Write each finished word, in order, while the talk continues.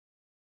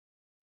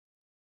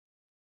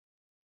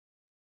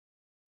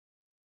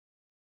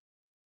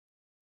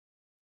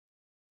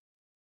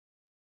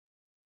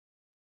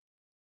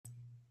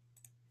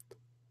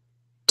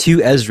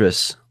Two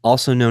Esdras,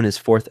 also known as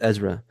Fourth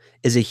Ezra,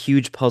 is a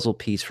huge puzzle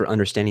piece for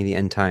understanding the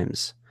end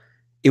times.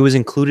 It was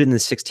included in the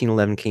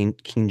 1611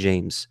 King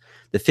James,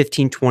 the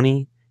 1520,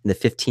 and the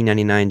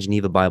 1599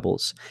 Geneva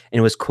Bibles,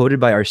 and was quoted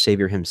by our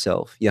Savior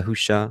himself,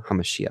 Yahushua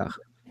HaMashiach.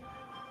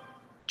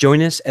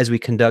 Join us as we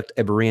conduct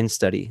a Berean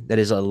study that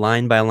is a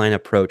line-by-line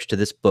approach to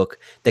this book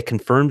that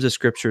confirms the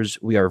scriptures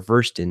we are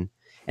versed in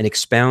and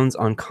expounds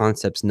on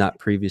concepts not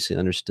previously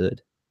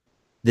understood.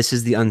 This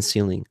is the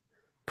unsealing,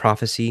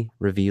 prophecy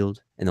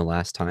revealed in the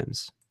last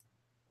times.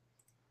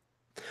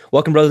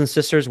 Welcome, brothers and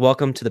sisters.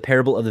 Welcome to the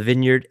Parable of the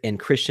Vineyard and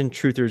Christian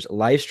Truthers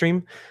live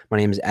stream. My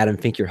name is Adam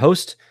Fink, your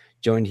host,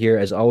 joined here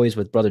as always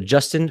with brother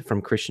Justin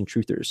from Christian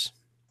Truthers.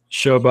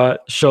 Shabbat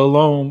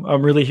Shalom.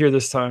 I'm really here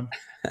this time.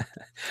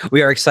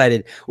 We are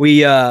excited.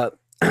 We,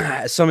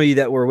 some of you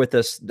that were with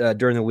us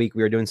during the week,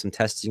 we were doing some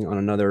testing on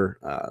another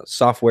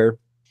software.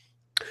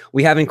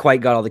 We haven't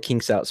quite got all the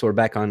kinks out, so we're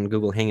back on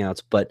Google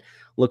Hangouts, but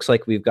looks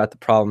like we've got the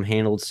problem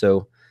handled.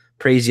 So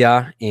praise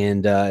Yah,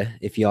 and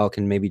if y'all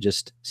can maybe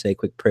just say a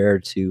quick prayer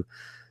to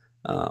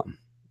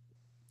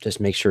just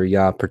make sure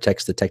Yah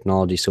protects the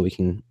technology so we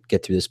can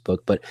get through this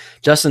book. But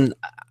Justin,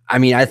 I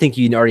mean, I think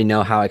you already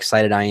know how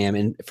excited I am,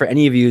 and for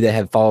any of you that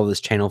have followed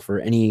this channel for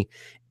any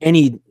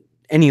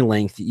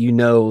length, you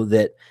know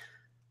that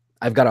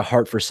I've got a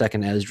heart for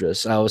Second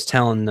Esdras. I was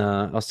telling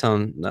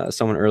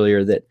someone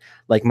earlier that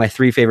like my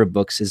three favorite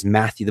books is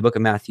Matthew, the book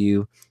of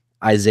Matthew,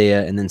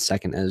 Isaiah, and then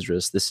Second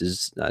Esdras. This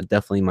is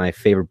definitely my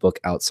favorite book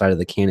outside of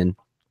the canon,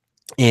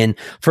 and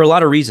for a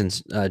lot of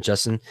reasons,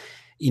 Justin.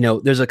 You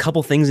know, there's a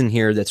couple things in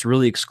here that's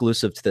really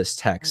exclusive to this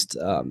text.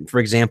 For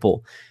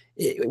example,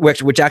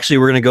 which actually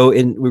we're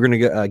going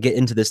to get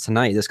into this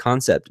tonight, this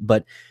concept,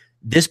 but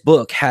this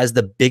book has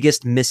the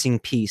biggest missing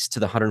piece to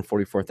the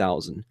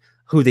 144,000,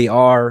 who they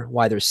are,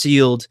 why they're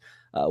sealed,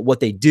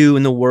 what they do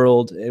in the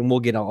world, and we'll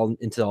get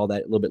into all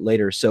that a little bit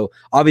later. So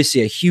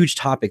obviously a huge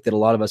topic that a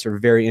lot of us are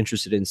very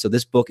interested in. So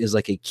this book is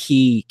like a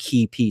key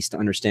piece to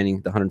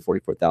understanding the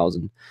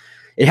 144,000.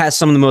 It has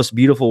some of the most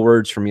beautiful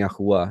words from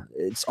Yahuwah.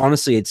 It's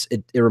honestly,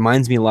 it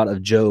reminds me a lot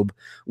of Job,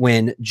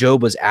 when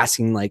Job was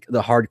asking like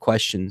the hard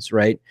questions,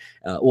 right?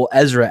 Well,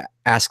 Ezra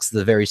asks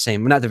the very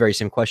same, not the very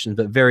same questions,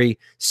 but very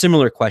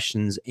similar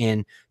questions.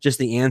 And just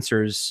the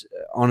answers,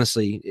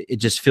 honestly, it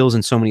just fills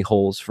in so many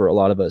holes for a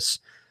lot of us.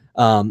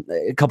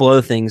 A couple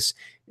other things,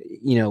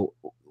 you know,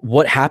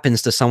 what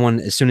happens to someone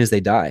as soon as they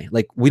die?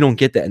 Like, we don't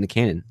get that in the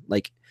canon.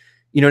 Like,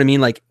 you know what I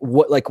mean? Like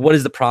what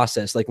is the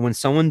process? Like when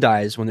someone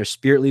dies, when their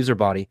spirit leaves their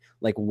body,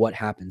 like what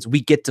happens?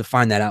 We get to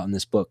find that out in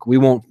this book. We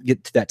won't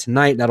get to that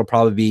tonight. That'll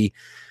probably be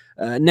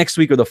next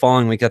week or the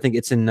following week. I think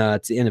it's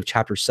it's the end of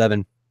chapter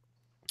 7.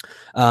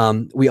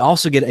 We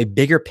also get a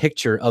bigger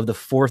picture of the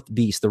fourth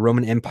beast, the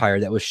Roman Empire,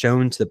 that was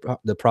shown to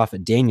the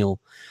prophet Daniel.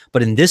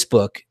 But in this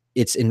book,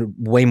 it's in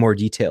way more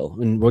detail,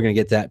 and we're going to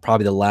get that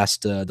probably the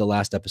last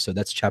episode.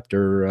 That's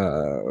chapter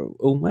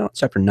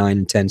chapter 9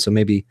 and 10. So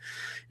maybe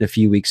in a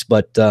few weeks.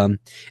 But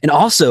and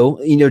also,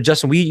 you know,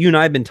 Justin, you and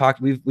I have been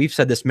talking. We've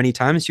said this many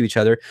times to each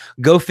other.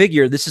 Go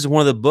figure. This is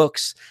one of the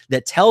books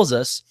that tells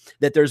us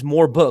that there's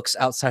more books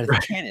outside of the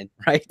canon,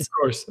 right?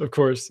 Of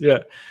course, yeah.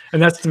 And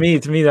that's to me,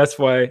 that's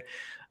why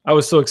I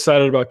was so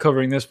excited about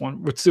covering this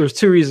one. There's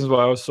two reasons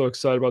why I was so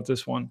excited about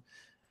this one,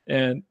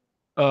 and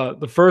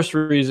the first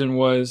reason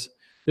was,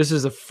 this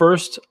is the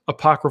first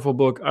apocryphal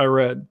book I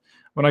read.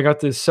 When I got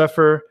this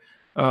Sefer,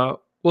 well,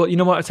 you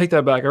know what? I take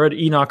that back. I read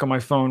Enoch on my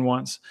phone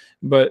once.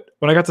 But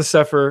when I got to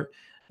Sefer,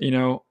 you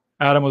know,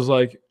 Adam was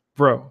like,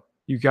 bro,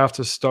 you have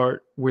to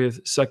start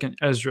with Second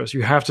Esdras.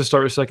 You have to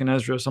start with Second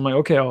Esdras. I'm like,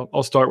 okay,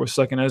 I'll start with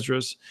Second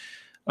Esdras.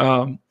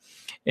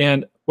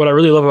 And what I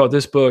really love about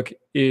this book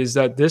is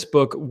that this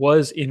book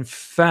was, in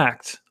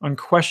fact,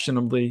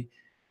 unquestionably,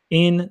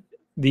 in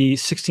the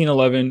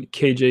 1611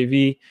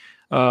 KJV,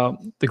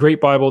 the Great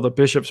Bible, the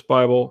Bishop's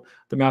Bible,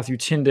 the Matthew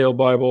Tyndale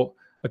Bible,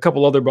 a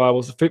couple other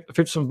Bibles,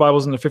 some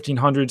Bibles in the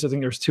 1500s. I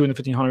think there's 2 in the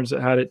 1500s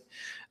that had it.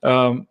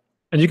 And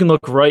you can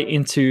look right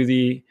into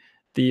the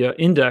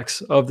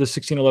index of the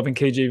 1611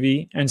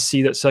 KJV and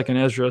see that Second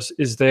Esdras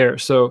is there.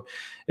 So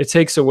it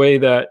takes away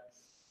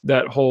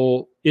that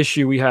whole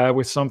issue we have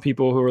with some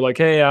people who are like,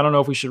 hey, I don't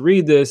know if we should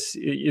read this.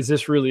 Is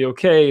this really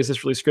okay? Is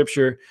this really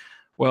scripture?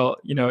 Well,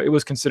 you know, it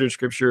was considered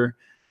scripture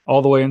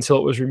all the way until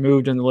it was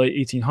removed in the late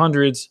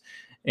 1800s.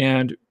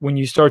 And when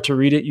you start to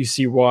read it, you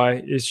see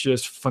why. It's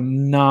just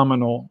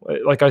phenomenal.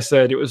 Like I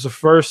said, it was the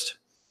first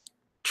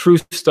true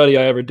study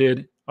I ever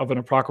did of an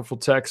apocryphal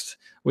text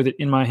with it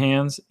in my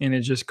hands, and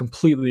it just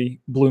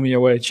completely blew me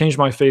away, changed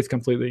my faith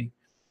completely.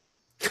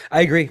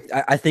 I agree.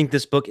 I think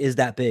this book is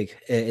that big.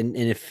 And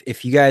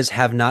if you guys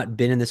have not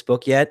been in this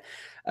book yet,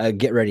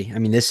 get ready. I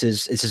mean, this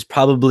is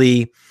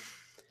probably,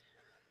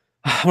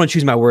 I want to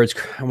choose my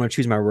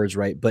words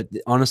right. But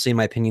honestly, in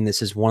my opinion,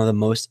 this is one of the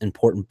most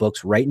important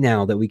books right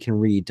now that we can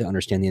read to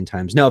understand the end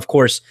times. Now, of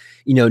course,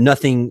 you know,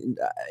 nothing,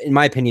 in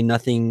my opinion,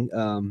 nothing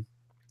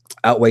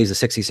outweighs the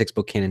 66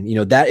 book canon. You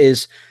know,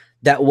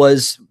 that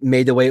was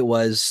made the way it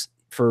was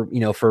for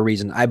a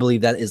reason. I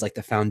believe that is like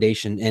the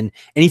foundation, and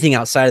anything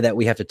outside of that,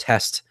 we have to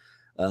test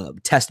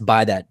test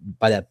by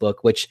that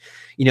book, which,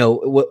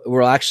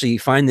 we'll actually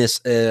find this,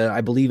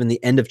 I believe, in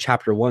the end of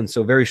chapter 1.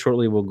 So very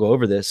shortly we'll go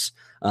over this.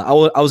 I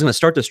was going to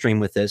start the stream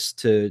with this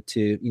to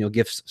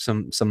give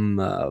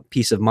some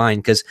peace of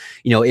mind, because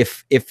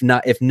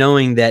if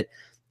knowing that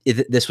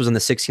this was in the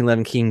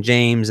 1611 King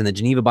James and the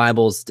Geneva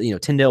Bibles,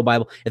 Tyndale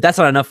Bible, if that's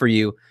not enough for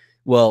you,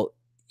 well,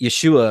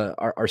 Yeshua,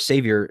 our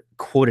Savior,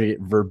 quoted it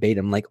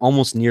verbatim, like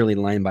almost nearly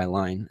line by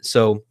line.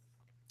 So,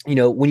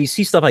 when you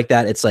see stuff like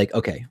that, it's like,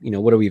 okay,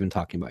 what are we even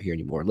talking about here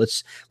anymore?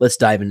 Let's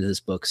dive into this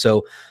book.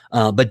 So,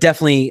 but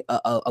definitely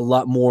a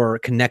lot more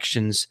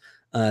connections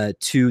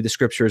to the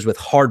scriptures with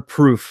hard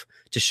proof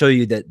to show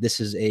you that this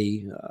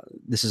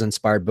is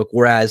inspired book.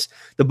 Whereas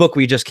the book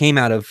we just came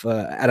out of,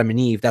 Adam and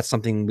Eve, that's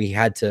something we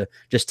had to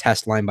just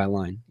test line by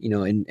line,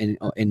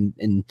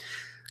 and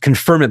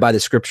confirm it by the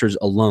scriptures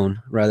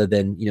alone, rather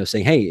than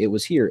saying, hey, it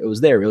was here, it was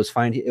there, it was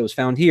found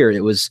here,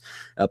 it was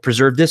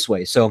preserved this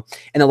way. So,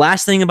 and the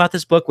last thing about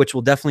this book, which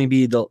will definitely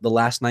be the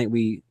last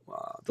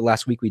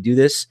week we do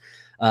this,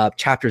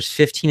 chapters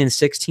 15 and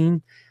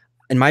 16,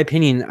 in my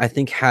opinion, I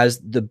think has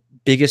the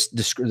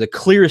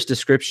clearest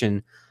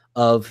description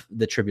of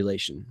the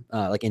tribulation,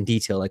 like in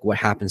detail, like what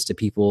happens to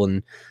people,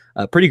 and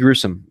pretty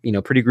gruesome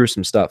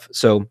stuff.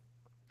 So,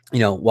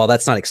 while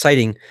that's not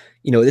exciting,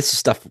 this is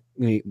stuff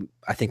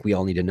I think we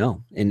all need to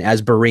know. And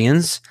as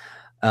Bereans,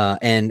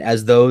 and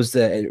as those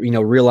that,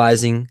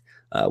 realizing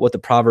what the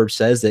proverb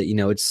says, that,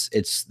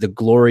 it's the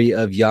glory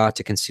of Yah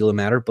to conceal a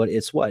matter, but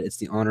it's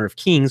the honor of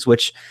kings,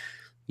 which,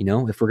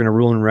 if we're going to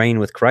rule and reign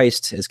with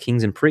Christ as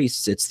kings and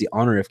priests, it's the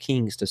honor of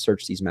kings to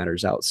search these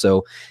matters out.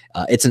 So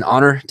it's an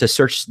honor to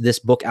search this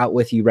book out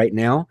with you right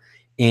now.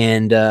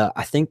 And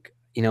I think,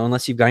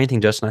 unless you've got anything,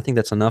 Justin, I think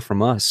that's enough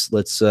from us.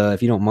 Let's,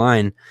 if you don't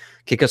mind,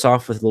 kick us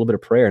off with a little bit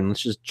of prayer, and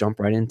let's just jump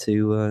right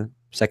into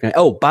second.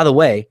 Oh, by the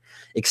way,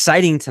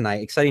 exciting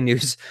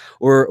news.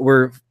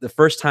 We're the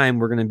first time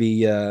we're going to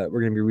be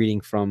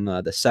reading from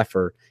the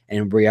Sefer,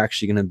 and we're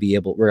going to be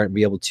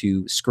able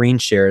to screen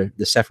share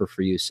the Sefer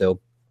for you. So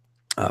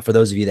for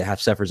those of you that have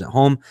Sefers at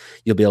home,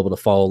 you'll be able to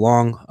follow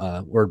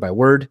along word by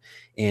word,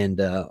 and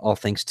all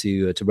thanks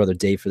to Brother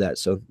Dave for that.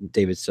 So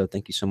David,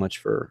 thank you so much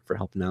for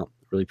helping out.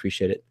 Really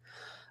appreciate it.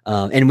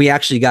 And we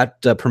actually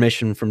got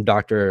permission from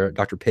Dr.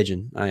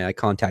 Pigeon. I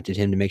contacted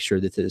him to make sure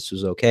that this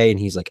was okay, and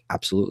he's like,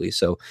 absolutely.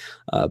 So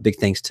big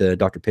thanks to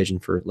Dr. Pigeon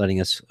for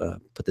letting us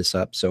put this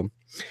up. So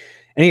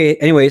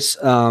anyways,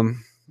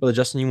 Brother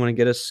Justin, you want to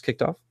get us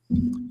kicked off?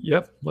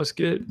 Yep, let's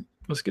get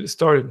it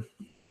started.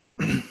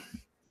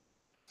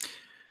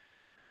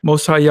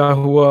 Most High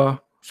Yahuwah,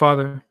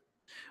 Father,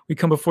 we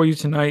come before you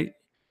tonight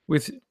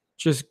with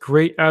just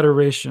great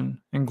adoration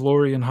and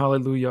glory and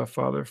hallelujah,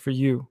 Father, for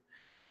you.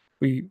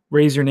 We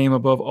raise your name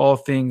above all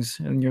things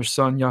and your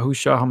Son,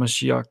 Yahushua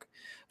HaMashiach.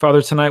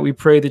 Father, tonight we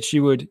pray that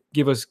you would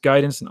give us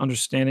guidance and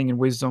understanding and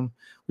wisdom.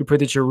 We pray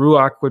that your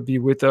Ruach would be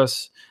with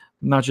us,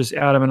 not just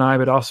Adam and I,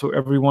 but also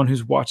everyone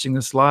who's watching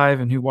this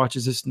live and who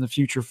watches this in the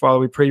future. Father,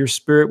 we pray your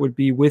Spirit would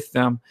be with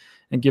them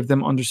and give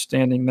them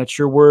understanding, that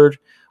your word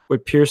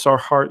would pierce our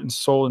heart and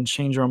soul and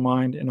change our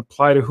mind and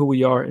apply to who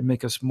we are and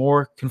make us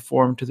more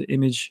conformed to the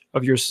image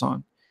of your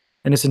Son.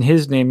 And it's in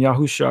his name,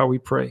 Yahushua, we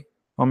pray.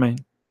 Amen.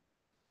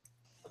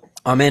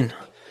 Amen.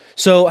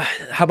 So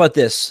how about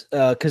this?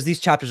 Because these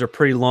chapters are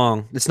pretty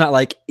long. It's not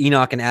like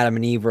Enoch and Adam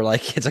and Eve where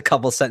like it's a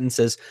couple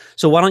sentences.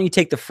 So why don't you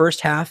take the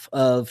first half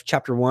of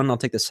chapter 1? I'll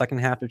take the second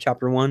half of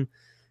chapter 1.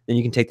 Then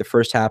you can take the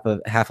first half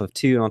of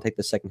 2, and I'll take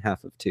the second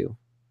half of 2.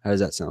 How does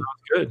that sound?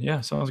 Sounds good.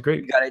 Yeah, sounds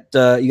great. You got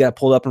it. You got it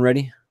pulled up and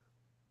ready?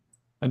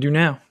 I do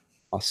now.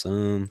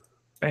 Awesome.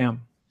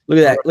 Bam. Look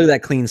at that. Look at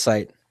that clean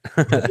site.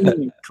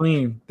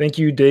 Clean. Thank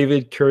you,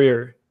 David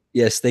Courier.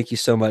 Yes, thank you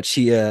so much.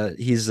 He's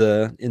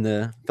in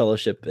the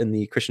fellowship, in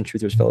the Christian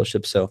Truthers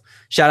Fellowship. So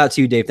shout out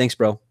to you, Dave. Thanks,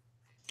 bro.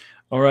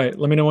 All right,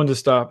 let me know when to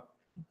stop.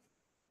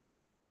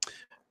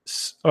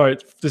 All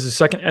right, this is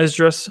Second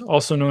Esdras,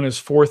 also known as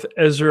Fourth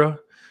Ezra,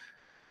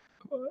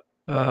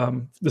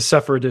 the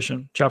Sefer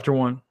edition, chapter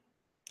 1.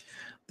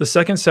 The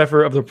second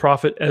Sefer of the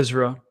prophet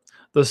Ezra,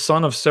 the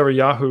son of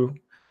Serayahu,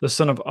 the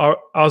son of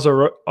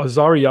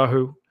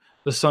Azariyahu,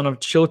 the son of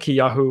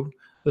Chilkiyahu,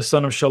 the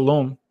son of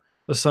Shalom,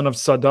 the son of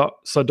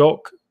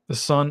Sadok, the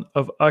son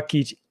of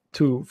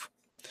Akituv,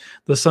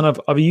 the son of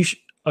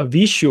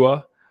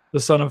Avishua, the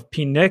son of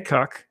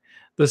Pinekach,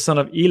 the son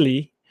of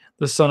Eli,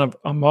 the son of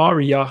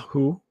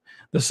Amariyahu,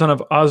 the son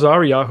of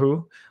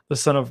Azariyahu, the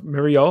son of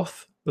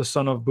Mirioth, the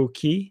son of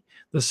Buki,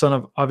 the son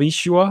of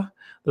Avishua,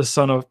 the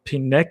son of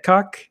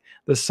Pinekach,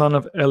 the son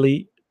of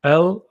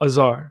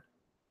El-Azar.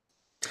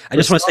 I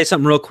just want to say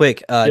something real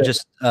quick.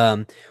 Just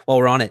while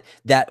we're on it,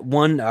 that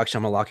one. Actually,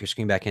 I'm gonna lock your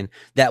screen back in.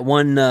 That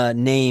one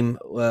name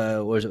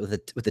was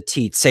it with a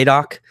T?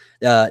 Zadok.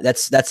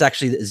 That's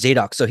actually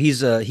Zadok. So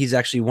he's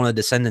actually one of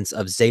the descendants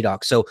of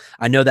Zadok. So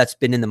I know that's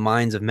been in the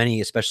minds of many,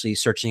 especially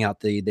searching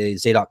out the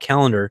Zadok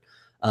calendar.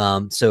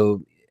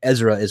 So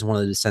Ezra is one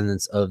of the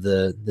descendants of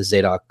the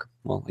Zadok.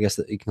 Well, I guess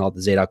you can call it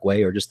the Zadok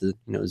way, or just the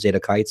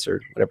Zadokites,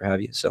 or whatever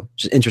have you. So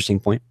just interesting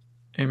point.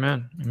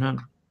 Amen. Amen.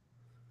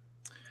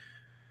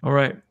 All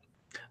right.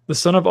 The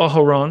son of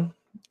Aharon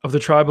of the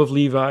tribe of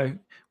Levi,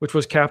 which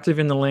was captive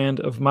in the land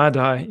of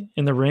Madai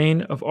in the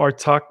reign of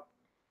Artaxerxes,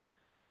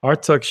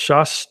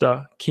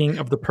 king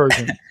of the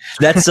Persians.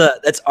 That's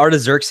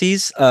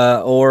Artaxerxes,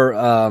 or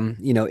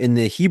in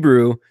the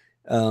Hebrew,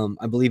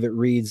 I believe it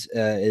reads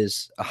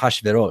is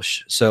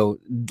Ahashverosh. So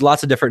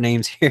lots of different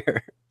names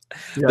here,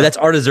 but that's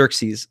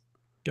Artaxerxes.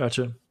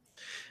 Gotcha.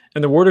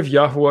 And the word of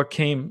Yahuwah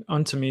came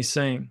unto me,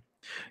 saying,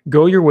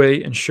 Go your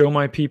way and show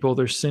my people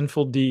their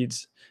sinful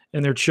deeds,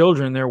 and their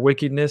children their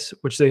wickedness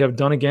which they have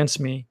done against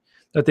me,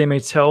 that they may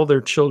tell their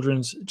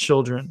children's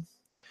children,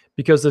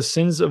 because the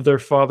sins of their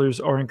fathers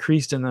are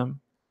increased in them,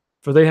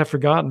 for they have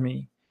forgotten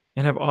me,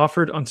 and have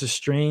offered unto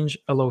strange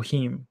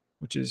Elohim,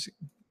 which is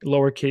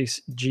lowercase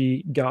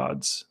g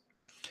gods.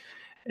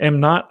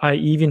 Am not I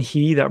even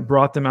he that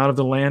brought them out of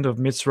the land of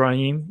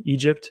Mitzrayim,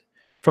 Egypt,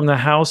 from the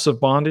house of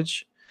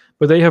bondage?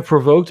 But they have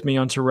provoked me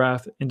unto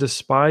wrath, and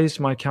despised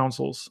my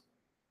counsels.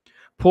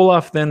 Pull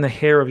off then the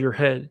hair of your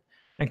head,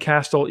 and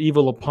cast all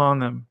evil upon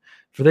them,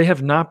 for they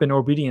have not been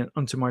obedient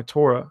unto my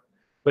Torah,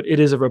 but it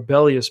is a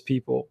rebellious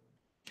people.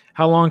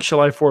 How long shall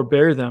I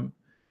forbear them,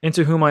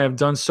 into whom I have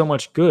done so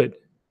much good?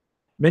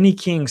 Many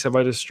kings have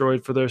I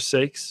destroyed for their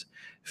sakes.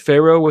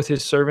 Pharaoh with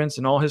his servants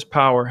and all his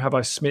power have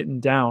I smitten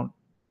down.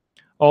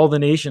 All the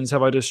nations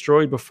have I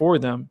destroyed before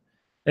them,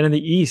 and in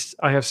the east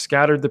I have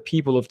scattered the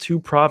people of 2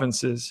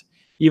 provinces,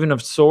 even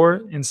of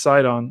Sor and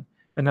Sidon,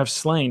 and have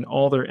slain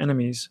all their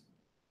enemies.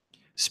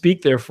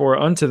 Speak therefore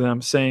unto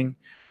them, saying,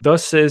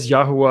 Thus says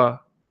Yahuwah,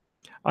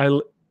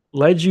 I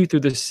led you through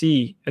the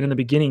sea, and in the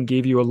beginning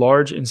gave you a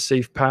large and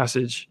safe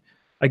passage.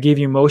 I gave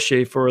you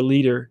Moshe for a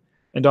leader,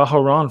 and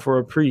Aharon for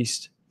a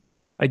priest.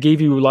 I gave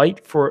you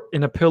light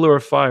in a pillar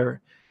of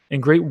fire,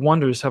 and great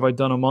wonders have I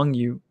done among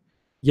you.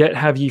 Yet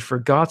have ye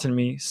forgotten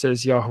me,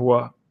 says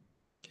Yahuwah.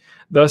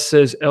 Thus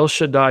says El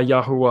Shaddai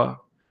Yahuwah,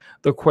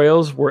 the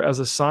quails were as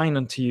a sign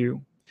unto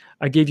you.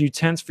 I gave you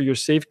tents for your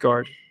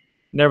safeguard.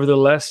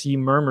 Nevertheless ye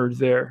murmured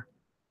there,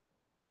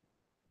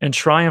 and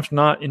triumphed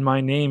not in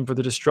my name for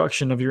the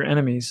destruction of your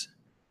enemies.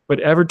 But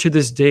ever to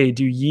this day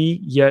do ye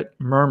yet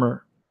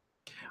murmur.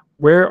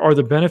 Where are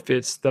the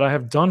benefits that I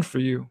have done for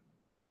you?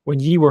 When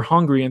ye were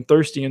hungry and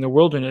thirsty in the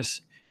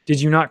wilderness,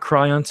 did you not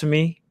cry unto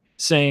me,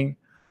 saying,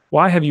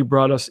 Why have you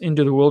brought us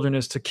into the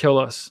wilderness to kill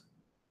us?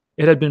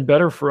 It had been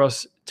better for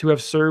us to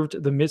have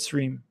served the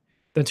Mitzrayim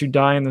than to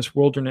die in this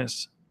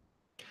wilderness.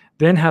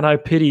 Then had I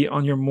pity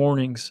on your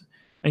mournings,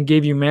 and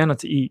gave you manna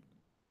to eat,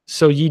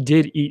 so ye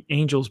did eat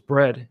angels'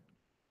 bread.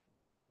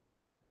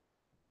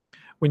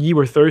 When ye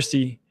were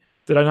thirsty,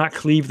 did I not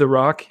cleave the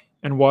rock,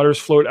 and waters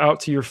flowed out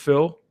to your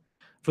fill?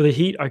 For the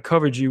heat I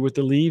covered you with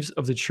the leaves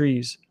of the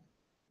trees.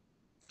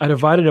 I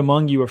divided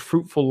among you a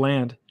fruitful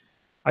land.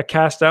 I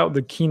cast out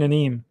the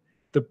Kenanim,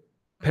 the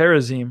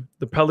Perazim,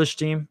 the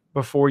Pelishtim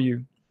before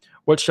you.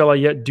 What shall I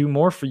yet do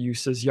more for you,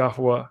 says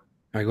Yahuwah?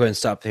 All right, go ahead and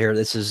stop here.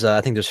 This is,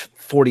 I think there's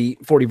 40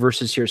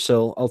 verses here,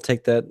 so I'll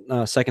take that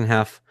second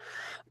half.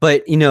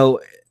 But, a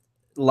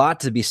lot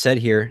to be said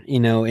here,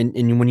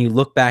 and when you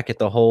look back at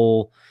the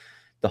whole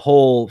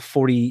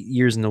 40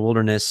 years in the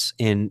wilderness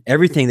and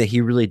everything that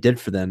he really did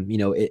for them,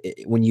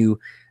 when you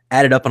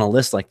add it up on a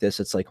list like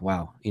this, it's like,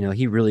 wow,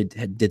 he really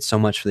did so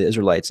much for the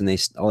Israelites, and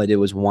all they did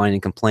was whine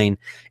and complain.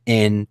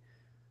 And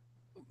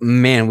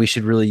man, we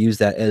should really use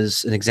that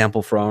as an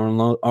example for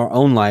our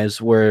own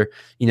lives, where,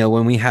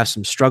 when we have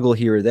some struggle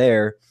here or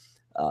there,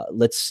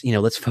 let's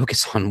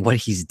focus on what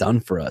he's done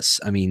for us.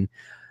 I mean,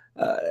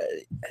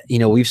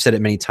 we've said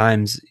it many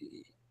times.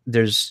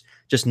 There's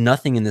just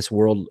nothing in this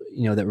world,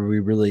 that we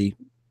really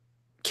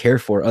care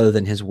for other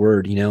than his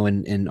word,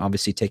 and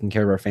obviously taking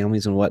care of our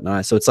families and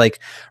whatnot. So it's like,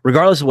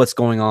 regardless of what's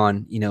going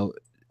on,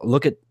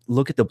 look at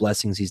the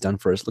blessings he's done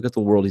for us. Look at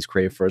the world he's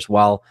created for us.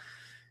 While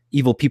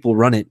evil people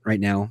run it right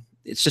now,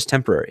 it's just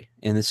temporary,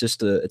 and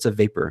it's a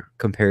vapor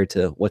compared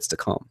to what's to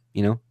come,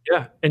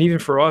 Yeah. And even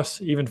for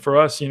us, we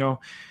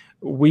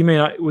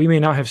may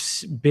not have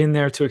been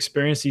there to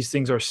experience these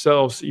things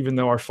ourselves, even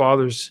though our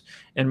fathers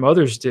and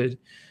mothers did.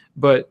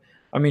 But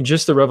I mean,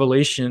 just the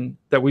revelation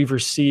that we've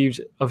received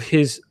of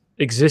his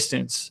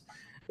existence,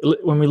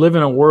 when we live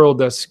in a world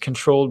that's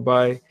controlled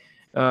by,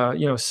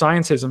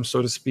 scientism,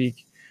 so to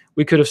speak,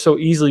 we could have so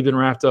easily been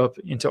wrapped up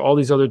into all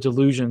these other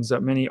delusions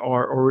that many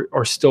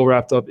are still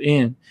wrapped up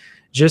in.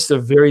 Just the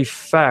very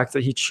fact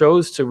that he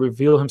chose to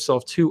reveal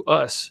himself to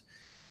us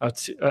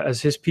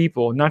as his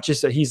people, not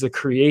just that he's the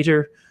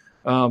creator,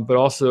 but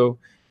also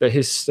that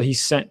he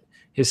sent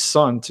his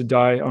son to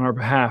die on our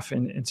behalf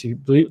and to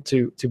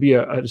be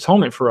an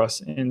atonement for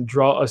us and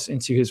draw us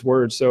into his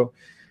word. So,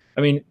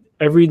 I mean,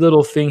 every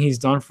little thing he's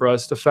done for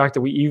us, the fact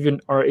that we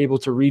even are able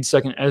to read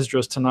Second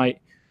Esdras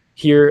tonight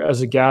here as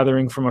a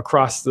gathering from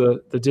across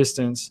the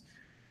distance,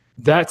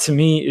 that to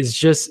me is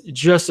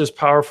just as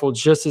powerful,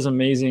 just as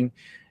amazing.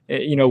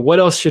 What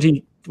else should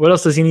he what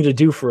else does he need to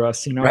do for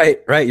us? You know?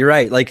 Right, right. You're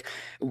right. Like,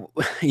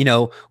 you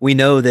know, we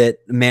know that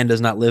man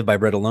does not live by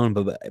bread alone,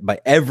 but by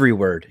every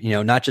word, you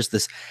know, not just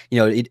this, you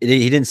know, he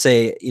didn't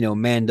say, you know,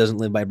 man doesn't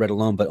live by bread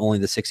alone, but only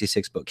the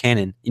 66 book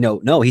canon, you know,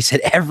 no, he said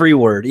every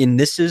word. And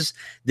this is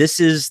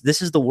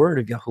the word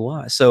of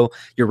Yahuwah. So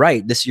you're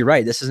right. You're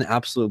right. This is an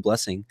absolute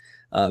blessing.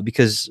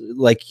 Because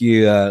like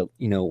you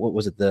know, what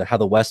was it? How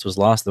the West was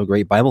lost, the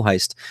great Bible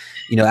heist,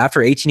 you know,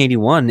 after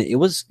 1881, it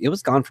was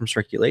gone from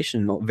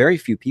circulation. Very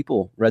few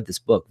people read this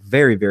book.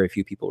 Very, very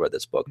few people read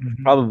this book.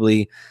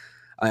 Probably,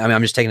 I mean,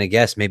 I'm just taking a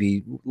guess,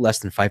 maybe less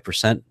than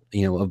 5%,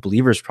 you know, of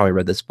believers probably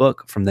read this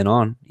book from then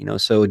on, you know,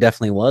 so it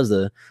definitely was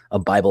a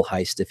Bible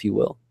heist, if you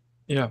will.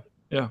 Yeah.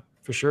 Yeah,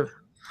 for sure.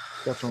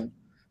 Definitely.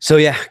 So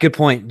yeah, good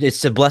point.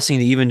 It's a blessing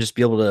to even just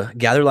be able to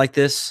gather like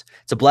this.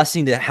 It's a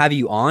blessing to have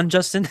you on,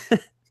 Justin.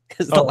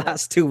 Because the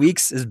last 2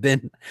 weeks has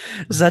been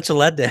such a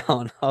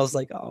letdown. I was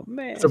like, oh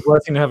man, it's a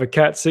blessing to have a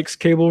Cat 6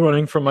 cable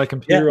running from my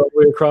computer all the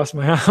way across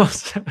my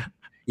house.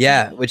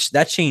 Yeah, which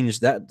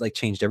changed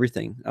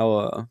everything.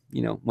 You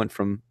know, went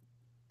from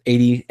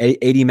 80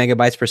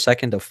 megabytes per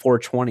second to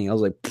 420. I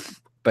was like,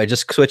 by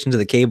just switching to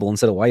the cable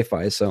instead of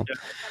Wi-Fi. So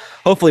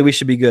hopefully we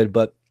should be good.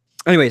 But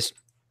anyways,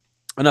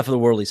 enough of the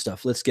worldly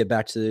stuff. Let's get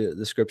back to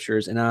the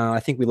scriptures. And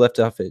I think we left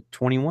off at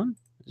 21.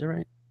 Is that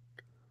right?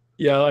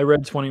 Yeah, I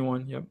read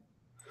 21. Yep.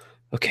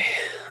 Okay.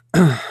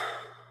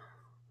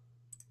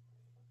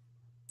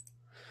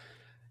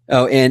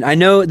 Oh, and I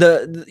know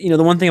the you know,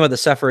 the one thing about the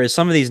Sefer is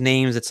some of these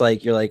names, it's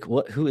like you're like,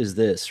 what? Who is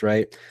this,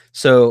 right?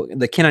 So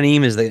the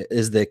Canaanim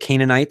is the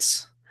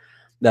Canaanites,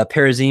 the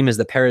Perizim is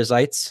the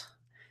Perizzites,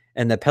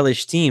 and the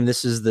Pelishtim,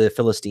 this is the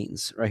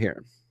Philistines, right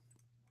here.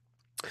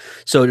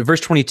 So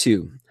verse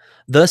 22,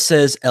 thus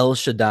says El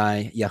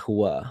Shaddai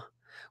Yahuwah,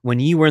 when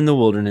ye were in the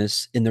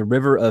wilderness, in the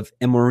river of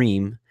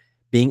Emorim,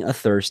 being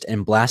athirst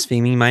and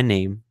blaspheming my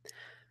name,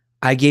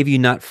 I gave you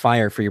not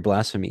fire for your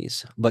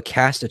blasphemies, but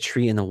cast a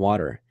tree in the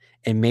water,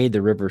 and made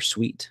the river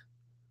sweet.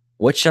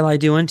 What shall I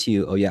do unto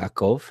you, O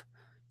Yaakov?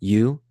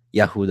 You,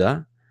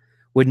 Yahudah,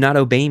 would not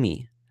obey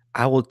me.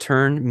 I will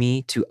turn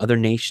me to other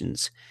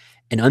nations,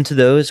 and unto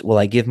those will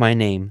I give my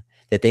name,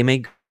 that they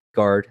may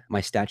guard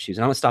my statutes.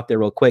 And I'm going to stop there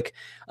real quick,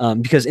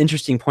 because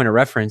interesting point of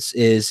reference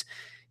is,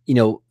 you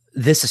know,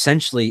 this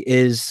essentially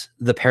is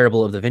the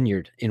parable of the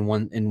vineyard in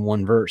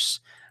one verse.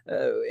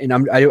 And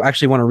I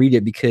actually want to read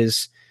it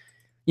because,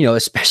 you know,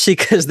 especially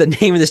because the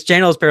name of this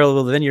channel is Parable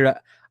of the Vineyard.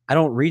 I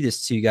don't read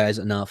this to you guys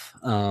enough.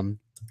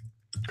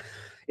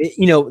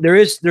 You know,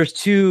 there's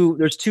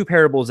two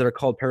parables that are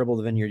called Parable of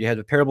the Vineyard. You have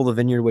the Parable of the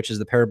Vineyard, which is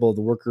the parable of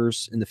the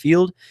workers in the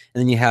field, and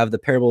then you have the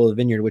Parable of the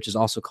Vineyard, which is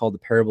also called the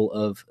parable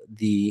of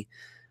the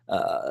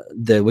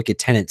wicked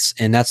tenants,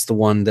 and that's the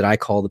one that I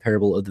call the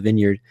Parable of the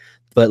Vineyard.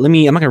 But I'm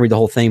not going to read the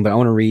whole thing, but I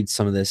want to read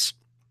some of this.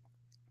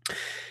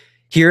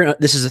 Here,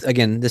 this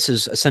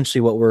is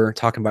essentially what we're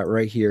talking about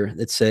right here.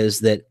 It says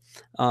that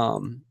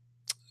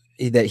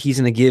that he's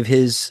going to give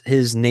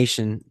his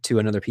nation to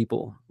another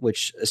people,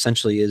 which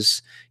essentially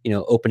is, you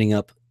know, opening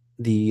up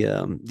the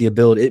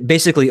ability,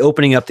 basically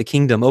opening up the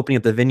kingdom, opening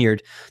up the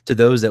vineyard to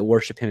those that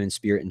worship him in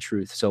spirit and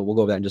truth. So we'll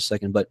go over that in just a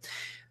second. But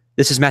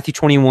this is Matthew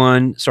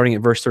 21, starting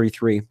at verse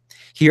 33.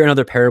 Here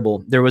another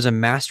parable. There was a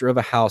master of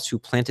a house who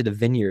planted a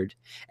vineyard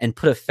and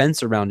put a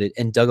fence around it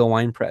and dug a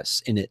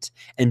winepress in it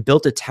and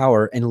built a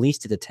tower and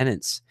leased it to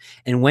tenants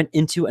and went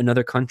into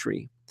another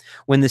country.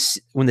 When the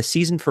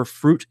season for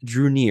fruit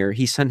drew near,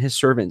 he sent his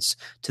servants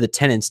to the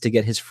tenants to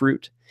get his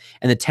fruit.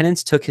 And the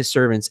tenants took his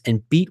servants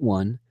and beat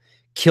one,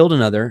 killed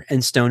another,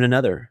 and stoned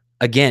another.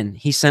 Again,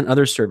 he sent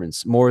other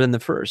servants, more than the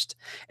first,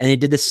 and they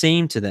did the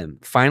same to them.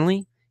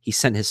 Finally, he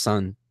sent his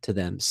son to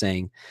them,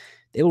 saying,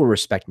 they will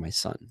respect my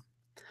son.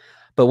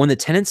 But when the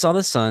tenants saw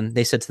the son,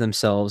 they said to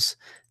themselves,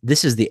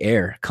 this is the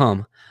heir.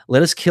 Come,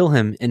 let us kill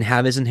him and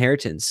have his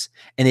inheritance.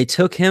 And they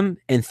took him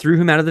and threw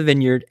him out of the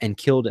vineyard and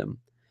killed him.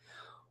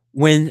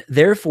 When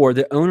therefore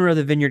the owner of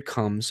the vineyard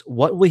comes,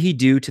 what will he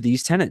do to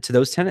those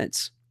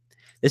tenants?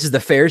 This is the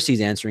Pharisees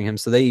answering him.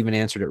 So they even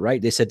answered it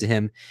right. They said to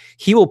him,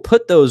 he will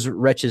put those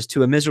wretches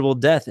to a miserable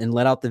death and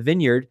let out the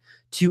vineyard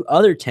to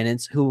other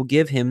tenants who will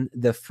give him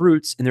the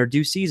fruits in their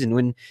due season.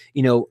 When,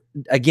 you know,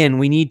 again,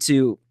 we need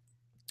to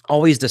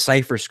always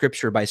decipher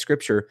scripture by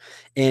scripture.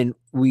 And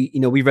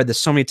we've read this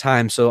so many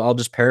times, so I'll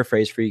just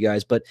paraphrase for you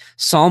guys, but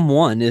Psalm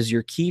 1 is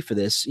your key for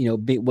this. You know,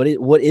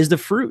 what is the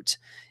fruit?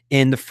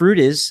 And the fruit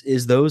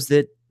is those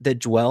that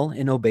dwell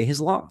and obey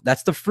his law.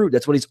 That's the fruit.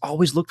 That's what he's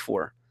always looked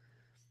for.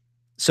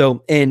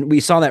 So, and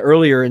we saw that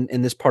earlier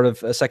in this part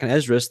of Second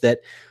Esdras, that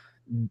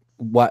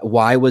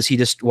why is he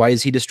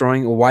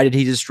destroying, or why did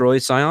he destroy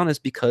Sion? It's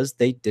because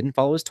they didn't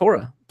follow his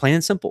Torah, plain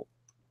and simple.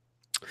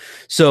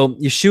 So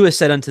Yeshua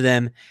said unto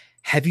them,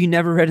 have you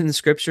never read in the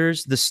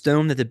scriptures, the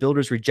stone that the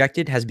builders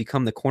rejected has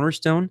become the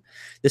cornerstone?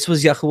 This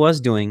was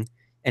Yahuwah's doing,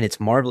 and it's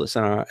marvelous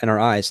in our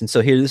eyes. And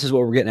so here, this is what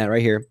we're getting at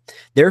right here.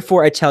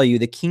 Therefore, I tell you,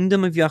 the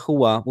kingdom of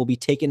Yahuwah will be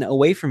taken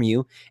away from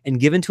you and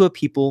given to a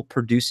people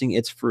producing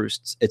its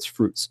fruits.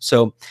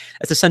 So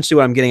that's essentially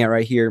what I'm getting at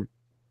right here.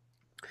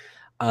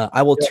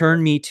 I will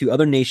turn me to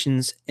other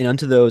nations, and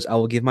unto those I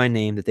will give my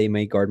name, that they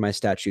may guard my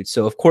statutes.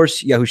 So, of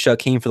course, Yahusha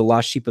came for the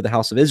lost sheep of the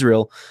house of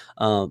Israel,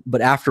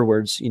 but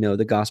afterwards,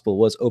 the gospel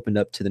was opened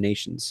up to the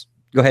nations.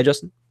 Go ahead,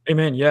 Justin.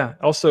 Amen. Yeah.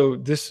 Also,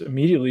 this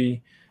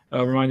immediately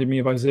reminded me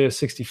of Isaiah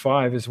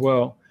 65 as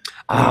well.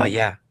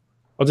 Yeah.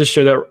 I'll just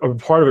share that a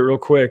part of it real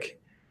quick.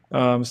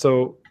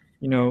 So,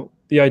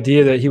 the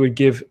idea that he would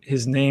give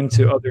his name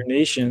to other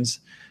nations,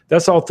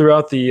 that's all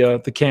throughout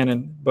the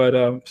canon,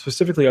 but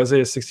specifically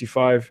Isaiah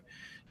 65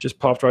 just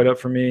popped right up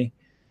for me.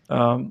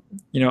 I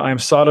am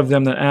sought of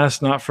them that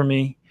asked not for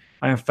me.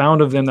 I am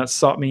found of them that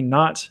sought me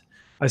not.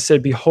 I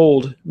said,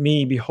 behold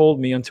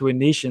me unto a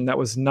nation that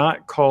was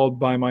not called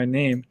by my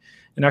name.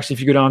 And actually,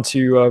 if you go down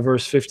to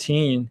verse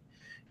 15,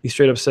 he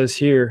straight up says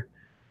here,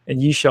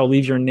 and ye shall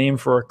leave your name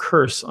for a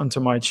curse unto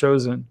my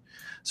chosen.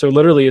 So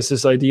literally, it's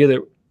this idea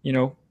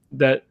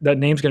that, that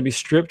name's going to be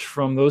stripped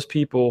from those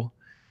people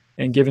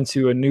and given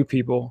to a new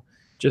people,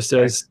 just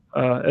as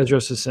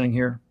Esdras is saying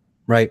here.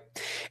 Right.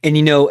 And,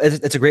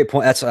 it's a great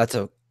point. That's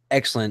an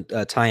excellent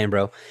tie-in,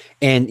 bro.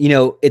 And,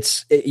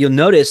 you'll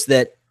notice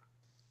that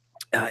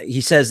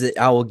he says that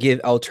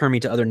I'll turn me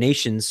to other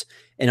nations,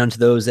 and unto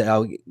those that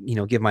I'll,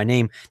 give my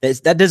name.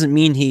 That doesn't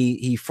mean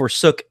he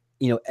forsook,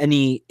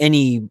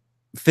 any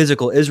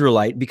physical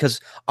Israelite, because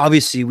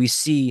obviously we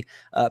see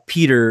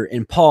Peter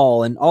and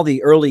Paul and all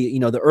the early,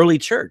 the early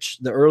church,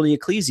 the early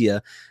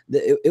ecclesia.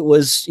 It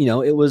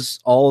was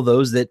all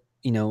those that,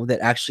 that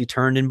actually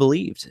turned and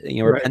believed,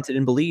 repented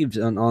and believed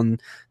on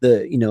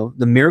the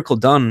miracle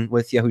done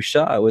with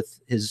Yahusha, with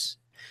his,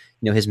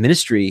 his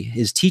ministry,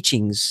 his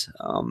teachings,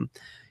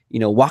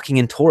 walking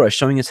in Torah,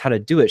 showing us how to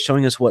do it,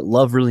 showing us what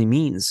love really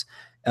means,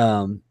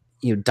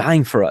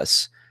 dying for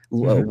us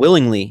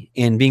willingly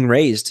and being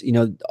raised.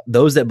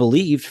 Those that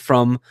believed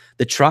from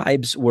the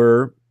tribes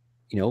were,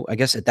 I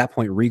guess at that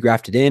point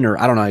regrafted in, or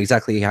I don't know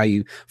exactly how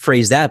you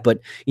phrase that, but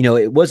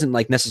it wasn't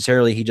like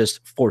necessarily he just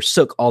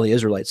forsook all the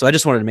Israelites. So I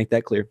just wanted to make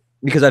that clear,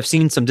 because I've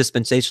seen some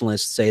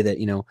dispensationalists say that,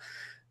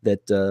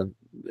 that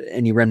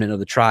any remnant of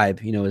the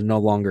tribe, is no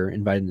longer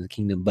invited into the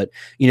kingdom. But,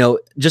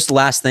 just the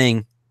last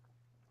thing,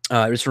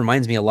 this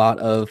reminds me a lot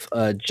of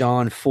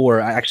John 4.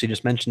 I actually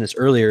just mentioned this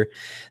earlier,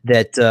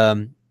 that,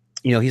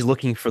 he's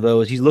looking for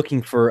those. He's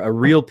looking for a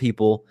real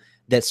people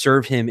that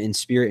serve him in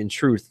spirit and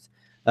truth.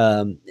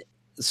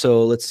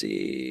 So let's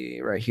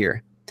see right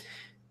here.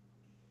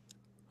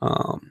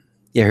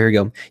 Here we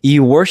go.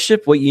 You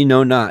worship what you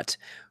know not.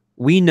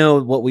 We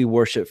know what we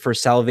worship, for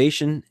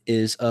salvation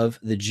is of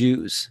the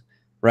Jews,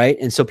 right?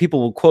 And so people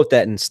will quote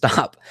that and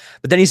stop.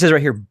 But then he says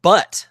right here,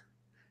 but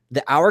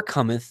the hour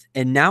cometh,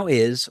 and now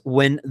is,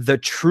 when the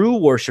true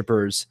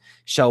worshipers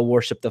shall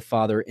worship the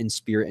Father in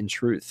spirit and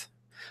truth.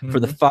 For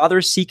the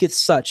Father seeketh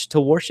such to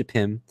worship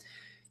him.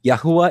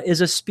 Yahuwah is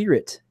a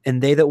spirit,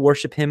 and they that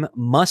worship him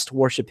must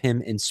worship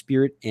him in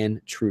spirit and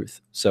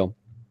truth. So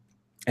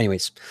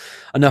anyways,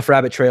 enough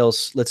rabbit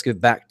trails. Let's get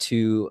back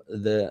to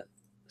the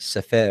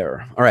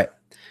Sefer. All right.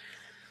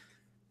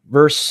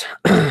 Verse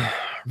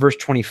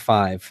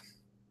 25.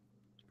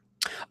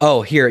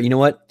 Oh, here, you know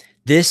what?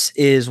 This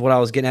is what I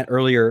was getting at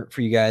earlier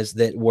for you guys,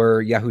 that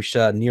where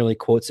Yahusha nearly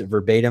quotes it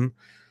verbatim.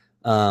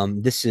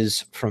 This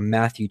is from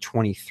Matthew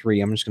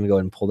 23. I'm just going to go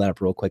ahead and pull that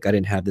up real quick. I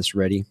didn't have this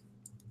ready.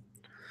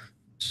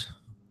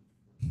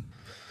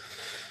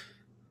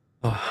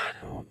 Oh,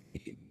 no.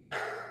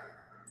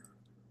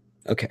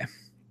 Okay.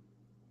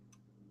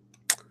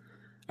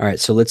 All right.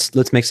 So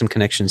let's make some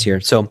connections here.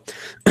 So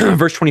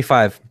verse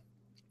 25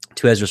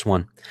 to Esdras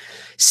 1.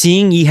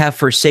 Seeing ye have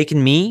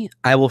forsaken me,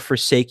 I will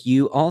forsake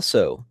you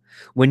also.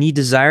 When ye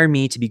desire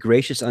me to be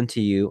gracious unto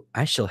you,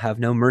 I shall have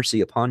no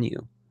mercy upon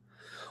you.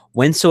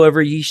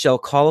 Whensoever ye shall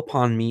call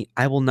upon me,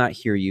 I will not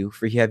hear you,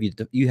 for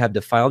you have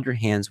defiled your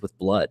hands with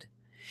blood,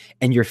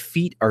 and your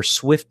feet are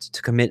swift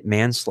to commit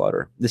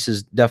manslaughter. This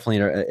is definitely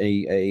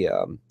a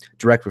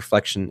direct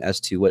reflection as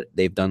to what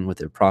they've done with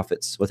their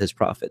prophets, with his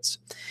prophets.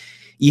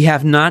 Ye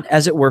have not,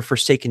 as it were,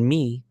 forsaken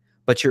me,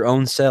 but your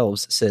own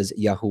selves, says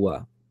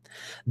Yahuwah.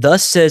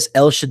 Thus says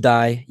El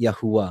Shaddai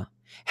Yahuwah.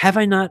 Have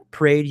I not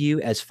prayed you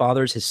as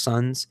fathers his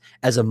sons,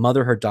 as a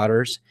mother her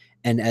daughters,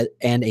 and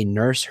a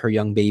nurse her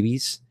young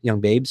babes,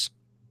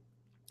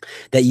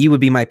 that ye would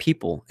be my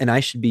people, and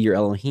I should be your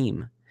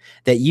Elohim,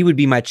 that ye would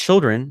be my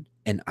children,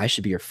 and I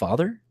should be your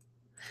father?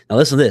 Now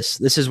listen to this.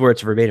 This is where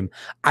it's verbatim.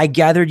 I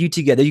gathered you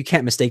together. You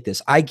can't mistake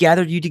this. I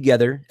gathered you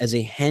together as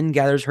a hen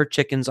gathers her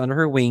chickens under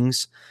her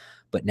wings.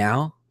 But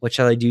now, what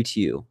shall I do to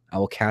you? I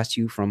will cast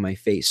you from my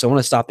face. So I want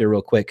to stop there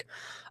real quick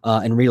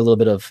and read a little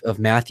bit of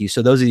Matthew.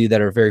 So those of you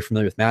that are very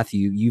familiar with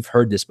Matthew, you've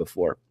heard this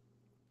before.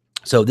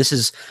 So this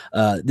is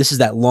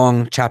that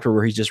long chapter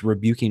where he's just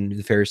rebuking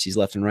the Pharisees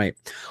left and right.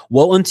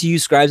 Woe unto you,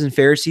 scribes and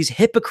Pharisees,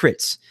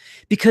 hypocrites,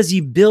 because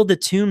ye build the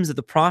tombs of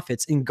the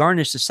prophets and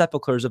garnish the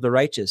sepulchres of the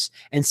righteous,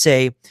 and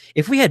say,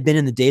 if we had been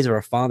in the days of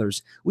our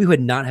fathers, we would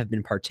not have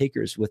been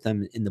partakers with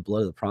them in the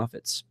blood of the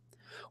prophets.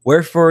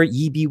 Wherefore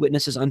ye be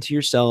witnesses unto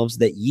yourselves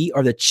that ye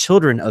are the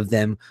children of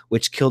them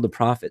which killed the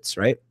prophets,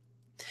 right?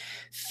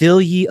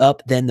 Fill ye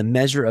up then the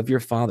measure of your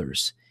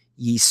fathers.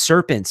 ye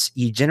serpents,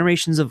 ye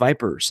generations of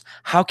vipers,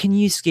 how can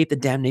ye escape the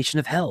damnation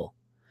of hell?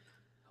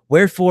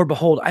 Wherefore,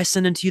 behold, I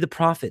send unto you the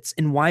prophets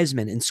and wise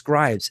men and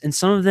scribes, and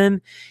some of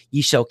them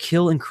ye shall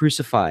kill and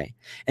crucify,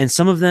 and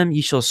some of them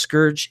ye shall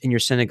scourge in your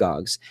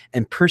synagogues,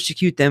 and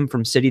persecute them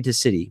from city to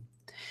city,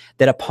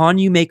 that upon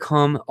you may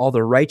come all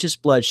the righteous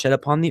blood shed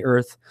upon the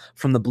earth,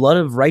 from the blood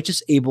of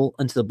righteous Abel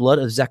unto the blood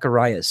of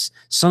Zacharias,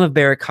 son of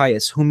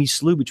Barachias, whom ye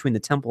slew between the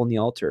temple and the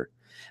altar.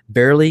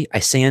 Verily, I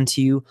say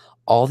unto you,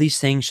 all these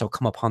things shall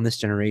come upon this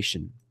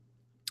generation.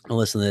 Now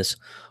listen to this.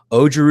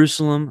 O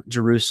Jerusalem,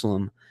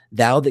 Jerusalem,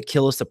 thou that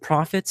killest the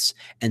prophets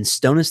and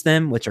stonest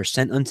them which are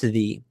sent unto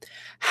thee,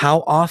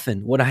 how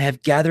often would I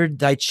have gathered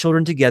thy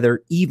children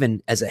together,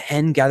 even as a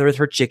hen gathereth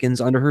her chickens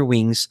under her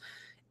wings,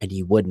 and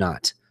ye would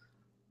not.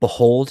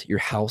 Behold, your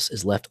house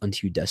is left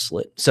unto you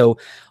desolate. So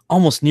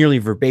almost nearly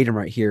verbatim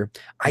right here.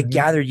 I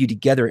gathered you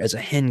together as a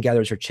hen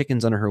gathers her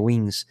chickens under her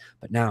wings,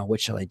 but now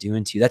what shall I do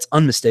unto you? That's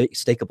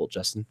unmistakable,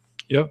 Justin.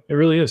 Yeah, it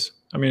really is.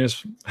 I mean,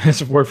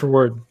 it's word for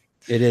word.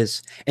 It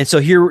is. And so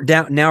here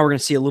down, now we're going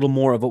to see a little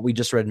more of what we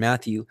just read in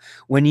Matthew.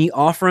 When ye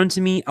offer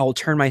unto me, I will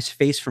turn my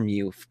face from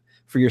you.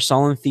 For your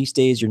solemn feast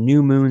days, your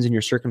new moons, and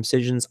your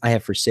circumcisions I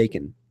have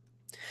forsaken.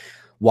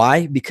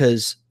 Why?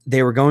 Because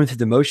they were going through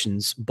the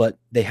motions, but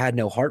they had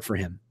no heart for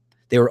him.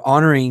 They were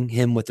honoring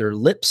him with their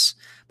lips,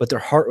 but their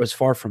heart was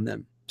far from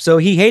them. So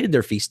he hated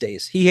their feast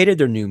days. He hated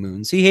their new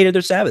moons. He hated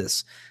their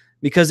Sabbaths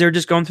because they were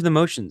just going through the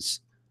motions.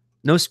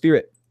 No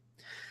spirit.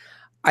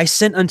 I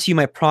sent unto you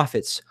my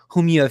prophets,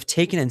 whom you have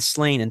taken and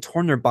slain and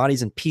torn their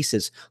bodies in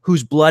pieces,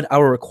 whose blood I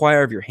will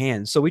require of your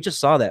hands. So we just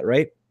saw that,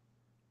 right?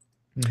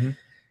 You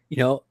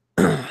know,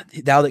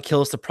 thou that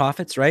killest the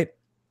prophets, right?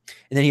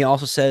 And then he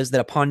also says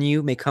that upon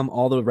you may come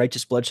all the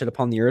righteous blood shed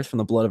upon the earth, from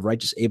the blood of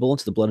righteous Abel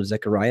into the blood of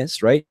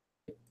Zacharias, right?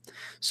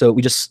 So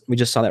we just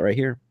saw that right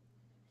here.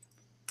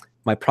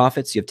 My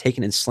prophets you have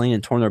taken and slain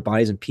and torn their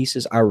bodies in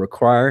pieces, I will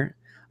require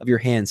of your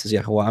hands, says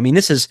Yahuwah. I mean,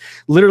 this is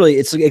literally,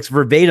 it's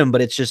verbatim,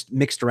 but it's just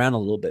mixed around a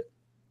little bit.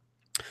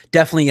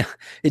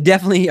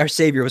 Definitely our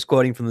Savior was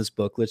quoting from this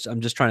book, which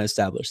I'm just trying to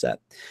establish that.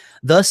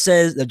 Thus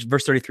says,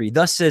 verse 33,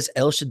 thus says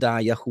El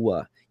Shaddai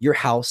Yahuwah, your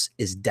house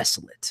is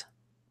desolate.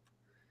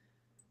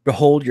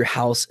 Behold, your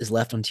house is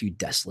left unto you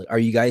desolate. Are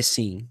you guys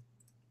seeing?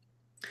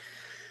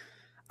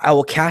 I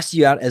will cast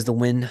you out as the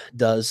wind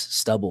does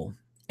stubble,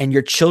 and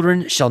your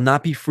children shall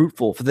not be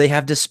fruitful, for they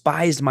have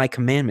despised my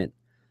commandment.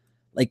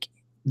 Like,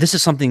 this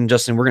is something,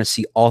 Justin, we're going to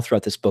see all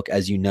throughout this book,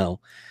 as you know.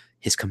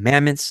 His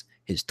commandments,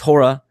 his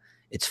Torah,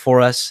 it's for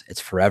us,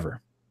 it's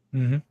forever.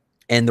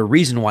 And the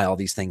reason why all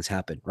these things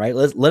happen, right?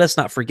 Let us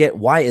not forget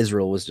why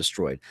Israel was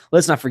destroyed.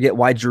 Let's not forget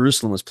why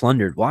Jerusalem was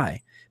plundered.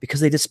 Why? Because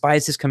they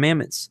despised his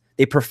commandments.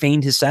 They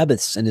profaned his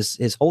Sabbaths and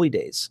his holy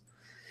days,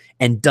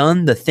 and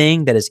done the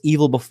thing that is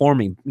evil before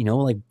me, you know,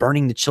 like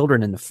burning the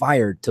children in the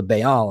fire to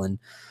Baal and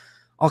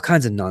all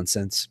kinds of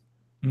nonsense.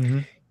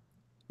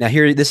 Now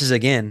here, this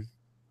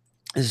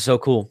is so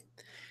cool.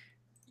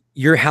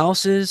 Your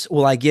houses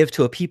will I give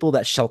to a people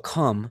that shall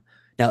come.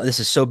 Now this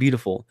is so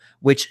beautiful,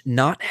 which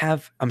not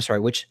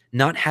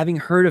having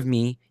heard of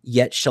me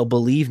yet shall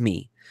believe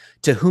me,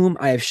 to whom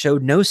I have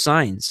showed no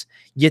signs,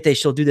 yet they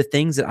shall do the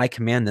things that I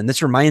command them.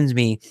 This reminds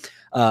me,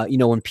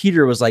 when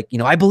Peter was like,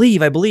 I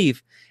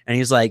believe. And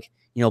he's like,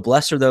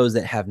 blessed are those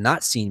that have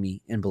not seen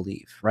me and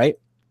believe, right?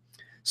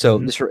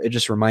 So it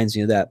just reminds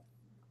me of that.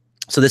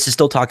 So this is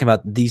still talking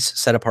about these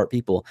set apart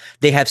people.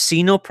 They have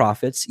seen no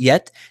prophets,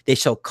 yet they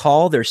shall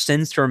call their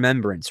sins to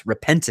remembrance,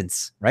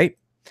 repentance, right?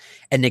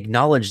 And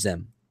acknowledge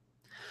them.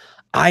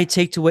 I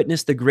take to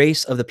witness the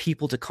grace of the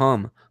people to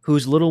come,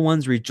 whose little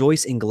ones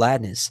rejoice in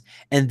gladness.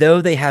 And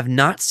though they have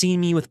not seen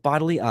me with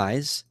bodily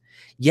eyes,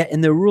 yet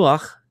in the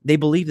Ruach they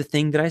believe the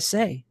thing that I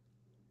say.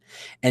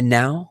 And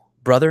now,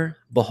 brother,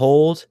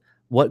 behold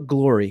what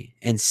glory,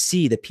 and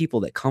see the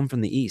people that come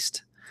from the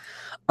east,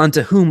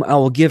 unto whom I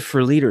will give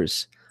for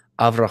leaders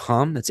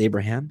Avraham, that's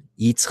Abraham,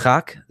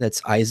 Yitzchak,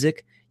 that's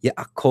Isaac,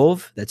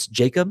 Yaakov, that's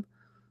Jacob,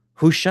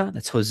 Husha,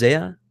 that's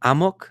Hosea,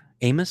 Amok,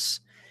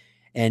 Amos,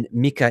 and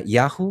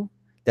Mikayahu,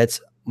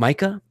 that's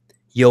Micah,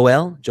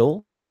 Joel,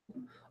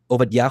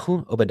 Obadiah,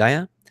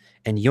 Obadiah,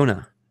 and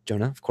Jonah,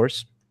 of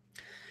course,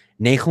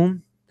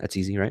 Nahum, that's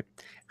easy, right?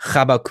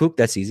 Habakkuk,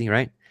 that's easy,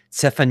 right?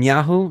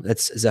 Zephaniah,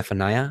 that's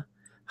Zephaniah,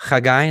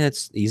 Haggai,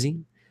 that's easy,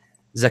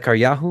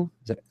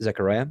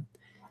 Zechariah,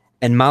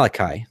 and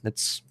Malachi,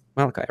 that's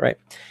Malachi, right?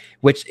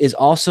 Which is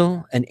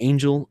also an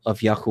angel of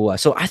Yahuwah.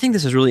 So I think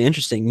this is really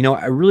interesting.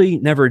 I really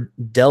never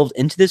delved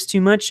into this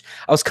too much.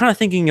 I was kind of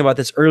thinking about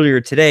this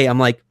earlier today. I'm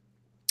like,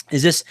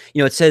 is this,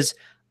 it says,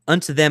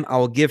 unto them I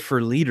will give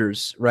for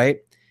leaders, right?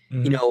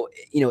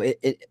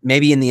 It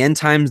maybe in the end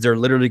times, they're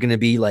literally going to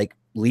be like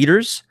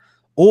leaders,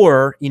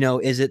 or,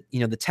 is it,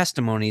 the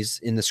testimonies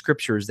in the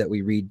scriptures that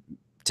we read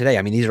today?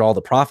 I mean, these are all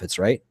the prophets,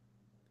 right?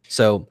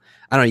 So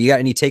I don't know. You got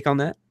any take on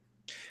that?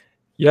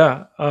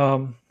 Yeah.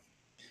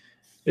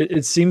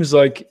 It seems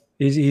like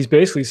he's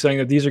basically saying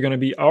that these are going to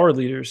be our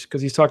leaders,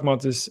 because he's talking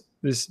about this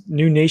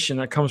new nation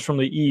that comes from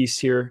the east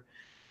here.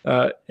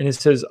 And it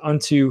says,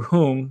 unto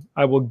whom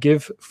I will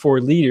give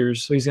for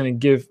leaders. So he's going to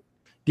give,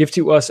 give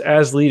to us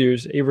as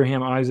leaders,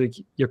 Abraham, Isaac,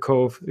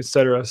 Yaakov,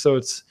 etc. So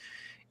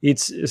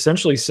it's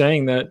essentially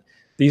saying that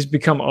these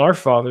become our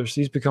fathers,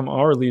 these become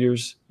our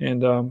leaders,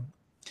 and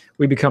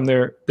we become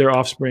their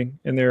offspring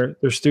and their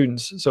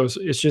students. So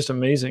it's just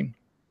amazing.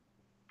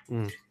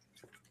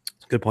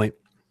 Good point.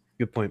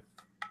 Good point.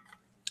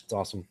 It's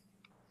awesome.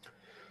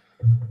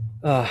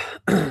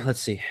 Let's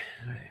see.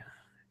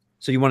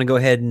 So you want to go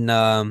ahead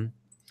and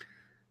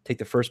take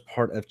the first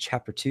part of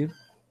chapter 2?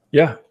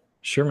 Yeah,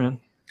 sure, man.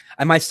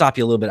 I might stop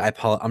you a little bit.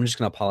 I'm just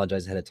going to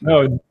apologize ahead of time.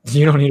 No,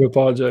 you don't need to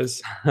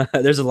apologize.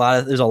 There's a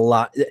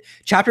lot.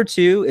 Chapter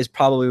 2 is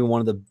probably one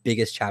of the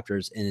biggest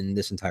chapters in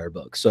this entire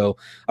book. So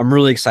I'm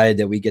really excited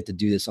that we get to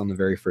do this on the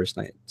very first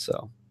night.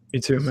 So me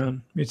too,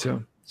 man. Me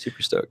too.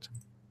 Super stoked.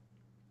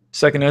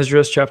 2nd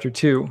Esdras chapter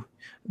 2.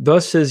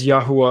 Thus says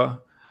Yahuwah,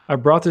 I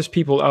brought this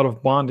people out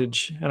of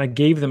bondage, and I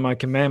gave them my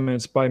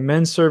commandments by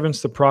men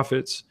servants the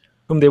prophets,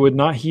 whom they would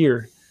not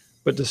hear,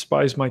 but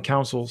despised my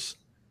counsels.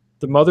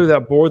 The mother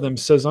that bore them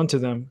says unto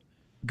them,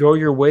 Go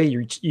your way,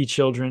 ye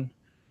children,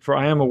 for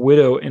I am a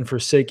widow and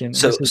forsaken.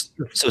 So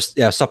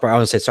yeah, stop. I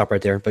want to say stop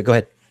right there, but go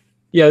ahead.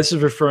 Yeah, this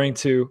is referring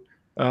to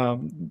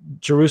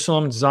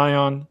Jerusalem,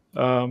 Zion,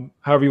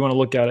 however you want to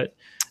look at it.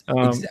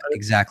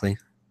 Exactly.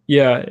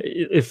 Yeah,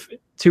 if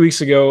 2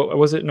 weeks ago,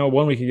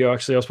 1 week ago,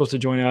 actually, I was supposed to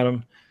join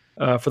Adam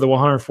for the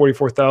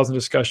 144,000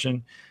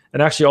 discussion.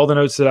 And actually, all the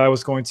notes that I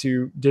was going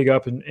to dig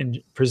up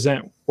and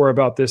present were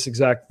about this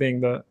exact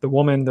thing: the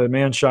woman, the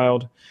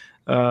man-child,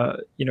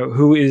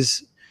 who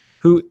is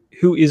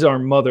our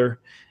mother.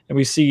 And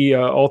we see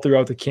all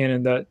throughout the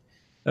canon that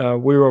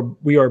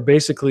we are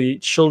basically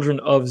children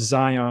of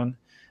Zion,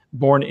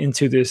 born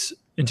into this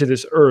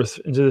earth,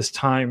 into this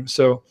time.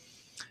 So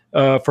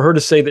for her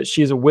to say that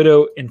she is a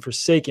widow and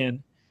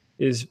forsaken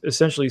is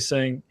essentially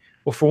saying,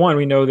 well, for one,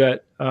 we know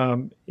that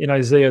in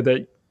Isaiah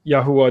that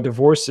Yahuwah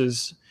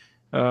divorces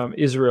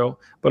Israel,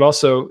 but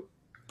also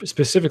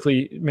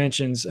specifically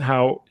mentions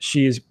how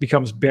she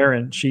becomes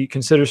barren. She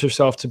considers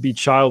herself to be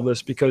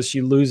childless because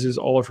she loses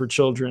all of her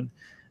children.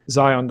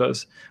 Zion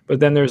does. But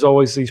then there's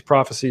always these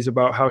prophecies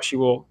about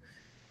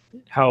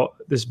how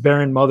this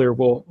barren mother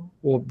will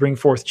bring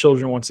forth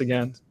children once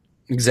again.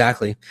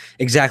 Exactly.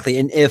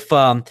 And if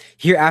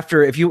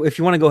hereafter, if you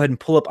want to go ahead and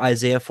pull up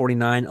Isaiah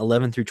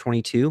 49:11 through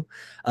 22,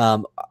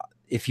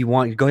 if you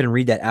want, go ahead and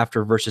read that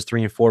after verses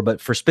 3 and 4.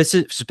 But for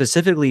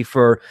specifically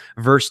for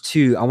verse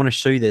 2, I want to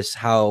show you this,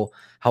 how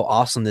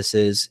awesome this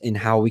is and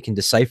how we can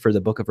decipher the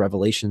book of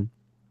Revelation.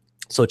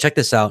 So check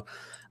this out.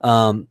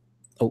 I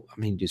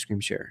mean, do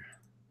screen share.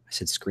 I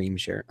said screen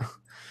share.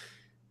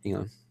 Hang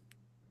on.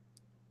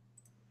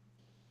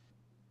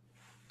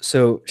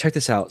 So check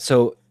this out.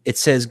 So it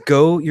says,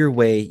 Go your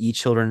way, ye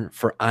children,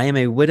 for I am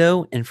a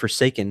widow and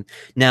forsaken.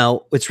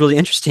 Now, what's really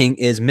interesting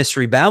is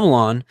Mystery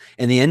Babylon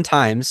in the end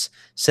times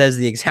says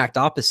the exact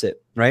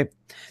opposite, right?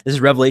 This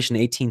is Revelation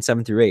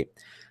 18:7 through 8.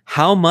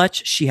 How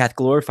much she hath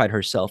glorified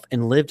herself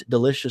and lived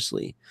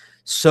deliciously.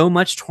 So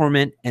much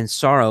torment and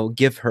sorrow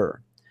give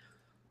her.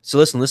 So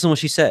listen what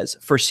she says.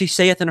 For she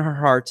saith in her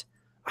heart,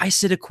 I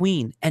sit a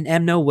queen and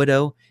am no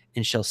widow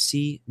and shall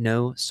see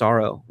no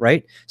sorrow,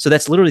 right? So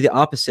that's literally the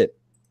opposite.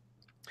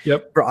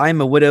 Yep. For I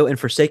am a widow and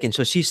forsaken.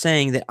 So she's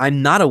saying that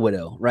I'm not a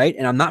widow, right?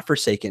 And I'm not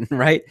forsaken,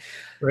 right?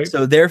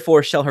 So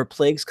therefore shall her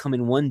plagues come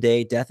in one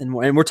day, death and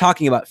more. And we're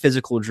talking about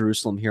physical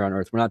Jerusalem here on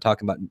earth. We're not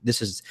talking about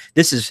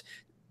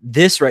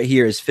this right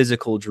here is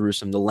physical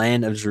Jerusalem, the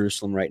land of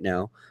Jerusalem right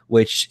now,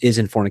 which is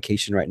in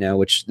fornication right now,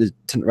 which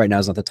right now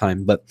is not the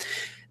time. But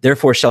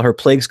therefore shall her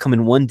plagues come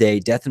in one day,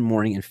 death and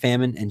mourning and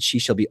famine, and she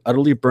shall be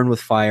utterly burned with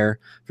fire,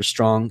 for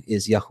strong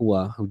is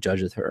Yahuwah who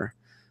judgeth her.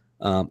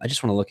 I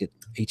just want to look at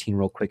 18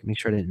 real quick, make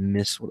sure I didn't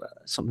miss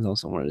something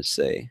else I wanted to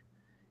say.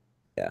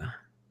 Yeah.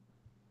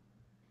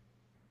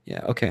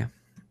 Okay.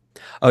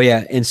 Oh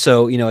yeah. And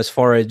so, as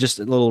far as just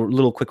a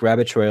little quick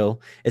rabbit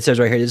trail, it says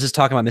right here, this is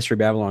talking about Mystery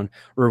Babylon.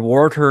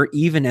 Reward her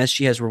even as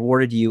she has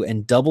rewarded you,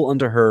 and double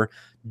unto her,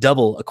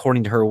 double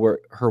according to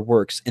her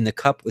works, in the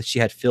cup which she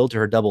had filled to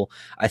her double.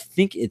 I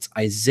think it's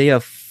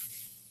Isaiah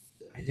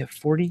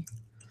 40.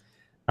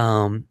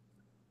 Let's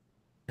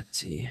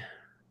see.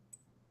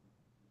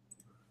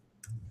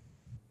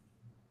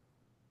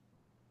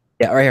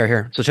 Yeah, right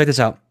here. So check this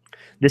out.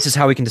 This is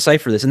how we can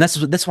decipher this, and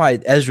that's why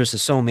Esdras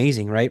is so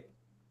amazing, right?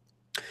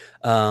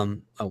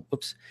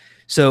 Whoops.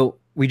 So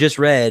we just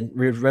read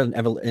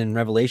in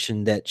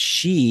Revelation that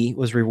she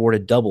was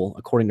rewarded double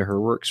according to her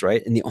works,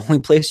 right? And the only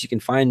place you can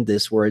find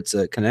this where it's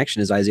a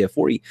connection is Isaiah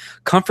 40.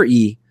 Comfort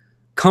ye,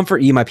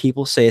 my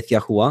people, saith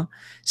Yahuwah.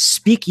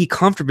 Speak ye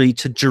comfortably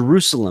to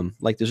Jerusalem.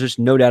 Like there's just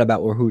no doubt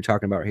about who we're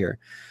talking about here.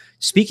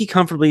 Speak ye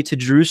comfortably to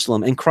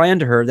Jerusalem, and cry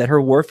unto her that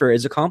her warfare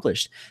is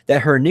accomplished,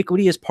 that her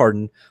iniquity is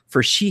pardoned,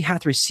 for she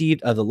hath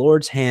received of the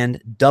Lord's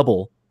hand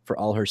double for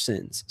all her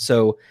sins.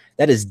 So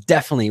that is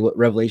definitely what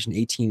Revelation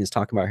 18 is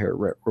talking about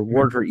here.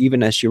 Reward her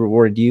even as she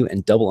rewarded you,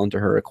 and double unto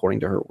her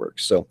according to her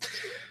works. So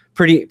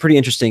pretty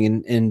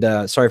interesting.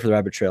 And sorry for the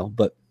rabbit trail,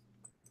 but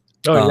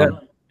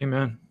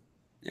Amen.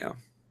 Yeah.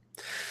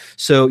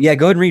 So yeah,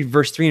 go ahead and read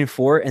verse 3 and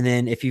 4, and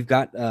then if you've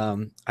got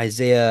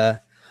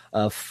Isaiah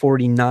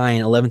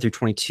 49, 11 through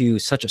 22,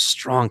 such a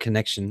strong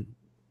connection.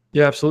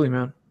 Yeah, absolutely,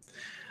 man.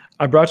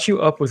 I brought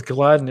you up with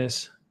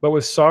gladness, but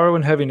with sorrow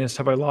and heaviness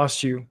have I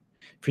lost you.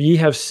 For ye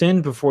have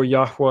sinned before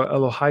Yahweh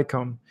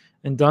Elohim,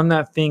 and done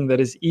that thing that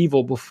is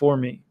evil before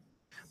me.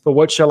 But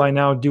what shall I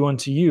now do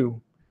unto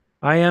you?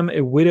 I am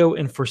a widow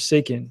and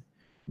forsaken.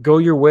 Go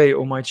your way,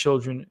 O my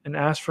children, and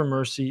ask for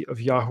mercy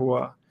of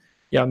Yahweh.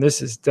 Yeah, and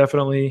this is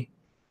definitely,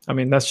 I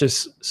mean, that's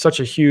just such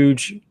a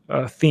huge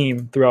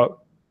theme throughout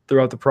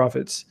the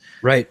prophets.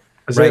 Right.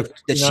 Isaiah Right.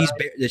 49.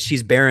 That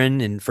she's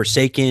barren and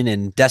forsaken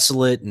and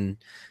desolate and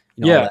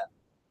all Yeah, that.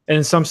 and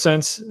in some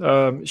sense,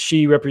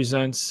 she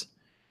represents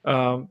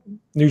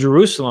New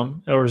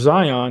Jerusalem or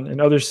Zion. In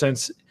other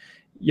sense,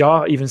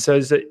 Yah even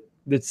says that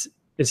it's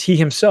he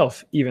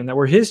himself, even that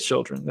we're his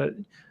children. That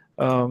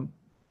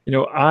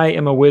I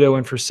am a widow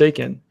and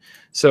forsaken.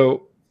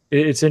 So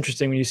it's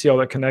interesting when you see all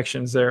the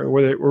connections there.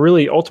 We're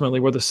really ultimately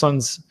we're the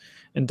sons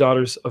and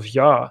daughters of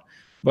Yah,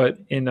 but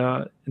in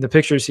the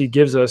pictures he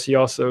gives us, he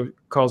also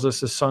calls us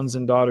the sons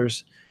and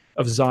daughters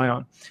of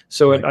Zion.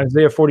 So in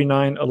Isaiah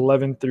 49,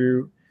 11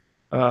 through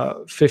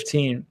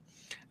 15,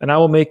 and I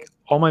will make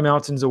all my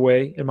mountains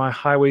away, and my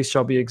highways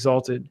shall be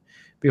exalted.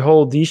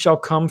 Behold, these shall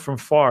come from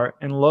far,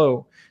 and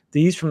lo,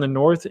 these from the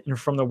north and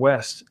from the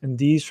west, and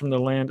these from the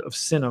land of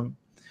Sinim.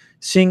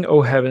 Sing,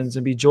 O heavens,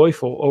 and be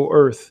joyful, O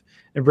earth,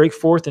 and break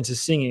forth into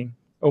singing,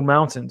 O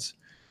mountains.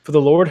 For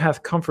the Lord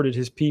hath comforted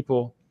his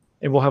people,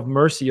 and will have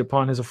mercy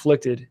upon his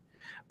afflicted.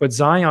 But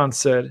Zion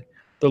said,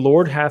 the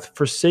Lord hath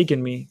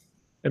forsaken me,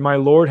 and my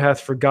Lord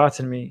hath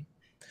forgotten me.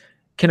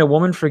 Can a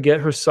woman forget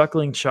her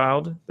suckling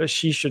child, that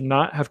she should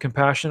not have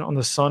compassion on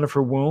the son of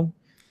her womb?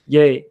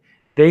 Yea,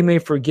 they may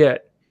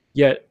forget,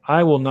 yet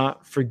I will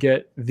not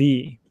forget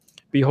thee.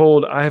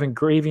 Behold, I have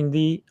engraven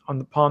thee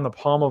upon the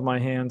palm of my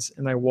hands,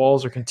 and thy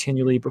walls are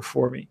continually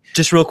before me.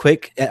 Just real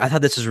quick, I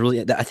thought this was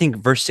really, I think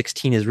verse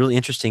 16 is really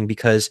interesting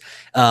because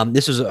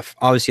this was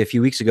obviously a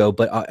few weeks ago,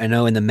 but I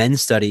know in the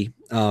men's study,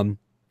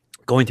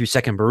 going through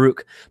Second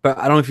Baruch, but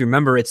I don't know if you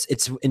remember, it's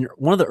in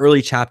one of the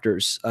early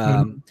chapters.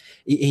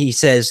 He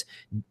says,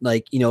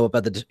 like,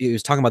 about he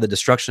was talking about the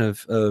destruction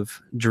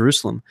of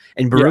Jerusalem,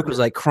 and Baruch was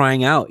like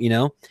crying out,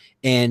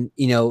 and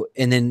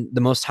then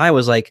the Most High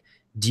was like,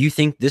 do you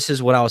think this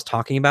is what I was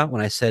talking about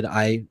when I said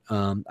I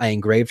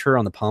engraved her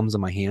on the palms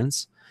of my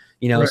hands?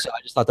 So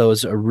I just thought that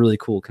was a really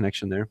cool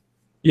connection there.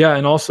 Yeah,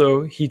 and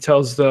also he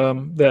tells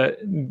them that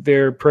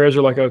their prayers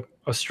are like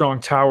a strong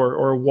tower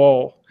or a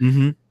wall.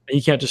 Mm-hmm.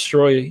 You can't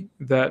destroy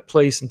that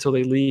place until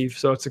they leave.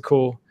 So it's a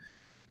cool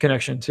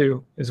connection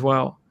too, as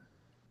well.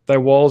 Thy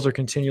walls are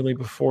continually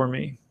before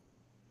me.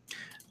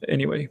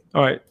 Anyway,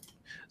 all right.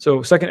 So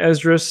 2nd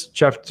Esdras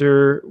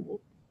chapter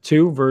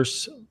 2,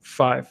 verse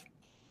 5.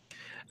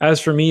 As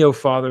for me, O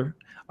Father,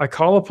 I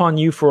call upon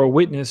you for a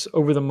witness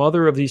over the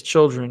mother of these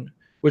children,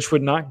 which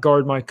would not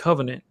guard my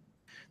covenant,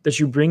 that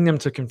you bring them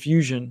to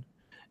confusion,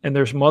 and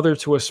their mother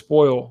to a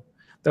spoil,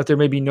 that there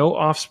may be no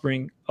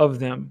offspring of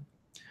them.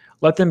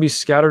 Let them be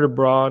scattered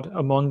abroad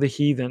among the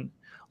heathen.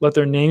 Let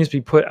their names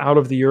be put out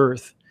of the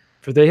earth,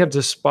 for they have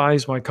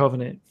despised my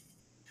covenant.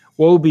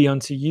 Woe be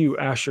unto you,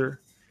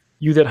 Asher,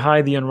 you that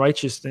hide the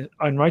unrighteous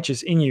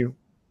in you.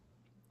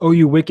 O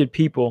you wicked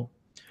people,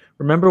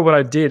 remember what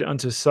I did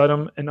unto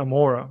Sodom and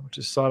Amorah, which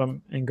is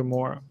Sodom and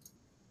Gomorrah,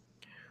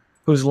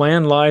 whose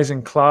land lies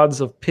in clods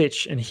of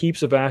pitch and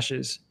heaps of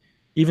ashes.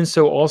 Even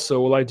so also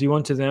will I do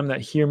unto them that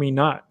hear me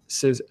not,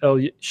 says El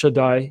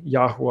Shaddai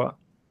Yahweh.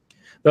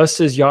 Thus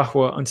says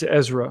Yahweh unto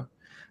Ezra,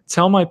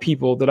 tell my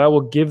people that I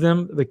will give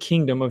them the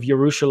kingdom of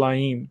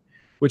Yerushalayim,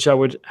 which I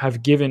would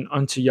have given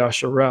unto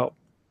Yasharel.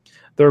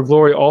 Their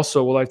glory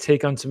also will I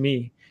take unto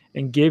me,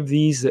 and give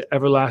these the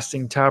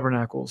everlasting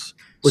tabernacles.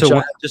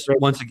 So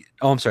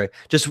I'm sorry.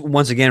 Just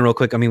once again, real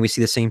quick. I mean, we see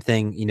the same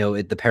thing,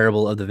 the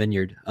parable of the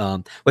vineyard,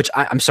 which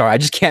I'm sorry,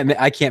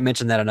 I can't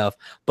mention that enough.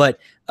 But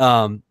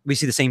we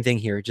see the same thing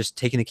here, just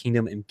taking the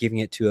kingdom and giving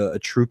it to a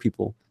true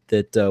people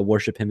that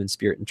worship him in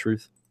spirit and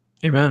truth.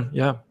 Amen.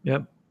 Yeah.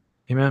 Yep.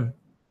 Amen.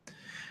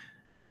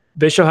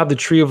 They shall have the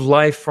tree of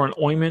life for an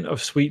ointment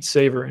of sweet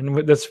savor.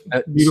 And that's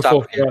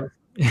beautiful.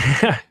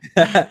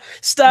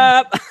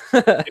 Stop.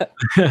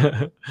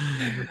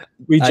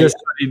 We just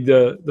studied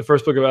the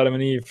first book of Adam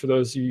and Eve for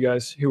those of you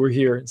guys who were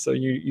here. And so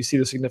you see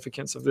the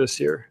significance of this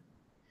here.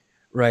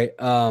 Right.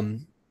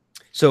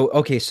 So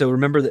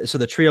remember that. So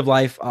the tree of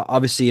life,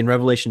 obviously in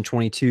Revelation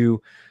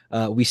 22,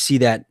 we see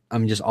that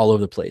just all over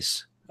the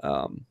place.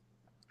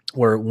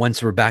 Where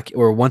once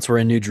we're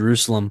in New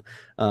Jerusalem,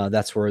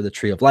 that's where the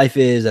tree of life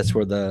is. That's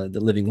where the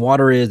living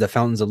water is, the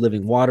fountains of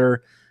living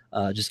water,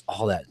 just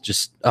all that.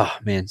 Just, oh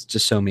man, it's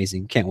just so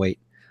amazing. Can't wait.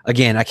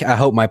 Again, I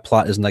hope my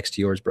plot is next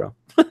to yours, bro.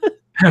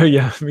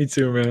 Yeah, me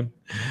too, man.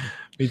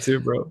 Me too,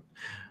 bro.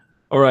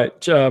 All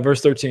right,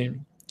 verse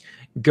 13.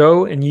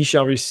 Go and ye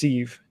shall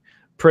receive.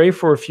 Pray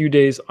for a few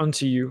days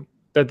unto you,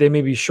 that they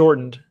may be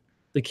shortened.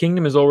 The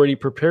kingdom is already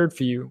prepared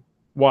for you.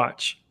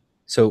 Watch.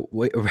 So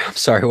wait, I'm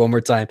sorry, one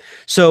more time.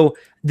 So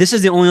this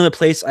is the only other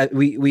place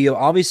we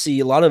obviously,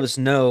 a lot of us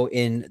know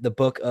in the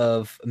book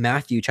of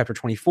Matthew, chapter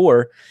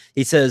 24,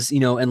 he says,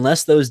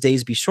 unless those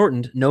days be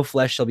shortened, no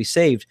flesh shall be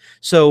saved.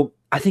 So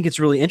I think it's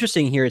really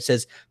interesting here. It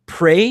says,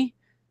 pray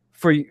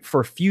for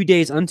a few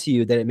days unto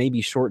you that it may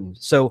be shortened.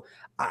 So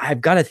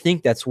I've got to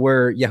think that's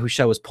where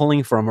Yahushua was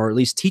pulling from, or at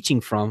least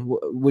teaching from.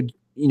 Would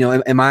you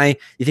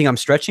think I'm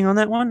stretching on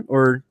that one,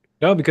 or?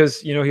 No, because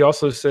he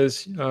also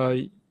says,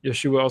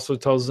 Yeshua also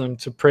tells them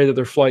to pray that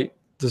their flight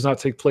does not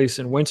take place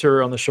in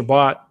winter on the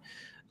Shabbat.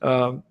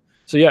 So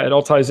yeah, it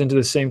all ties into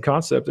the same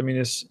concept. I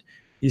mean,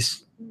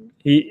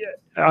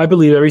 I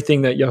believe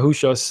everything that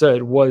Yahushua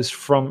said was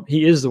from,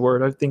 he is the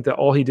word. I think that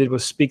all he did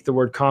was speak the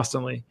word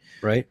constantly.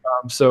 Right.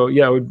 So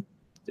yeah,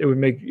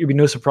 it'd be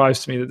no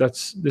surprise to me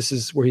that this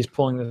is where he's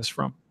pulling this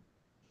from,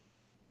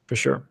 for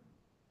sure.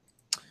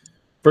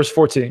 Verse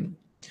 14,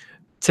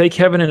 take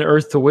heaven and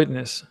earth to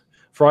witness,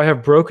 for I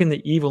have broken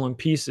the evil in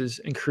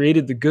pieces and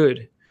created the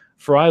good,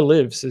 for I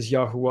live, says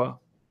Yahuwah.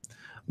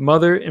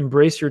 Mother,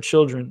 embrace your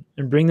children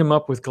and bring them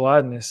up with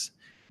gladness.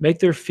 Make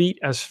their feet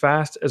as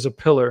fast as a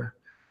pillar,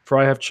 for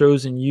I have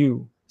chosen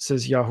you,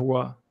 says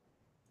Yahuwah.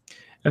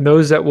 And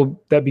those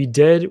that be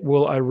dead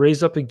will I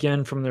raise up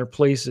again from their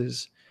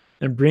places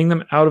and bring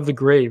them out of the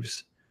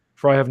graves,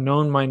 for I have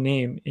known my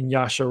name in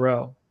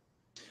Yasharel.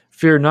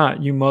 Fear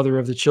not, you mother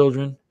of the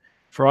children,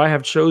 for I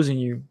have chosen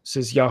you,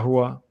 says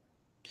Yahuwah.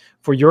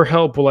 For your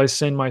help will I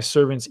send my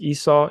servants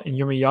Esau and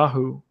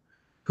Yirmiyahu,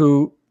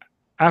 who,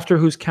 after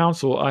whose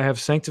counsel I have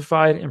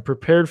sanctified and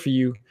prepared for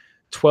you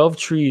 12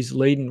 trees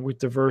laden with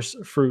diverse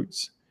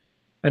fruits,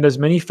 and as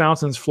many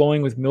fountains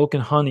flowing with milk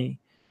and honey,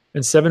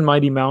 and 7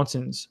 mighty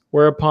mountains,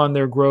 whereupon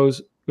there grow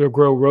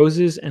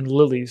roses and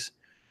lilies,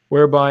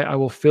 whereby I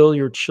will fill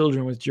your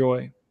children with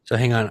joy. So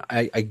hang on,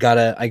 I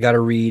gotta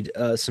read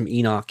some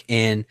Enoch,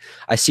 and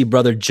I see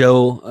brother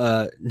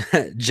Joe.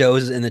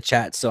 Joe's in the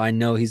chat, so I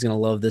know he's gonna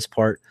love this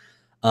part.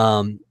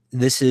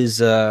 This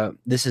is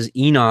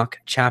Enoch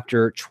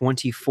chapter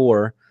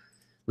 24.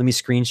 Let me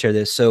screen share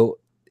this. So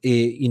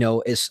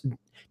is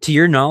to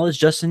your knowledge,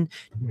 Justin,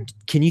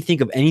 can you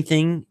think of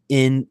anything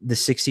in the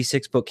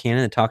 66 book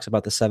canon that talks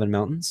about the 7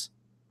 mountains?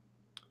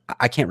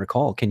 I can't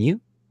recall. Can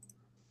you?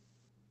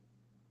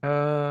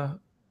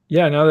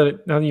 Yeah, now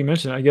that you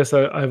mention it, I guess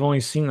I've only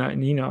seen that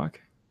in Enoch.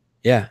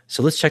 Yeah,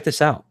 so let's check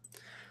this out.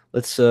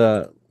 Let's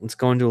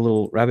go into a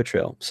little rabbit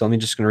trail. So I'm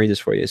just going to read this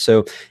for you.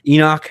 So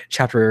Enoch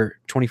chapter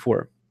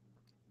 24.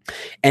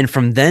 And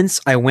from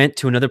thence I went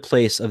to another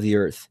place of the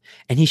earth,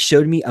 and he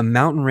showed me a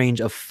mountain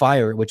range of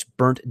fire which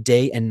burnt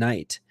day and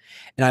night.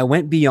 And I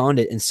went beyond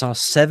it and saw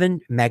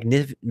 7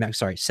 magnificent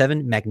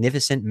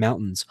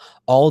mountains,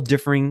 all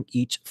differing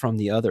each from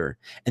the other.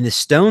 And the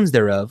stones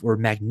thereof were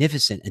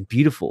magnificent and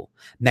beautiful,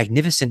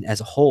 magnificent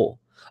as a whole,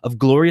 of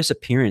glorious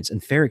appearance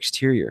and fair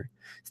exterior.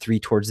 3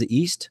 towards the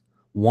east,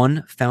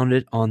 1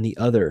 founded on the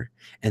other,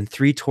 and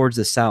 3 towards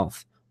the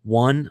south,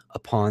 1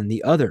 upon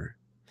the other.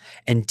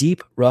 And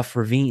deep rough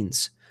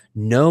ravines,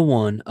 no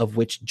one of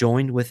which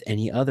joined with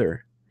any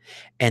other.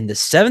 And the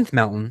 7th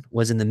mountain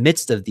was in the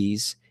midst of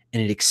these,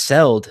 and it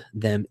excelled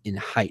them in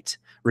height,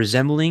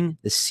 resembling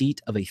the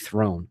seat of a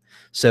throne.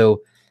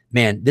 So,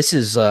 man, this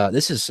is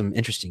some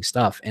interesting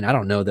stuff, and I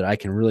don't know that I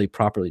can really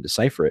properly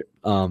decipher it.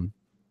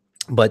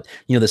 But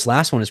this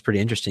last one is pretty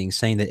interesting,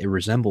 saying that it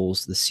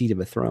resembles the seat of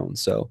a throne.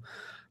 So,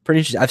 pretty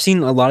interesting. I've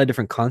seen a lot of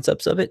different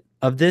concepts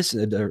of this,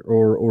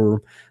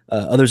 or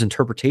others'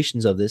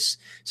 interpretations of this.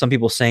 Some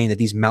people saying that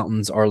these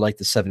mountains are like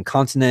the 7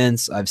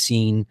 continents. I've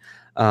seen,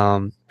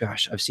 I've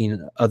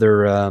seen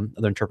other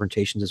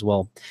interpretations as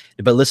well.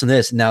 But listen to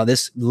this. Now,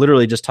 this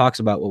literally just talks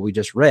about what we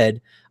just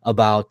read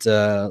about.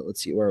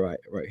 Let's see, where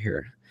right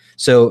here.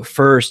 So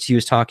first, he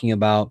was talking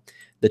about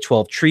the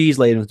 12 trees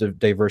laden with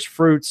diverse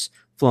fruits,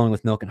 flowing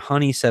with milk and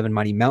honey, 7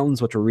 mighty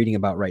mountains, which we're reading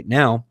about right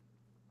now.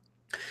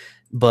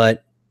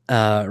 But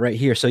right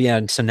here, so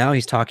yeah, so now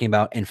he's talking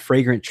about and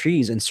fragrant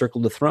trees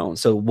encircled the throne.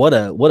 So what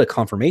a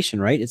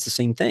confirmation, right? It's the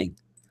same thing.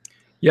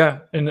 Yeah,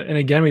 and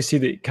again, we see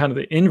the kind of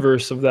the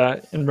inverse of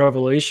that in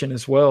Revelation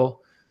as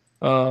well.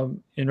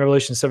 In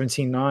Revelation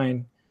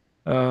 17:9,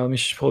 let me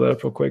just pull that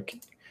up real quick.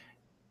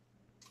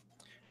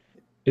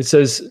 It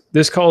says,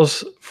 "This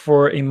calls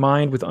for a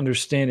mind with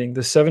understanding.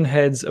 The 7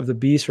 heads of the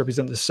beast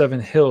represent the 7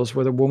 hills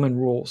where the woman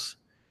rules.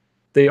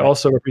 They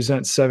also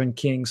represent 7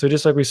 kings." So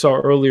just like we saw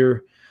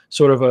earlier,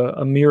 sort of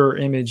a mirror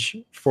image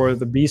for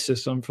the beast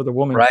system for the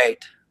woman.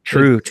 Right.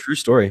 True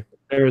story.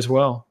 There as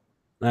well.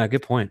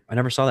 Good point. I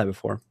never saw that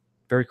before.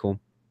 Very cool.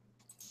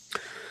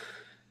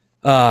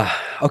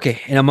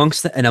 Okay. And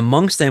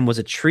amongst them was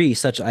a tree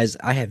such as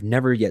I have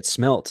never yet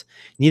smelt.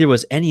 Neither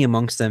was any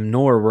amongst them,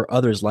 nor were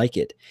others like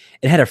it.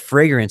 It had a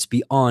fragrance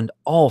beyond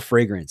all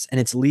fragrance,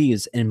 and its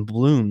leaves and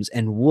blooms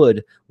and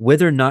wood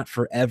wither not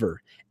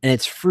forever. And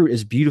its fruit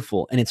is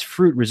beautiful, and its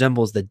fruit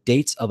resembles the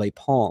dates of a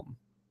palm.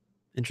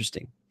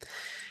 Interesting.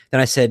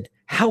 Then I said,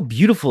 how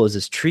beautiful is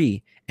this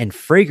tree, and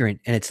fragrant,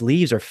 and its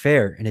leaves are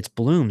fair, and its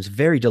blooms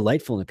very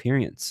delightful in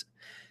appearance.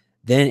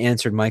 Then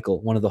answered Michael,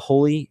 one of the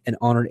holy and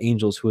honored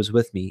angels who was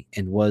with me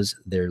and was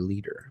their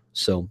leader.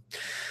 So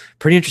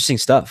pretty interesting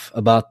stuff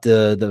about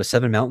the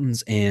 7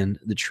 mountains and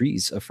the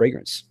trees of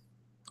fragrance.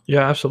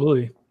 Yeah,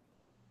 absolutely.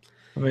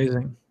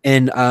 Amazing.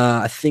 And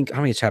I think,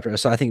 how many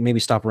chapters? So I think maybe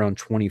stop around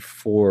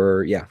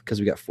 24. Yeah, because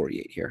we got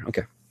 48 here.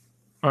 Okay.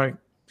 All right.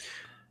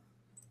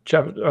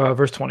 Chapter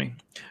verse 20.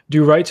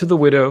 Do right to the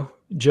widow,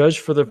 judge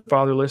for the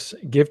fatherless,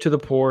 give to the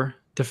poor,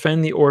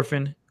 defend the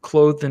orphan,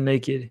 clothe the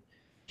naked,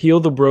 heal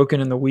the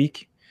broken and the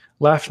weak,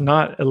 laugh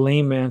not a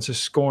lame man to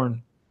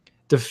scorn,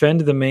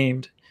 defend the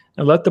maimed,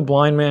 and let the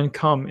blind man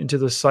come into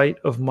the sight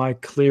of my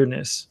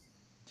clearness.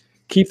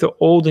 Keep the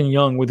old and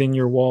young within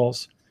your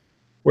walls.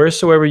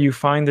 Wheresoever you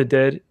find the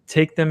dead,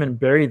 take them and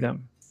bury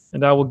them,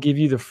 and I will give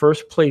you the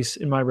first place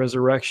in my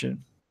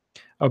resurrection.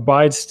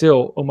 Abide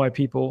still, O my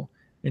people,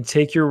 and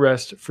take your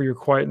rest, for your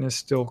quietness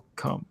still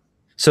come.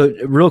 So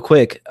real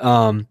quick,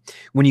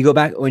 when you go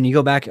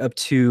back up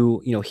to,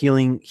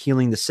 healing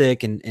the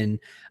sick and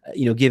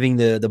giving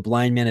the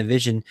blind man a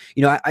vision,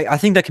 I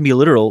think that can be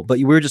literal, but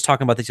we were just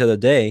talking about this the other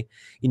day,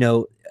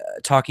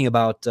 talking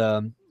about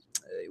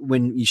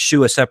when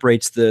Yeshua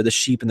separates the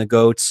sheep and the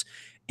goats.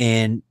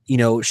 And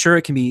sure,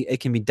 it can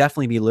be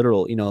definitely be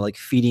literal, like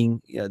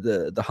feeding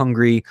the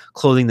hungry,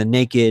 clothing the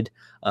naked,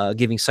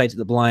 giving sight to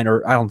the blind.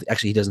 Or I don't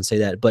actually, he doesn't say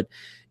that, but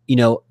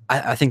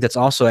I think that's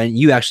also, and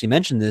you actually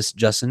mentioned this,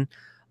 Justin.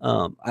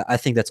 I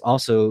think that's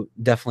also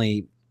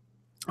definitely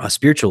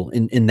spiritual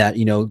in that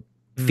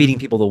feeding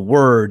people the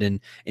word and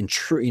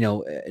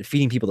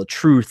feeding people the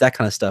truth, that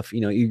kind of stuff.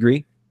 You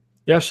agree?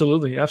 Yeah,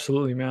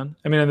 absolutely, man.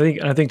 I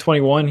mean, I think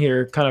 21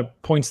 here kind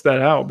of points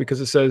that out, because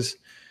it says,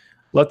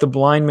 let the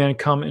blind man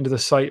come into the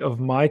sight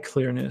of my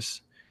clearness.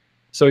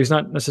 So he's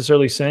not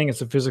necessarily saying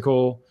it's a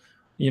physical,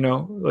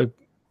 like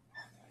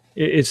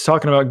it's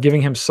talking about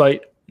giving him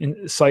sight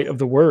of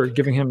the word,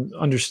 giving him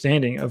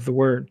understanding of the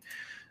word.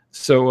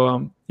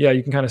 So, yeah,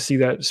 you can kind of see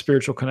that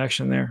spiritual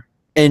connection there.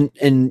 And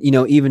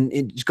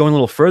even just going a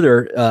little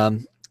further,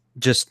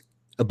 just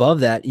above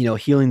that,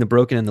 healing the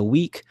broken and the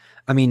weak.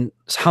 I mean,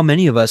 how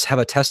many of us have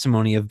a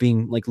testimony of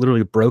being like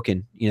literally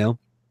broken,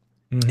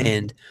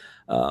 and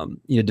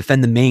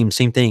defend the maimed,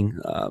 same thing.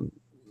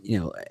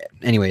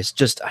 Anyways,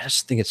 I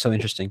just think it's so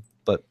interesting,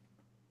 but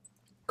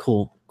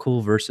cool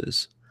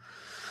verses.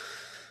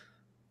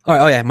 All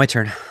right. Oh yeah, my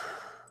turn.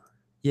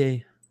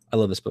 Yay. I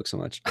love this book so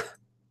much.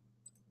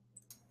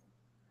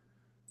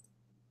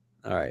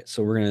 All right.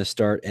 So we're going to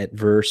start at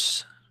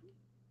verse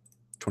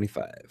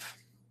 25.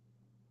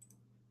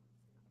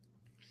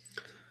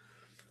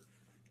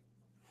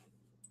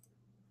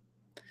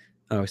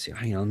 Oh, I see.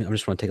 Hang on. I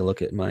just want to take a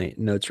look at my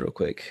notes real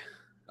quick.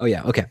 Oh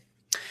yeah. Okay.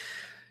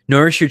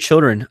 Nourish your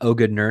children, O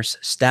good nurse.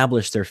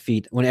 Establish their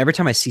feet. Every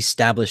time I see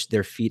 "establish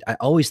their feet," I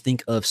always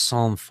think of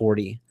Psalm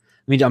 40.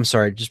 I'm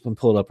sorry. Just want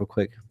to pull it up real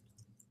quick,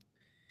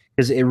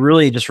 because it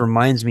really just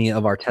reminds me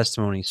of our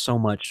testimony so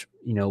much.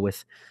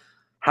 With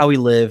how we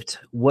lived,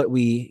 what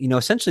we,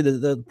 essentially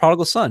the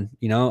prodigal son.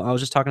 I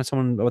was just talking to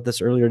someone about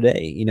this earlier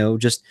today.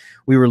 Just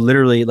we were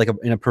literally like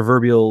in a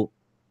proverbial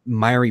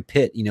miry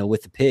pit,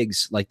 with the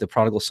pigs, like the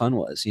prodigal son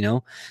was,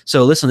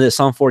 So listen to this,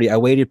 Psalm 40. I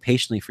waited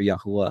patiently for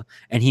Yahuwah,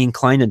 and he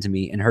inclined unto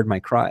me and heard my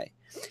cry.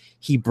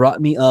 He brought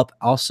me up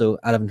also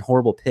out of an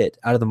horrible pit,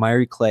 out of the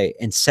miry clay,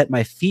 and set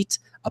my feet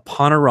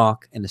upon a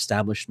rock and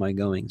established my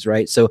goings.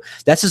 Right. So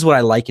that's just what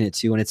I liken it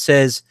to. When it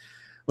says,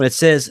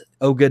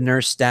 "Oh, good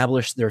nurse,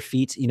 establish their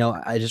feet,"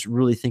 I just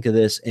really think of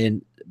this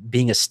in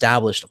being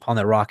established upon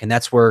that rock. And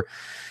that's where,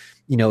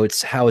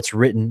 it's how it's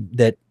written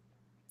that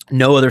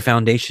no other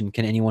foundation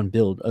can anyone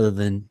build other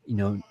than,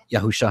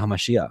 Yahushua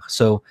HaMashiach.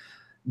 So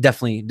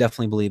definitely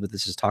believe what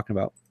this is talking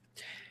about.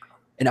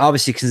 And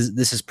obviously, because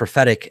this is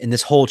prophetic, and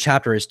this whole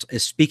chapter is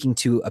speaking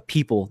to a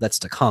people that's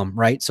to come,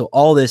 right? So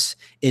all this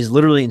is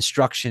literally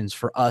instructions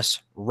for us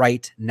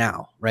right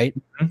now, right?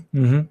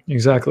 Mm-hmm.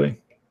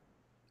 Exactly.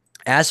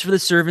 As for the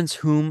servants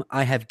whom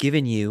I have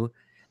given you,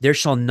 there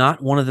shall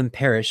not one of them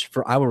perish,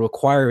 for I will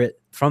require it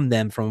from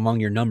them from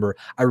among your number.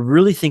 I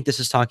really think this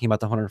is talking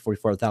about the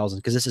 144,000,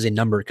 because this is a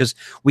number, because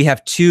we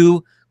have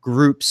two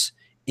groups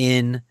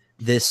in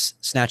this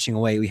snatching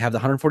away. We have the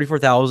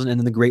 144,000 and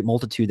then the great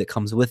multitude that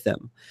comes with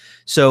them.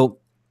 So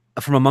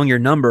from among your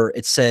number,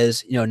 it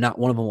says, not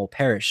one of them will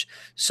perish.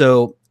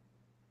 So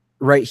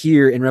right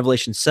here in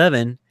Revelation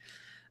 7,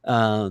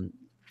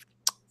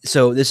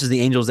 so this is the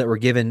angels that were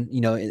given,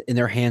 in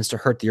their hands to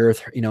hurt the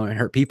earth, and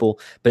hurt people.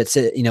 But it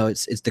said,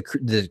 it's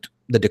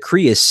the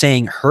decree is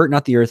saying, hurt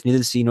not the earth, neither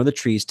the sea, nor the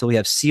trees, till we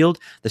have sealed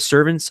the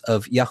servants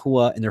of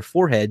Yahuwah in their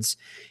foreheads.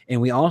 And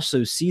we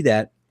also see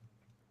that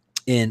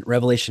in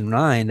Revelation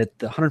 9, that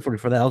the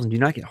 144,000 do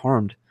not get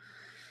harmed.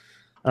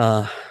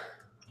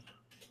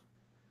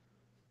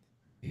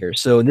 Here,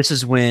 so this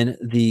is when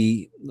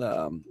the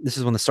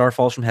star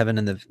falls from heaven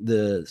and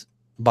the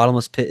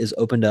bottomless pit is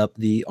opened up.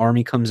 The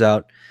army comes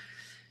out.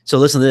 So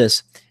listen to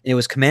this. It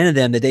was commanded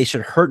them that they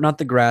should hurt not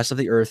the grass of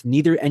the earth,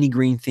 neither any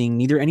green thing,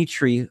 neither any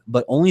tree,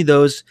 but only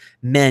those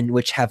men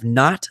which have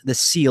not the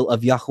seal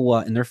of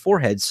Yahuwah in their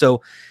foreheads.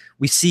 So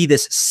we see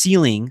this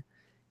sealing,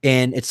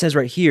 and it says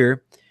right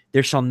here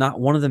there shall not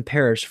one of them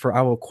perish, for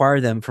I will acquire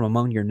them from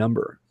among your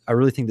number. I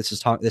really think this is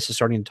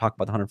starting to talk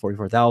about the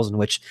 144,000,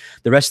 which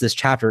the rest of this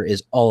chapter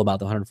is all about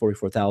the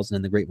 144,000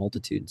 and the great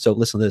multitude. So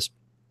listen to this.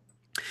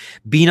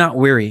 Be not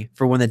weary,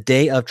 for when the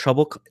day of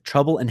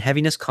trouble and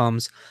heaviness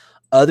comes,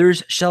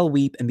 others shall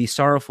weep and be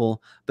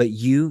sorrowful, but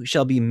you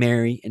shall be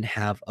merry and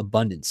have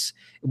abundance.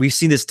 We've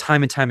seen this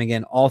time and time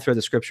again all throughout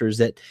the scriptures,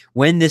 that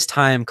when this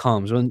time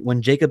comes,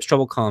 when Jacob's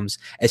trouble comes,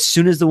 as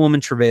soon as the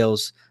woman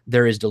travails,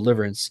 there is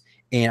deliverance.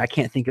 And I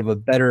can't think of a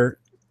better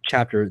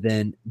chapter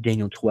than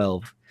Daniel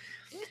 12.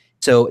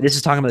 So this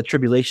is talking about the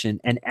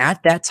tribulation. And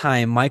at that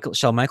time, Michael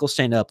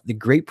stand up, the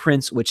great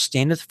prince which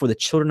standeth for the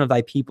children of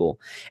thy people.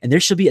 And there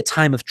shall be a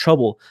time of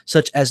trouble,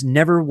 such as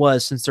never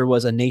was since there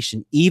was a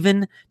nation,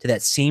 even to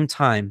that same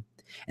time.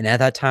 And at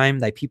that time,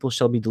 thy people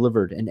shall be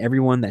delivered, and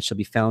everyone that shall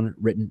be found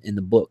written in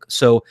the book.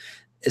 So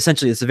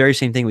essentially, it's the very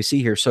same thing we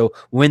see here. So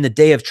when the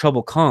day of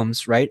trouble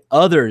comes, right,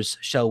 others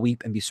shall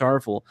weep and be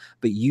sorrowful,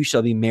 but you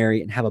shall be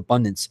merry and have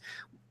abundance.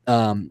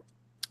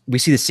 We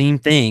see the same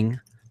thing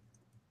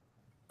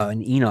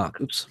in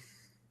Enoch. Oops.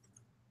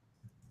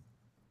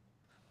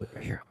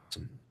 Right here.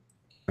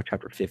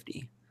 Chapter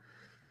 50.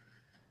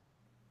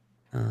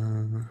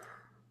 We'll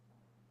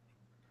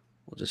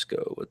just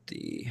go with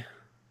the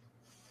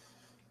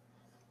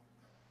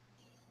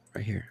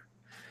right here.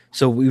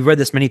 So we've read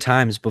this many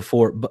times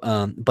before,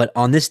 but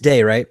on this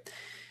day, right?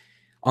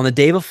 On the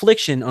day of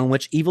affliction, on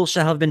which evil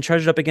shall have been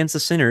treasured up against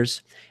the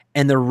sinners,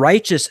 and the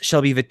righteous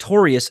shall be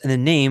victorious in the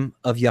name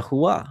of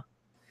Yahuwah.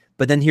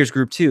 But then here's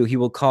group 2. He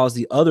will cause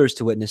the others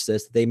to witness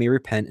this, that they may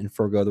repent and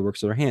forego the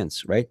works of their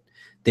hands, right?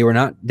 They were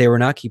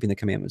not keeping the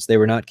commandments. They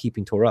were not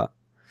keeping Torah.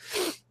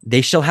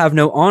 They shall have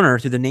no honor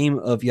through the name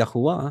of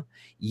Yahuwah,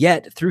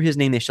 yet through his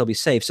name they shall be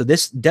saved. So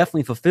this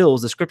definitely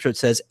fulfills the scripture. It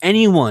says,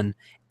 anyone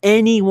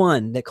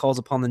that calls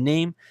upon the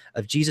name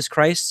of Jesus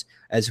Christ,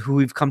 as who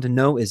we've come to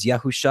know is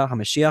Yahusha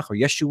HaMashiach, or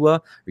Yeshua,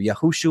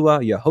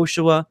 or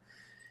Yahushua,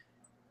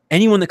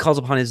 anyone that calls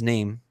upon his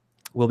name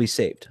will be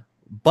saved.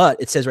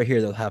 But it says right here,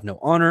 they'll have no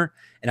honor,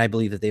 and I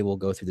believe that they will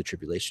go through the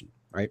tribulation,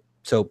 right?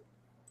 So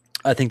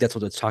I think that's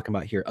what it's talking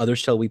about here. Others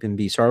shall weep and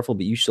be sorrowful,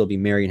 but you shall be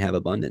merry and have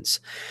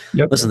abundance.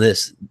 Yep. Listen to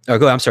this. Oh,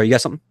 go ahead. I'm sorry. You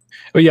got something?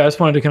 Oh yeah, I just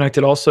wanted to connect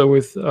it also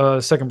with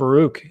Second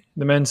Baruch,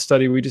 the men's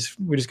study. We just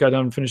got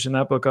done finishing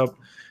that book up,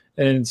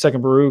 and in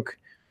Second Baruch,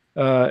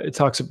 it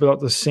talks about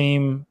the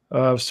same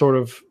sort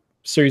of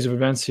series of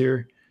events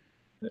here.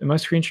 Am I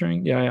screen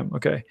sharing? Yeah, I am.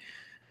 Okay.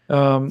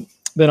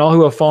 Then all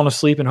who have fallen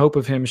asleep in hope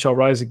of him shall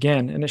rise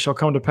again, and it shall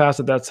come to pass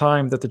at that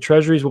time that the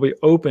treasuries will be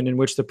opened, in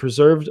which the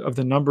preserved of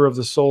the number of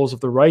the souls of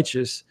the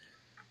righteous,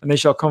 and they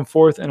shall come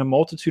forth, and a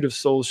multitude of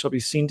souls shall be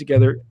seen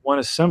together in one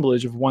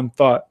assemblage of one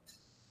thought.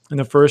 And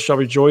the first shall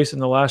rejoice,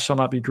 and the last shall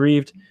not be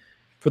grieved,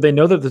 for they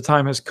know that the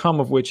time has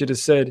come of which it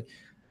is said,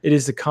 it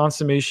is the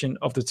consummation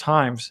of the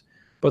times.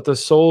 But the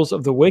souls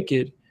of the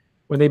wicked,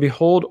 when they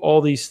behold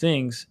all these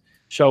things,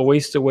 shall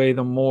waste away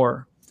the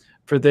more.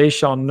 For they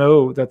shall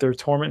know that their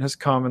torment has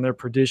come and their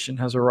perdition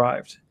has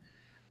arrived.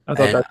 I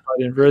thought that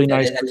tied in really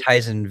nice. That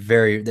ties in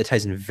very,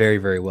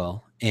 very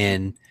well.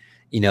 And,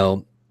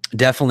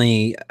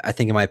 definitely, I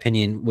think in my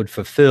opinion, would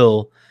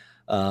fulfill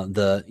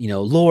the,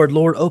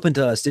 Lord, open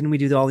to us. Didn't we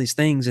do all these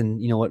things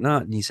and,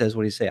 whatnot? And he says,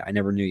 what do you say? I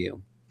never knew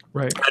you.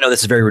 Right. I know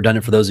this is very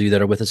redundant for those of you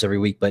that are with us every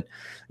week, but,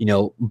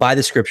 by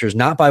the scriptures,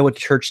 not by what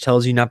church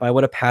tells you, not by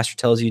what a pastor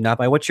tells you, not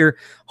by what your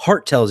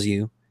heart tells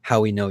you,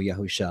 how we know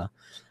Yahusha,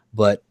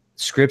 but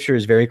Scripture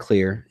is very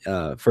clear.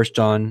 1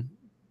 John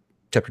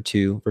chapter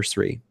 2, verse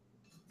 3,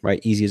 right?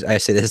 Easy as I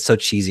say, this is so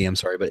cheesy. I'm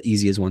sorry, but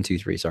easy as 1, 2,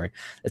 3. Sorry.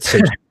 It's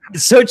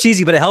so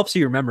cheesy, but it helps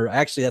you remember.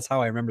 Actually, that's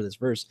how I remember this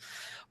verse.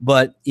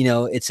 But,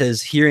 it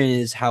says, herein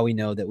is how we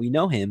know that we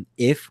know him,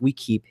 if we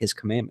keep his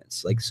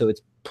commandments. So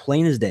it's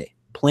plain as day.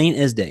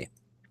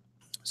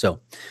 So,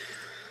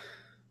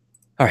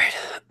 all right.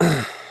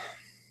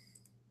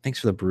 Thanks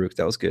for the Baruch.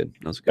 That was good.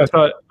 I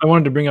thought I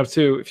wanted to bring up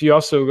too, if you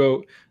also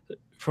go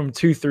from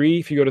 2:3,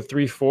 if you go to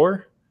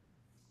 3:4,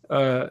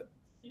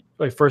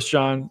 like 1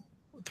 John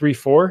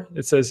 3:4,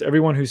 it says,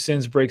 everyone who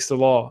sins breaks the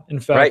law. In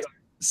fact,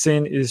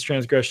 sin is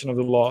transgression of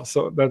the law.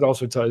 So that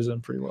also ties in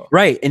pretty well.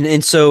 Right.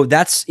 And so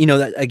that's,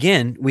 that,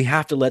 again, we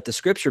have to let the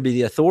scripture be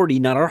the authority,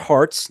 not our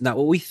hearts, not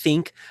what we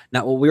think,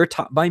 not what we were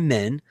taught by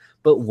men,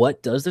 but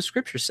what does the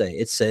scripture say?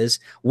 It says,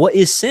 what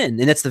is sin?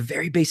 And that's the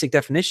very basic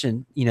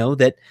definition,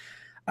 that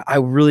I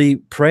really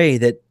pray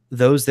that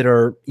those that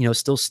are,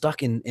 still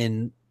stuck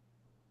in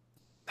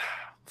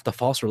the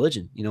false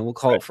religion, we'll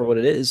call it for what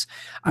it is.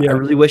 Yeah. I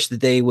really wish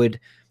that they would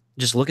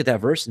just look at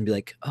that verse and be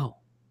like, oh, okay.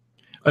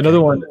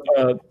 Another one,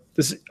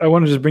 I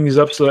want to just bring these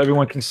up so that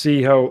everyone can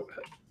see how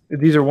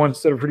these are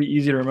ones that are pretty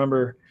easy to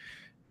remember.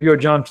 If you go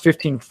John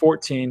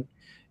 15:14,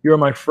 you are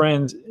my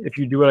friends if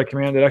you do what I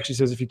command. It actually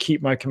says if you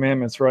keep my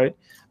commandments, right?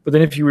 But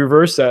then if you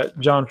reverse that,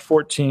 John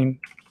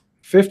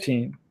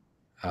 14:15.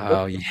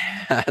 Oh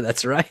yeah,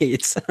 that's right.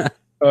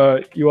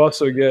 You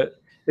also get,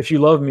 if you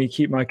love me,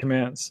 keep my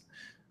commands.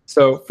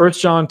 So 1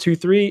 John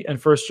 2:3 and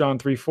 1 John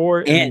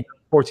 3:4. And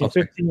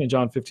 14:15 and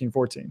John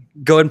 15:14.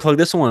 Go ahead and plug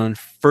this one on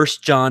 1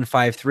 John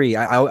 5:3.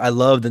 I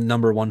love the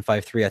number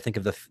 153. I think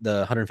of the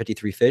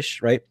 153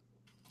 fish, right?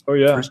 Oh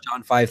yeah. 1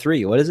 John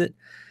 5:3. What is it?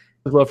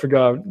 Love for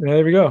God. Yeah,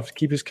 there we go.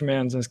 Keep his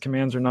commands, and his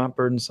commands are not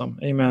burdensome.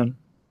 Amen.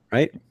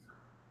 Right?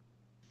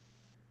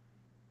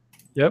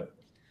 Yep.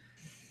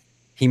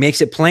 He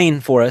makes it plain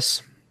for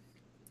us,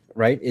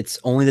 right? It's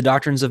only the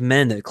doctrines of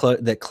men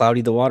that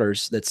cloudy the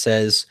waters, that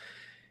says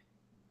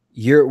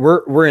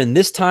we're in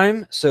this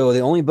time, so the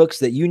only books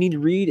that you need to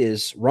read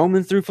is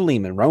Romans through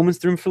Philemon,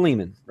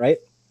 right?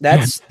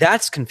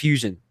 That's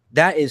confusion.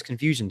 That is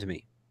confusion to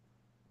me.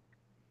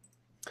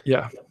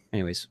 Yeah.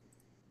 Anyways,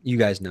 you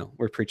guys know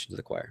we're preaching to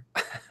the choir.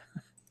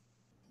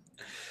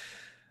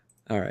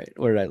 All right,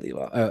 where did I leave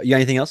off? You got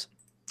anything else?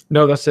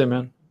 No, that's it,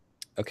 man.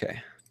 Okay.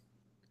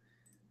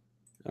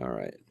 All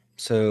right.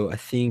 So I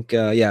think,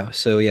 yeah.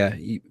 So yeah,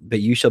 but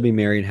you shall be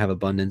married and have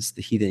abundance.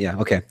 The heathen, yeah.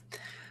 Okay.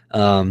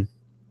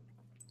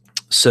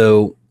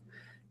 So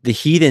the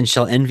heathen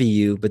shall envy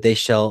you, but they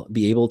shall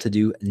be able to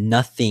do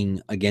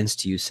nothing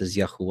against you, says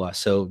Yahuwah.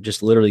 So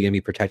just literally going to be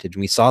protected.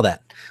 And we saw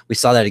that. We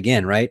saw that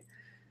again, right?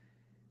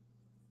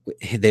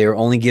 They are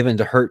only given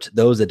to hurt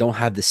those that don't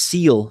have the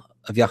seal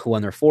of Yahuwah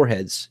on their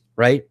foreheads,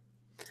 right?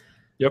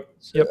 Yep.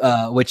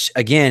 Which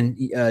again,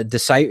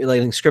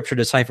 deciphering scripture,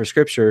 decipher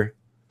scripture.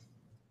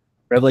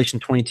 Revelation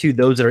 22,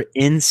 those that are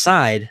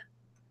inside,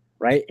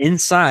 right?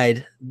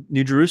 Inside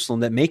New Jerusalem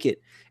that make it,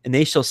 and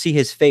they shall see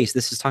his face.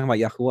 This is talking about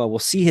Yahuwah. We'll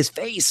see his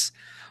face.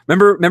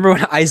 Remember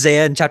when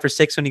Isaiah in chapter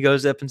 6, when he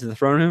goes up into the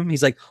throne room,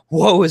 he's like,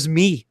 woe is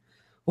me.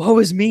 Woe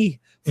is me.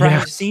 For I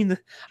have seen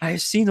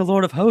the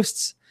Lord of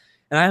hosts.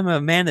 And I am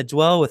a man that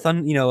dwell with,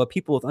 a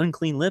people with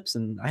unclean lips,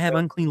 and I have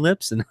unclean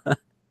lips. And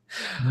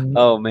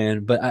oh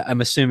man, but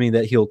I'm assuming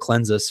that he'll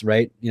cleanse us,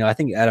 right? I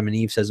think Adam and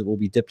Eve says it will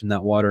be dipped in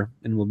that water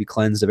and will be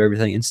cleansed of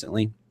everything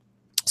instantly.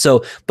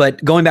 So,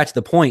 but going back to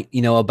the point,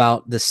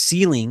 about the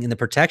sealing and the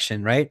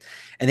protection, right?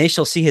 And they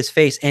shall see his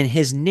face, and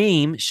his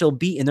name shall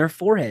be in their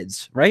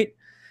foreheads, right?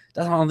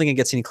 I don't think it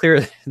gets any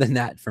clearer than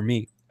that for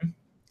me.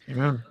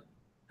 Amen.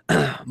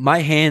 My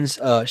hands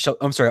shall.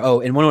 I'm sorry.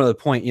 Oh, and one other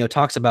point,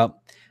 talks about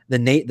the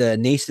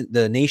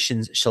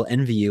nations shall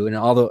envy you, and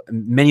although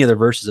many other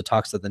verses it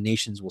talks that the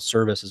nations will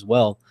serve us as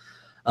well.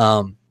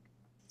 But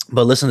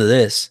listen to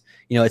this.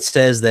 It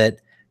says that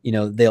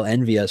they'll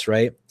envy us,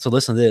 right? So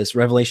listen to this.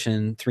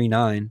 Revelation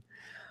 3:9.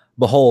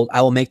 Behold,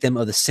 I will make them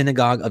of the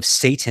synagogue of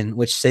Satan,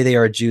 which say they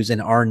are Jews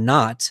and are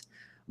not,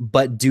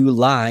 but do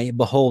lie.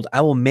 Behold,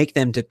 I will make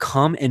them to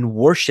come and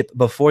worship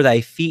before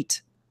thy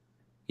feet.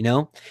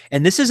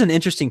 And this is an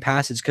interesting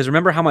passage, because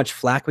remember how much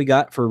flack we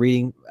got for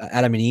reading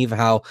Adam and Eve,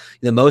 how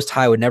the Most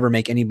High would never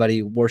make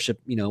anybody worship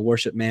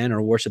man or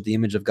worship the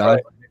image of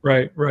God.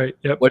 Right.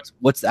 Yep.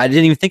 I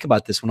didn't even think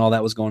about this when all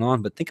that was going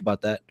on, but think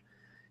about that.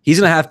 He's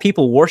going to have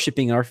people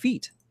worshiping our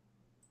feet.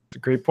 That's a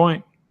great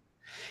point.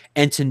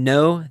 And to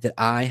know that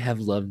I have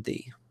loved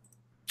thee.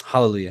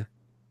 Hallelujah.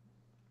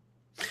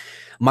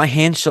 My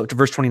hand shall, to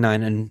verse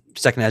 29 and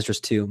 2 Esdras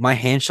 2, my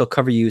hand shall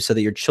cover you so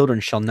that your children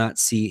shall not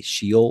see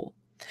Sheol.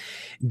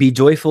 Be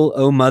joyful,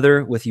 O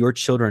mother, with your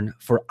children,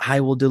 for I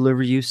will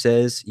deliver you,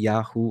 says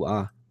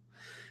Yahuwah.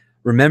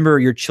 Remember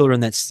your children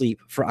that sleep,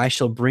 for I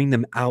shall bring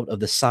them out of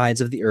the sides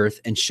of the earth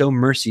and show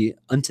mercy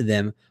unto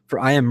them, for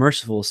I am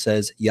merciful,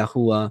 says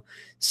Yahuwah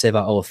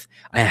Sevaoth.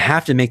 I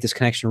have to make this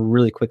connection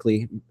really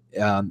quickly,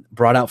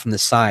 brought out from the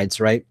sides,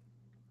 right?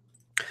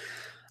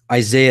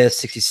 Isaiah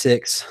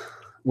 66,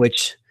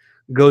 which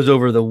goes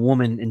over the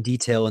woman in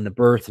detail and the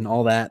birth and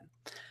all that.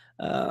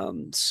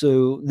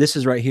 So this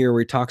is right here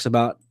where he talks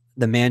about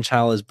the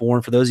man-child is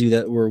born. For those of you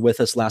that were with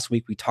us last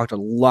week, we talked a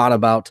lot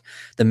about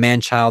the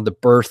man-child, the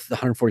birth, the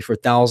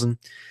 144,000.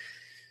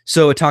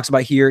 So it talks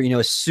about here,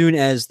 as soon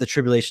as the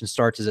tribulation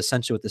starts is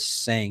essentially what this is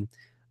saying.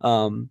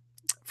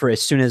 For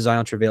as soon as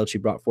Zion travailed, she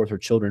brought forth her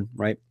children,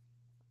 right?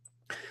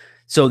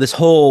 So this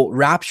whole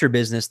rapture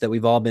business that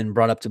we've all been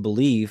brought up to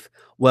believe,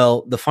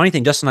 well, the funny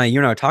thing, Justin and I, you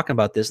and I are talking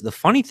about this. The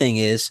funny thing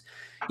is,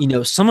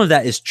 some of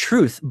that is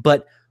truth,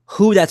 but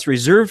who that's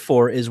reserved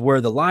for is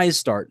where the lies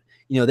start.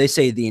 They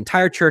say the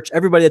entire church,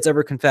 everybody that's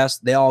ever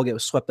confessed, they all get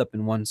swept up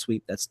in one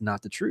sweep. That's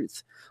not the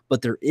truth.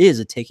 But there is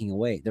a taking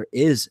away. There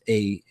is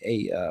a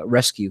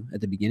rescue at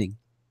the beginning.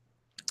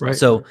 Right.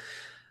 So,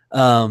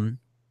 right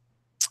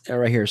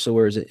here. So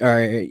where is it? All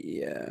right.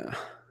 Yeah.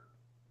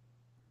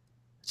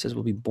 It says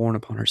will be born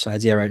upon her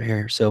sides. Yeah, right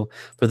here. So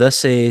for thus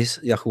says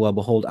Yahuwah,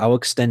 behold, I will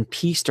extend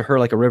peace to her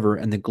like a river,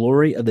 and the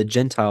glory of the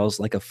Gentiles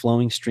like a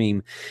flowing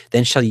stream.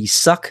 Then shall ye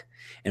suck,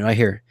 and right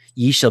here,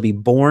 ye shall be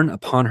born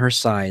upon her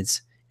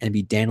sides, and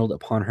be dandled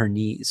upon her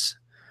knees,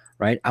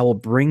 right? I will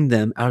bring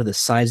them out of the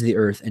sides of the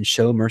earth and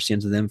show mercy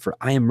unto them, for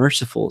I am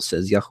merciful,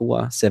 says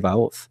Yahuwah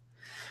Sevaoth.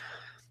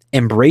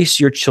 Embrace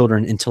your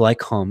children until I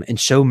come, and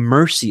show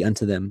mercy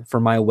unto them,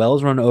 for my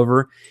wells run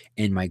over,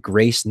 and my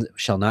grace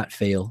shall not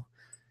fail.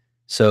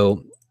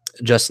 So,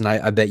 Justin,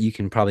 I bet you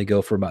can probably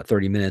go for about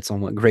 30 minutes on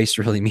what grace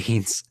really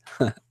means.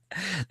 That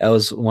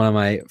was one of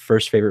my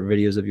first favorite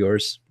videos of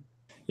yours.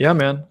 Yeah,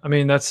 man. I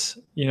mean, that's,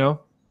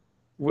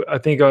 I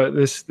think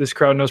this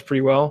crowd knows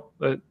pretty well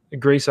that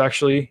grace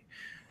actually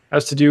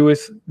has to do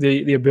with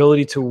the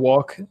ability to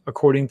walk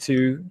according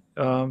to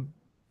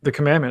the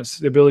commandments,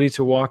 the ability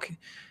to walk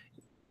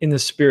in the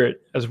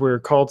Spirit as we're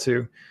called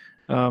to.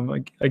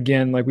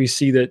 Again, like we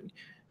see that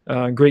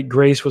great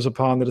grace was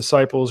upon the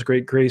disciples,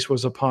 great grace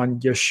was upon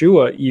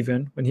Yeshua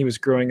even when he was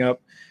growing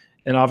up.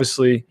 And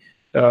obviously,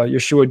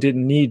 Yeshua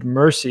didn't need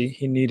mercy.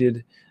 He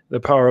needed the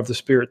power of the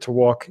Spirit to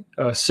walk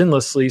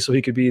sinlessly so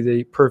he could be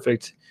the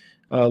perfect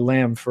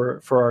lamb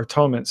for our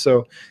atonement.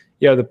 So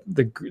yeah,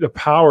 the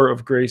power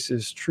of grace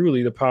is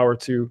truly the power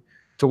to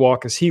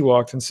walk as he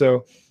walked. And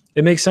so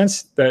it makes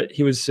sense that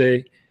he would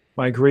say,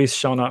 my grace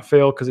shall not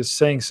fail, because it's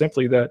saying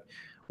simply that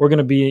we're going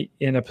to be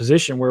in a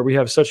position where we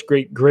have such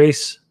great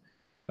grace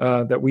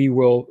that we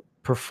will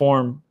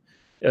perform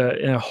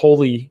in a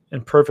holy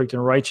and perfect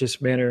and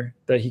righteous manner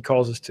that he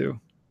calls us to.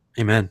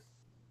 Amen.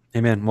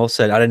 Amen. Well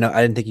said. I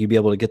didn't think you'd be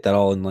able to get that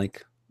all in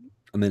like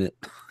a minute.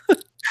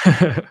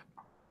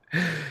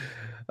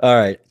 All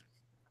right.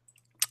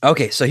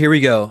 Okay, so here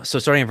we go. So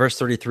starting in verse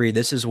 33,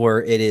 this is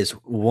where it is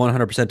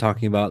 100%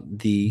 talking about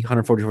the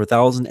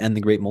 144,000 and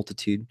the great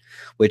multitude,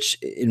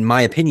 which in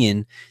my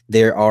opinion,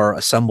 they are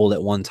assembled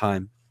at one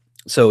time.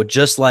 So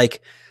just like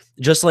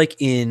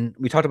in,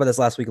 we talked about this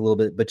last week a little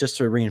bit, but just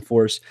to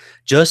reinforce,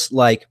 just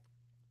like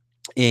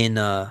in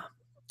the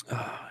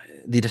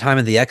time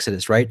of the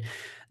Exodus, right?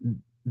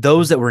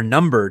 Those that were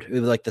numbered, it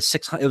was like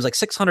it was like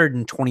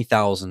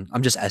 620,000.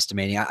 I'm just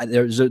estimating.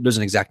 There's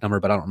an exact number,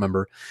 but I don't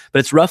remember. But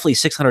it's roughly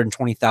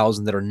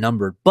 620,000 that are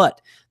numbered. But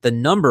the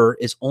number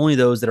is only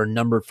those that are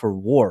numbered for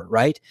war,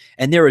 right?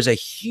 And there is a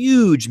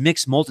huge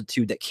mixed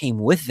multitude that came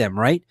with them,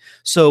 right?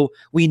 So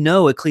we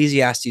know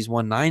Ecclesiastes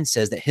 1:9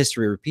 says that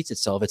history repeats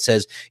itself. It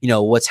says,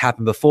 what's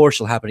happened before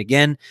shall happen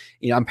again.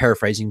 I'm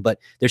paraphrasing, but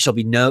there's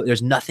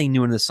nothing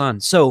new under the sun.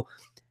 So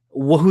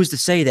who's to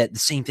say that the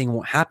same thing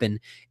won't happen?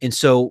 And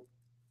so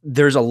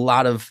there's a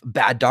lot of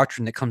bad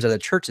doctrine that comes out of the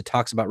church that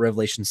talks about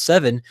Revelation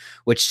 7,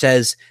 which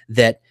says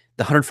that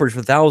the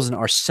 144,000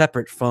 are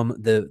separate from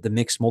the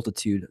mixed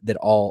multitude, that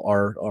all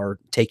are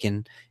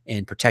taken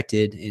and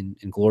protected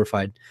and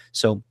glorified.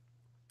 So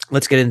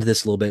let's get into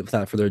this a little bit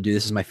without further ado.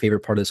 This is my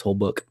favorite part of this whole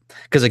book,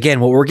 because again,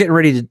 what we're getting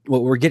ready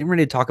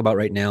to talk about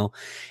right now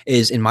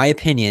is, in my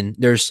opinion,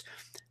 there's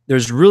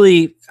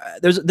really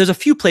there's a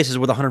few places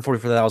where the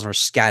 144,000 are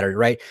scattered,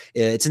 right?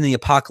 It's in the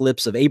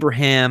Apocalypse of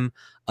Abraham.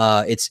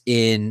 It's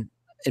in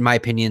my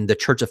opinion, the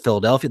Church of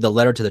Philadelphia, the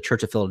letter to the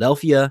Church of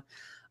Philadelphia.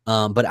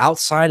 But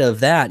outside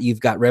of that,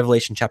 you've got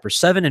Revelation chapter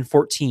 7 and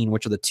 14,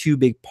 which are the two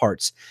big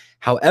parts.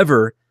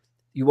 However,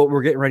 what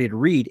we're getting ready to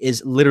read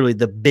is literally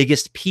the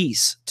biggest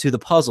piece to the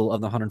puzzle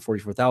of the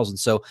 144,000.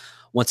 So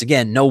once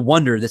again, no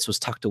wonder this was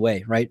tucked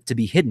away, right, to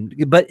be hidden.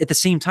 But at the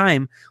same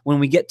time, when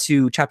we get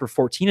to chapter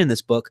 14 in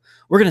this book,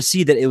 we're going to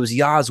see that it was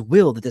Yah's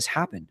will that this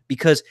happened,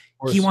 because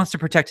he wants to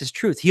protect his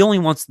truth. He only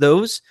wants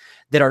those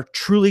that are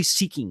truly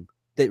seeking,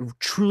 that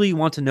truly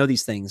want to know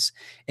these things.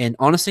 And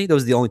honestly,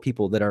 those are the only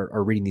people that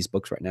are reading these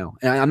books right now.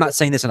 And I'm not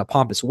saying this in a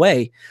pompous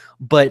way,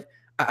 but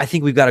I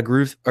think we've got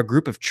a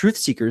group of truth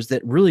seekers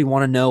that really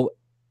want to know.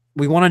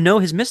 We want to know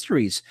his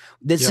mysteries.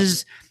 This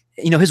is,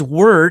 his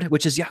word,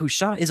 which is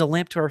Yahusha, is a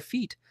lamp to our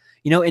feet.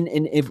 And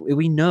if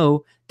we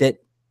know that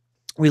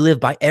we live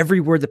by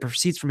every word that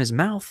proceeds from his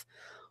mouth,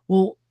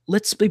 well,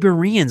 let's be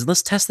Bereans.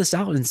 Let's test this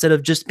out instead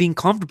of just being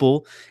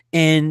comfortable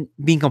and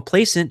being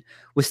complacent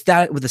with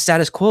the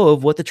status quo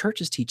of what the church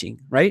is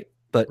teaching, right?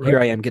 But here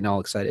I am getting all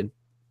excited.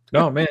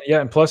 No, man, yeah,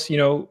 and plus,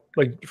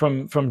 like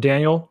from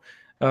Daniel,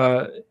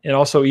 and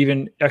also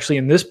even actually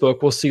in this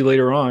book, we'll see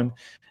later on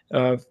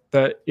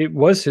that it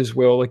was his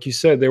will. Like you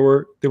said, there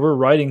were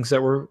writings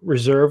that were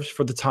reserved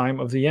for the time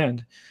of the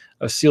end,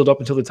 sealed up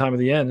until the time of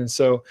the end. And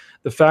so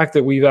the fact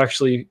that we've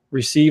actually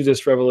received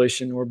this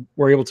revelation, or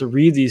we're able to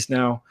read these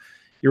now,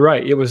 you're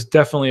right. It was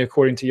definitely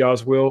according to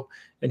Yah's will,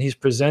 and he's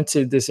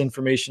presented this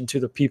information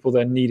to the people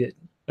that need it.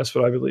 That's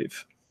what I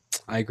believe.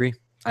 I agree.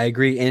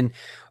 And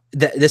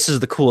this is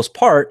the coolest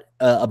part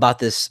about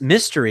this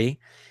mystery,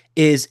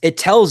 is it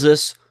tells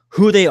us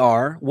who they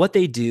are, what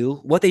they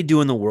do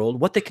in the world,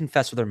 what they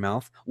confess with their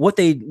mouth, what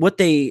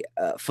they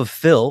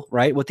fulfill,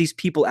 right? What these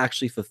people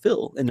actually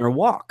fulfill in their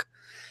walk.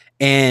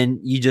 And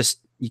you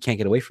can't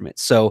get away from it.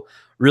 So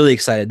really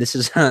excited. This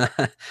is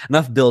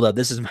enough build up.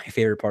 This is my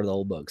favorite part of the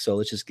whole book. So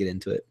let's just get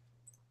into it.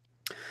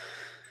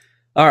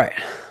 All right.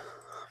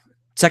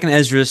 2nd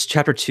Ezra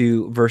chapter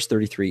 2, verse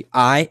 33.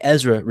 I,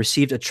 Ezra,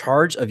 received a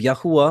charge of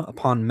Yahuwah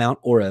upon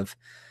Mount Orev,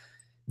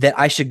 that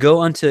I should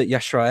go unto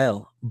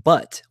Yisrael.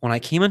 But when I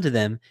came unto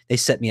them, they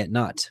set me at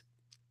naught.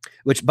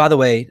 Which, by the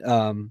way,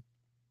 oh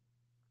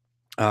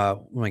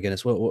my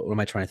goodness, what am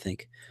I trying to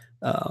think?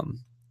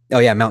 Oh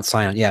yeah, Mount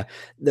Sion. Yeah,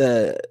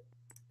 the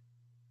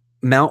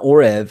Mount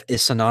Orev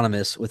is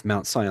synonymous with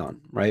Mount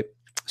Sion, right?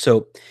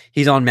 So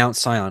he's on Mount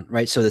Sion,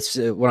 right? So that's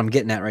what I'm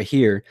getting at right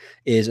here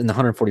is in the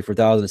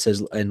 144,000. It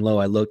says, "And lo,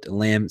 I looked, and a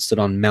Lamb stood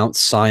on Mount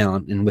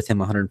Sion, and with him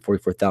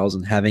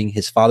 144,000, having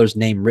his father's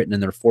name written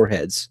in their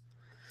foreheads."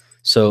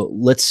 So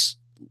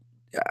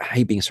I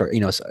hate being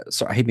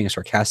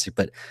sarcastic,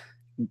 but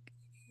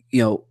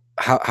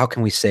how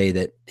can we say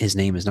that his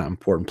name is not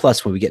important?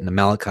 Plus, when we get into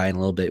Malachi in a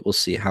little bit, we'll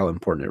see how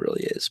important it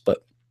really is.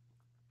 But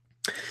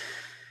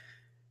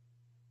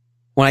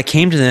when I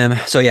came to them,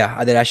 so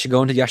yeah, that I should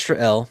go into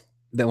Yashrael.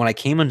 But when I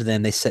came unto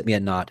them, they set me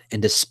at naught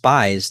and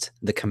despised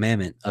the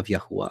commandment of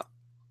Yahuwah.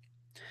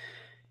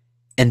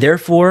 And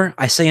therefore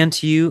I say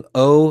unto you,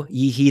 O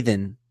ye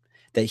heathen,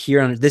 that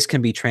here on this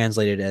can be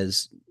translated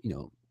as,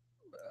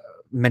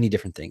 many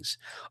different things.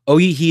 O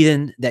ye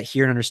heathen that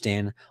hear and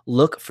understand,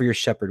 look for your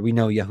shepherd. We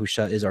know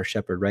Yahusha is our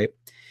shepherd, right?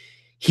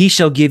 He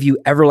shall give you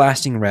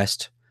everlasting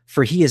rest,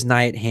 for he is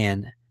nigh at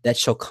hand, that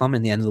shall come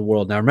in the end of the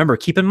world. Now remember,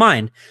 keep in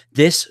mind,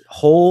 these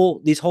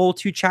whole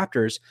 2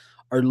 chapters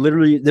are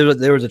literally,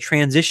 there was a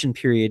transition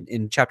period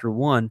in chapter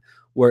 1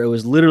 where it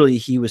was literally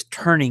he was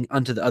turning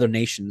unto the other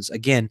nations,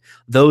 again,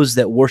 those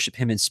that worship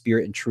him in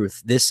spirit and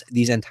truth,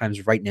 these end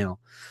times right now.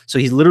 So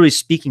he's literally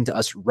speaking to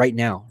us right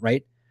now,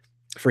 right?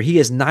 For he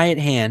is nigh at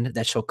hand,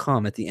 that shall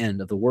come at the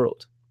end of the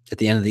world, at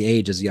the end of the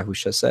age, as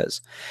Yahusha says.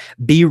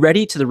 Be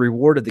ready to the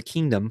reward of the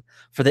kingdom,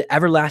 for the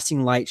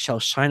everlasting light shall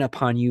shine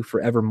upon you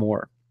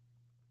forevermore.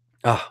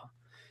 Back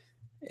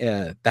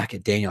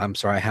at Daniel, I'm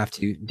sorry, I have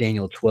to,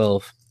 Daniel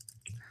 12.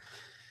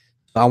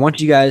 I want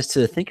you guys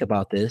to think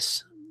about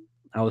this.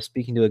 I was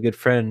speaking to a good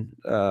friend,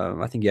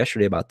 I think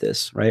yesterday, about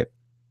this, right?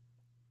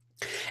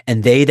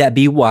 And they that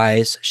be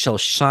wise shall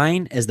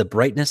shine as the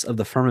brightness of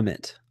the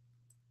firmament,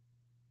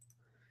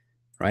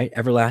 right?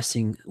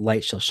 Everlasting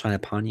light shall shine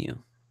upon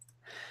you.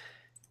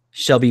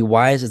 Shall be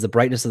wise as the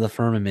brightness of the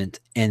firmament,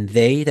 and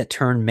they that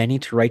turn many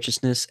to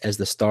righteousness as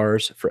the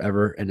stars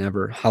forever and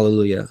ever.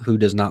 Hallelujah. Who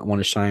does not want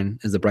to shine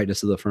as the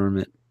brightness of the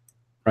firmament,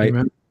 right?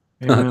 Amen.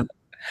 Amen.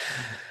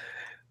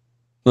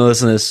 Well,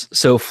 listen to this.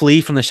 So flee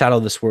from the shadow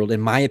of this world.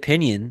 In my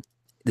opinion,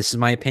 this is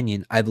my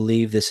opinion, I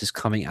believe this is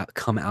come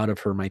out of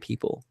her, my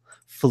people.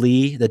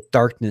 Flee the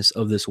darkness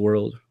of this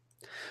world.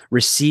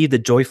 Receive the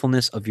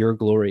joyfulness of your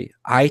glory.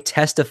 I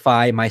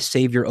testify my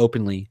Savior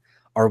openly.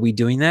 Are we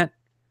doing that?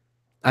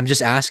 I'm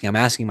just asking. I'm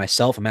asking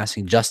myself. I'm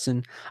asking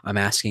Justin. I'm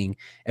asking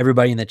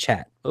everybody in the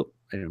chat. Oh,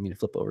 I didn't mean to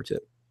flip over to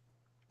it.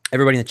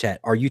 Everybody in the chat,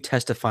 are you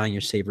testifying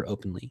your Savior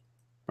openly,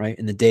 right?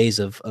 In the days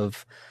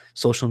of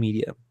social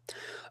media.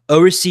 Oh,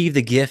 receive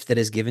the gift that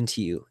is given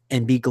to you,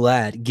 and be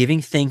glad,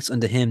 giving thanks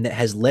unto him that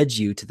has led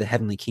you to the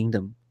heavenly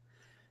kingdom.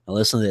 Now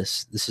listen to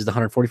this. This is the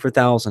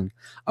 144,000.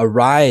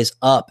 Arise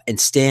up and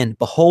stand.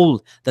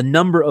 Behold, the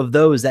number of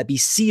those that be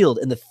sealed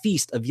in the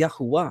feast of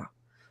Yahuwah.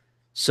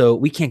 So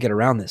we can't get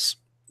around this.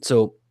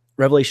 So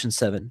Revelation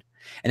 7.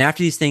 And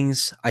after these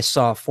things, I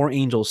saw 4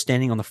 angels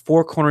standing on the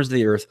 4 corners of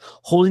the earth,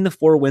 holding the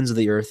 4 winds of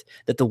the earth,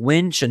 that the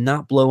wind should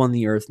not blow on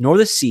the earth, nor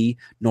the sea,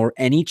 nor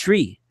any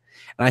tree.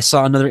 And I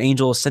saw another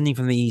angel ascending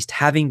from the east,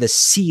 having the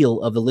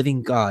seal of the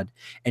living God.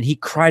 And he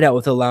cried out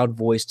with a loud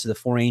voice to the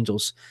 4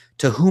 angels,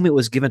 to whom it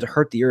was given to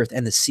hurt the earth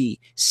and the sea,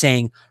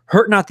 saying,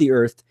 Hurt not the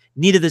earth,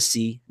 neither the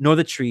sea, nor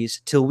the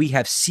trees, till we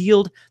have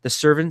sealed the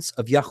servants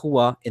of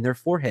Yahuwah in their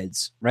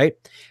foreheads. Right?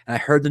 And I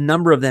heard the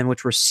number of them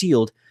which were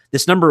sealed.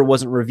 This number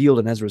wasn't revealed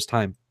in Ezra's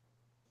time.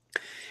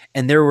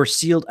 And there were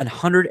sealed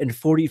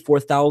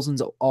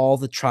 144,000 of all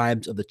the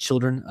tribes of the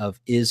children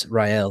of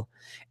Israel.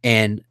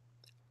 And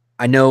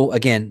I know,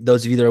 again,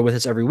 those of you that are with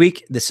us every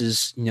week, this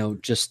is,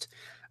 just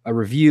a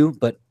review,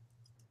 but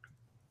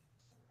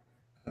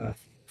 8.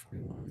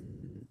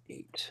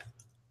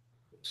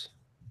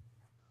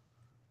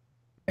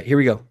 Right, here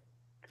we go.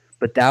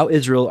 But thou,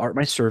 Israel, art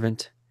my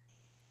servant,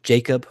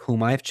 Jacob,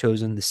 whom I have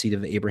chosen, the seed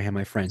of Abraham,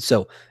 my friend.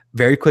 So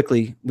very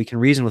quickly, we can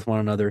reason with one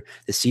another.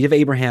 The seed of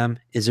Abraham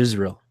is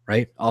Israel,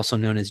 right? Also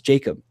known as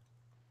Jacob.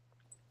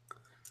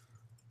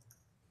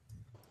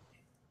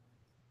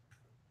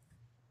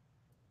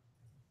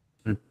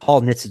 And Paul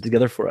knits it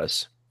together for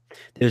us.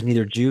 There's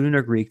neither Jew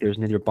nor Greek. There's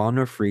neither bond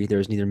nor free.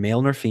 There's neither male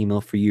nor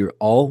female, for you are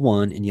all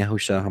one in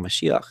Yahushua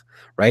HaMashiach,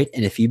 right?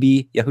 And if you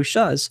be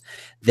Yahusha's,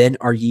 then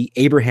are ye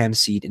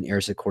Abraham's seed and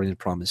heirs according to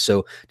the promise.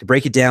 So to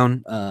break it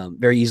down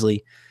very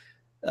easily,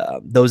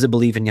 those that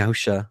believe in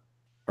Yahusha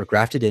are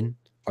grafted in,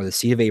 are the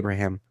seed of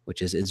Abraham,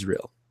 which is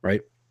Israel,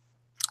 right?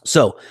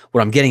 So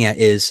what I'm getting at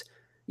is,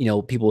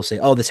 people will say,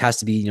 oh, this has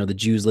to be, the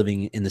Jews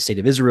living in the state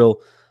of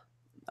Israel.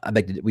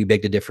 We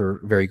beg to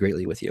differ very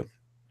greatly with you.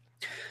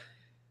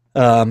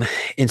 And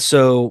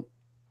so,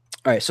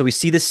 all right, so we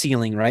see the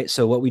sealing, right?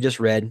 So what we just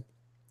read,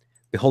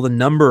 behold, the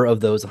number of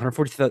those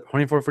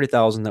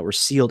 140,000 that were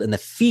sealed in the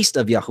feast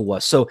of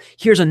Yahuwah. So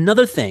here's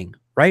another thing,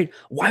 right?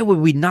 Why would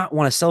we not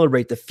want to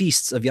celebrate the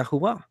feasts of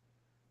Yahuwah?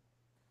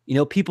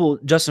 People,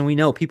 Justin, we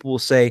know people will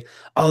say,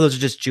 oh, those are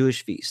just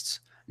Jewish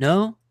feasts.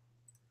 No.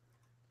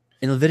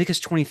 In Leviticus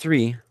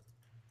 23,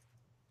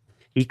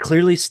 he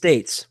clearly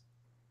states,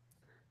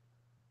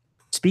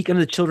 speak unto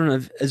the children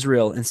of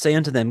Israel and say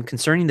unto them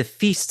concerning the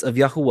feasts of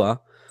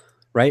Yahuwah,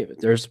 right?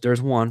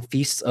 There's one,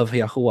 feasts of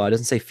Yahuwah. It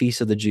doesn't say feasts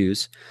of the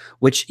Jews,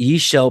 which ye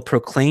shall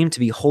proclaim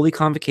to be holy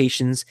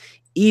convocations.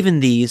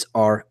 Even these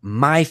are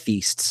my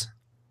feasts.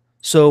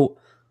 So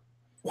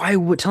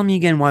tell me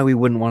again why we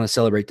wouldn't want to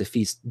celebrate the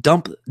feast.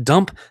 Dump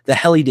the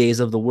helly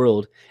days of the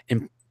world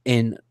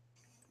and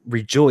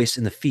rejoice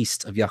in the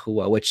feast of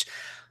Yahuwah, which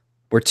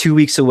we're 2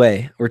 weeks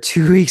away. We're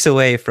 2 weeks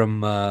away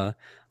from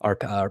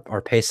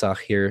our Pesach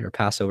here, or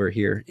Passover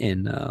here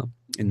in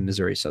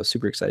Missouri. So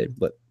super excited.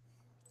 But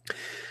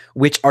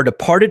which are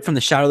departed from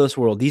the shadow of this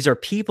world. These are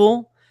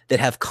people that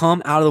have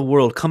come out of the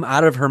world, come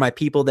out of her, my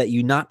people, that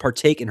you not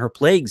partake in her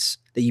plagues,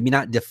 that you be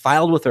not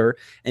defiled with her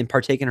and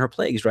partake in her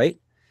plagues, right?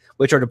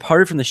 Which are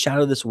departed from the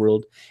shadow of this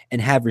world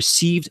and have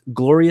received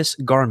glorious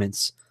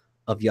garments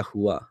of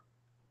Yahuwah.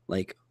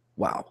 Like,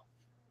 wow.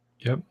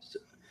 Yep.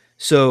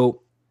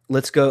 So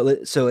let's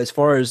go. So as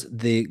far as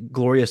the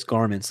glorious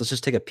garments, let's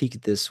just take a peek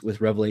at this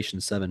with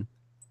Revelation 7.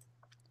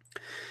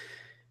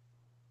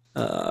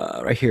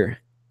 Right here.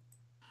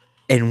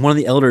 And one of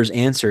the elders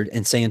answered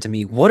and saying unto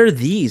me, what are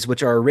these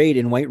which are arrayed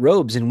in white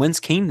robes, and whence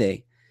came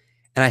they?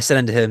 And I said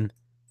unto him,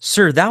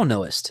 Sir, thou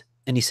knowest.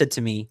 And he said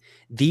to me,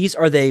 these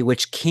are they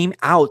which came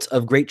out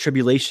of great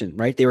tribulation,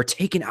 right? They were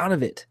taken out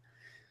of it.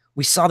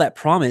 We saw that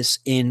promise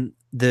in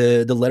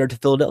the letter to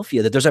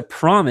Philadelphia, that there's a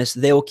promise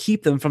they will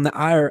keep them from the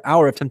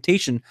hour of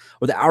temptation,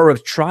 or the hour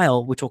of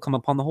trial, which will come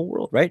upon the whole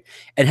world, right?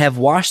 And have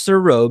washed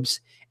their robes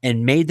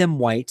and made them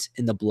white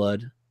in the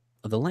blood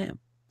of the Lamb.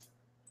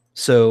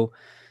 So,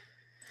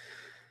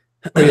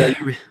 oh, yeah,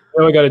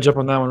 I got to jump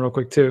on that one real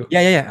quick too.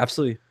 Yeah,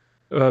 absolutely.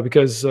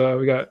 Because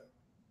we got,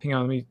 hang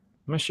on,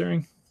 am I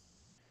sharing?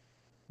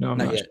 No, I'm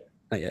not yet.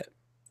 Not yet.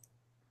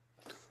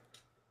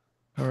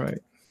 All right.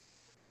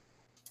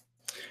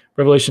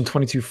 Revelation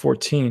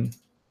 22:14.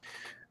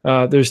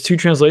 There's two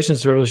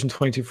translations to Revelation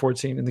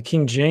 22:14. In the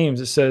King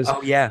James, it says,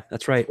 oh yeah,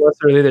 that's right.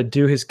 Blessed are they that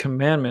do his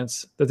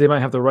commandments, that they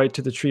might have the right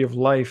to the tree of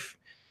life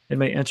and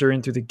may enter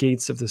in through the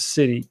gates of the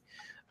city.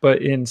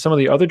 But in some of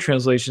the other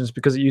translations,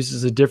 because it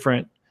uses a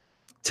different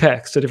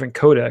text, a different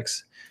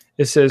codex,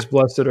 it says,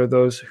 blessed are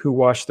those who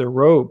wash their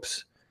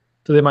robes,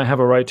 so they might have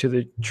a right to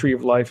the tree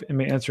of life and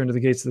may enter into the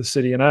gates of the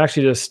city. And I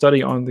actually did a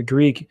study on the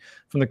Greek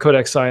from the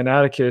Codex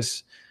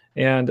Sinaiticus,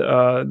 and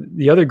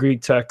the other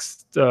Greek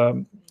text,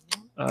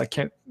 I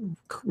can't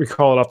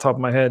recall it off the top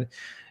of my head.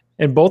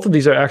 And both of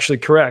these are actually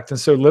correct. And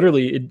so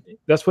literally,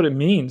 that's what it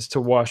means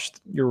to wash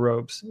your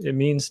robes. It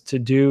means to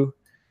do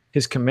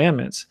his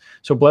commandments.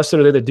 So blessed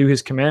are they that do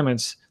his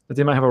commandments, that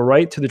they might have a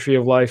right to the tree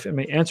of life and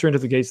may enter into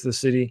the gates of the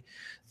city.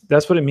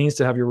 That's what it means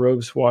to have your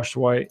robes washed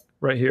white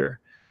right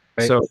here.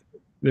 Right. So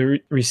they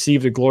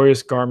receive the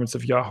glorious garments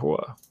of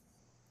Yahuwah.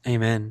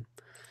 Amen.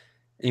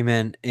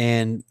 Amen.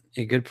 And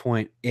a good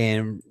point.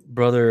 And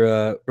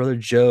brother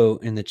Joe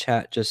in the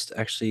chat just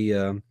actually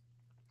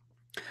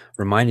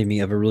reminded me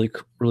of a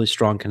really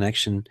strong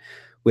connection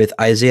with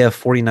Isaiah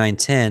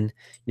 49:10.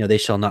 You know, they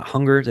shall not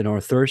hunger nor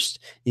thirst,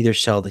 neither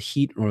shall the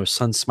heat nor the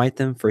sun smite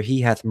them, for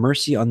he hath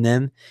mercy on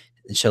them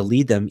and shall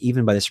lead them,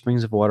 even by the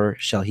springs of water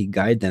shall he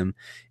guide them.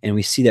 And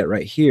we see that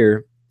right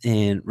here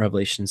in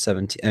Revelation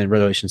 17 and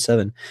Revelation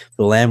 7.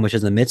 The Lamb which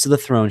is in the midst of the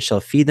throne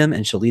shall feed them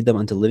and shall lead them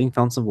unto living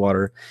fountains of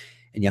water,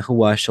 and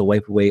Yahuwah shall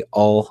wipe away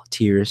all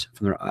tears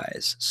from their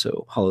eyes.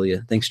 So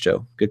hallelujah. Thanks,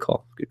 Joe. Good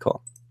call. Good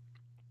call.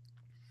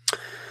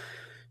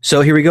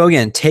 So here we go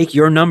again. Take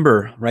your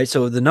number, right?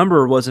 So the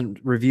number wasn't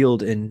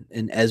revealed in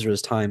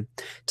Ezra's time.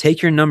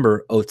 Take your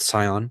number, O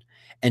Sion,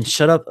 and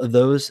shut up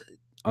those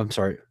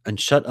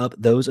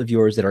of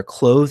yours that are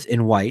clothed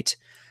in white.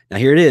 Now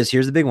here it is.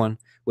 Here's the big one,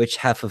 which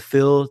have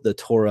fulfilled the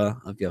Torah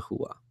of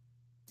Yahuwah.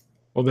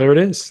 Well, there it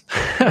is.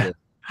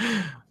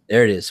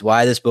 There it is.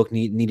 Why this book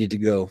needed to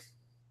go.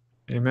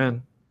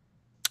 Amen.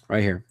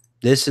 Right here.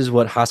 This is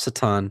what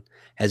Hasatan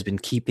has been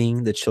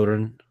keeping the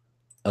children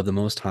of the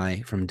Most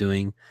High from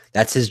doing.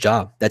 That's his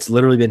job. That's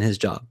literally been his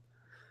job.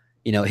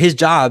 You know, his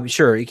job,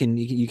 sure, you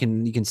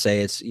can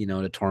say it's, you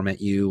know, to torment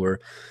you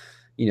or,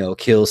 you know,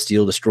 kill,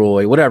 steal,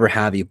 destroy, whatever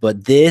have you.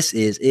 But this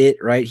is it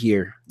right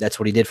here. That's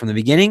what he did from the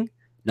beginning.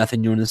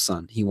 Nothing new in the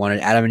sun. He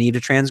wanted Adam and Eve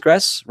to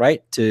transgress,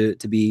 right? To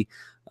be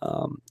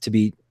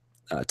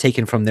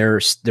taken from their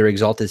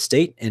exalted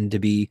state and to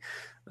be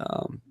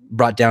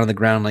brought down to the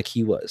ground like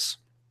he was.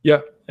 Yeah.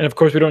 And of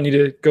course, we don't need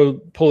to go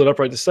pull it up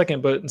right this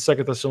second, but in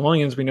 2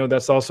 Thessalonians, we know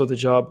that's also the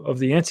job of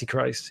the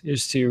Antichrist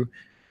is to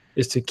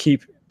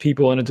keep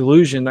people in a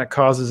delusion that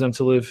causes them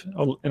to live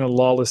in a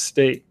lawless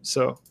state.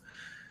 So,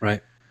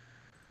 right.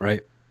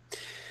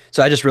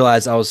 So I just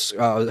realized I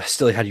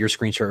still had your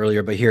screen share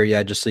earlier, but here,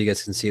 yeah, just so you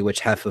guys can see,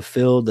 which have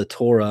fulfilled the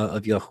Torah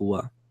of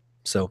Yahuwah.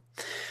 So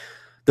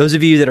those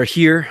of you that are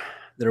here,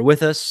 that are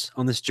with us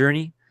on this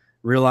journey,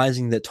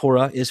 realizing that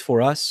Torah is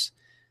for us,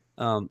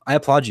 I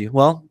applaud you.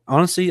 Well,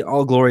 honestly,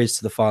 all glory is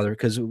to the Father,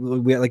 because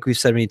like we've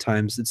said many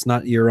times, it's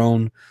not your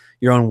own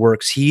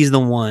works. He's the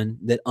one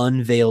that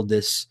unveiled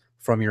this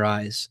from your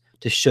eyes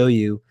to show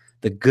you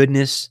the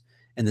goodness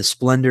and the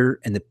splendor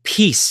and the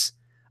peace.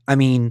 I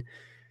mean,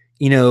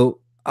 you know,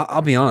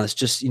 I'll be honest,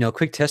 just, you know,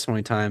 quick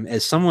testimony time.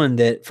 As someone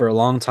that for a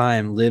long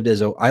time I lived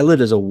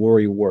as a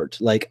worry wart.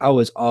 Like I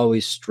was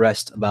always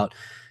stressed about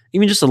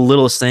even just the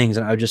littlest things,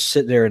 and I would just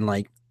sit there and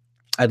like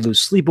I'd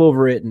lose sleep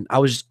over it, and I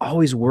was just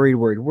always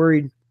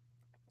worried.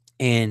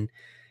 And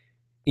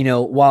you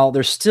know, while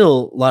there's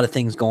still a lot of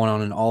things going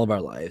on in all of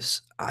our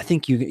lives, I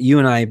think you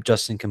and I,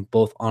 Justin, can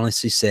both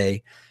honestly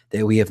say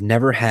that we have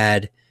never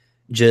had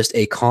just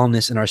a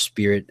calmness in our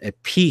spirit, a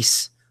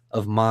peace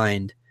of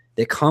mind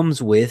that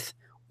comes with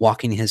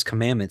walking his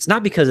commandments.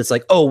 Not because it's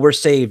like, oh, we're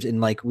saved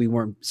and like we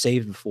weren't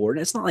saved before. And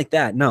it's not like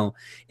that. No,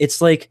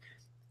 it's like,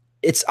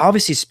 it's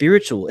obviously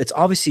spiritual. It's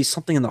obviously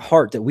something in the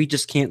heart that we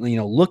just can't,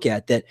 look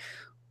at, that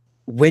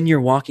when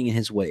you're walking in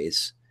his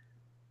ways,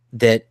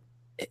 that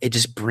it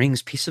just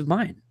brings peace of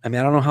mind. I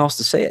mean, I don't know how else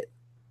to say it.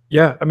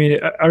 Yeah. I mean,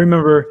 I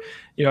remember,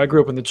 I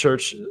grew up in the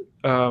church.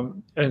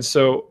 And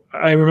so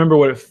I remember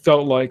what it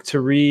felt like to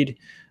read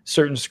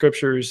certain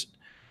scriptures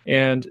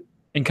and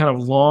kind of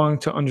long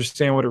to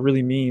understand what it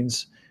really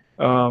means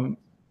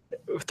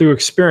through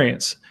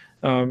experience.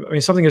 I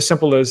mean, something as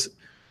simple as,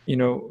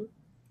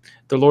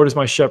 the Lord is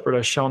my shepherd,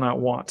 I shall not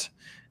want.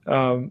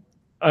 I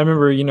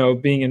remember,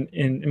 being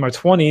in my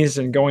 20s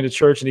and going to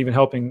church and even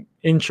helping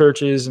in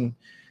churches and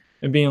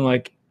being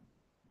like,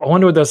 I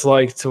wonder what that's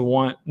like to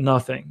want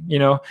nothing,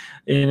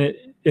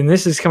 and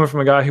this is coming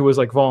from a guy who was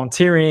like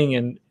volunteering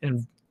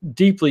and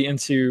deeply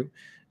into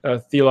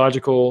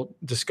theological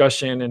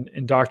discussion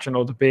and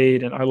doctrinal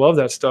debate. And I love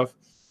that stuff,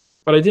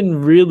 but I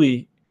didn't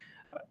really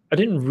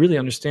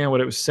understand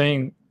what it was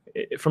saying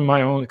from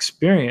my own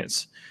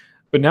experience.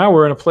 But now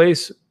we're in a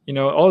place,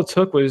 all it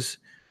took was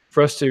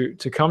for us to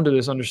come to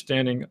this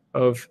understanding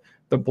of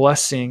the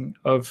blessing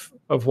of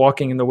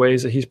walking in the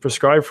ways that he's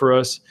prescribed for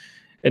us.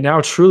 And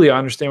now truly I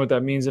understand what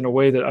that means in a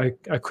way that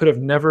I could have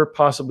never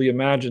possibly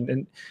imagined.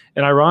 And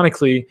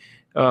ironically,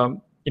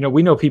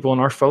 we know people in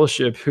our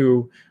fellowship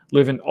who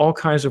live in all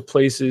kinds of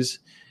places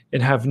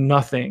and have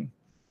nothing.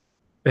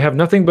 They have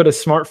nothing but a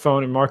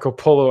smartphone and Marco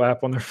Polo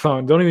app on their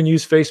phone. Don't even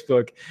use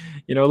Facebook.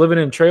 Living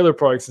in trailer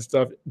parks and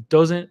stuff,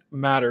 doesn't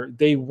matter.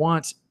 They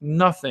want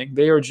nothing.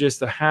 They are just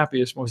the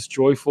happiest, most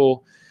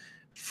joyful,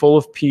 full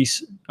of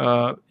peace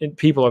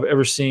people I've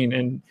ever seen.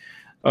 And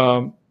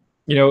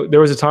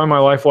there was a time in my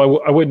life where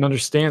I wouldn't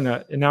understand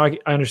that. And now I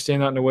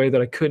understand that in a way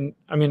that I couldn't.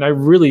 I mean, I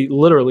really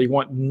literally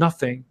want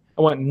nothing.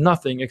 I want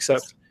nothing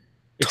except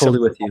Totally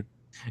with you.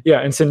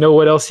 Yeah. And to know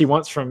what else he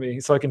wants from me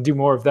so I can do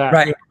more of that.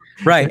 Right.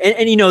 Right.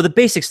 And the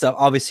basic stuff,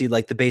 obviously,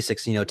 like the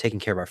basics, taking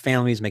care of our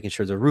families, making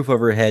sure there's a roof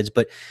over our heads.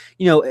 But,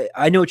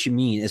 I know what you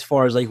mean as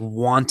far as like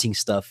wanting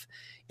stuff.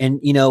 And,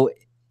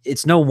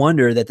 it's no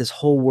wonder that this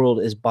whole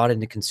world is bought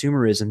into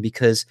consumerism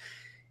because,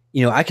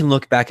 I can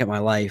look back at my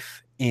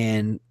life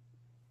and,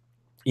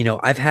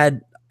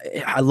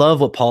 I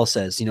love what Paul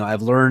says.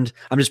 I've learned,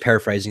 I'm just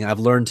paraphrasing, I've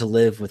learned to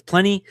live with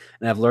plenty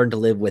and I've learned to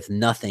live with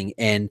nothing.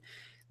 And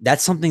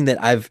that's something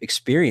that I've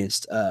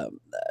experienced.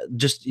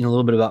 Just a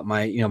little bit about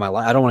my my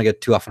life. I don't want to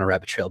get too off on a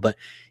rabbit trail, but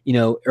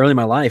early in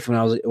my life when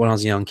I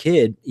was a young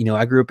kid,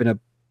 I grew up in a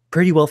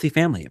pretty wealthy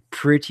family,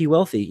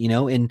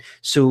 and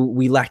so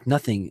we lacked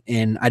nothing,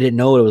 and I didn't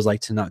know what it was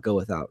like to not go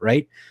without,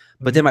 right?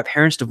 But then my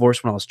parents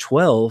divorced when I was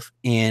 12,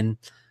 and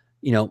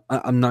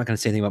I'm not going to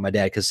say anything about my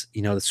dad because,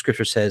 the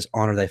scripture says,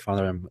 honor thy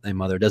father and thy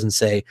mother. It doesn't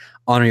say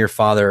honor your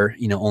father,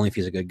 only if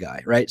he's a good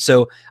guy. Right.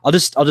 So I'll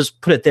just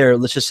put it there.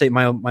 Let's just say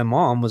my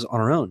mom was on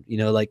her own,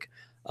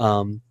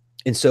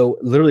 and so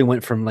literally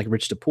went from like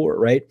rich to poor.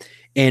 Right.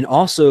 And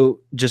also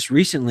just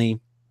recently,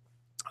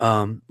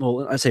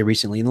 well, I say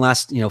recently in the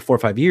last, 4 or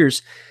 5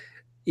 years,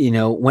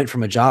 went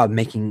from a job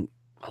making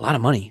a lot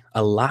of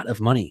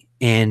money.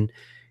 And,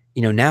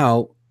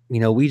 now, we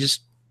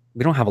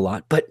don't have a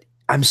lot, but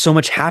I'm so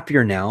much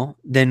happier now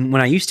than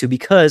when I used to,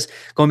 because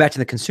going back to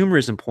the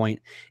consumerism point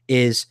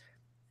is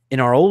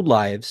in our old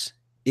lives,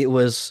 it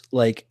was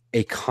like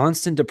a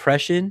constant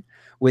depression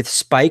with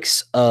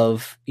spikes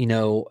of,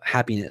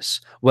 happiness,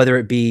 whether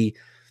it be,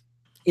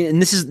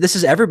 and this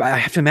is everybody. I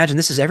have to imagine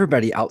this is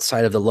everybody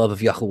outside of the love of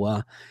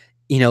Yahuwah.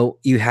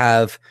 You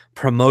have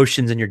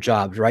promotions in your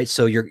jobs, right?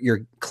 So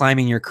you're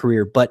climbing your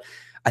career, but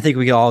I think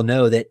we all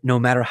know that no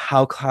matter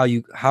how high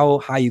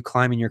you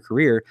climb in your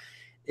career,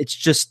 it's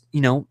just,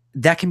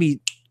 that can be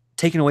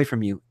taken away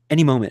from you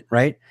any moment,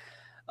 right?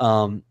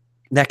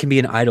 That can be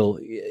an idol,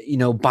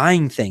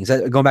 buying things,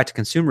 going back to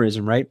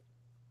consumerism, right?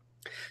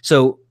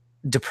 So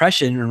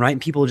depression, right? And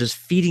people just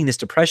feeding this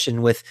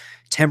depression with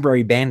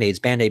temporary band-aids,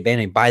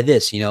 band-aid, buy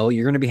this, you're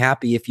going to be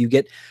happy if you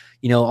get,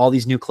 all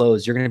these new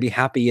clothes. You're going to be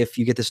happy if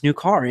you get this new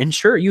car. And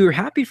sure, you were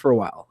happy for a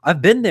while.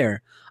 I've been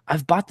there.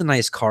 I've bought the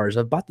nice cars.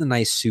 I've bought the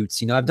nice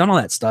suits. I've done all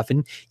that stuff.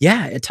 And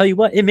yeah, I tell you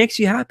what, it makes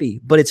you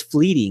happy, but it's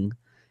fleeting.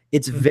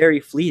 It's very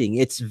fleeting.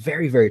 It's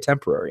very, very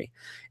temporary.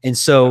 And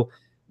so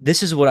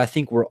this is what I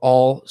think we're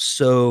all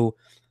so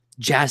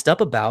jazzed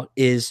up about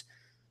is,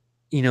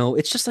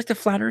 it's just like the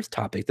flat earth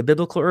topic, the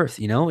biblical earth,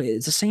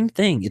 it's the same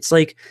thing. It's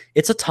like,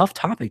 it's a tough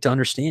topic to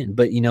understand,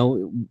 but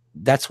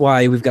that's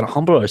why we've got to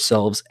humble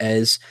ourselves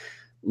as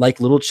like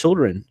little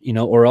children,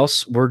 or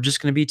else we're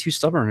just going to be too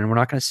stubborn and we're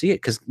not going to see it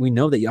because we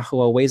know that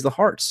Yahuwah weighs the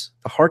hearts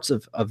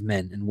of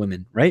men and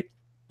women, right?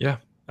 Yeah.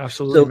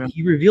 Absolutely. So man,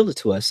 he revealed it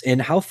to us,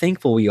 and how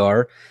thankful we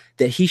are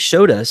that he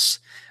showed us,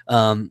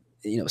 Psalm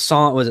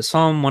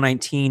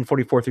 119,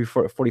 44 through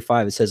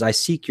 45. It says, I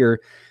seek your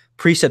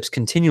precepts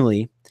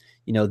continually.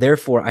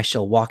 therefore I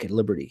shall walk at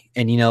liberty.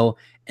 And,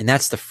 and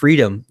that's the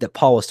freedom that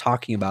Paul was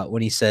talking about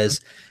when he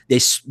says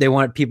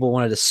people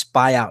wanted to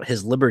spy out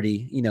his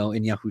liberty, in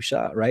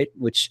Yahusha, right?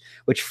 Which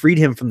freed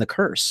him from the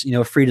curse,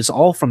 freed us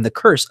all from the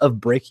curse of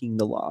breaking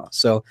the law.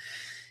 So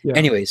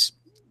anyways,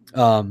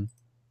 also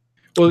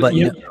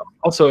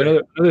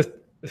another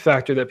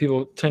factor that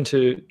people tend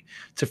to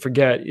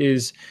forget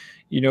is,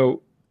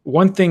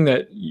 one thing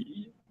that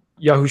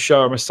Yahusha,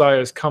 or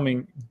Messiah's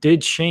coming,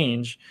 did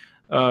change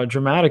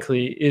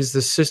dramatically is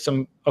the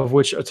system of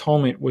which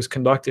atonement was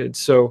conducted.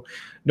 So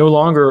no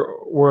longer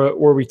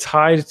were we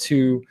tied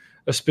to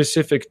a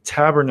specific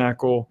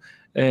tabernacle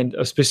and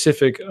a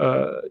specific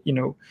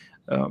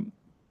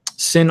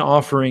sin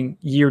offering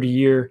year to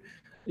year.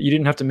 You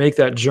didn't have to make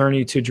that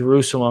journey to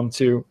Jerusalem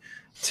to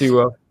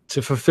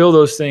fulfill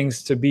those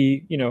things, to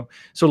be,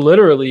 so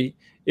literally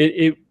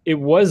it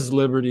was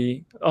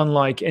liberty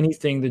unlike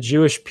anything the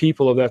Jewish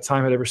people of that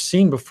time had ever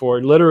seen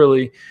before.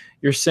 Literally,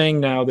 you're saying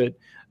now that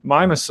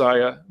my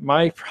Messiah,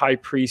 my high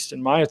priest,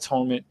 and my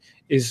atonement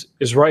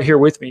is right here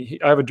with me.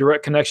 I have a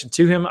direct connection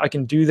to him. I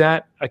can do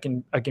that. I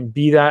can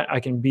be that. I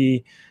can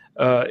be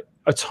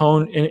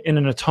atoned in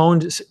an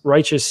atoned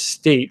righteous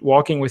state,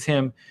 walking with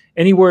him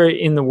anywhere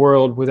in the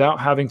world without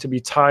having to be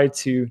tied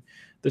to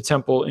the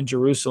temple in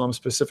Jerusalem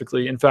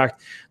specifically. In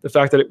fact, the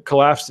fact that it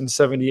collapsed in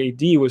 70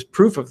 AD was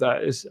proof of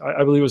that.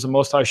 I believe was the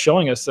Most High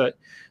showing us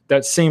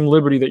that same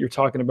liberty that you're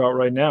talking about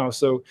right now.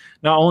 So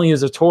not only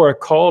is the Torah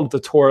called the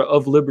Torah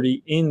of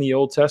liberty in the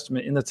Old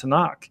Testament, in the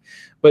Tanakh,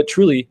 but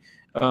truly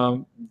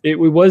it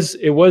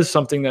was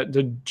something that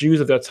the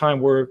Jews of that time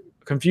were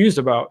confused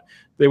about.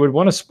 They would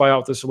want to spy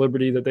out this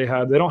liberty that they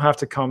had. They don't have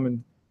to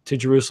come to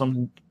Jerusalem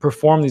and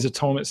perform these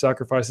atonement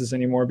sacrifices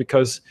anymore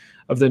because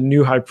of the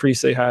new high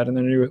priest they had and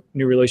the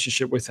new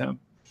relationship with him.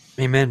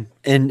 Amen.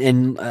 And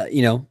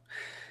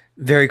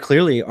very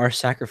clearly our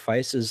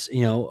sacrifice is,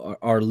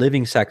 our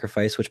living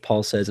sacrifice, which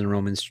Paul says in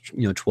Romans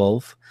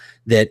 12,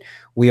 that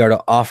we are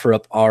to offer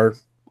up our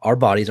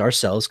bodies,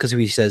 ourselves, because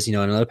he says, in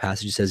another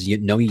passage, he says,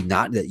 know ye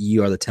not that ye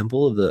are the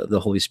temple of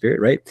the Holy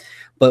Spirit, right?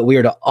 But we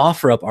are to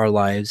offer up our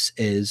lives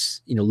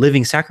as,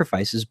 living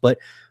sacrifices. But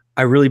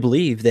I really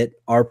believe that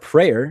our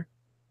prayer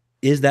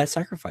is that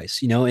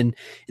sacrifice, and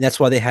that's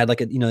why they had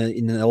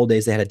in the old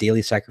days, they had a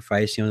daily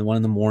sacrifice, one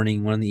in the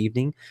morning, one in the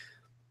evening.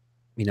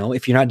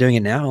 If you're not doing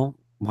it now,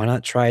 why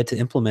not try to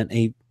implement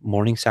a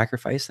morning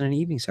sacrifice and an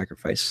evening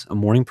sacrifice, a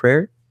morning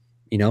prayer,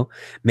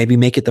 maybe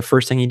make it the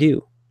first thing you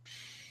do.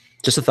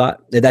 Just a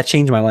thought that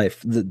changed my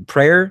life. The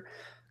prayer,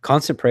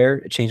 constant prayer,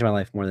 it changed my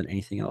life more than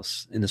anything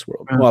else in this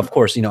world. Well, of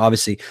course,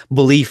 obviously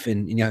belief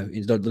in,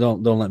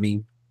 don't let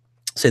me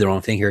say the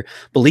wrong thing here.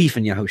 Belief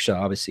in Yahusha,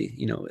 obviously,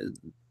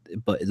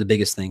 but the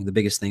biggest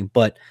thing,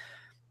 but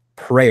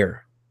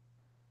prayer,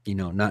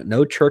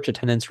 no church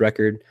attendance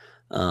record.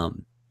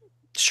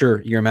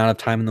 Sure, your amount of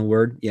time in the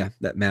Word, yeah,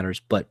 that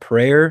matters. But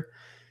prayer,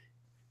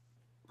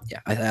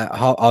 yeah,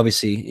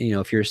 obviously,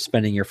 if you're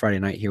spending your Friday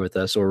night here with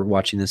us or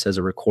watching this as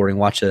a recording,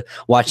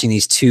 watching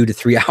these 2 to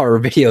 3 hour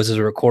videos as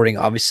a recording,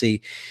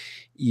 obviously,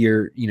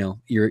 you're in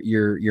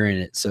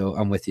it. So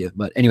I'm with you.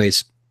 But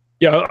anyways,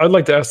 yeah, I'd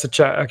like to ask the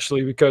chat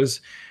actually, because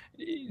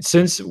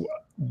since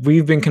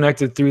we've been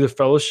connected through the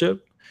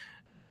fellowship,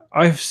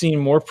 I've seen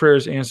more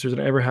prayers answered than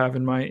I ever have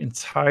in my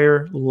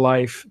entire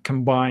life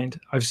combined.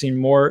 I've seen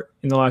more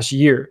in the last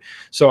year.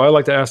 So I'd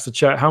like to ask the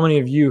chat, how many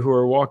of you who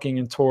are walking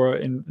in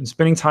Torah and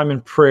spending time in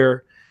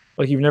prayer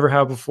like you've never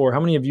had before, how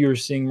many of you are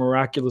seeing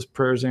miraculous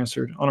prayers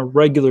answered on a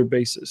regular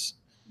basis?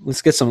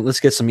 Let's get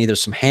some either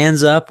some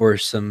hands up or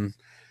some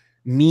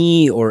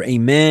me or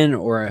amen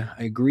or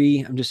I agree.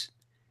 I'm just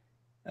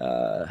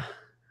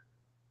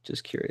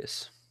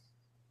curious.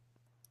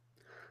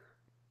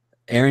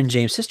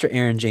 Sister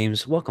Aaron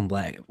James, welcome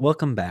back.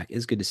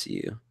 It's good to see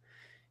you.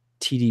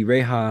 TD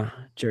Reha,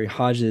 Jerry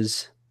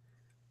Hodges,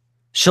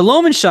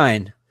 Shalom and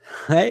Shine.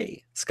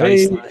 Hey,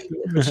 Scotty.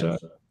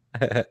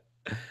 Hey.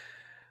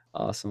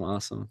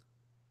 Awesome.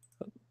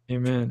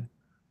 Amen.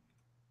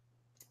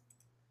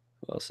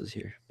 Who else is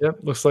here? Yep,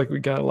 looks like we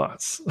got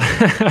lots.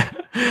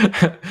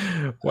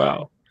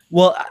 Wow.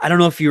 Well, I don't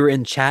know if you were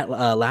in chat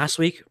last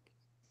week,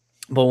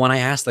 but when I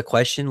asked the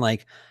question,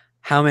 like,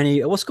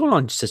 what's going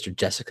on, Sister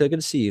Jessica?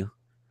 Good to see you.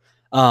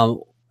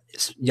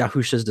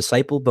 Yahusha's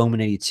disciple,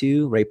 Bowman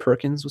 82, Ray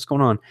Perkins, what's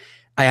going on?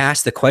 I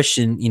asked the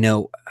question,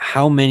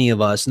 how many of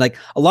us, like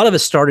a lot of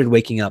us started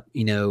waking up,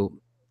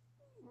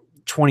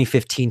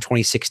 2015,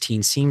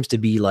 2016 seems to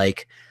be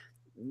like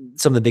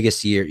some of the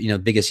biggest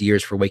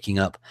years for waking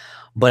up.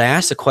 But I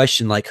asked the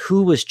question, like,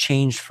 who was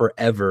changed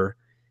forever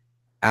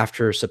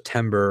after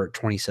September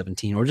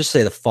 2017, or just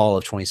say the fall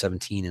of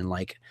 2017, and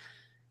like,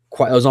 it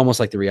was almost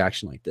like the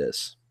reaction like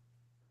this.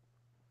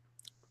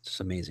 It's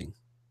amazing.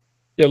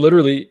 Yeah,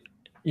 literally,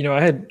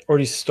 I had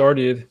already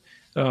started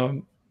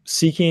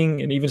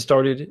seeking and even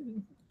started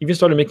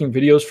making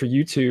videos for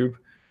YouTube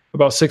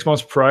about 6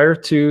 months prior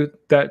to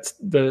that,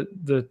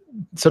 the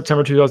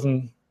September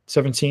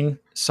 2017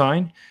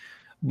 sign.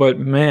 But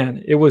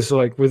man, it was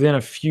like within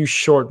a few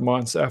short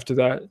months after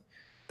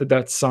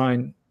that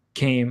sign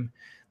came,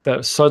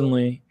 that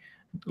suddenly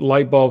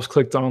light bulbs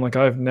clicked on like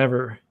I've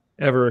never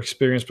ever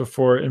experienced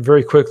before, and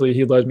very quickly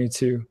he led me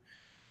to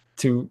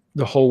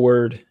the whole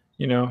word.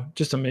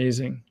 Just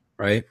amazing.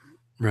 Right.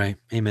 Right.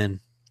 Amen.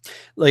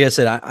 Like I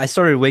said, I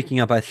started waking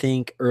up, I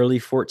think, early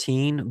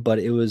 14, but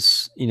it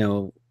was,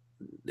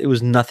 it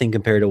was nothing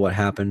compared to what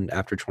happened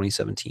after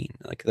 2017.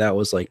 Like that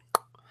was like,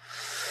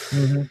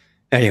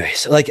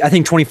 anyways, like I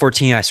think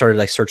 2014, I started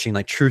like searching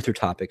like truther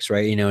topics,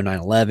 right?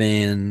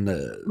 9/11,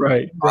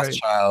 the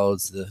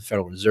Rothschilds, the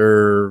Federal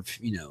Reserve,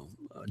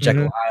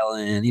 Jekyll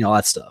Island, all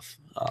that stuff.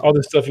 All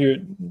this stuff you're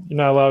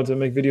not allowed to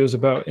make videos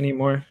about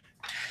anymore.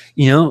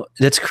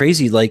 That's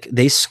crazy. Like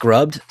they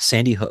scrubbed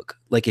Sandy Hook.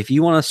 Like if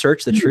you want to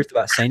search the truth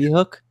about Sandy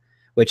Hook,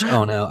 which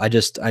oh no, I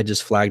just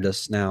flagged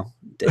us now.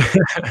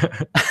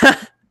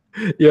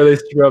 Yeah, they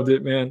scrubbed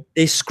it, man.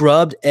 They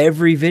scrubbed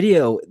every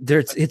video.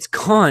 It's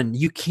gone.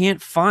 You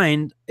can't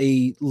find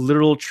a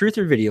literal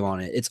truther video on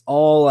it. It's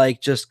all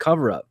like just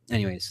cover up.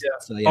 Anyways,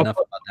 so yeah, enough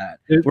about that.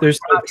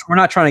 We're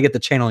not trying to get the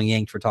channel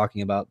yanked for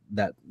talking about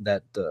that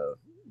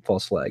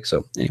false flag.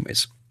 So,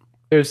 anyways,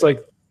 there's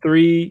like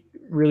 3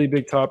 really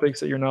big topics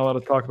that you're not allowed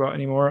to talk about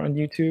anymore on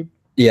YouTube.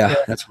 Yeah,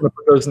 that's what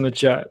put those in the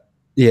chat.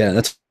 Yeah,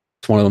 that's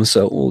one of them.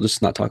 So we'll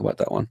just not talk about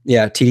that one.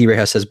 Yeah, TD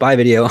Rayhouse says bye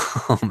video.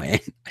 Oh man,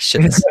 I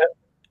shouldn't.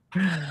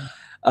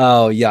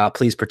 Oh yeah,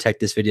 please protect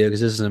this video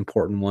because this is an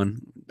important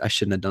one. I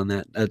shouldn't have done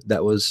that.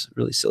 That was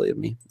really silly of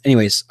me.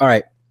 Anyways, all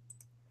right.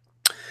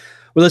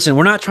 Well, listen,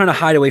 we're not trying to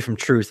hide away from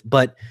truth,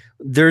 but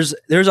there's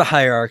a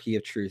hierarchy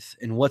of truth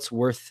and what's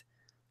worth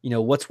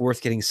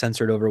getting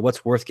censored over,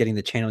 what's worth getting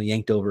the channel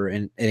yanked over,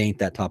 and it ain't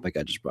that topic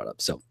I just brought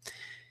up. So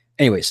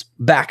anyways,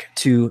 back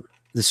to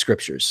the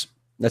scriptures.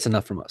 That's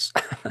enough from us.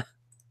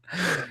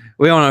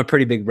 We went on a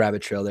pretty big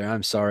rabbit trail there.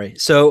 I'm sorry.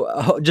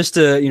 So just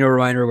a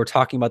reminder, we're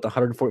talking about the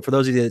 140. For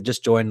those of you that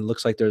just joined, it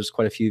looks like there's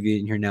quite a few of you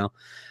in here now.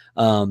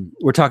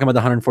 We're talking about the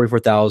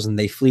 144,000.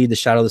 They flee the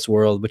shadow of this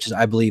world, which is,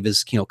 I believe,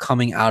 is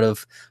coming out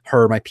of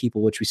her, my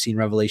people, which we see in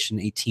Revelation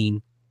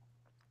 18.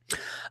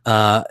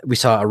 We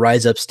saw a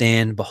rise up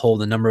stand.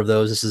 Behold, the number of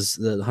those. This is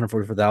the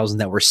 144,000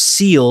 that were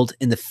sealed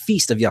in the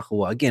feast of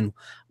Yahuwah. Again,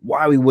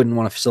 why we wouldn't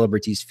want to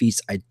celebrate these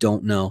feasts, I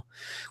don't know.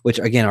 Which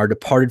again are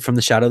departed from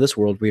the shadow of this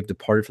world. We have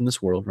departed from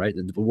this world, right?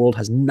 The world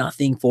has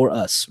nothing for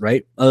us,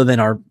 right? Other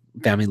than our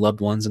family, loved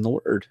ones, and the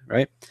word,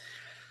 right?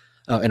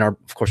 And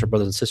of course, our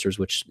brothers and sisters,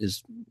 which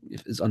is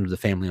under the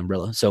family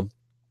umbrella. So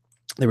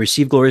they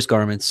receive glorious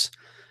garments.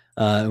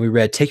 We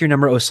read, take your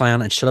number, O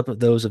Sion, and shut up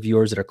those of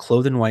yours that are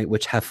clothed in white,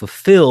 which have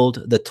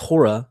fulfilled the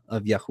Torah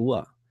of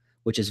Yahuwah,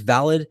 which is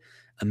valid,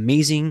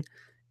 amazing,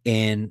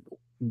 and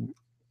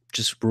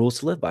just rules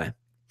to live by.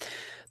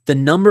 The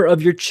number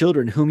of your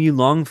children whom you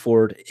long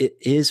for, it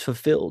is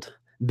fulfilled.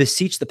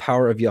 Beseech the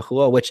power of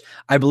Yahuwah, which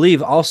I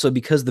believe also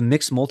because the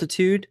mixed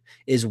multitude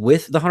is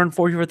with the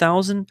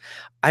 144,000,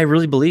 I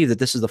really believe that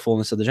this is the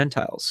fullness of the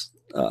Gentiles,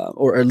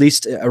 or at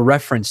least a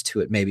reference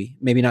to it, maybe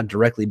not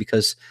directly,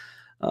 because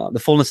the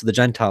fullness of the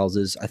Gentiles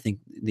is, I think,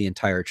 the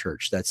entire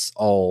church. That's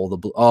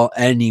all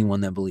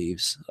anyone that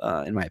believes,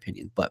 in my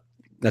opinion. But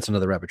that's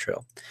another rabbit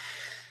trail.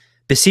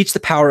 Beseech the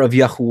power of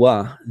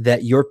Yahuwah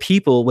that your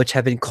people, which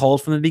have been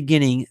called from the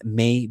beginning,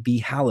 may be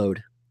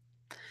hallowed.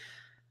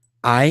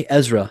 I,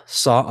 Ezra,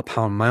 saw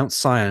upon Mount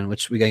Sion,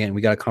 which we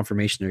got a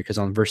confirmation there because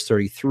on verse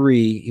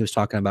 33 he was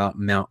talking about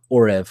Mount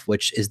Oreb,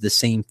 which is the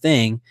same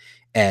thing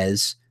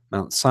as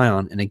Mount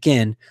Sion. And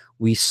again,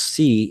 we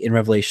see in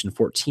Revelation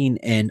 14,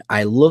 and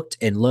I looked,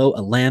 and lo,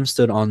 a lamb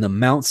stood on the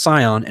Mount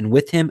Sion, and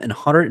with him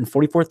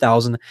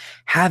 144,000,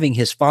 having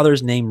his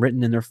father's name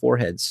written in their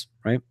foreheads.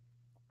 Right.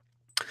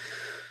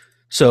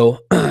 So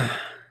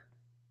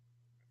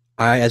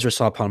I, Ezra,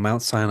 saw upon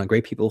Mount Sion a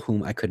great people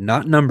whom I could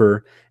not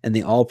number, and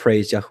they all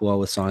praised Yahuwah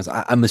with songs.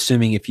 I'm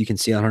assuming if you can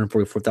see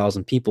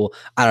 144,000 people,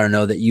 I don't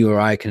know that you or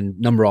I can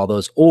number all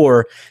those,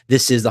 or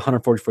this is the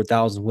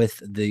 144,000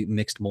 with the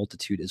mixed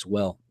multitude as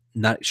well.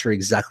 Not sure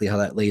exactly how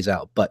that lays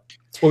out, but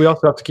we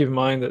also have to keep in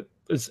mind that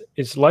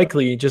it's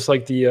likely just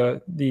like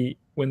when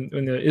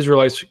the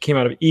Israelites came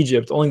out of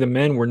Egypt, only the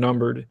men were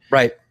numbered.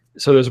 Right.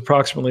 So there's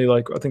approximately,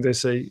 like, I think they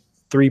say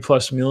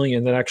 3+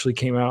 million that actually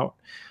came out.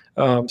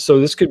 So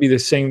this could be the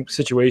same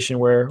situation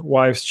where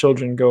wives,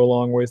 children go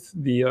along with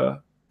the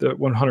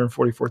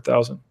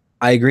 144,000.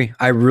 I agree.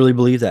 I really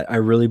believe that. I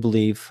really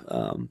believe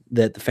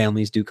that the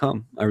families do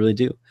come. I really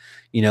do.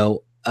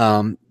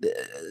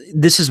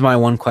 This is my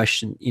one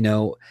question,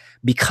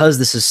 because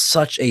this is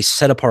such a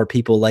set apart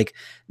people, like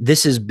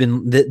this has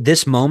been,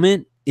 this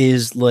moment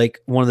is like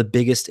one of the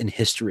biggest in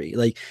history.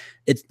 Like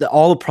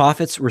all the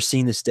prophets were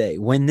seeing this day.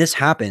 When this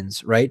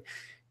happens, right,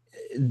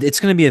 it's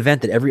going to be an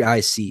event that every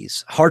eye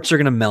sees. Hearts are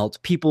going to melt.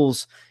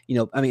 People's,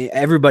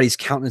 everybody's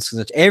countenance,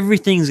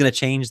 everything's going to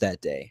change that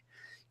day.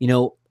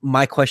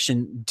 My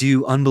question,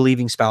 do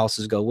unbelieving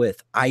spouses go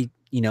with? I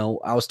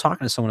was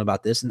talking to someone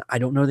about this, and I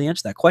don't know the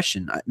answer to that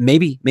question.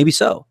 Maybe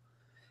so.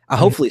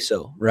 Hopefully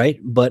so, right?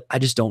 But I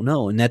just don't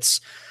know. And that's,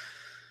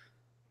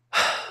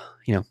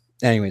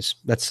 anyways,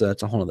 that's a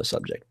whole other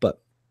subject.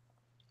 But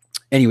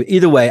anyway,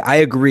 either way, I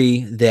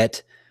agree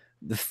that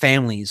the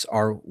families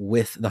are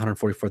with the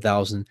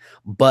 144,000,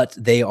 but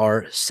they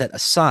are set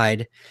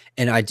aside.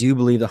 And I do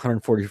believe the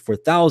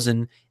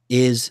 144,000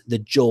 is the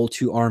Joel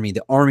 2 army,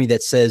 the army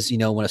that says,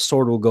 when a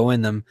sword will go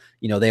in them,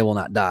 they will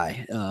not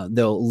die.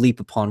 They'll leap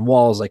upon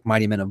walls like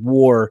mighty men of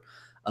war,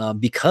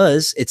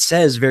 because it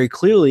says very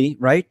clearly,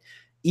 right?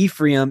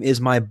 Ephraim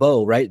is my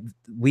bow, right?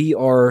 We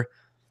are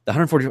the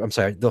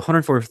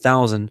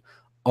 144,000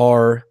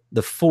 are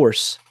the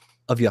force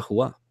of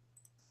Yahuwah.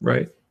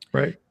 Right.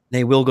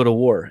 They will go to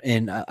war.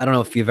 And I don't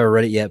know if you've ever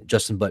read it yet,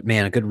 Justin, but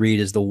man, a good read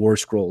is the War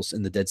Scrolls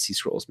and the Dead Sea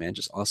Scrolls, man.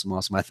 Just awesome.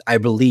 I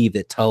believe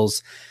it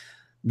tells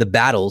the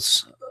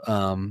battles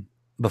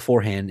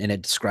beforehand, and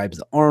it describes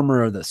the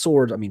armor, the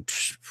swords. I mean,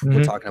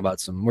 we're talking about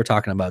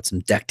some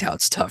decked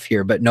out stuff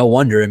here, but no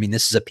wonder. I mean,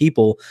 this is a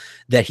people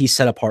that he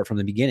set apart from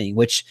the beginning,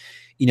 which,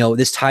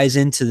 this ties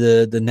into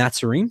the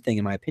Nazarene thing,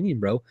 in my opinion,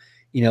 bro.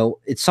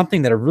 It's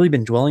something that I've really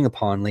been dwelling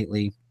upon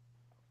lately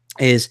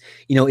is,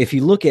 if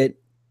you look at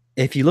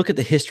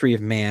the history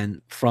of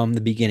man from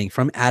the beginning,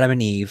 from Adam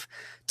and Eve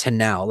to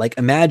now, like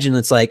imagine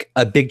it's like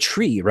a big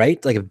tree,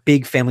 right? Like a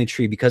big family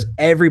tree, because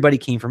everybody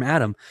came from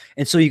Adam.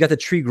 And so you got the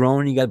tree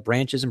growing, you got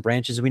branches and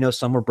branches. We know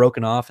some were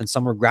broken off and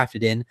some were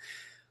grafted in.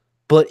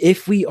 But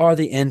if we are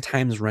the end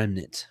times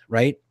remnant,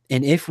 right?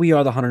 And if we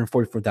are the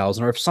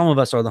 144,000, or if some of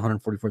us are the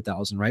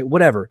 144,000, right?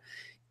 Whatever,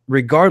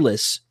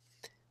 regardless,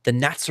 the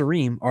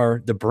Nazarene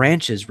are the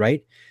branches,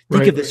 right?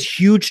 Think of this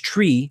huge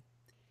tree.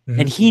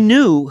 And he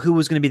knew who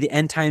was going to be the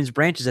end times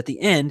branches at the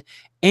end.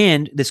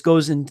 And this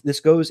goes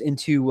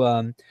into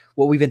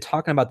what we've been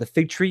talking about, the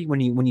fig tree, when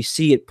you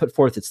see it put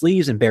forth its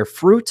leaves and bear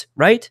fruit,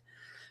 right?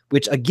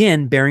 Which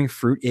again, bearing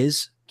fruit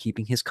is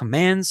keeping his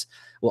commands.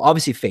 Well,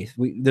 obviously faith.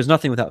 There's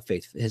nothing without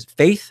faith. His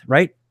faith,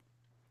 right?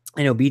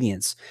 And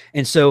obedience.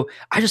 And so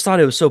I just thought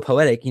it was so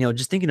poetic,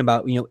 just thinking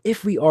about,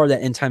 if we are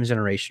that end times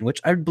generation,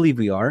 which I believe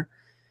we are,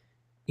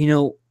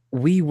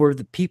 we were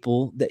the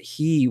people that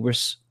he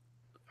was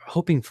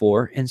hoping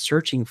for and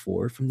searching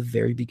for from the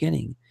very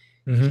beginning.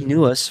 He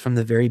knew us from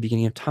the very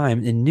beginning of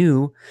time and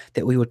knew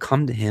that we would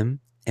come to him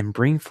and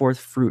bring forth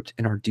fruit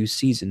in our due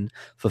season,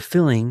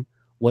 fulfilling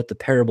what the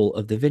parable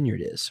of the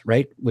vineyard is,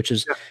 right? Which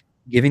is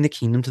giving the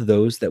kingdom to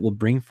those that will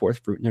bring forth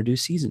fruit in their due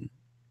season.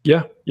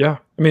 Yeah. I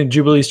mean,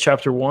 Jubilees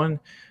chapter 1,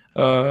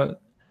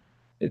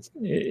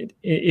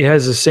 it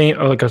has the same,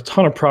 like a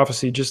ton of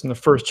prophecy just in the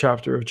first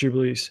chapter of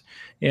Jubilees.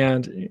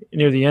 And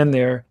near the end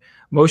there,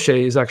 Moshe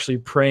is actually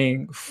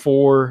praying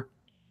for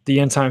the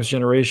end times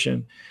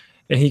generation.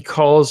 And he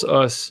calls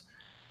us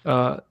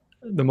the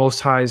Most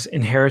High's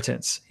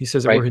inheritance. He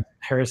says that we're his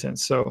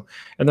inheritance. So,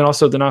 and then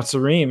also the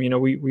Nazarene,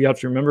 we have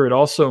to remember it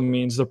also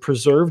means the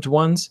preserved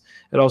ones.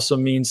 It also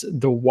means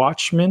the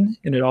watchmen,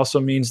 and it also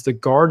means the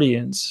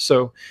guardians.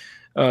 So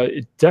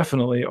it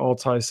definitely all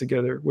ties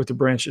together with the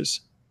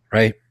branches.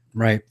 Right.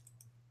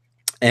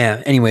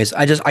 And anyways,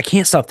 I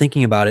can't stop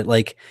thinking about it.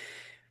 Like,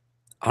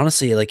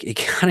 honestly, like it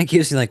kind of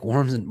gives me like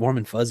warm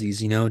and fuzzies,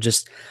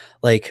 just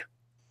like,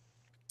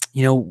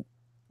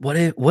 what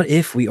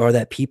if we are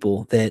that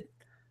people that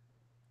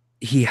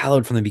he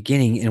hallowed from the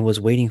beginning and was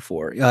waiting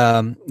for?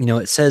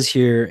 It says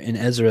here in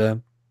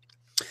Ezra,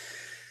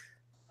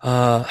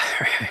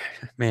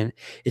 man,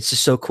 it's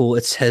just so cool.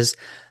 It says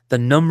the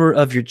number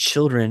of your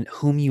children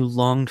whom you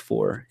longed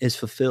for is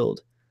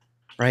fulfilled,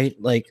 right?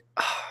 Like,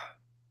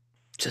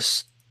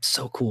 just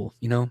so cool,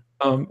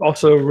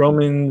 Also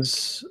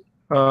Romans,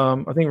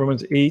 I think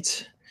Romans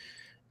 8,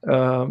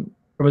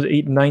 Romans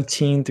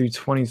 8:19 through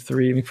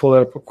 23. Let me pull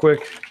that up real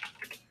quick.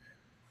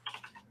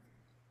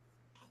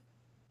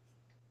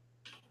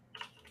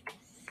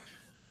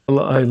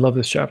 I love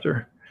this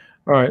chapter.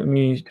 All right, let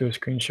me do a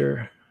screen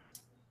share.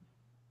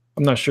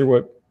 I'm not sure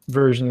what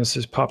version this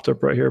has popped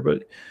up right here,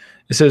 but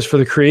it says, "For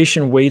the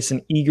creation waits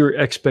in eager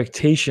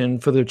expectation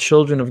for the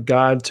children of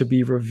God to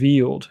be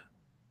revealed."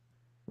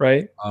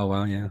 Right? Oh,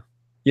 wow, yeah.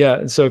 Yeah,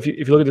 and so if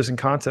you look at this in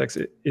context,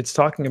 it's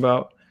talking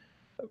about.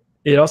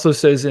 It also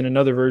says in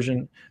another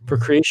version, "For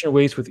creation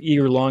waits with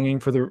eager longing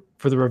for the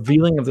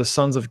revealing of the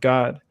sons of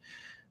God."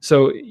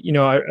 So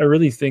I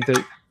really think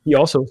that he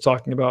also was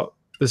talking about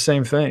the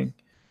same thing.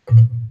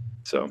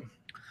 So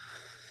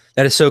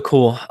that is so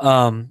cool.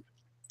 I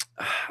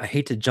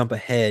hate to jump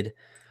ahead,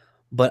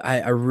 but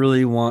I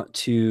really want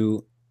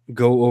to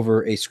go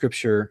over a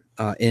scripture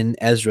in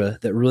Ezra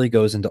that really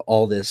goes into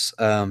all this.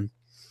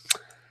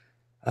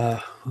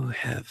 Who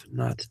have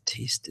not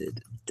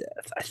tasted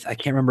death. I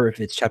can't remember if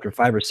it's chapter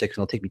 5 or 6,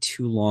 and it'll take me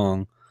too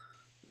long.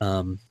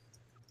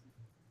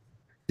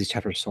 These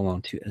chapters are so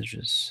long too.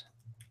 Ezra's.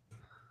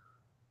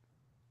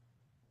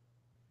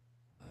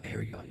 Here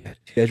we go. Yeah,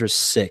 Ezra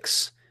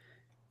 6,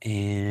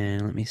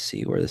 and let me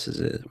see where this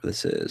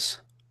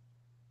is.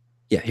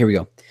 Yeah, here we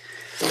go.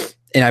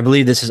 And I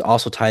believe this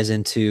also ties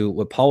into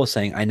what Paul was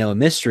saying. I know a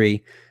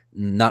mystery: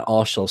 not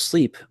all shall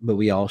sleep, but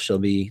we all shall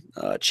be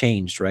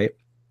changed. Right?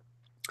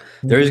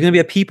 There is going to be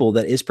a people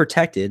that is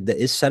protected, that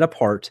is set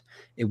apart.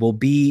 It will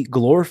be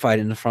glorified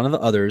in front of the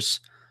others.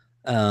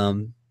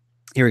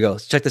 Here we go.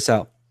 Let's check this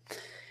out.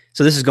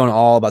 So this is going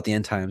all about the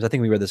end times. I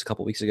think we read this a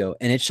couple weeks ago.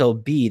 And it shall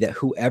be that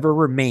whoever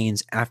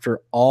remains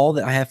after all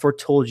that I have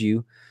foretold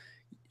you,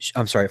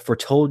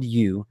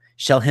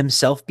 shall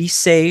himself be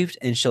saved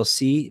and shall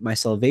see my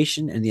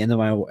salvation and the end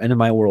of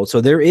my world.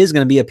 So there is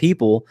going to be a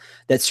people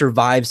that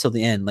survives till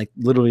the end, like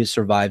literally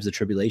survives the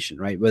tribulation,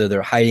 right? Whether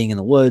they're hiding in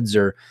the woods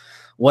or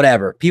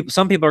whatever.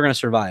 Some people are going to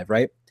survive,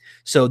 right?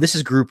 So this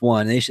is group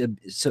one.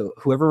 So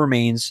whoever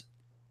remains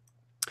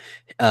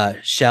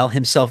shall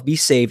himself be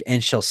saved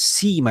and shall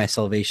see my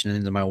salvation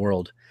into my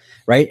world,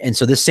 right? And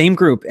so this same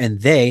group,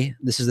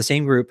 this is the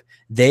same group,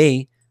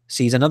 they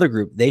sees another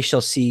group. They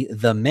shall see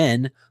the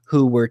men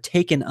who were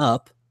taken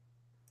up,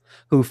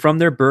 who from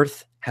their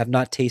birth have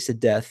not tasted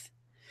death,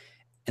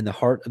 and the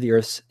heart of the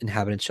earth's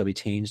inhabitants shall be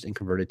changed and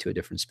converted to a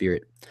different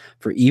spirit.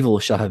 For evil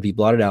shall be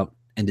blotted out,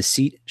 and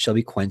deceit shall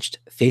be quenched,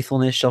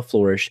 faithfulness shall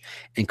flourish,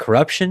 and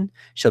corruption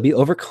shall be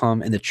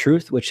overcome, and the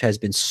truth which has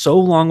been so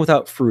long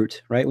without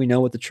fruit, right? We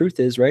know what the truth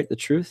is, right? The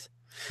truth.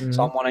 Mm-hmm.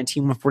 Psalm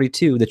 119,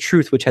 142, the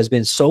truth which has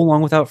been so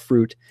long without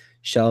fruit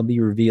shall be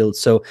revealed.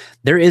 So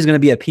there is going to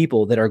be a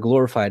people that are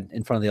glorified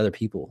in front of the other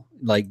people.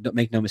 Like, don't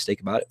make no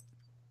mistake about it.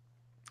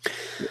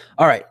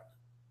 All right.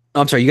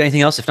 I'm sorry. You got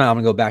anything else? If not, I'm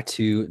going to go back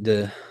to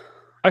the.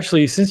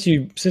 Actually, since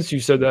you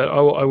said that, I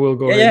will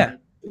go ahead.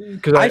 Yeah.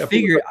 Because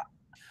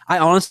I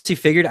honestly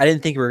figured I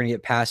didn't think we were going to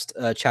get past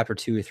chapter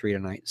 2 or 3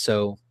 tonight.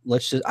 So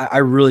let's just. I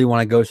really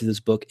want to go through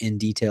this book in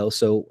detail.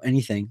 So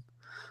anything.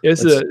 Yeah,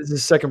 this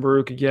is second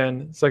Baruch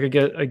again. It's like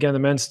again the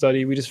men's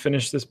study. We just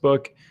finished this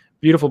book,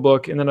 beautiful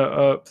book, and then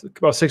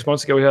about 6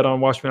 months ago we had on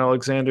Watchman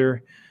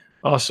Alexander.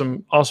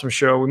 Awesome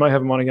show. We might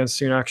have him on again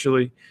soon,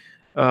 actually.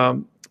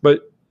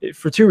 But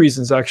for two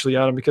reasons, actually,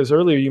 Adam. Because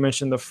earlier you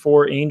mentioned the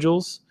 4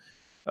 angels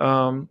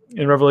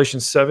in Revelation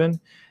 7,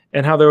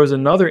 and how there was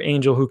another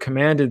angel who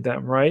commanded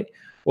them. Right.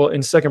 Well,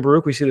 in second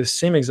Baruch we see the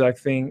same exact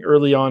thing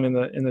early on in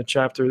the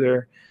chapter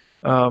there.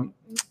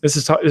 This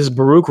is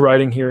Baruch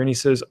writing here, and he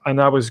says,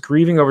 "And I was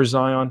grieving over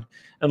Zion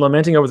and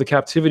lamenting over the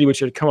captivity which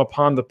had come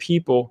upon the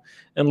people.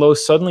 And lo,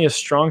 suddenly a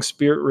strong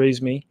spirit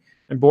raised me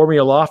and bore me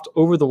aloft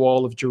over the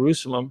wall of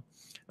Jerusalem.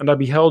 And I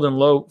beheld, and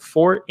lo,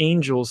 4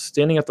 angels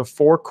standing at the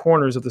 4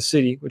 corners of the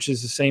city," which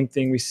is the same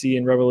thing we see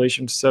in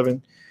Revelation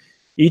 7,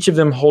 "each of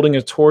them holding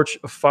a torch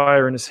of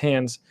fire in his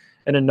hands.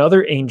 And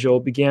another angel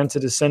began to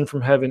descend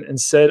from heaven and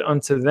said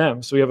unto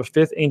them," so we have a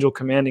 5th angel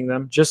commanding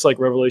them, just like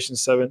Revelation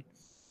 7,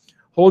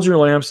 "Hold your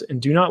lamps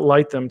and do not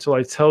light them till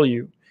I tell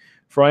you.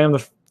 For I am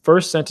the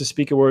first sent to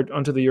speak a word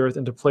unto the earth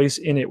and to place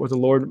in it what the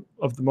Lord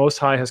of the Most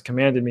High has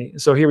commanded me."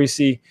 So here we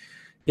see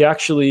they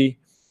actually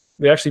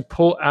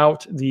pull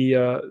out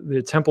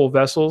the temple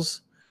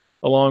vessels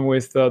along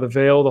with the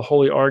veil, the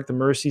holy ark, the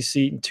mercy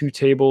seat, and 2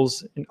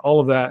 tables, and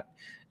all of that,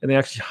 and they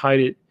actually hide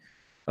it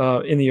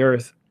in the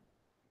earth.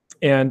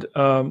 And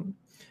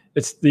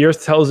it's the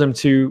earth tells him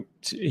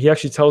he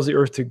actually tells the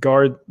earth to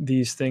guard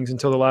these things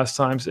until the last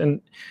times.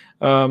 And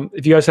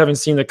if you guys haven't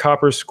seen the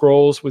Copper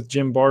Scrolls with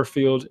Jim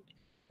Barfield,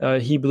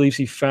 he believes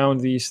he found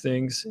these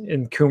things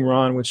in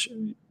Qumran, which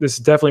this is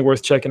definitely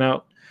worth checking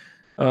out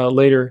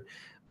later.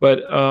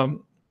 But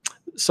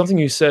something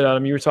you said,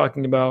 Adam, you were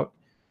talking about,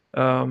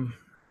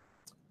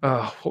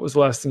 what was the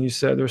last thing you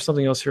said? There was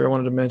something else here I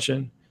wanted to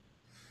mention.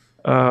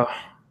 It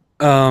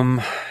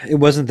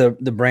wasn't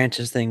the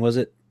branches thing, was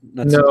it?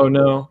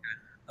 No.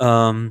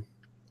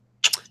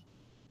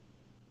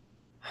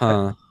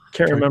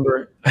 Can't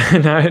remember.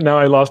 Now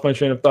I lost my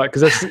train of thought,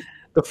 because that's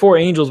the 4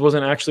 angels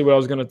wasn't actually what I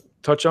was going to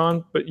touch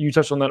on, but you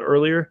touched on that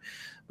earlier.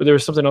 But there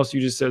was something else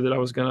you just said that I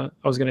was gonna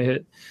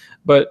hit.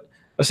 But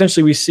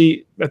essentially, we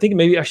see. I think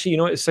maybe actually,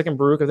 it's second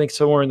Baruch. I think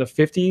somewhere in the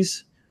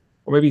 50s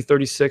or maybe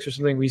 36 or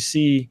something. We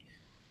see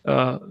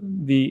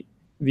the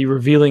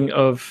revealing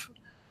of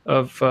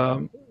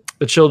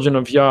the children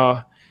of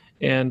Yah,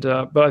 and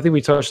but I think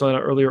we touched on that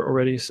earlier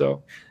already.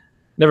 So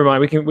never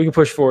mind. We can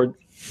push forward.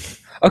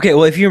 Okay.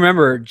 Well, if you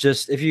remember,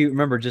 just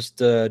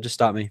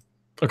stop me.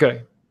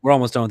 Okay. We're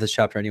almost done with this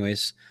chapter,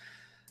 anyways.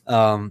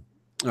 All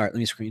right. Let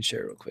me screen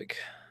share real quick.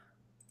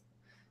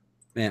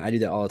 Man, I do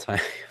that all the time.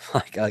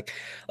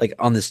 like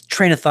on this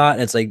train of thought,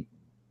 and it's like,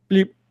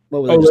 bleep.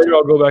 What was later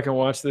I'll go back and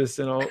watch this,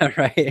 and I'll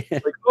right.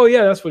 Like, oh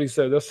yeah, that's what he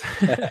said. That's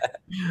oh,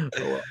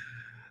 well.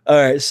 All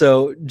right,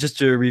 so just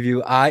to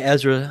review, I,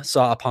 Ezra,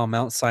 saw upon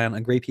Mount Sion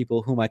a great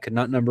people whom I could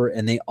not number,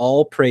 and they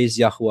all praised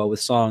Yahuwah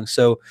with songs.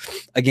 So,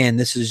 again,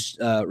 this is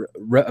a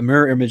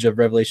mirror image of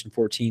Revelation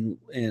 14.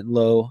 And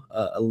lo,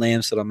 a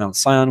lamb stood on Mount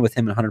Sion with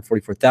him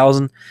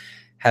 144,000,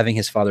 having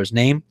his father's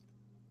name.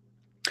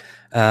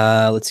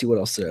 Let's see what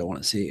else I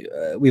want to see.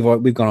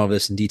 We've gone over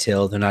this in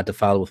detail. They're not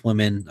defiled with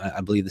women.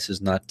 I believe this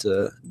is not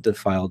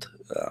defiled,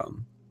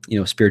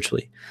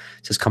 spiritually.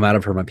 It says, "Come out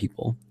of her, my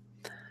people."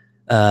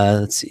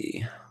 Let's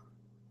see.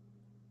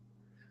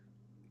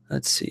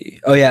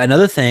 Oh yeah,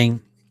 another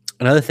thing.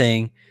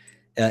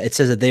 It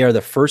says that they are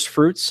the first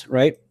fruits,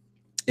 right?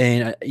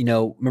 And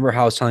remember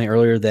how I was telling you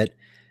earlier that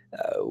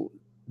the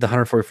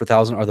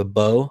 144,000 are the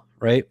bow,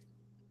 right?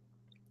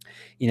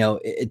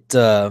 It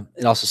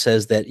also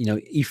says that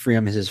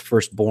Ephraim is his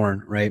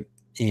firstborn, right?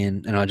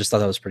 And I just thought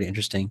that was pretty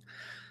interesting.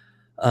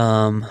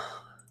 Um,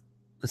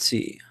 let's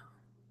see.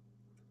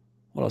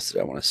 What else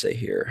did I want to say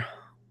here?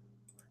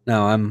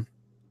 No,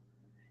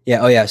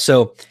 yeah. Oh, yeah.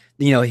 So,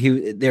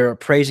 they're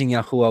praising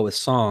Yahuwah with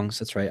songs.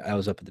 That's right. I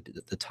was up at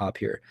the top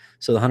here.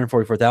 So the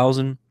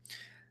 144,000,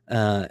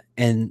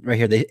 and right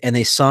here,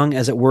 they sung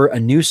as it were a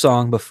new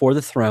song before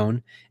the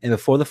throne and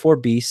before the four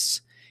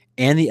beasts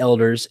and the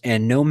elders,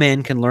 and no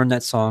man can learn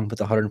that song but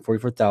the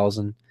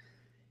 144,000,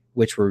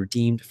 which were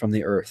redeemed from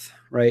the earth.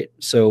 Right.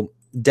 So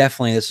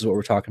definitely, this is what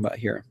we're talking about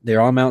here.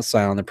 They're on Mount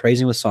Zion. They're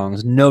praising with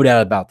songs. No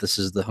doubt about this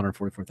is the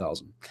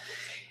 144,000.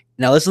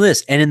 Now listen to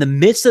this. And in the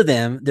midst of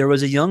them, there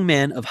was a young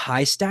man of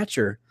high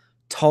stature,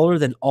 taller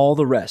than all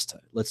the rest.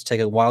 Let's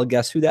take a wild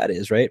guess who that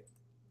is, right?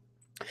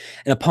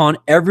 And upon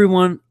every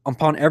one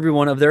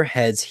of their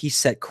heads, he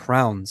set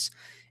crowns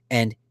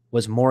and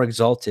was more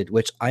exalted,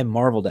 which I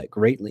marveled at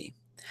greatly.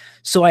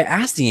 So I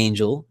asked the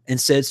angel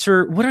and said,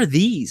 Sir, what are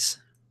these?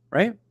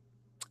 Right?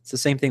 It's the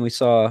same thing we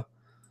saw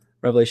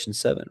Revelation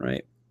 7,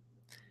 right?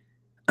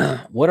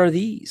 What are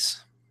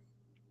these?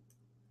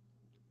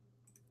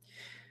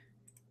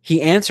 He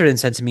answered and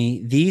said to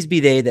me, These be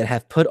they that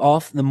have put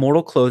off the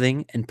mortal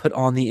clothing and put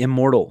on the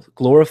immortal,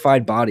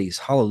 glorified bodies.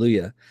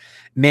 Hallelujah.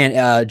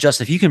 Man,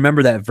 Justin, if you can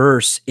remember that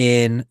verse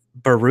in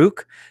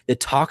Baruch that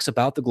talks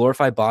about the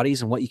glorified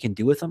bodies and what you can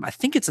do with them, I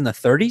think it's in the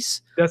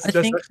 30s. That's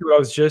actually what I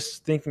was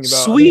just thinking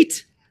about.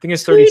 Sweet. I think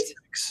it's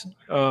 36.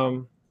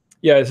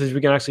 Yeah, it says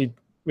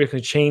we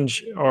can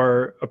change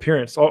our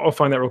appearance. I'll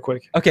find that real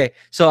quick. Okay,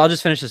 so I'll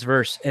just finish this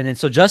verse. And then,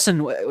 so Justin,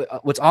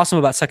 what's awesome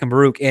about Second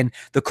Baruch, and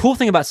the cool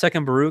thing about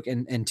Second Baruch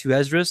and two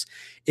Esdras,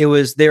 it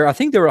was there. I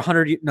think they were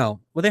 100.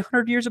 No, were they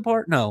 100 years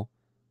apart? No,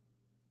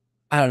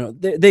 I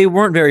don't know. They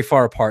weren't very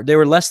far apart. They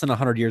were less than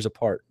 100 years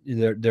apart.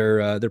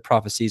 Their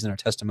prophecies and their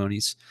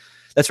testimonies.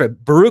 That's right.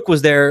 Baruch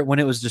was there when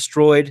it was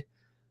destroyed,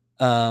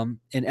 and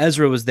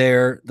Ezra was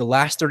there the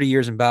last 30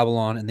 years in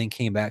Babylon, and then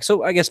came back.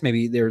 So I guess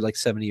maybe they were like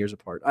 70 years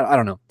apart. I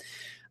don't know.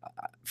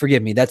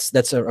 Forgive me.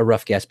 That's a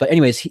rough guess. But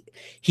anyways,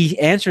 he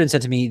answered and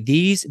said to me,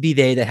 These be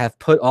they that have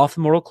put off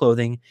the mortal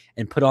clothing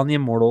and put on the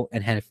immortal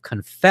and have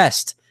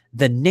confessed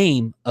the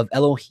name of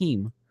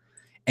Elohim.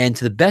 And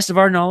to the best of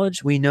our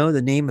knowledge, we know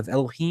the name of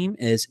Elohim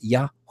is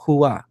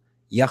Yahuwah.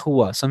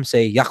 Yahuwah. Some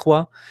say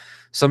Yahweh.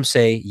 Some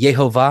say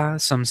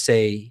Yehovah. Some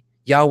say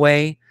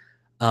Yahweh.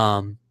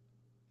 I'm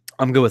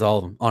good with all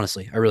of them,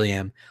 honestly. I really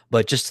am.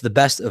 But just to the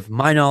best of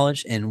my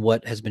knowledge and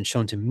what has been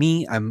shown to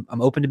me, I'm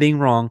open to being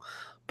wrong.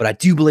 But I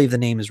do believe the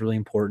name is really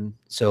important.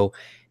 So,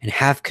 and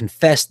have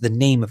confessed the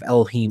name of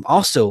Elohim.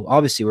 Also,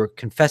 obviously, we're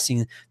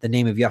confessing the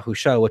name of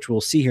Yahusha, which we'll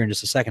see here in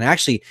just a second.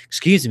 Actually,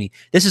 excuse me,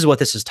 this is what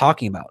this is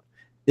talking about.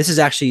 This is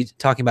actually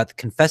talking about the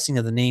confessing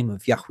of the name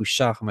of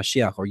Yahusha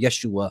HaMashiach, or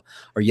Yeshua,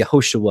 or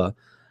Yehoshua.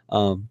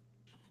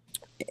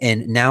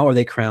 And now are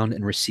they crowned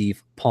and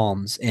receive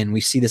palms. And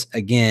we see this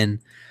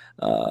again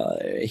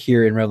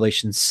here in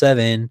Revelation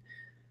 7.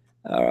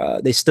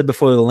 They stood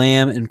before the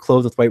Lamb and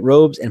clothed with white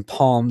robes and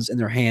palms in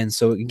their hands.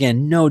 So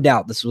again, no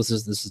doubt this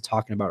is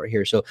talking about right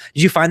here. So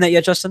did you find that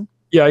yet, Justin?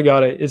 Yeah, I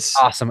got it. It's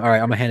awesome. All right,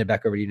 I'm gonna hand it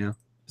back over to you now.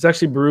 It's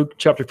actually Baruch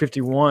chapter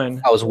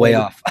 51. I was way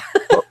off.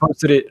 I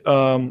posted it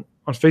on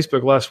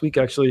Facebook last week,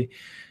 actually.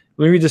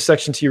 Let me read this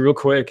section to you real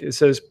quick. It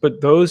says,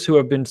 But those who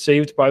have been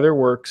saved by their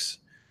works,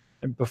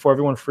 and before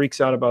everyone freaks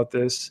out about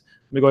this,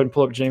 let me go ahead and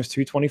pull up James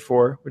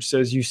 2:24, which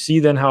says, You see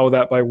then how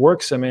that by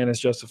works a man is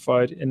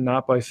justified, and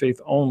not by faith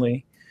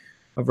only.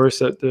 A verse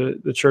that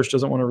the church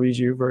doesn't want to read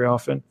you very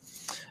often.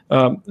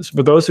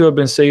 But those who have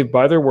been saved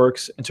by their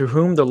works, and to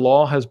whom the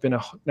law has been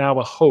now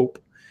a hope,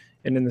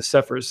 and in the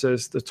Sefer it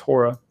says the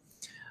Torah,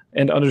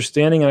 and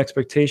understanding and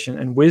expectation,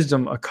 and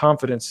wisdom a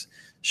confidence,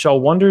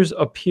 shall wonders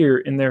appear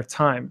in their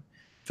time.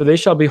 For they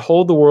shall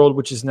behold the world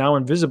which is now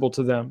invisible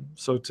to them,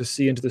 so to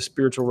see into the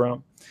spiritual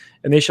realm.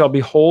 And they shall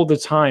behold the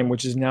time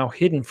which is now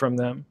hidden from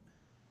them.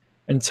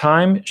 And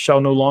time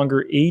shall no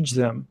longer age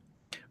them.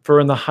 For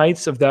in the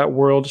heights of that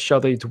world shall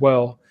they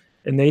dwell,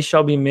 and they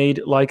shall be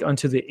made like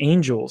unto the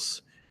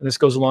angels. And this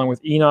goes along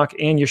with Enoch,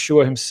 and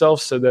Yeshua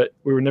himself said that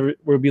we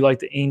would be like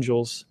the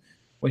angels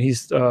when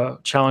he's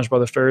challenged by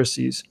the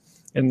Pharisees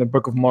in the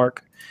book of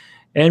Mark.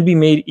 And be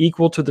made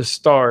equal to the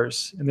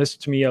stars. And this,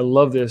 to me, I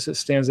love this. It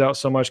stands out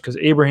so much because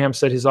Abraham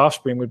said his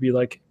offspring would be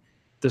like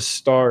the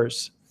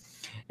stars.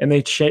 And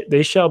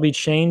they shall be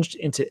changed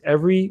into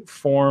every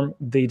form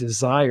they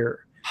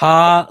desire.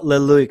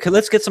 Hallelujah.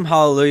 Let's get some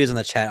hallelujahs in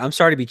the chat. I'm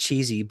sorry to be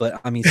cheesy, but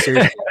I mean,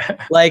 seriously,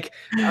 like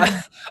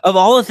of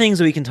all the things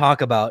that we can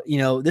talk about,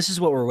 this is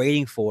what we're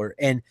waiting for.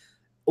 And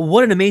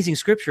what an amazing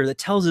scripture that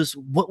tells us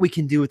what we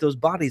can do with those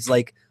bodies.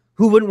 Like,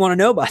 who wouldn't want to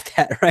know about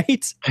that,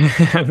 right?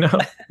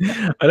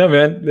 I know,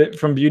 man.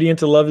 From beauty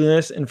into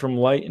loveliness, and from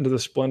light into the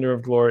splendor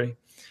of glory.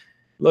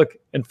 Look,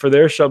 and for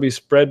there shall be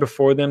spread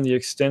before them the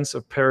extents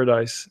of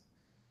paradise.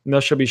 And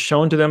thus shall be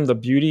shown to them the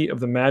beauty of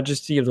the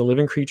majesty of the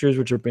living creatures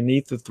which are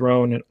beneath the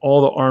throne, and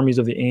all the armies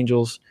of the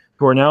angels,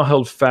 who are now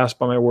held fast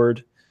by my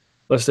word,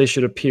 lest they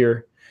should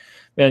appear.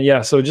 Man,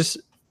 yeah. So just,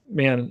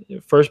 man,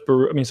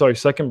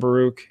 Second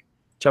Baruch,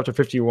 chapter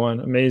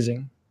 51,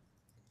 amazing.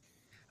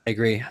 I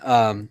agree.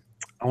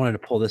 I wanted to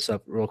pull this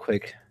up real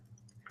quick.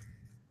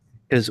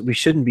 because we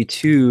shouldn't be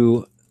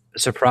too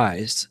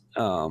surprised.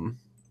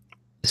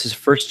 This is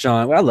First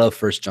John. Well, I love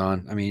First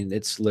John. I mean,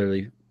 it's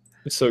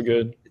so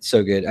good. It's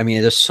so good. I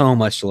mean, there's so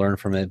much to learn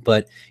from it.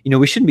 But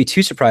we shouldn't be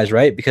too surprised,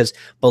 right? Because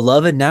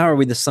beloved, now are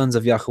we the sons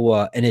of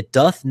Yahuwah, and it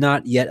doth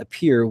not yet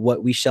appear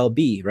what we shall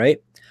be, right?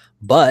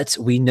 But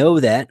we know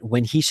that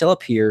when he shall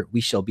appear,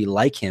 we shall be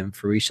like him,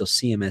 for we shall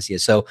see him as he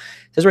is. So it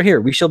says right here,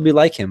 we shall be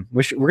like him.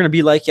 We're going to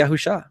be like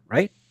Yahusha,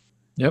 right?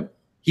 Yep.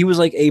 He was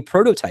like a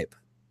prototype,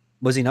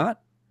 was he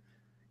not?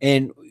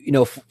 And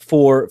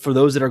for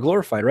those that are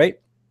glorified, right?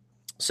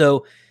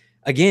 So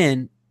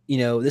again,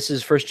 this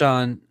is 1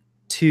 John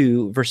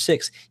 2 verse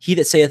 6. He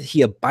that saith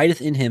he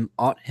abideth in him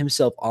ought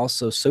himself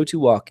also so to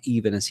walk,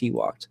 even as he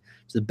walked,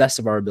 to the best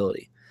of our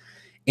ability.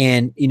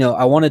 And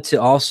I wanted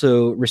to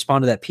also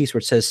respond to that piece where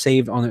it says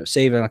saved on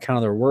account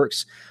of their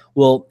works.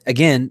 Well,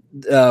 again,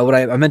 what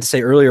I meant to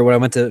say earlier, what I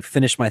meant to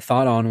finish my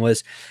thought on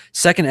was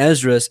 2nd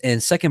Ezra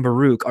and 2nd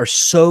Baruch are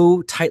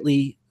so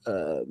tightly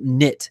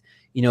knit.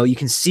 You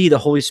can see the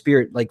Holy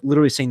Spirit like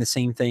literally saying the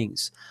same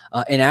things.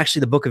 And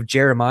actually the book of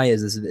Jeremiah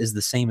is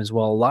the same as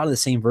well. A lot of the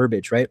same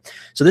verbiage, right?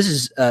 So this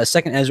is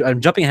 2nd Ezra. I'm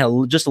jumping ahead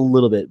just a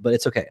little bit, but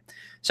it's okay.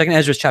 2nd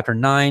Ezra chapter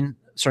 9,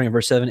 starting at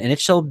verse 7. And it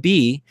shall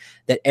be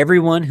that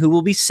everyone who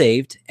will be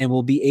saved and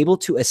will be able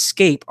to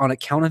escape on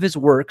account of his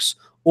works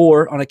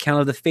or on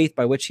account of the faith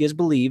by which he has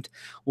believed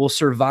will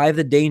survive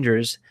the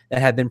dangers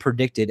that have been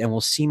predicted and will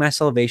see my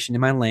salvation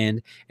in my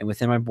land and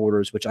within my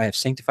borders, which I have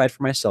sanctified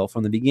for myself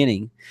from the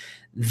beginning.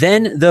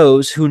 Then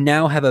those who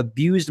now have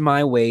abused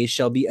my ways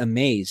shall be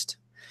amazed,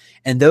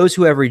 and those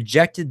who have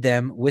rejected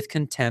them with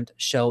contempt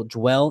shall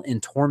dwell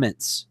in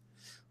torments.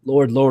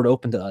 Lord,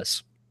 open to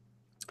us.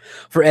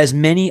 For as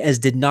many as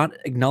did not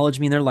acknowledge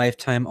me in their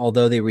lifetime,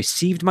 although they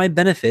received my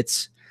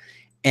benefits,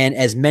 and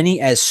as many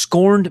as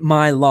scorned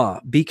my law.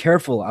 Be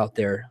careful out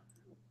there.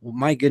 Well,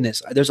 my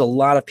goodness, there's a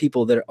lot of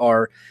people that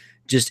are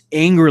just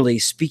angrily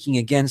speaking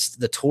against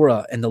the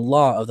Torah and the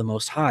law of the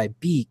Most High.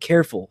 Be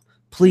careful,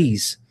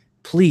 please.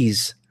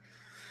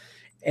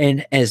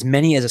 And as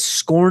many as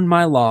scorned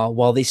my law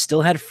while they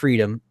still had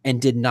freedom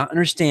and did not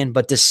understand,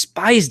 but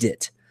despised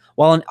it,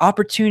 while an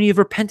opportunity of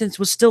repentance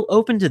was still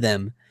open to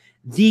them,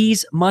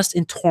 these must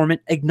in torment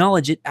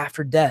acknowledge it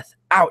after death.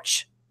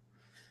 Ouch.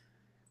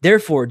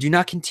 Therefore, do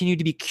not continue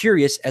to be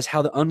curious as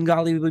how the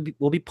ungodly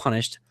will be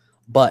punished,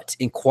 but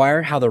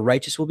inquire how the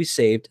righteous will be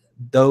saved,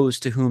 those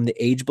to whom the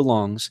age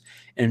belongs,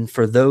 and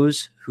for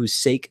those whose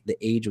sake the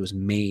age was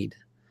made.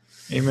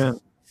 Amen.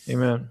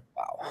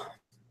 Wow.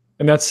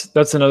 And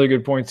that's another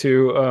good point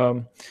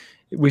too.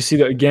 We see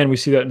that again. We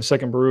see that in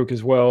 2nd Baruch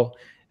as well.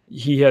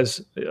 He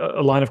has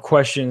a line of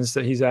questions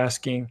that he's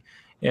asking,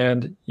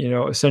 and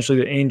essentially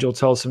the angel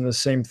tells him the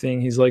same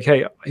thing. He's like,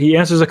 hey, he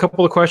answers a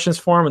couple of questions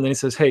for him, and then he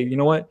says, hey, you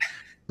know what?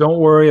 Don't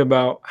worry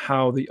about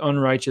how the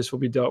unrighteous will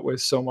be dealt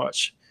with so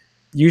much.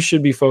 You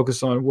should be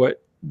focused on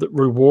what the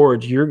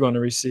reward you're going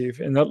to receive,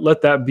 and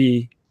let that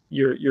be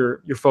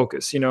your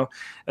focus. And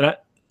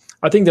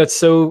I think that's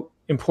so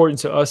important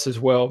to us as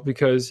well,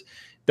 because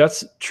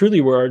that's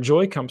truly where our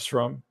joy comes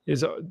from,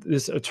 is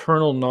this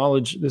eternal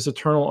knowledge, this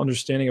eternal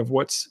understanding of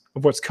what's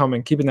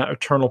coming, keeping that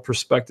eternal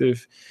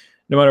perspective,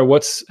 no matter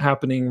what's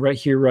happening right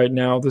here, right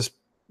now.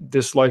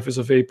 This life is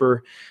a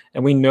vapor,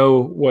 and we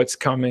know what's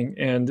coming.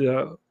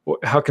 And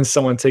how can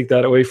someone take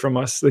that away from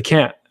us? They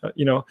can't.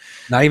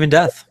 Not even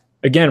death.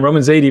 Again,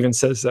 Romans 8 even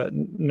says that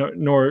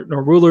nor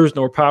rulers,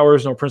 nor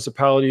powers, nor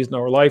principalities,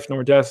 nor life,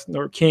 nor death,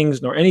 nor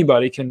kings, nor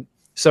anybody can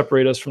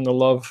separate us from the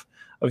love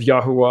of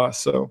Yahuwah.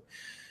 So,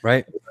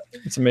 right,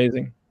 it's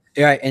amazing.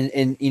 Yeah,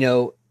 and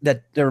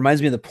that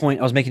reminds me of the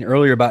point I was making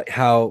earlier about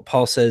how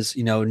Paul says,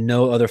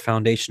 no other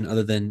foundation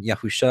other than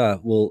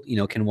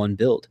Yahusha can one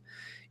build,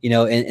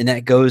 and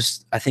that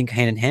goes, I think,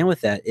 hand in hand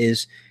with that.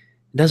 Is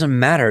it doesn't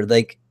matter,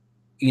 like,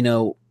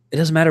 it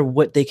doesn't matter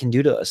what they can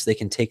do to us. They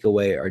can take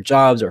away our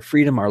jobs, our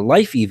freedom, our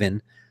life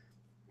even.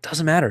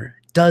 Doesn't matter.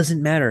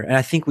 And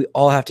I think we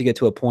all have to get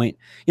to a point.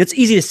 It's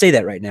easy to say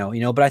that right now,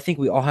 but I think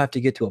we all have to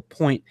get to a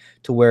point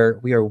to where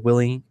we are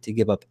willing to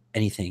give up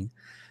anything.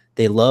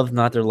 They loved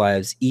not their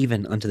lives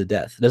even unto the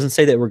death. It doesn't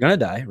say that we're going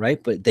to die,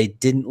 right? But they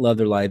didn't love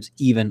their lives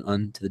even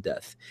unto the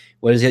death.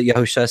 What does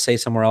Yahushua say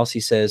somewhere else? He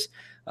says,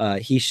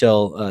 he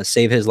shall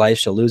save his life,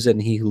 shall lose it,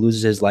 and he who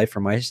loses his life for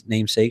my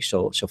name's sake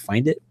shall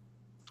find it.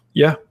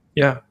 Yeah,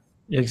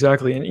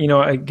 exactly. And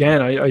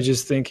again, I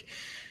just think,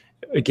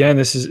 again,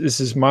 this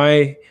is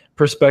my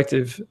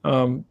perspective,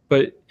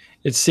 but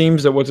it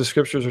seems that what the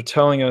scriptures are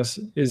telling us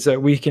is that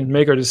we can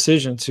make our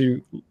decision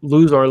to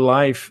lose our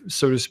life,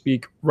 so to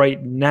speak,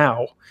 right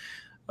now,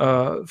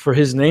 for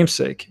his name's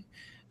sake.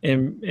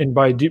 And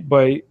by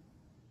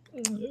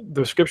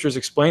the scriptures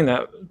explain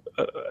that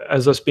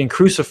as us being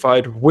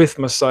crucified with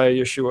Messiah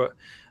Yeshua,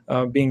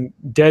 being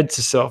dead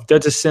to self,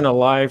 dead to sin,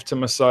 alive to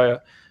Messiah,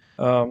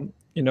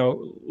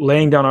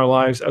 laying down our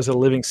lives as a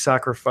living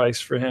sacrifice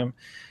for him.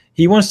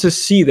 He wants to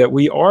see that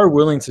we are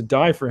willing to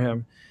die for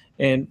him.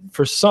 And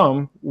for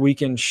some, we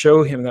can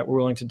show him that we're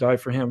willing to die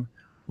for him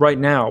right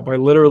now by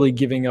literally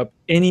giving up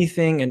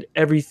anything and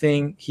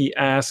everything he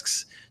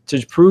asks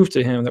to prove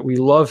to him that we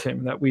love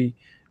him, that we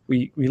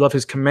love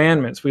his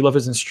commandments, we love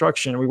his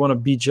instruction, we want to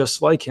be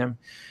just like him.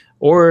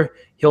 Or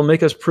he'll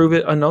make us prove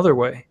it another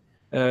way,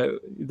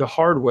 the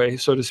hard way,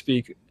 so to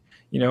speak.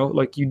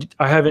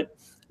 I haven't.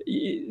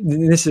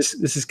 This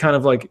is kind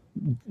of like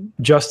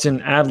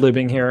Justin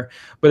ad-libbing here,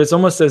 but it's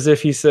almost as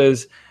if he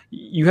says,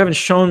 "You haven't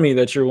shown me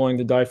that you're willing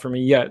to die for me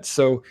yet,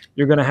 so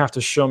you're going to have to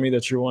show me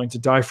that you're willing to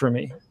die for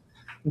me,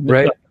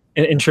 right?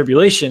 In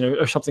tribulation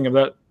or something of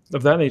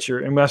that nature."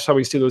 And that's how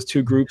we see those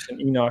two groups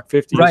in Enoch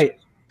 50. Right.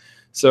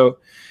 So,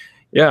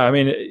 yeah, I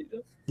mean,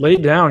 lay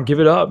it down, give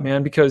it up,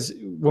 man. Because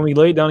when we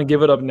lay it down and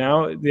give it up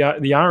now,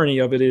 the irony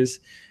of it is,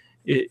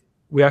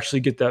 we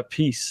actually get that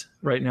peace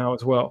right now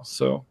as well.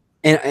 So.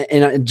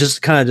 And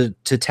just kind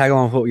of to tag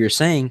along with what you're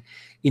saying,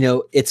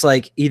 it's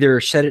like either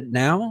shed it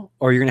now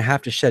or you're going to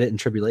have to shed it in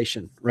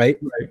tribulation, right?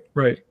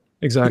 Right.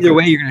 Exactly. Either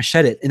way, you're going to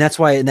shed it. And that's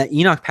why in that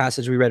Enoch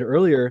passage we read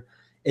earlier,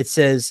 it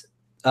says,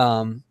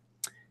 group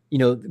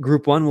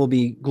one will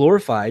be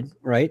glorified,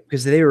 right?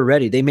 Because they were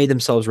ready. They made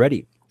themselves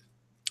ready.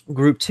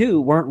 Group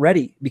two weren't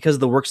ready because of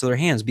the works of their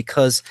hands,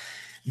 because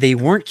they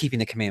weren't keeping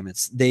the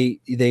commandments. They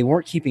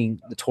weren't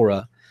keeping the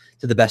Torah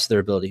to the best of their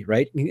ability,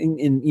 right?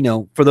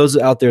 And for those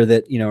out there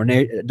that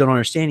don't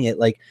understand yet,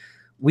 like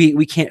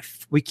we can't,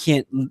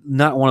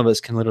 not one of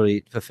us can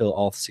literally fulfill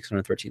all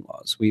 613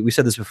 laws. We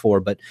said this before,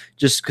 but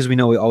just because we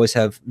know we always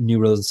have new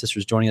brothers and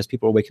sisters joining us,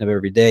 people are waking up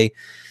every day.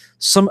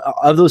 Some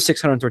of those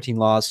 613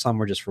 laws, some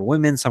were just for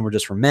women, some were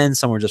just for men,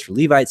 some were just for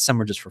Levites, some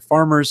were just for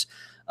farmers,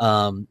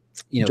 some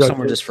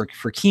were just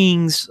for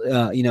kings,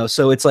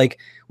 so it's like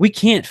we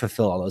can't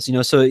fulfill all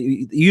those, so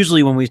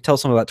usually when we tell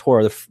someone about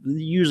Torah,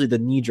 usually the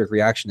knee-jerk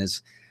reaction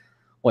is,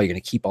 well, you're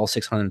going to keep all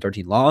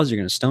 613 laws, you're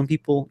going to stone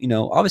people.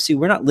 Obviously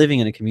we're not living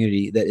in a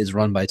community that is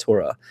run by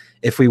Torah.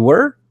 If we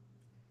were,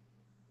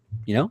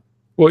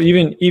 well,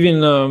 even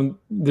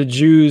the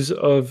Jews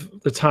of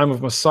the time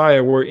of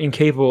Messiah were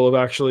incapable of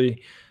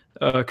actually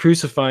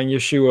crucifying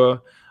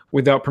Yeshua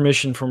without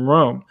permission from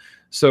Rome.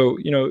 So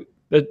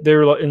that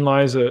therein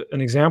lies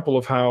an example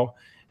of how,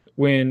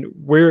 when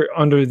we're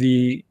under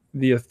the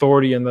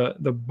authority and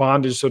the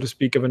bondage, so to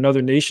speak, of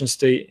another nation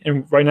state,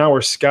 and right now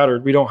we're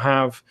scattered. We don't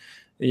have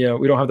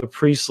the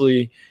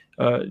priestly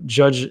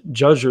judgments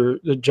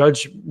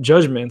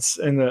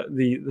in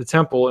the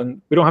temple,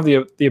 and we don't have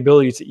the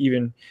ability to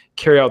even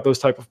carry out those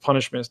type of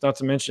punishments. Not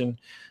to mention,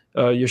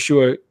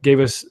 Yeshua gave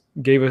us.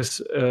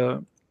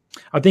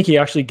 I think he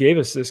actually gave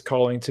us this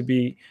calling to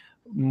be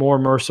more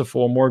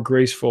merciful, more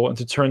graceful, and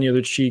to turn the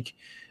other cheek,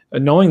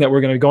 knowing that we're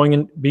going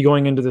to be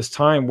going into this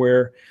time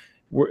where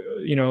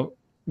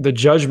the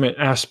judgment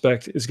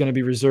aspect is going to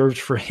be reserved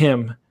for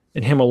him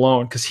and him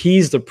alone, because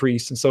he's the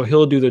priest, and so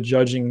he'll do the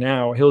judging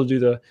now. He'll do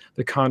the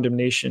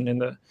condemnation and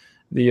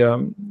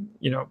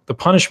the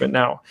punishment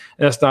now,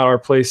 and that's not our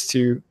place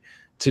to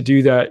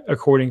do that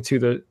according to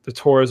the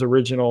Torah's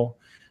original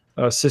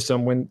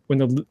system. When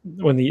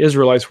the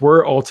Israelites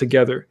were all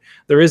together,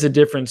 there is a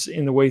difference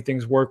in the way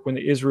things work when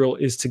the Israel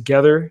is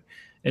together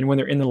and when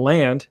they're in the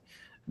land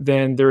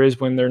than there is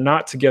when they're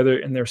not together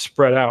and they're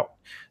spread out.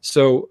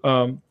 So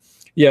and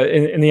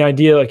the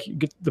idea, like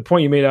the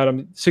point you made,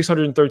 Adam,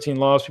 613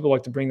 laws, people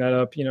like to bring that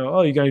up,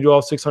 oh, you're going to do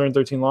all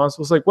 613 laws.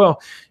 It's like,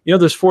 well,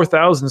 there's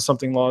 4,000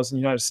 something laws in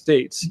the United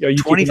States.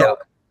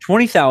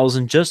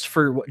 20,000 just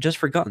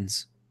for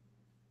guns.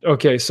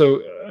 Okay,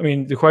 so I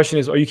mean, the question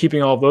is, are you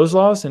keeping all of those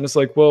laws? And it's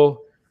like,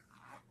 well,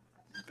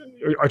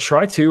 I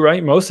try to,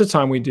 right? Most of the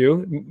time we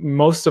do.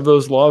 Most of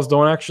those laws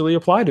don't actually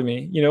apply to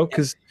me,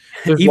 because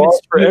there's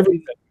laws for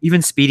everything.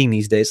 Even speeding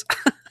these days.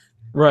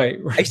 Right.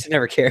 I used to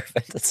never care.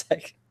 It's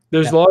like,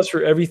 there's laws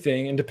for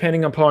everything, and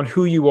depending upon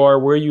who you are,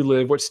 where you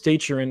live, what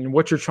state you're in, and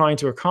what you're trying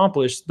to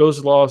accomplish,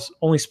 those laws,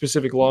 only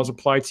specific laws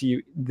apply to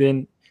you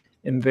then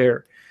and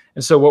there.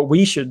 And so what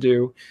we should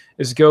do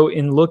is go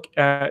and look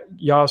at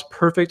Yah's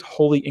perfect,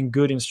 holy, and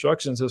good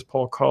instructions, as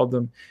Paul called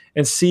them,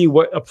 and see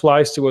what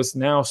applies to us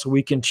now, so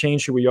we can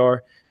change who we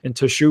are and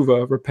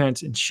teshuvah,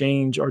 repent, and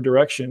change our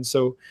direction.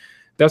 So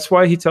that's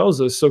why he tells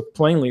us so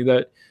plainly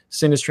that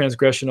sin is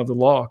transgression of the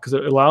law, because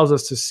it allows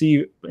us to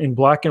see in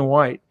black and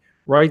white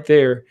right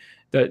there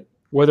that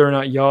whether or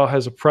not Yah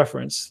has a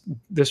preference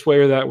this way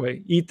or that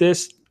way, eat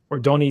this or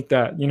don't eat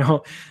that,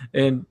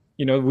 and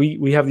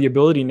we have the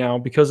ability now,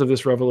 because of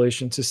this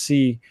revelation, to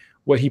see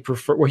what he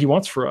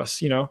wants for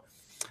us,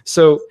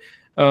 So,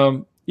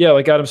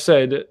 like Adam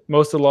said,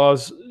 most of the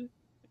laws,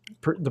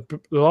 the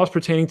laws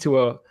pertaining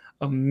to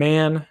a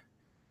man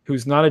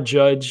who's not a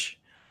judge,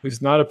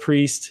 who's not a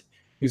priest,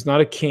 who's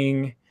not a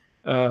king,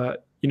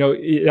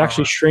 it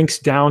actually shrinks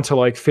down to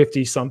like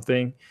 50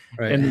 something.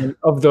 Right. And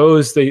of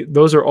those,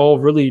 those are all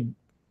really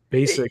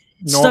basic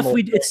normal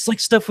it's like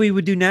stuff we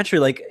would do naturally.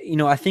 Like,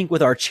 I think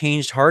with our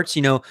changed hearts,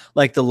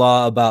 like the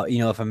law about,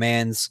 if a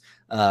man's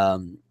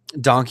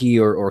donkey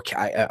or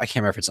I can't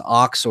remember if it's an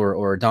ox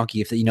or a donkey,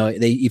 if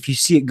if you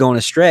see it going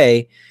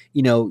astray,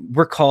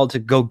 we're called to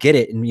go get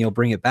it and,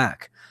 bring it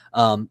back.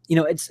 You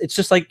know, it's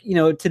just like, you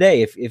know,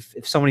 today, if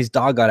somebody's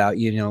dog got out,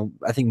 you know,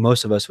 I think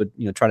most of us would,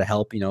 you know, try to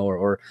help, you know,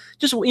 or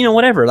just, you know,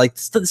 whatever. Like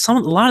a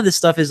lot of this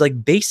stuff is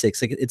like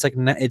basics. Like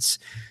it's,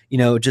 you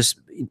know, just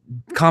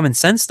common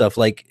sense stuff.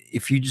 Like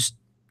if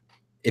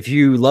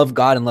you love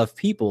God and love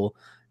people,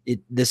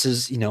 this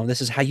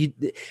is how you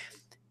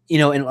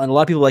know, and a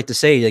lot of people like to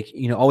say, like,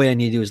 you know, all I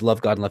need to do is love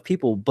God and love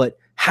people. But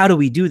how do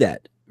we do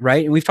that?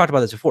 Right. And we've talked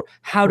about this before.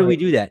 How do we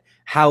do that?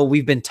 How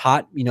we've been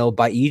taught, you know,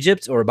 by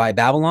Egypt or by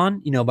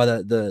Babylon, you know, by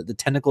the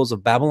tentacles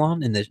of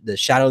Babylon and the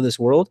shadow of this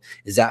world.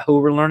 Is that who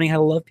we're learning how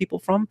to love people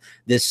from?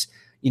 This,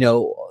 you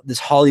know, this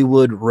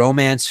Hollywood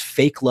romance,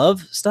 fake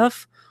love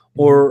stuff?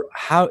 Or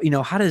how, you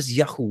know, how does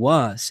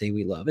Yahuwah say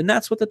we love? And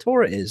that's what the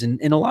Torah is.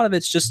 And a lot of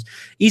it's just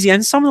easy.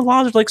 And some of the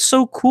laws are like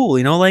so cool,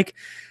 you know, like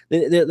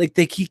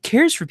he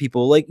cares for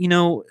people. Like, you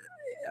know,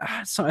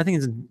 so I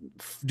think it's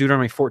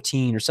Deuteronomy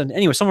 14 or something.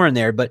 Anyway, somewhere in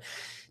there, but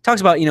it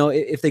talks about, you know,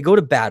 if they go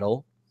to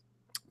battle,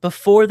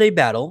 before they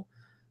battle,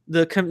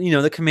 the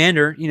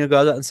commander, you know,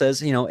 goes out and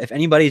says, you know, if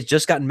anybody's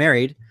just gotten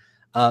married,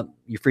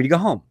 you're free to go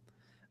home.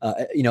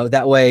 You know,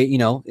 that way, you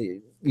know,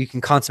 you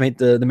can consummate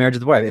the marriage of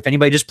the wife. If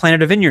anybody just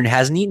planted a vineyard and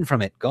hasn't eaten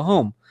from it, go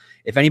home.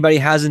 If anybody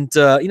hasn't,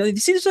 you know, you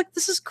see, it's like,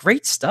 this is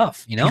great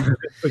stuff, you know.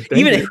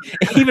 even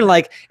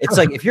like, it's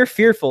like, if you're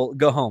fearful,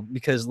 go home,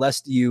 because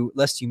lest you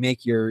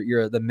make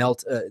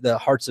the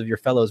hearts of your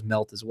fellows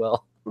melt as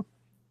well.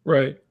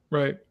 Right.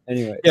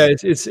 Anyway, yeah,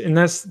 it's and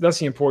that's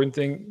the important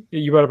thing.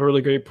 You brought up a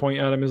really great point,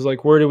 Adam. Is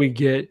like, where do we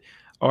get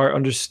our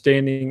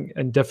understanding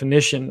and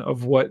definition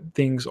of what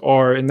things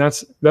are? And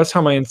that's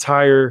how my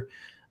entire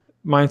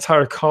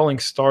calling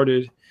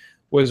started,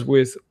 was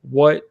with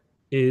what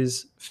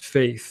is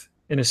faith.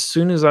 And as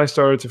soon as I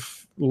started to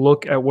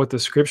look at what the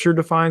scripture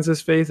defines as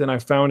faith, and I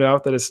found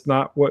out that it's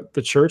not what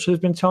the church has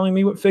been telling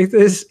me what faith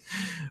is,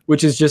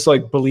 which is just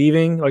like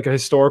believing, like a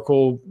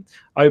historical,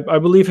 I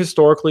believe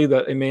historically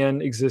that a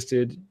man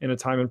existed in a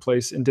time and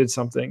place and did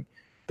something.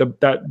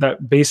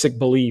 That basic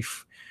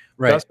belief.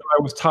 Right. That's what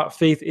I was taught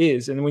faith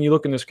is. And when you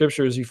look in the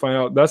scriptures, you find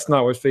out that's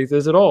not what faith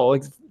is at all.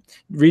 Like,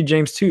 read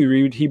James 2,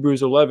 read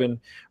Hebrews 11,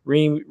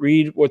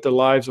 read what the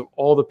lives of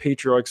all the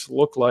patriarchs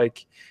look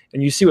like,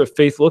 and you see what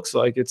faith looks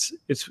like. It's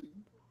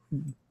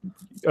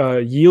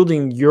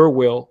yielding your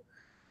will,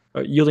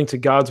 yielding to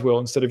God's will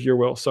instead of your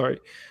will. Sorry.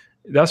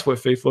 That's what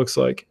faith looks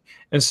like.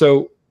 And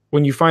so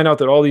when you find out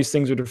that all these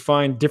things are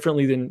defined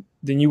differently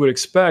than you would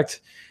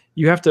expect,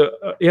 you have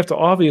to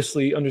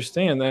obviously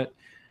understand that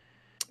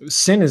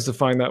sin is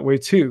defined that way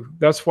too.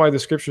 That's why the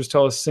scriptures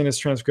tell us sin is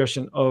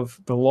transgression of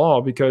the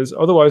law, because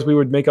otherwise we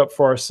would make up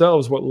for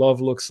ourselves what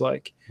love looks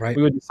like. Right.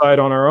 We would decide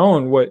on our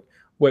own what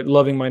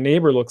loving my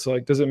neighbor looks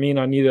like. Does it mean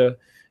I need to,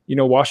 you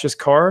know, wash his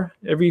car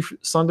every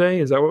Sunday?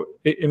 Is that what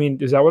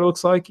it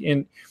looks like?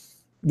 And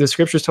the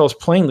scriptures tell us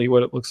plainly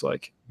what it looks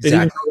like. Exactly. It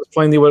even tells us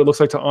plainly what it looks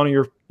like to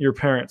honor your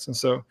parents. And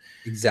so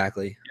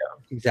exactly.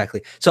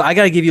 Exactly. So I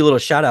got to give you a little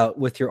shout out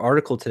with your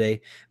article today,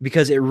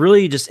 because it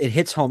really it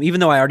hits home, even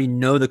though I already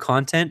know the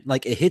content,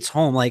 like it hits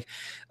home, like,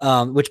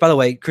 which, by the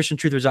way,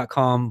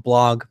 christiantruthers.com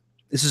blog,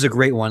 this is a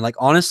great one. Like,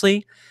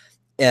 honestly,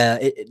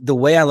 the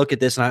way I look at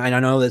this, and I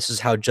know this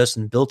is how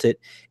Justin built it,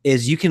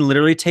 is you can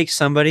literally take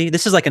somebody.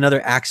 This is like another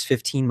Acts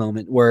 15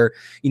 moment where,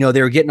 you know,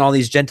 they were getting all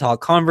these Gentile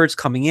converts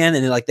coming in,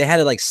 and they had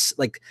to like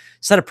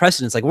set a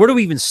precedence. Like, where do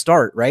we even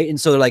start, right? And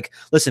so they're like,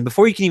 listen,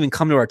 before you can even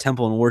come to our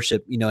temple and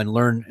worship, you know, and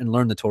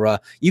learn the Torah,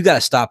 you got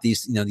to stop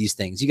these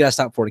things. You got to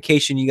stop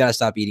fornication. You got to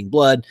stop eating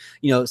blood.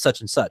 You know, such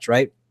and such,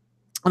 right?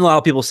 And a lot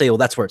of people say, well,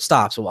 that's where it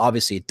stops. Well,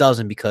 obviously it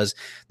doesn't, because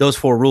those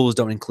 4 rules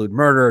don't include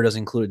murder, doesn't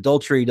include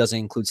adultery, doesn't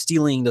include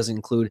stealing, doesn't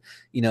include,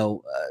 you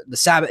know, the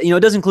Sabbath, you know, it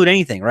doesn't include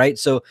anything, right?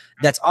 So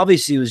that's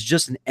obviously was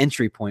just an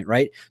entry point,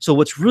 right? So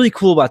what's really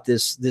cool about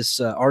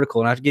this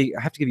article, and I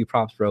have to give you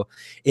props, bro,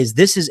 is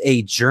this is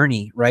a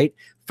journey, right?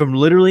 From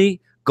literally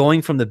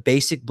going from the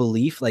basic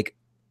belief, like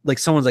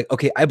someone's like,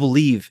 okay, I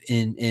believe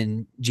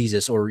in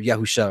Jesus or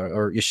Yahusha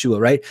or Yeshua,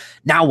 right?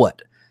 Now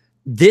what?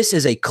 This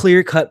is a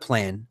clear-cut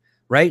plan.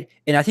 Right.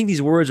 And I think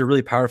these words are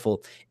really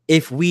powerful.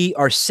 If we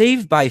are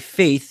saved by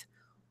faith,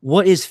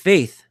 what is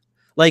faith?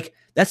 Like,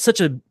 that's such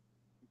a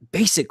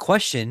basic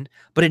question,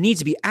 but it needs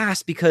to be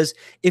asked, because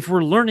if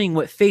we're learning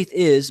what faith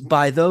is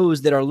by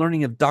those that are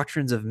learning of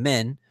doctrines of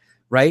men,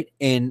 right,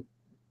 and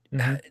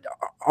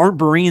aren't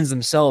Bereans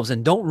themselves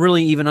and don't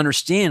really even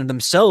understand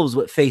themselves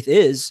what faith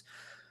is,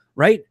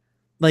 right?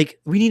 Like,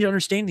 we need to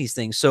understand these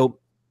things. So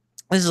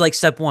this is like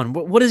step 1.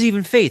 What is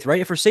even faith, right?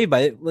 If we're saved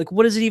by it, like,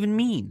 what does it even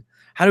mean?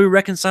 How do we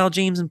reconcile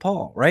James and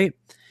Paul, right?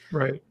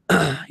 Right.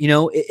 You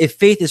know, if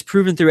faith is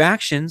proven through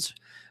actions,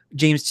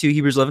 James 2,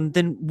 Hebrews 11,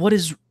 then what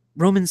is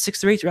Romans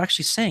 6-8 are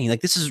actually saying?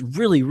 Like, this is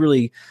really,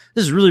 really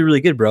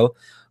good, bro.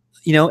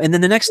 You know, and then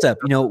the next step,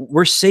 you know,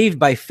 we're saved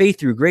by faith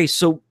through grace.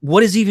 So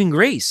what is even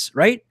grace,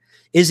 right?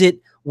 Is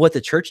it what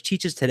the church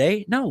teaches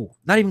today? No,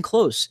 not even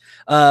close.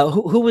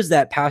 Who was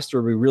that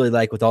pastor we really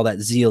like with all that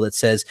zeal that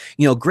says,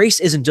 you know, grace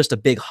isn't just a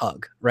big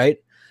hug, right?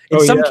 In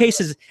some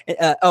cases,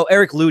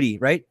 Eric Ludy,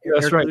 right? Yeah,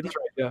 that's Eric right. Ludy?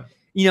 Yeah.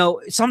 you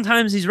know,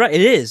 sometimes he's right.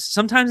 It is.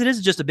 Sometimes it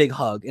is just a big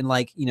hug and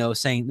like, you know,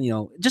 saying, you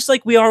know, just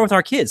like we are with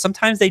our kids.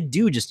 Sometimes they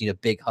do just need a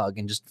big hug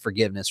and just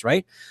forgiveness,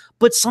 right?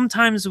 But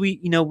sometimes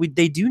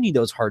they do need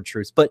those hard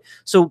truths. But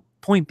so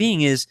point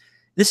being is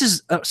this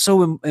is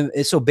so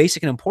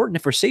basic and important.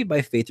 If we're saved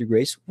by faith through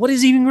grace, what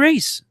is even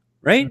grace,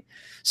 right?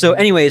 Mm-hmm. So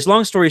anyways,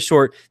 long story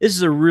short, this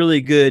is a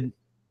really good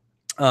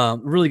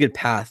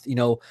path, you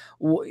know,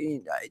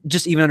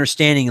 just even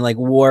understanding like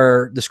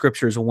where the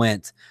scriptures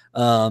went,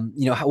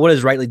 you know, what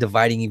does rightly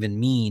dividing even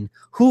mean?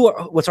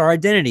 What's our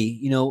identity?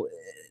 You know,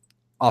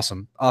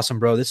 awesome,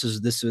 bro.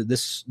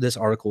 This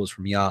article is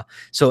from Yah.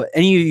 So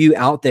any of you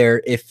out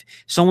there, if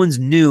someone's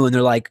new and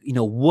they're like, you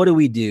know, what do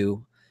we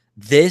do?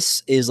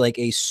 This is like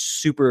a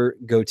super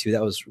go-to.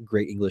 That was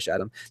great English,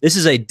 Adam. This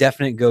is a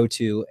definite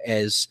go-to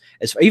as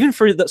even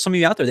for some of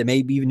you out there that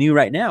may be new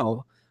right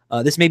now.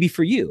 This may be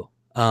for you.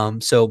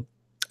 So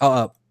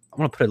I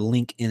want to put a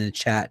link in the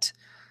chat.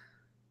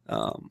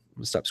 I'm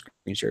gonna stop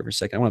screen share for a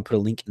second. I want to put a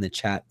link in the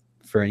chat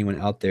for anyone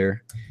out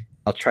there.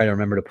 I'll try to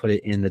remember to put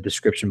it in the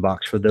description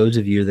box for those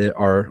of you that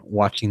are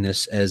watching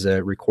this as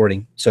a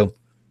recording. So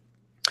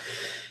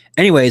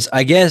anyways,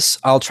 I guess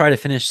I'll try to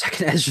finish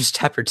 2nd Ezra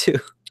chapter 2.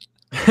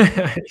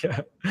 Yeah.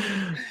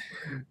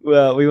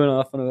 Well, we went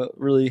off on a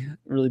really,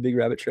 really big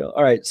rabbit trail.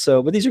 All right.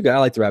 So, but these are good. I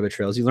like the rabbit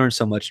trails. You learn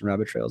so much in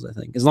rabbit trails, I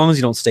think, as long as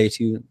you don't stay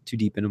too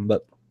deep in them,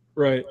 but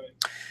right.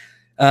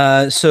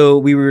 So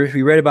we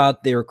read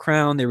about they were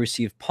crowned, they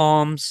received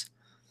palms,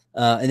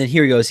 and then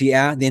here he goes.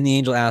 Then the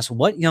angel asked,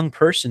 "What young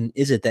person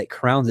is it that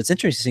crowns?" It's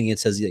interesting. It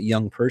says a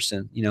young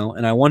person, you know,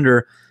 and I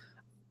wonder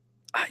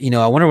when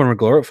we're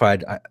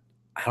glorified.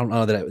 I don't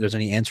know that there's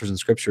any answers in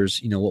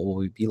scriptures. You know, what will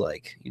we be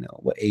like? You know,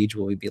 what age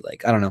will we be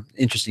like? I don't know.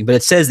 Interesting, but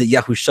it says that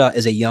Yahusha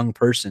is a young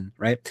person,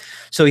 right?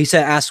 So he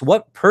asked,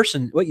 what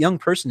young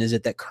person is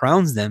it that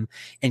crowns them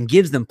and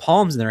gives them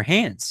palms in their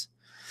hands?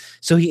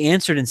 So he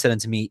answered and said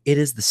unto me, it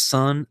is the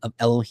son of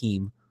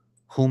Elohim,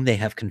 whom they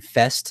have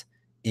confessed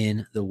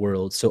in the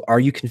world. So are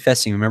you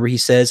confessing? Remember, he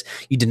says,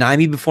 you deny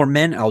me before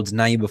men, I will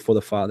deny you before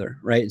the Father,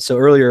 right? So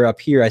earlier up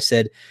here, I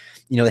said,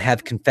 you know, they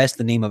have confessed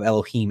the name of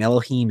Elohim.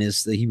 Elohim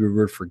is the Hebrew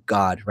word for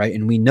God, right?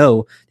 And we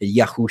know that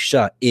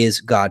Yahusha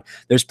is God.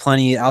 There's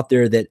plenty out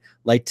there that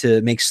like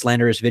to make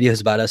slanderous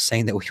videos about us,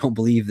 saying that we don't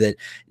believe that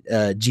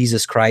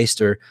Jesus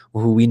Christ, or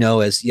who we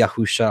know as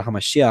Yahusha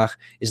HaMashiach,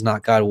 is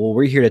not God. Well,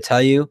 we're here to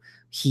tell you,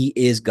 he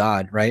is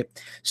God, right?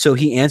 So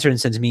he answered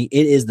and said to me,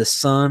 it is the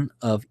son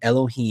of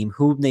Elohim,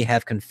 whom they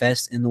have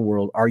confessed in the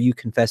world. Are you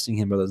confessing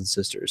him, brothers and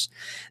sisters?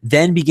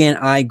 Then began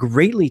I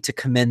greatly to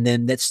commend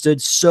them that stood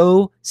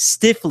so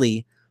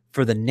stiffly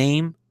for the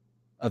name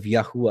of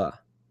Yahuwah.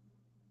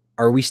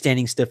 Are we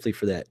standing stiffly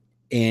for that?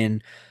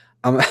 And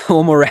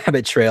one more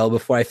rabbit trail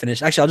before I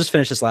finish. Actually, I'll just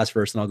finish this last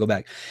verse and I'll go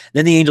back.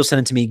 Then the angel said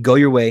unto me, go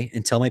your way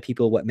and tell my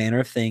people what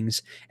manner of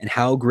things and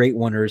how great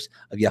wonders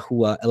of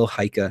Yahuwah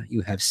Elohika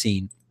you have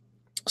seen.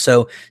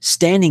 So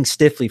standing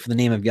stiffly for the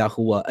name of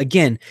Yahuwah.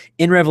 Again,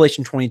 in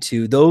Revelation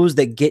 22, those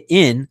that get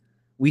in,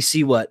 we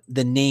see what?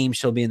 The name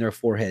shall be in their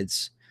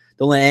foreheads.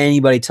 Don't let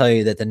anybody tell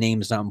you that the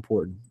name is not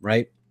important,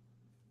 right?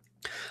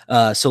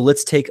 So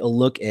let's take a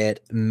look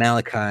at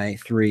Malachi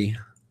 3.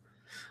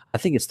 I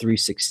think it's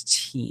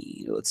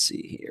 3:16. Let's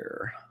see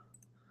here.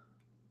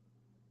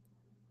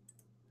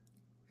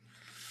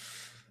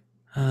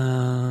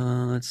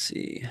 Let's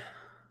see.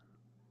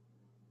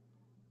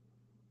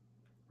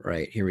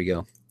 Right, here we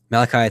go.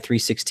 Malachi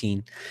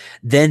 3:16.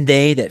 Then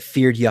they that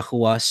feared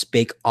Yahuwah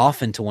spake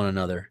often to one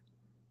another,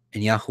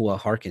 and Yahuwah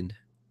hearkened.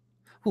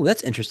 Oh,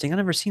 that's interesting. I've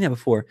never seen that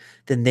before.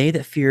 Then they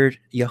that feared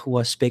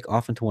Yahuwah spake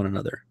often to one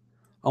another.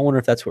 I wonder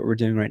if that's what we're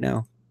doing right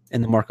now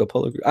in the Marco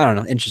Polo group. I don't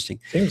know. Interesting.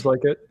 Seems like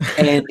it.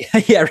 And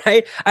yeah,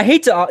 right. I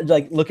hate to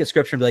like look at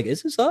scripture and be like,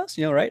 is this us?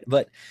 You know, right?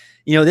 But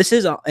you know, this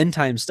is end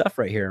time stuff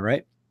right here,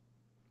 right?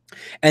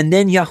 And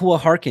then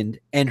Yahuwah hearkened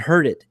and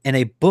heard it, and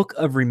a book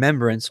of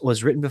remembrance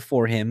was written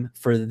before him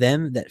for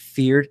them that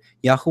feared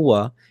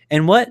Yahuwah,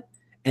 and what?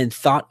 And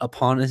thought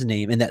upon his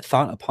name, and that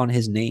thought upon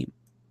his name.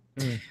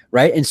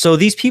 Right? And so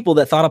these people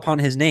that thought upon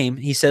his name,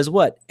 he says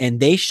what?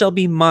 And they shall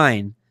be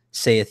mine,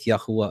 saith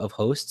Yahuwah of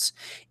hosts,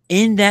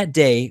 in that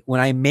day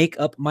when I make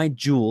up my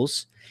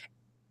jewels,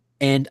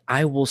 and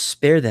I will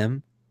spare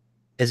them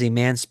as a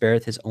man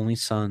spareth his only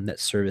son that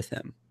serveth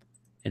him.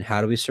 And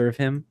how do we serve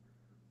him?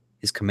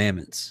 His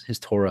commandments, his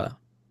Torah.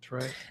 That's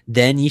right.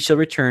 Then ye shall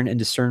return and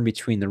discern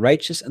between the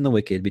righteous and the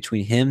wicked,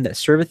 between him that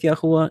serveth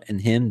Yahuwah and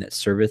him that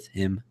serveth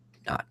him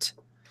not.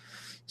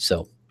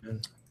 So,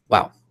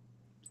 wow.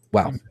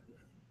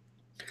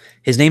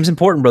 His name's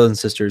important, brothers and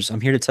sisters.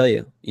 I'm here to tell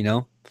you, you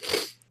know,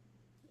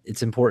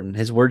 it's important.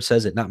 His word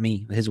says it, not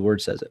me. His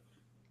word says it.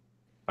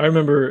 I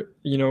remember,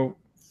 you know,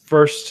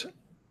 first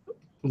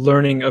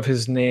learning of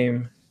his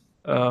name.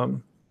 I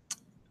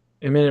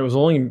mean, it was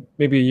only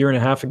maybe a year and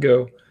a half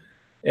ago.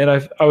 And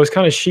I was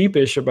kind of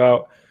sheepish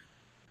about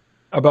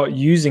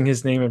using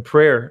his name in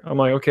prayer. I'm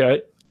like,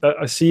 okay,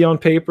 I see on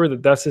paper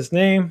that that's his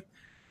name.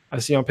 I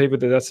see on paper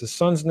that that's his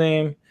son's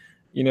name.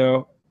 You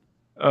know,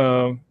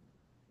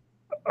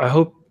 I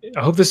hope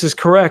this is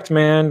correct,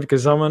 man,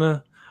 because I'm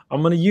gonna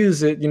I'm going to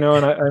use it, and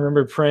I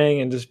remember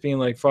praying and just being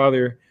like,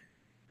 Father,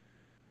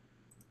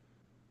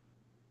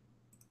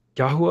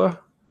 Yahuwah,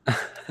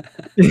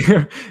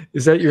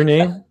 is that your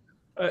name?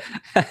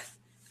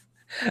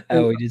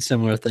 Oh, we did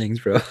similar things,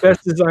 bro. As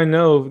best as I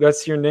know,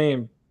 that's your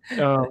name.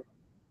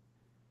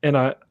 And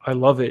I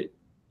love it,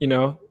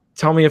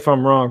 tell me if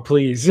I'm wrong,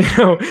 please,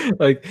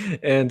 like,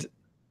 and,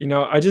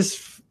 I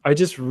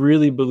just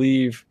really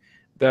believe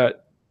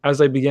that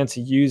as I began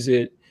to use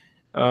it,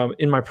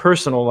 in my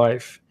personal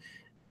life,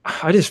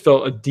 I just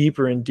felt a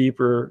deeper and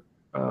deeper,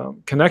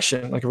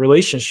 connection, like a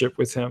relationship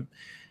with him.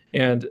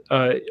 And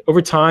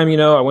over time,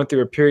 I went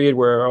through a period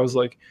where I was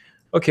like,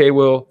 okay,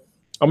 well,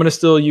 I'm going to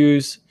still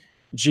use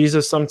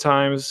Jesus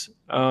sometimes,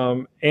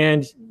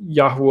 and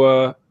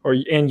Yahuwah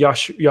and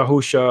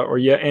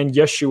Yahusha and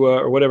Yeshua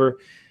or whatever,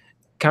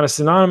 kind of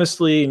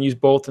synonymously, and use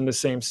both in the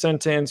same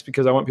sentence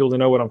because I want people to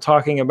know what I'm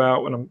talking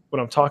about when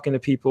I'm talking to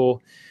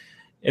people.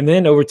 And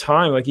then over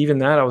time, like even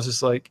that, I was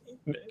just like,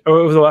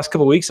 over the last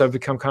couple of weeks, I've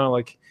become kind of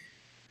like,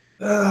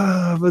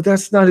 but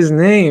that's not his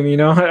name.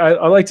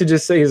 I like to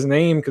just say his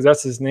name because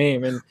that's his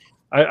name. And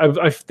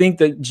I think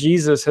that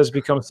Jesus has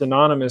become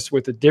synonymous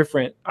with a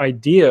different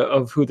idea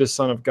of who the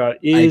Son of God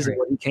is and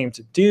what he came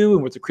to do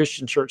and what the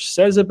Christian church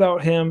says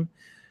about him.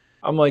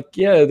 I'm like,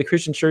 yeah, the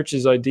Christian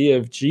church's idea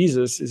of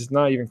Jesus is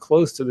not even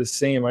close to the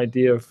same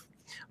idea of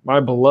my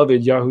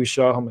beloved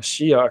Yahushua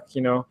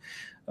HaMashiach,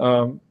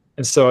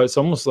 and so it's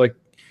almost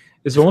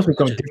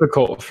become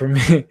difficult for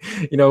me,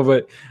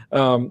 but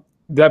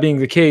that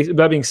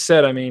being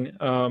said, I mean,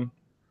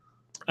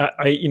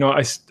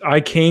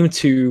 I came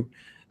to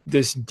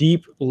this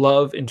deep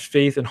love and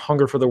faith and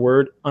hunger for the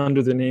word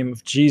under the name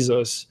of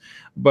Jesus.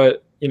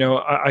 But,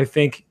 I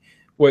think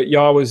what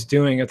Yah was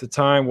doing at the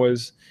time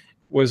was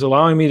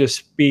allowing me to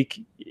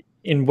speak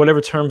in whatever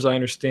terms I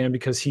understand,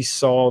 because he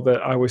saw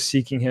that I was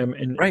seeking him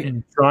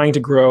and trying to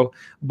grow.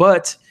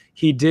 But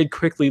he did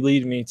quickly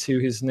lead me to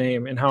his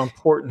name and how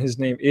important his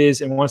name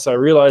is. And once I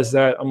realized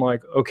that, I'm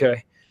like,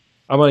 okay,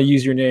 I'm going to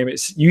use your name.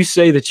 You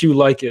say that you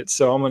like it,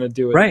 so I'm going to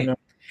do it. Right.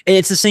 And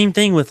it's the same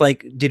thing with,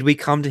 like, did we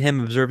come to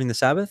him observing the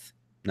Sabbath?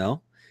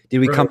 No. Did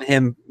we come to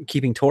him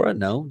keeping Torah?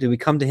 No. Did we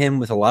come to him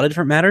with a lot of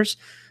different matters?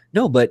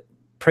 No, but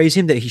praise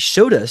him that he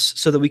showed us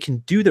so that we can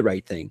do the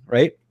right thing,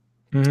 right?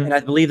 Mm-hmm. And I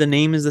believe the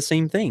name is the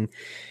same thing.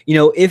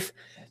 If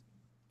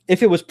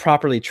it was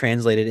properly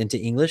translated into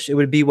English, it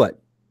would be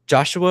what?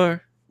 Joshua,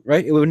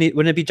 right? Wouldn't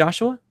it be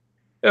Joshua?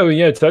 Oh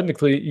yeah,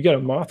 technically you got a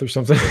moth or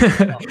something.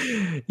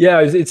 Yeah,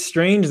 it's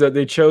strange that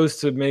they chose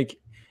to make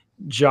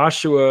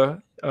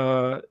Joshua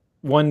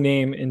one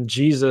name and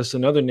Jesus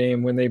another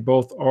name when they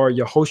both are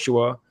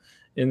Yehoshua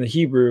in the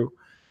Hebrew.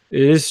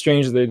 It is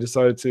strange that they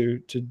decided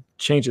to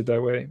change it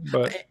that way.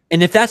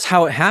 And if that's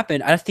how it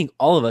happened, I think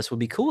all of us would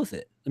be cool with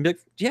it. And be like,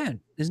 yeah,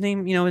 his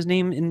name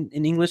in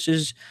English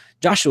is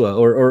Joshua,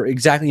 or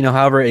exactly,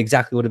 however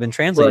exactly would have been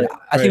translated. Right,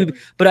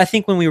 I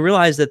think when we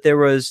realized that there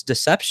was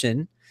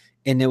deception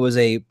and it was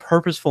a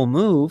purposeful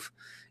move,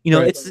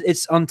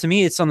 it's to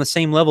me, it's on the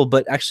same level,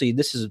 but actually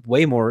this is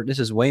way more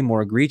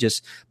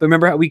egregious. But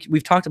remember how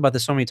we've talked about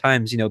this so many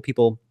times,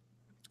 people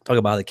talk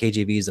about the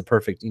KJV is the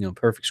perfect,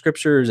 perfect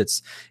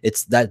scriptures.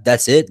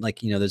 That's it.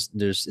 Like,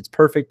 it's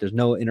perfect. There's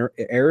no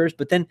errors.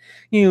 But then,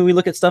 we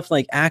look at stuff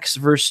like Acts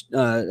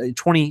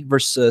 20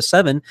 verse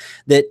 7,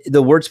 that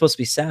the word's supposed to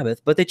be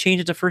Sabbath, but they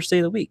change it to first day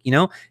of the week,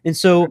 And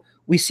so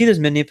we see this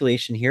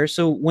manipulation here.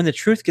 So when the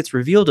truth gets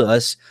revealed to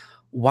us,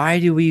 why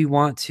do we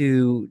want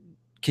to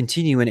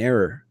continue in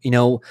error?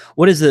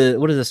 What does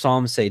the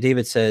Psalm say?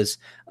 David says,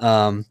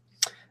 I'm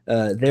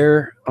going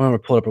to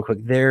pull it up real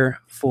quick.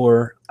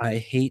 Therefore I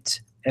hate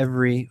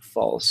every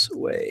false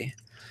way.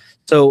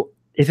 So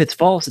if it's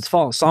false, it's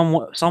false. Psalm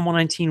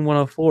 119,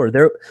 104.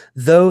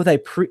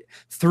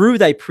 Through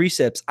thy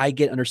precepts I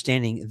get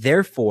understanding.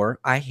 Therefore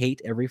I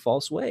hate every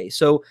false way.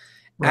 So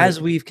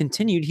as we've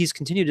continued, he's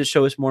continued to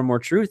show us more and more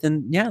truth.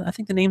 And yeah, I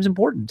think the name's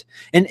important.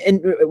 And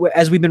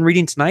as we've been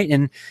reading tonight,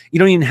 and you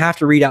don't even have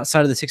to read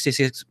outside of the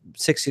 66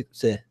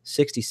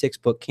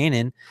 book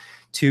canon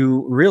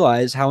to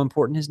realize how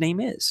important his name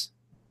is.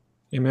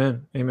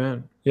 Amen.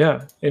 Amen.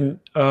 Yeah.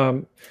 And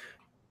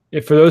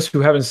if for those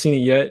who haven't seen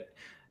it yet,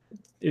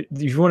 if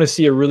you want to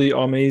see a really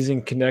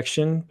amazing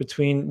connection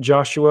between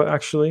Joshua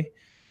actually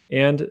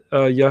and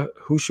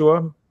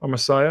Yahushua, or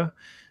Messiah,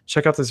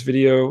 check out this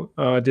video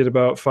I did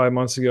about 5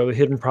 months ago, The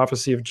Hidden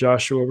Prophecy of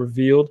Joshua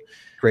Revealed.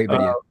 Great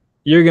video.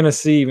 You're going to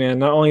see, man,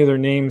 not only are their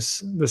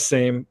names the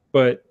same,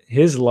 but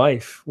his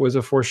life was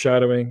a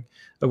foreshadowing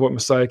of what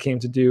Messiah came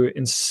to do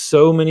in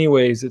so many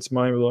ways. It's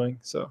mind-blowing.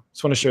 So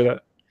just want to share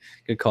that.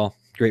 Good call.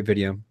 Great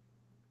video.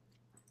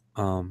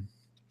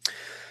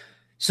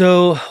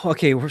 So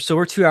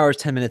we're 2 hours,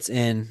 10 minutes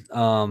in.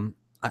 I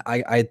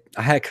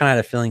had kind of had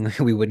a feeling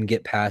we wouldn't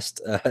get past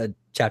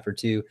chapter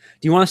 2. Do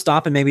you want to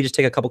stop and maybe just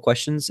take a couple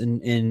questions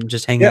and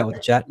just hang out with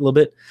the chat a little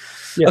bit?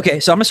 Yeah. Okay,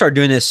 so I'm gonna start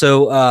doing this.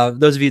 So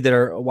those of you that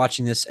are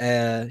watching this,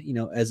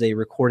 as a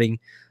recording,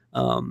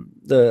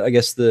 I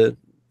guess the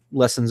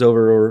lesson's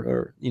over,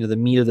 or the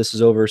meat of this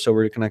is over. So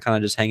we're gonna kind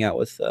of just hang out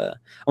with. I'm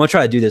gonna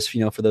try to do this,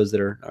 for those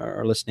that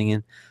are listening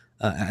in.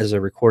 as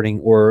a recording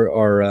or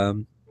our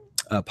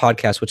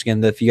podcast, which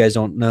again, if you guys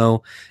don't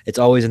know, it's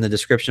always in the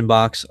description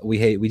box.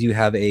 We do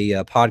have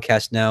a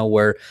podcast now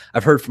where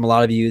I've heard from a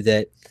lot of you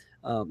that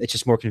it's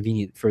just more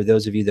convenient for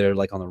those of you that are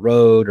like on the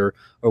road or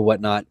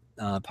whatnot.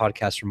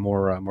 Podcasts are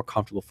more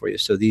comfortable for you.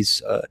 So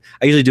these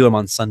I usually do them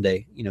on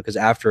Sunday, because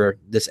after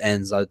this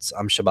ends,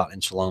 I'm Shabbat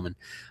and Shalom, and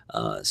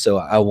so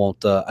I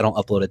won't I don't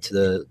upload it to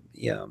the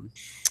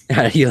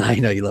I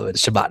know you love it,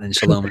 Shabbat and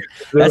Shalom.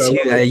 That's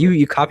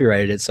you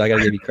copyrighted it, so I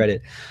gotta give you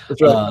credit.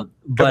 That's right.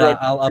 But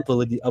I'll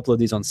upload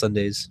these on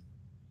Sundays.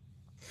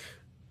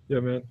 Yeah,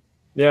 man.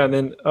 Yeah, and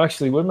then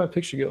actually, where did my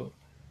picture go?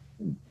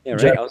 Yeah,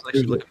 right. I was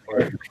actually looking for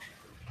it.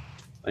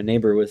 My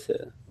neighbor with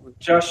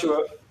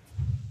Joshua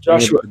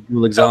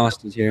dual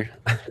exhaust is here.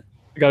 I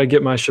got to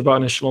get my Shabbat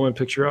and Shalom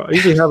picture out. I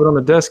usually have it on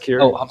the desk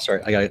here. Oh, I'm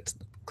sorry. I got to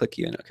click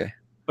you in. Okay.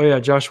 Oh yeah,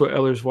 Joshua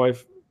Eller's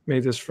wife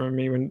made this for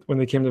me when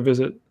they came to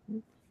visit.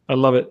 I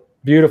love it.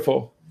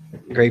 Beautiful.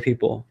 Great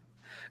people.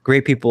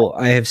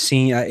 I have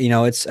seen. I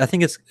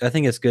think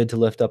it's good to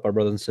lift up our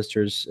brothers and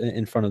sisters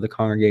in front of the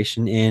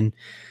congregation, and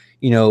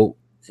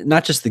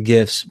not just the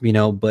gifts,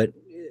 but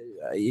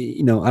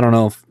I don't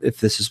know if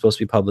this is supposed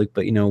to be public,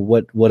 but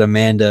what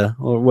Amanda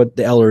or what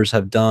the elders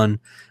have done,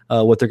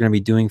 what they're going to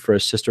be doing for a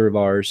sister of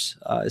ours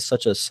is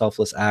such a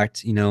selfless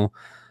act.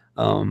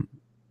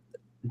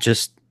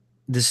 Just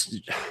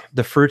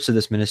the fruits of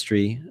this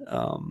ministry,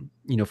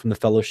 from the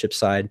fellowship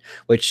side,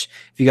 which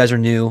if you guys are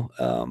new,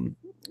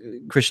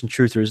 Christian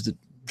Truthers,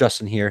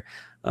 Justin here,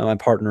 my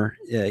partner,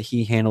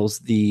 he handles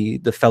the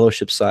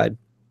fellowship side.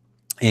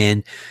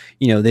 And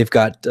they've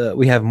got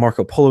we have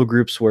Marco Polo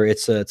groups where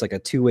it's like a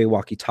two-way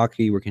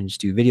walkie-talkie where we can just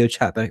do video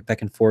chat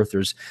back and forth.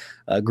 There's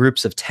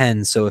groups of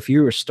 10. So if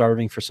you were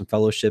starving for some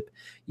fellowship,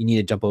 you need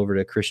to jump over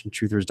to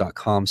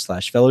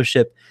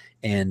christiantruthers.com/fellowship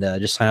and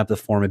just sign up the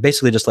form. It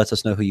basically just lets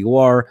us know who you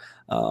are,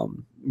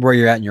 where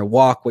you're at in your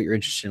walk, what you're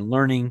interested in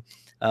learning.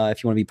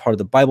 If you want to be part of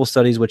the Bible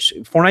studies, which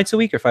 4 nights a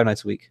week or 5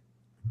 nights a week?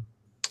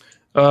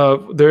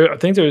 I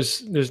think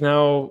there's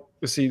now,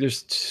 let's see,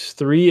 there's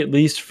 3 at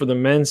least for the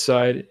men's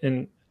side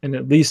and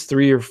at least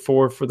 3 or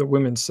 4 for the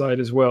women's side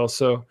as well.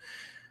 So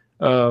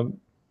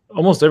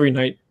almost every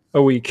night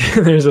a week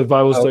there's a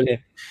Bible study.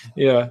 Okay.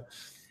 Yeah.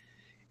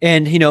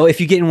 And if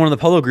you get in one of the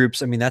polo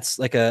groups, I mean that's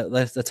like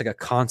a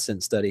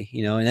constant study,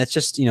 and that's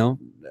just 10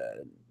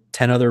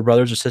 other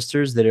brothers or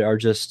sisters that are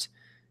just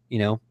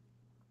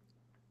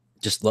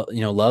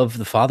love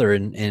the Father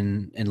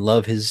and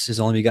love his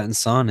only begotten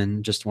Son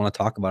and just want to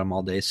talk about him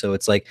all day. So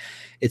it's like,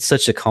 it's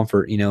such a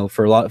comfort,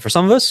 for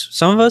some of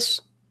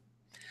us,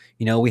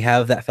 we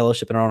have that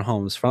fellowship in our own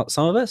homes. For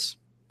some of us,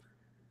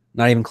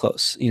 not even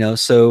close,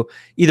 so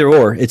either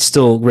or, it's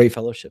still great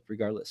fellowship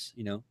regardless,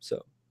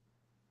 so.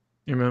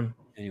 Amen.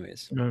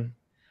 Anyways. Amen.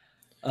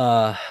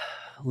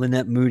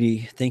 Lynette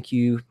Moody, thank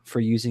you for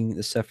using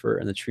the Sefer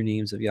and the true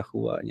names of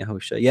Yahuwah and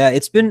Yahusha. Yeah,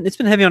 it's been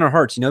heavy on our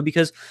hearts,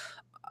 because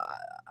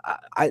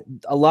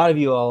a lot of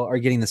you all are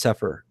getting the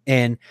Sefer,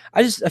 and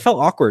I felt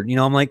awkward.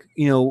 I'm like,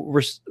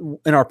 we're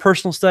in our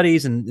personal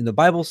studies and in the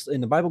Bible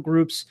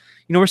groups,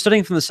 we're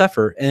studying from the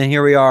Sefer, and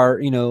here we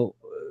are,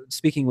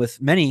 speaking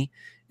with many,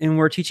 and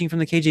we're teaching from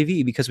the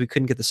KJV because we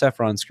couldn't get the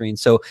Sefer on screen.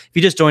 So if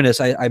you just joined us,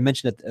 I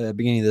mentioned at the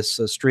beginning of this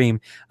stream,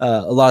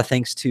 a lot of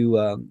thanks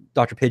to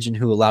Dr. Pigeon,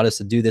 who allowed us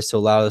to do this, to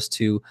allow us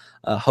to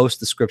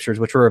host the scriptures,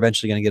 which we're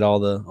eventually going to get all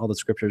the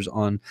scriptures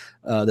on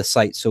the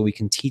site so we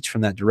can teach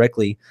from that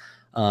directly.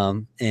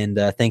 And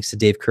thanks to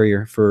Dave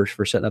Courier for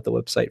setting up the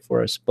website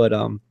for us. But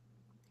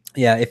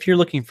yeah, if you're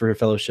looking for a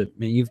fellowship,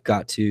 man, you've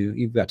got to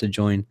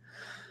join.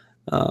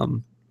 It's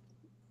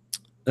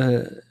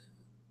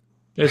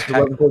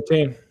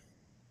 11:14.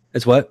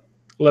 It's what?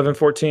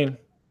 11:14.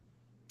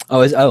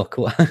 Oh,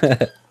 cool.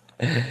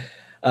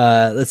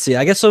 Let's see.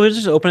 I guess so. We'll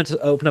just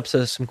open up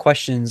to some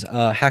questions.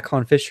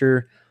 Hakon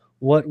Fisher,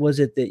 what was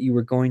it that you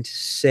were going to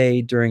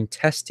say during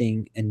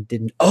testing and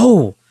didn't?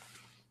 Oh,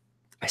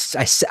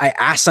 I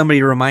asked somebody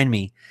to remind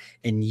me,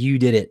 and you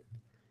did it.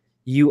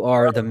 You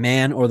are the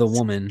man or the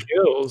woman.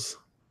 Skills.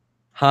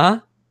 Huh?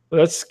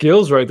 Well, that's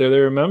skills right there. They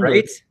remember.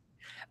 Right?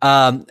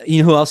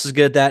 Who else is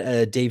good at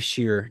that? Dave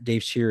Shearer.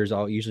 Dave Shearer is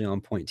usually on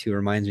point too.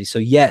 Reminds me. So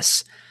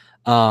yes,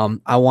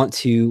 I want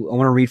to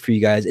read for you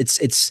guys.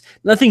 It's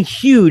nothing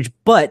huge,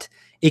 but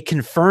it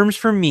confirms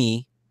for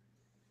me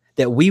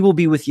that we will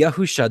be with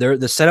Yahusha. They're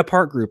the set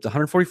apart group, the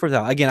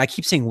 144,000. Again, I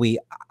keep saying we.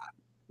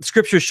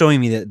 Scripture is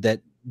showing me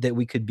that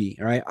we could be.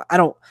 All right. I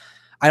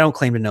don't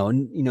claim to know.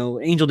 And,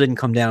 Angel didn't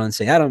come down and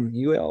say, Adam,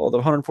 you all the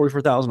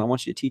 144,000, I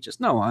want you to teach us.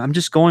 No, I'm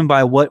just going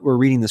by what we're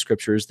reading the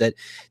scriptures, that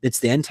it's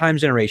the end time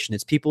generation.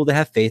 It's people that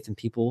have faith and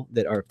people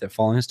that are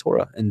following his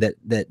Torah and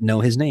that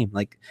know his name.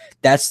 Like,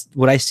 that's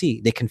what I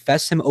see. They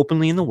confess him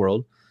openly in the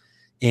world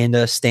and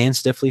stand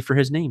stiffly for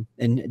his name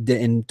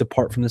and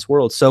depart from this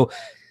world. So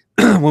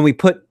when we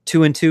put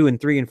 2 and 2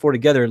 and 3 and 4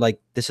 together, like,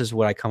 this is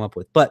what I come up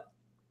with. But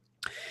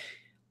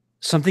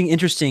something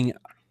interesting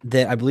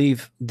that I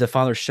believe the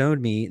Father showed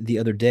me the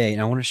other day,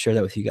 and I want to share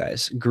that with you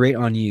guys. Great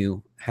on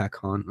you,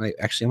 Hakon.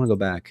 Actually, I want to go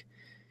back.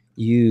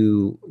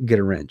 You get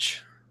a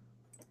wrench.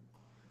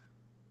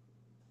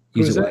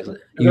 Use it wisely.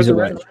 Use it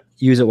right.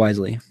 Use it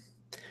wisely.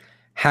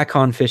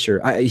 Hakon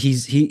Fisher.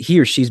 He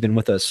or she's been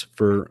with us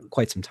for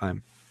quite some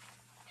time.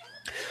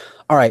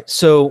 All right,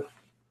 so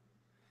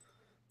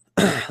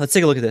let's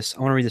take a look at this. I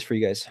want to read this for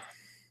you guys.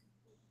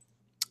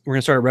 We're going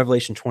to start at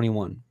Revelation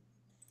 21.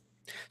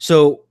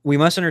 So we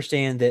must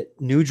understand that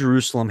New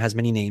Jerusalem has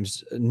many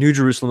names. New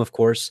Jerusalem, of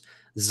course,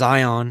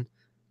 Zion,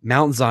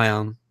 Mount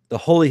Zion, the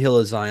holy hill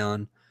of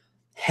Zion,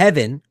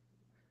 heaven.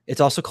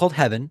 It's also called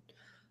heaven,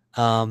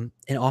 and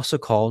also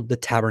called the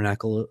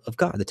tabernacle of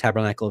God, the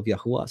tabernacle of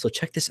Yahuwah. So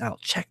check this out.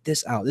 Check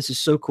this out. This is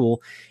so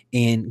cool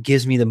and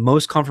gives me the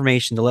most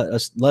confirmation to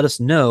let us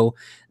know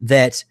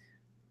that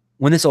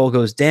when this all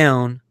goes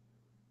down,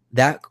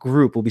 that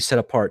group will be set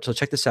apart. So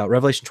check this out.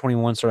 Revelation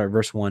 21, starting at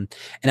verse 1.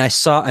 And I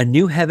saw a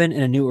new heaven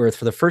and a new earth,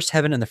 for the first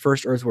heaven and the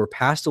first earth were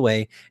passed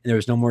away, and there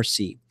was no more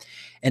sea.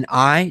 And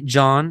I,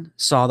 John,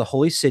 saw the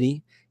holy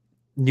city,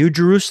 New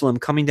Jerusalem,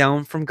 coming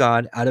down from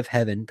God out of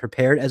heaven,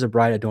 prepared as a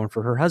bride adorned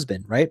for her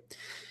husband, right?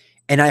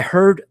 And I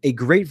heard a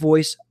great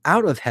voice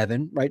out of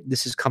heaven, right?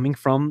 This is coming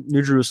from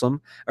New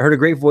Jerusalem. I heard a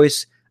great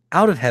voice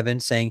out of heaven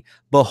saying,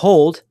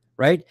 behold,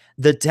 right?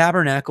 The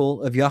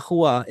tabernacle of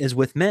Yahuwah is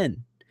with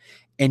men,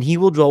 and he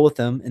will dwell with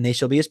them, and they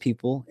shall be his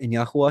people, and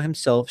Yahuwah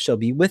himself shall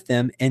be with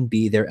them and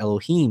be their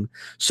Elohim.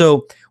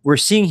 So we're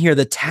seeing here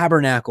the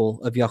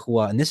tabernacle of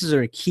Yahuwah, and this is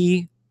a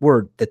key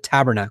word, the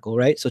tabernacle,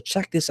 right? So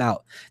check this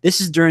out.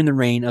 This is during the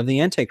reign of the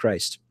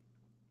Antichrist.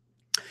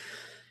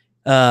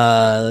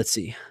 Let's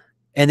see.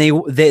 And they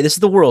this is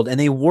the world, and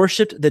they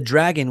worshipped the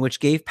dragon,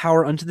 which gave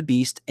power unto the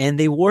beast, and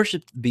they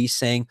worshipped the beast,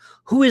 saying,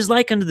 who is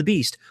like unto the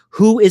beast?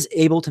 Who is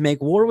able to make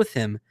war with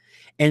him?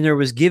 And there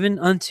was given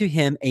unto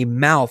him a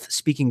mouth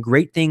speaking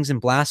great things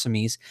and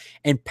blasphemies,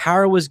 and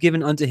power was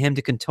given unto him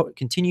to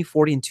continue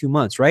 42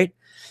 months, right?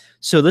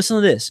 So listen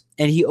to this.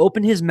 And he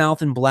opened his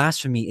mouth in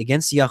blasphemy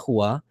against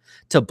Yahuwah,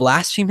 to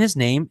blaspheme his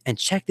name, and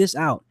check this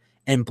out,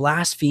 and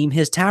blaspheme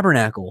his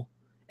tabernacle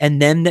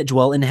and them that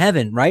dwell in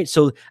heaven, right?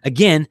 So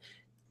again,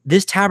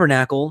 this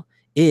tabernacle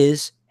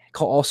is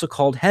also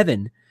called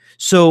heaven.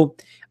 So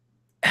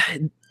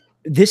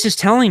this is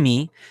telling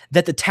me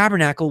that the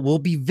tabernacle will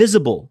be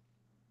visible.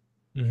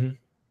 Mm-hmm.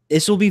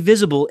 This will be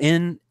visible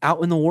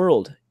out in the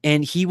world,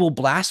 and he will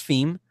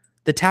blaspheme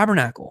the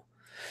tabernacle.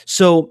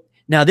 So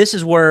now this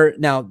is where,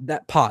 now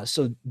that pause.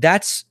 So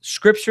that's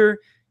scripture,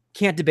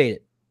 can't debate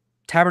it.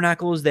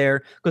 Tabernacle is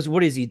there, because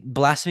what is he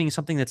blaspheming?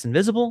 Something that's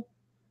invisible?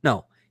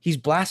 No, he's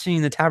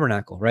blaspheming the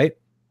tabernacle, right?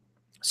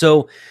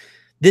 So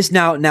this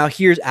now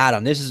here's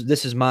Adam. This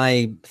is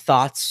my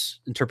thoughts,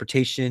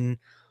 interpretation.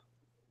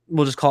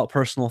 We'll just call it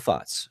personal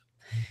thoughts.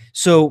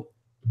 So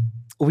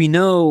we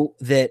know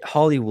that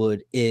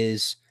Hollywood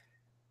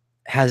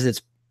has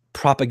its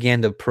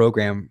propaganda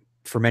program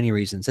for many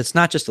reasons. It's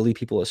not just to lead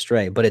people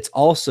astray, but it's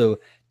also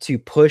to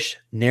push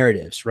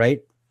narratives, right?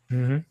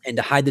 Mm-hmm. And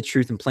to hide the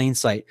truth in plain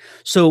sight.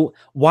 So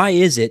why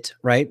is it,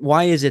 right?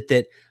 Why is it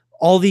that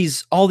all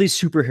these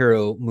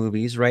superhero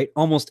movies, right?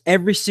 Almost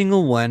every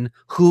single one,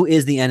 who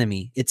is the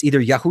enemy? It's either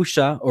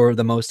Yahusha or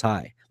the Most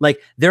High. Like,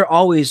 they're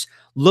always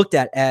looked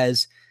at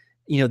as,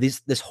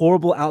 this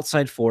horrible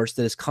outside force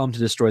that has come to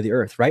destroy the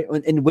earth, right?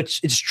 And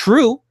which is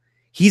true.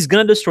 He's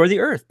going to destroy the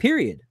earth,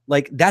 period.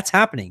 Like, that's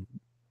happening.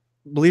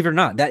 Believe it or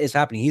not, that is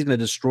happening. He's going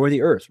to destroy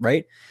the earth,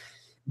 right?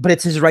 But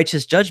it's his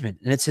righteous judgment,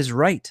 and it's his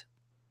right.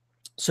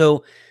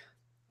 So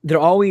they're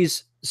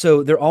always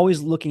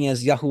looking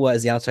as Yahuwah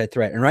as the outside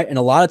threat, and right. And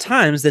a lot of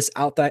times this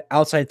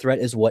outside threat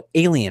is what?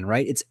 Alien,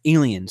 right? It's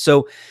alien.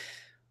 So,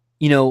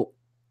 you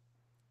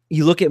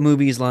look at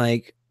movies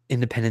like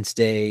Independence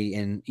Day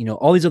and,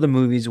 all these other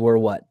movies where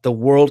what? The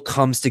world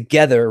comes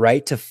together,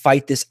 right? To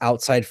fight this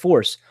outside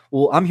force.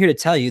 Well, I'm here to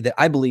tell you that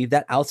I believe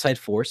that outside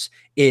force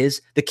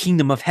is the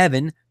kingdom of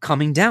heaven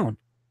coming down.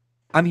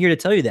 I'm here to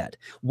tell you that.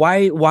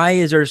 Why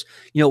is there,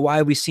 why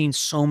have we seen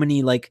so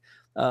many, like,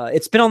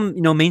 it's been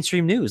on,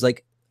 mainstream news,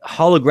 like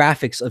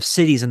holographics of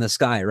cities in the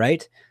sky,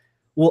 right?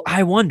 Well,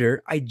 I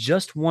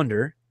just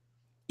wonder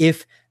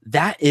if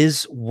that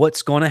is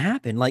what's going to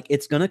happen. Like,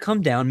 it's going to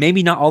come down,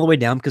 maybe not all the way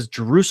down, because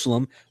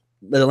Jerusalem,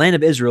 the land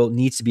of Israel,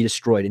 needs to be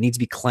destroyed. It needs to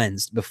be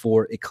cleansed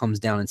before it comes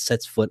down and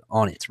sets foot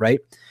on it, right?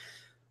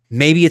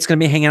 Maybe it's going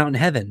to be hanging out in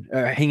heaven,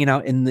 or hanging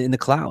out in the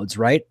clouds,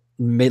 right?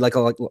 Made like a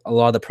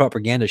lot of the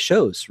propaganda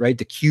shows, right?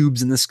 The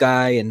cubes in the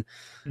sky, and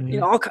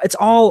it's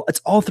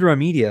all through our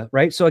media,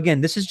 right? So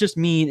again, this is just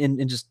me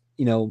and just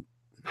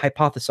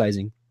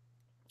hypothesizing,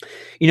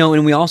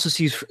 and we also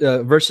see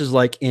verses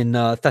like in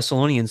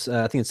Thessalonians.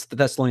 I think it's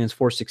Thessalonians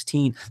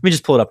 4:16. Let me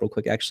just pull it up real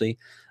quick. Actually,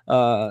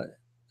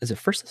 is it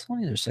First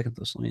Thessalonians or Second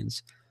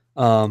Thessalonians?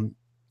 Hang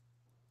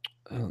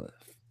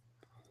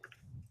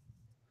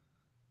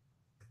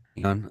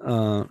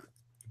on.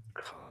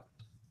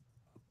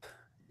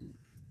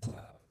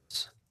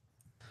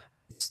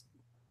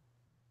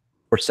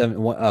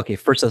 4:7. Okay,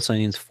 First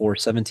Thessalonians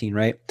 4:17,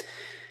 right?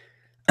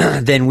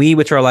 Then we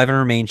which are alive and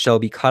remain shall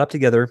be caught up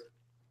together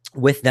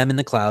with them in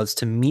the clouds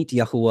to meet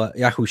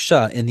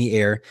Yahusha in the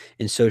air,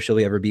 and so shall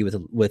we ever be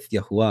with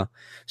Yahuwah.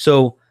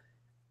 So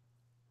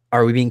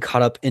are we being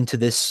caught up into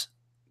this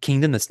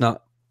kingdom that's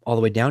not all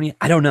the way down yet?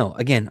 I don't know.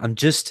 Again, I'm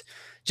just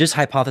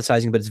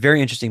hypothesizing, but it's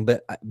very interesting.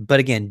 But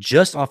again,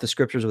 just off the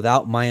scriptures,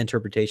 without my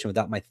interpretation,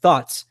 without my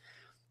thoughts,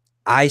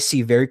 I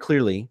see very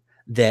clearly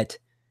that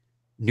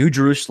New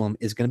Jerusalem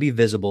is going to be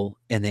visible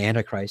and the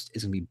Antichrist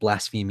is going to be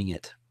blaspheming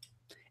it.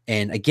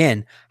 And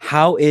again,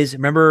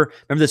 remember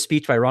the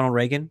speech by Ronald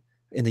Reagan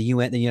in the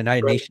UN, the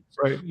United Nations?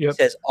 Right. Yep. It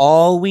says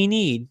all we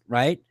need,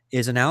 right,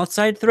 is an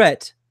outside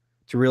threat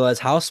to realize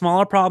how small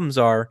our problems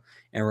are,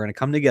 and we're going to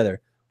come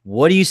together.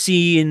 What do you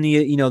see in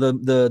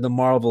the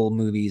Marvel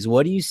movies?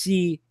 What do you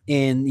see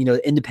in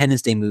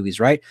Independence Day movies,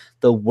 right?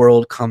 The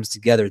world comes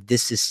together.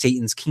 This is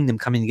Satan's kingdom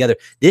coming together.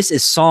 This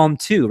is Psalm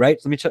 2, right?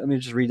 Let me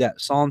just read that.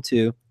 Psalm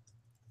 2.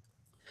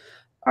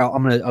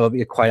 I'll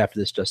be quiet after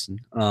this, Justin.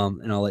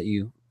 And I'll let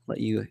you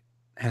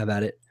have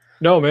at it.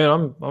 No,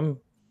 man, I'm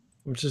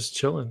just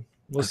chilling,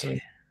 listening.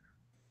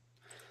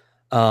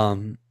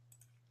 Okay.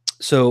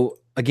 So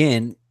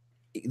again,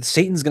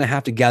 Satan's going to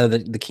have to gather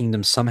the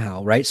kingdom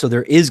somehow, right? So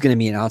there is going to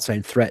be an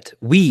outside threat.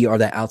 We are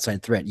that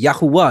outside threat.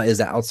 Yahuwah is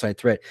that outside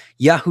threat.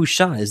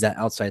 Yahusha is that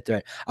outside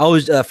threat. I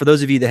always, for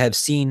those of you that have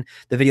seen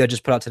the video I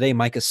just put out today,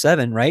 Micah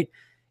 7, right?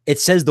 It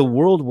says the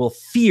world will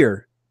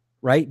fear,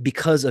 right,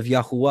 because of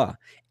Yahuwah,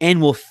 and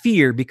will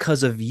fear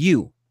because of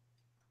you.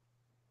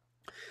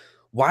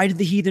 Why did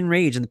the heathen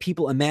rage and the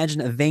people imagine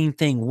a vain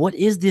thing? What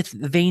is this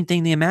vain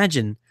thing they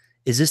imagine?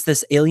 Is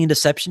this alien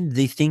deception? Do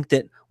they think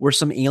that we're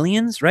some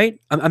aliens, right?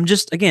 I'm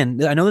just,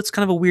 again, I know that's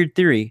kind of a weird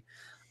theory,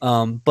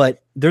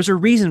 but there's a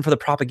reason for the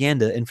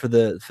propaganda and for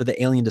the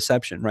alien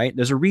deception, right?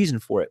 There's a reason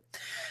for it.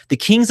 The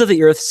kings of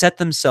the earth set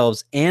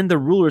themselves, and the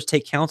rulers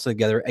take counsel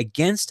together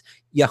against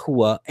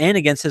Yahuwah and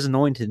against his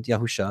anointed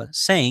Yahusha,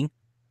 saying,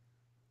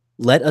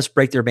 let us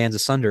break their bands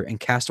asunder and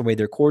cast away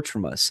their cords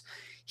from us.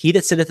 He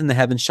that sitteth in the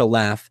heavens shall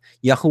laugh.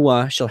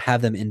 Yahuwah shall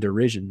have them in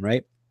derision,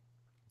 right?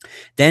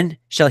 Then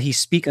shall he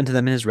speak unto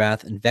them in his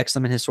wrath and vex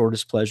them in his sore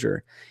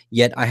displeasure.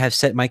 Yet I have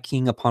set my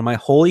king upon my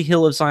holy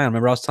hill of Zion.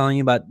 Remember I was telling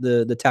you about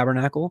the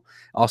tabernacle,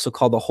 also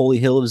called the holy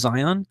hill of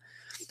Zion?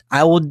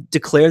 I will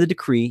declare the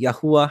decree.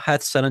 Yahuwah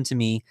hath said unto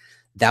me,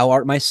 thou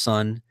art my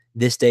son.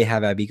 This day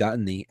have I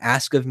begotten thee.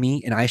 Ask of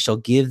me, and I shall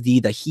give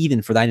thee the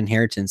heathen for thine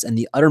inheritance, and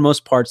the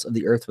uttermost parts of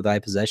the earth for thy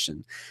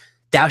possession.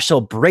 Thou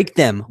shalt break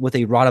them with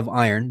a rod of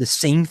iron, the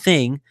same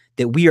thing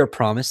that we are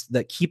promised,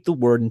 that keep the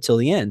word until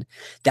the end.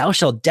 Thou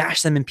shalt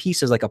dash them in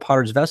pieces like a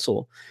potter's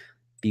vessel.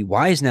 Be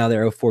wise now,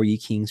 therefore, ye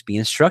kings. Be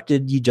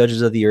instructed, ye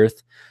judges of the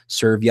earth.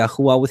 Serve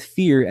Yahuwah with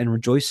fear and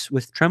rejoice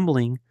with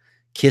trembling.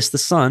 Kiss the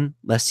Son,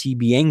 lest he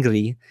be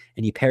angry,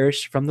 and ye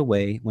perish from the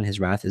way when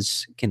his wrath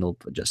is kindled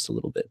just a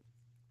little bit.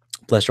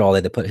 Blessed are all they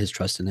that put his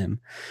trust in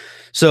him.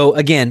 So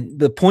again,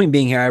 the point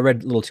being here, I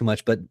read a little too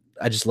much, but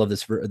I just love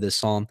this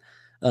psalm.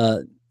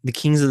 The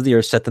kings of the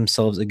earth set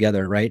themselves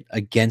together, right,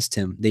 against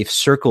him. They've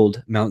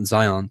circled Mount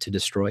Zion to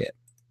destroy it.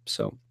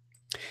 So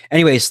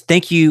anyways,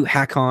 thank you,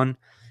 Hakon.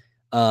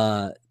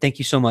 Thank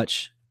you so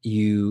much.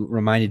 You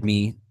reminded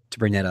me to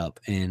bring that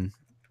up, and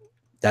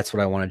that's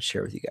what I wanted to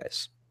share with you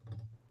guys.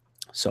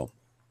 So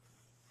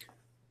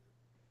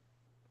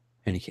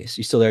in any case,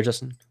 you still there,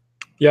 Justin?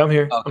 Yeah, I'm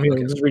here. Okay, I'm here.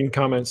 Okay. I'm just reading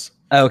comments.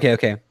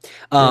 Okay.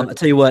 I'll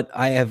tell you what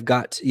I have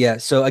got. Yeah.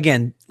 So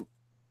again, a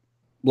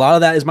lot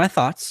of that is my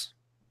thoughts.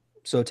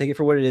 So take it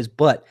for what it is.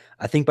 But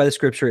I think by the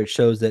scripture, it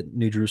shows that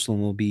New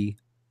Jerusalem will be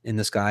in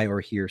the sky or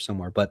here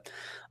somewhere. But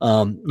you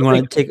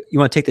want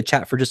to take the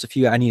chat for just a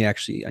few. I need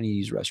to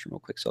use the restroom real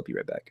quick. So I'll be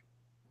right back.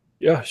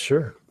 Yeah,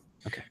 sure.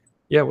 Okay.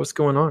 Yeah. What's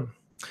going on?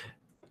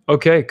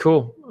 Okay,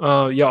 cool.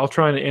 Yeah, I'll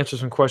try and answer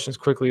some questions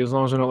quickly, as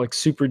long as they're not like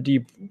super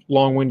deep,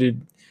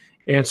 long-winded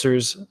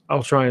answers.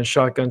 I'll try and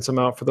shotgun some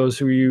out for those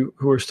who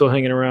are still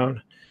hanging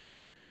around.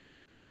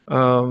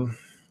 All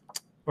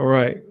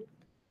right.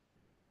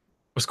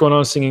 What's going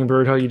on, Singing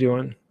Bird? How you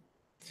doing?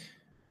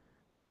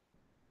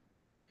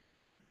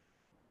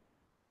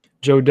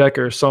 Joe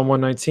Decker, Psalm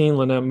 119,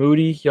 Lynette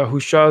Moody,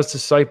 Yahusha's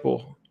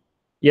disciple.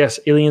 Yes,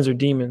 aliens are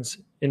demons,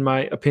 in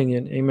my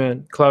opinion.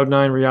 Amen.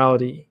 Cloud9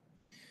 reality.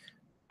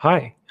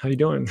 Hi, how you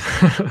doing?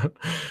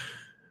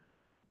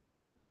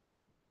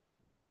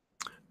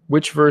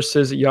 Which verse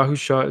says that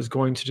Yahusha is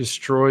going to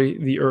destroy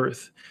the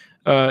earth?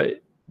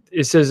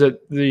 It says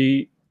that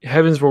the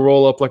heavens will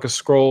roll up like a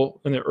scroll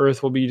and the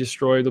earth will be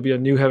destroyed. There'll be a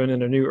new heaven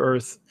and a new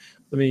earth.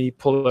 Let me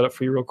pull that up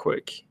for you real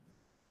quick.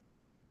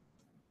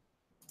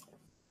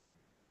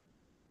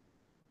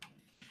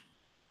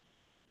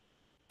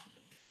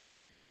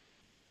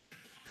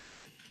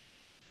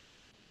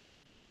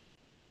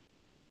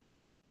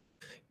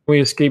 We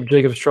escape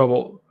Jacob's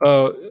trouble.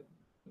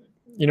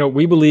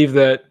 We believe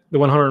that the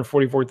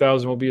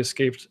 144,000 will be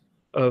escaped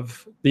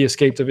of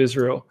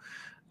Israel.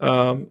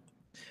 And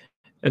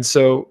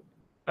so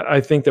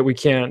I think that we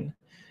can.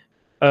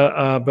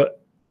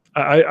 But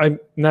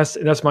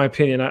that's my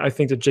opinion. I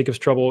think that Jacob's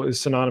trouble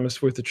is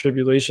synonymous with the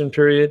tribulation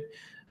period.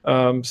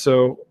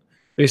 So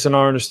based on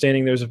our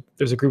understanding, there's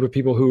a group of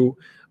people who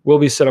will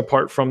be set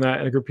apart from that,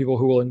 and a group of people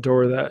who will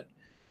endure that.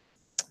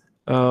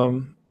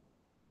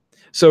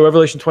 So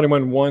Revelation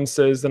 21:1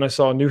 says, "Then I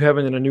saw a new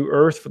heaven and a new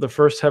earth, for the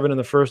first heaven and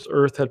the first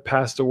earth had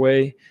passed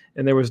away,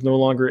 and there was no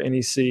longer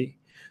any sea."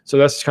 So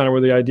that's kind of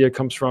where the idea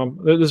comes from.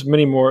 There's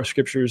many more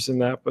scriptures than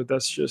that, but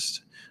that's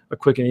just a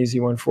quick and easy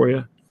one for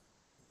you.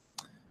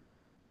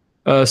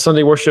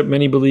 Sunday worship,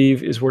 many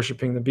believe, is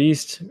worshiping the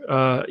beast.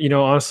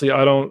 Honestly,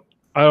 I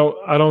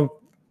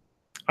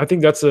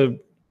think that's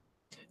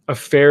a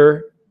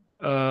fair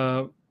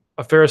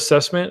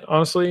assessment.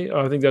 Honestly,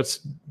 I think that's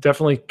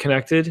definitely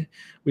connected.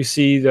 We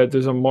see that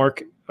there's a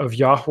mark of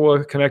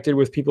Yahweh connected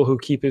with people who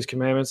keep His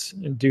commandments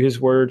and do His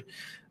word.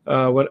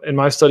 In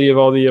my study of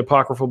all the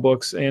apocryphal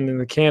books and in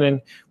the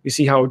canon, we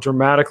see how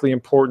dramatically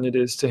important it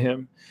is to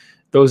Him,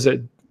 those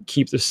that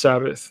keep the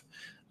Sabbath,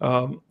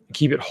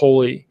 keep it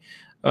holy.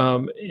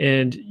 We're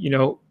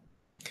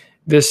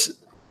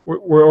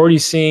already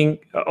seeing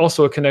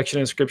also a connection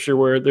in Scripture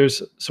where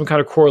there's some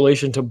kind of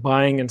correlation to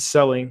buying and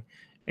selling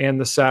and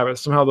the Sabbath.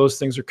 Somehow those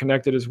things are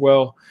connected as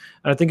well.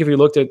 And I think if you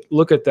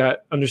look at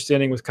that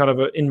understanding with kind of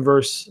an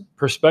inverse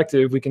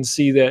perspective, we can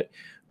see that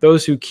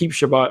those who keep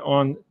Shabbat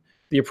on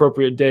the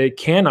appropriate day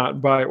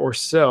cannot buy or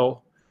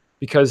sell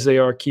because they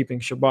are keeping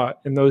Shabbat,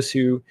 and those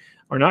who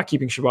are not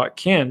keeping Shabbat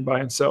can buy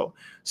and sell.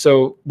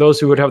 So those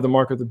who would have the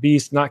mark of the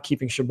beast not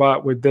keeping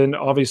Shabbat would then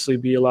obviously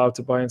be allowed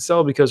to buy and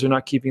sell because they're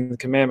not keeping the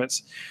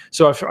commandments.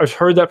 So I've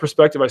heard that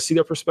perspective. I see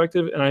that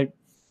perspective, and I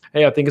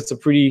think it's a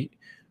pretty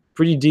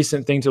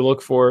decent thing to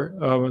look for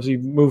as we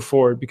move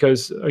forward,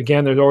 because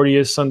again, there already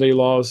is Sunday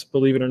laws,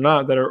 believe it or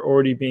not, that are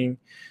already being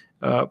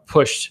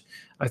pushed.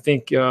 I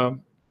think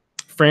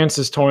France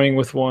is toying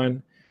with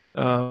one.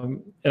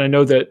 And I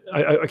know that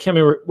I can't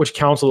remember which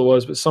council it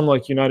was, but some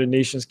like United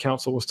Nations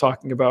Council was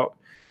talking about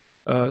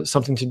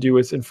something to do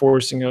with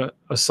enforcing a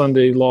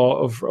Sunday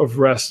law of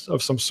rest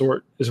of some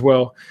sort as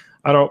well.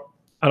 I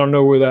don't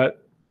know where that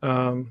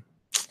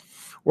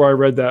where I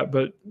read that,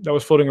 but that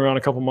was floating around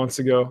a couple months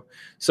ago.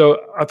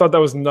 So I thought that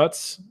was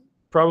nuts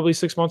probably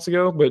 6 months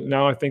ago, but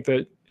now I think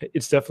that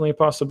it's definitely a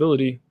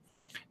possibility.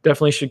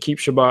 Definitely should keep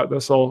Shabbat.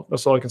 That's all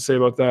I can say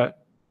about that.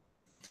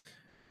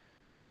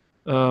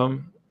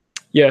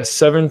 Yes,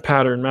 7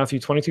 pattern, Matthew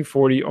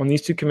 22:40. On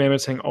these 2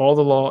 commandments hang all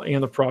the law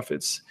and the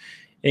prophets.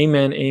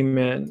 Amen,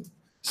 amen.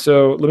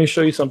 So let me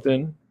show you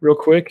something real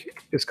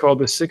quick. It's called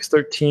the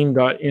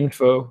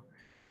 613.info,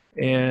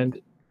 and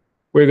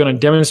we're going to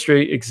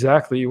demonstrate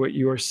exactly what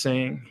you are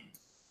saying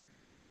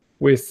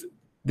with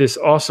this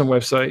awesome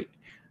website.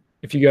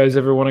 If you guys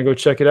ever want to go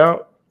check it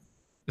out,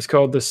 it's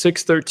called the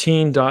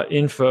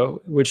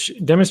 613.info, which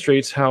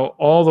demonstrates how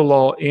all the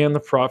law and the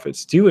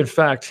prophets do in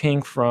fact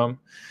hang from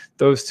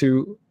those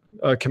 2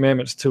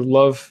 commandments, to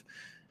love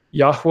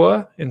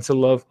Yahweh and to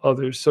love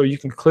others. So you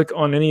can click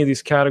on any of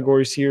these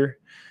categories here,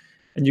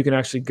 and you can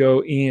actually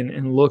go in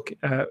and look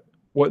at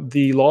what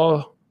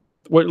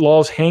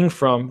laws hang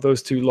from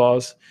those 2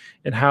 laws,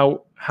 and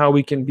how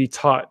we can be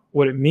taught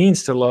what it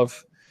means to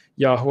love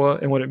Yahweh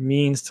and what it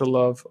means to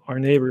love our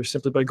neighbors,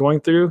 simply by going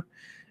through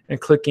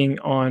and clicking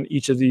on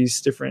each of these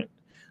different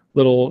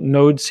little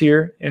nodes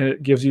here, and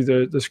it gives you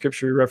the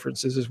scripture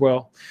references as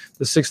well.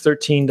 The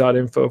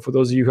 613.info for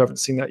those of you who haven't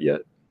seen that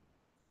yet.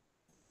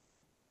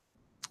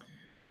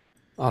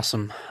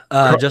 Awesome.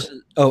 I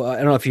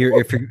don't know if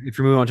you're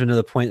moving on to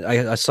another point.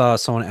 I saw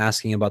someone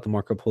asking about the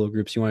Marco Polo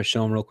groups. You want to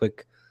show them real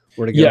quick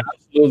where to go? Yeah,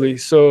 absolutely.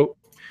 So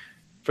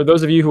for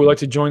those of you who would like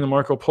to join the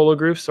Marco Polo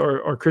groups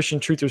or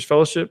Christian Truthers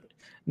Fellowship,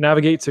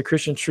 navigate to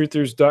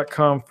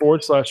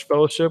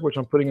christiantruthers.com/fellowship, which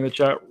I'm putting in the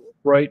chat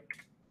right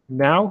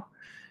now.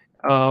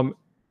 And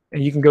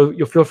you can go,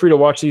 you'll feel free to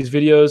watch these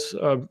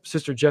videos.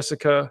 Sister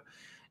Jessica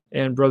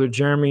and Brother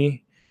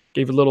Jeremy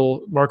gave a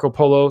little Marco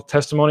Polo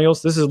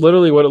testimonials. This is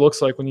literally what it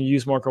looks like when you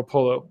use Marco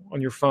Polo on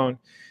your phone.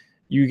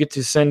 You get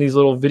to send these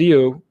little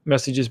video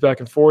messages back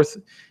and forth.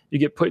 You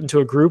get put into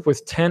a group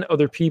with 10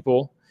 other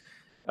people,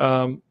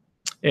 and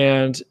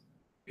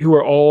who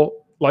are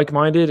all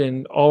like-minded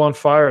and all on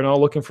fire and all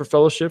looking for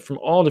fellowship from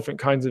all different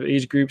kinds of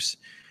age groups.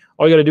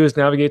 All you got to do is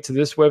navigate to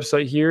this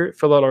website here,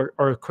 fill out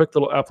our quick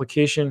little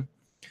application.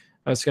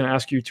 It's going to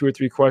ask you 2 or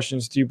 3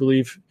 questions. Do you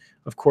believe,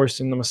 of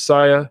course, in the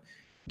Messiah?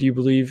 Do you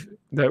believe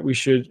that we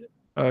should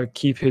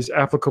keep his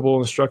applicable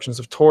instructions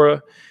of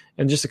Torah?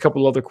 And just a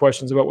couple other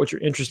questions about what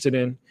you're interested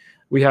in.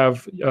 We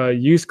have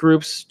youth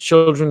groups,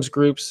 children's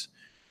groups,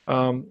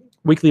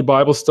 weekly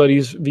Bible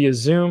studies via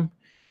Zoom,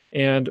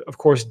 and of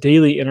course,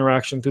 daily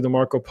interaction through the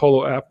Marco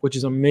Polo app, which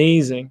is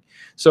amazing.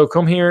 So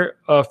come here,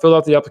 fill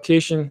out the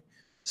application,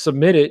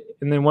 submit it,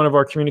 and then one of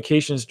our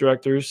communications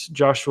directors,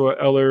 Joshua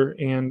Eller,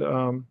 and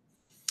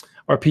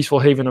our Peaceful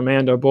Haven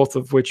Amanda, both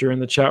of which are in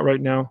the chat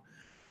right now,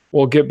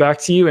 will get back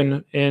to you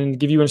and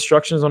give you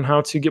instructions on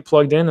how to get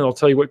plugged in, and they'll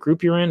tell you what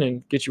group you're in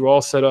and get you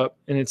all set up.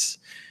 And it's,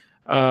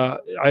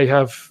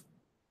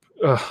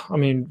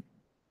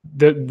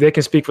 they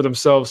can speak for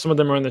themselves. Some of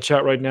them are in the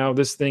chat right now.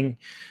 This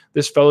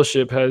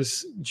fellowship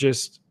has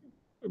just,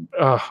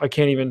 I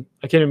can't even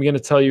begin to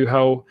tell you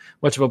how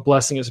much of a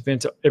blessing it's been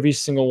to every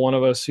single one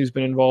of us who's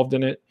been involved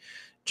in it.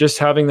 Just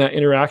having that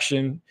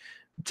interaction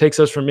takes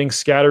us from being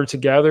scattered to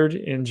gathered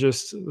in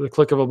just the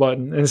click of a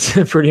button. And it's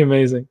pretty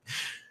amazing.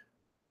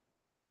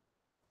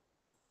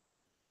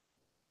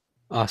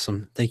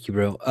 Awesome. Thank you,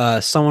 bro.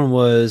 Someone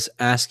was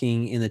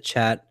asking in the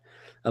chat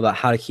about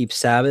how to keep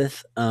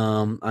Sabbath.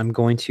 I'm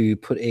going to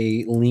put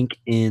a link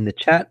in the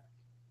chat.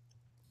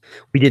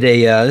 We did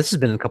this has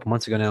been a couple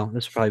months ago now.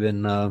 This has probably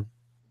been, 4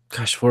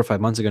 or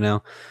 5 months ago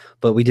now,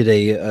 but we did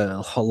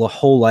a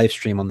whole live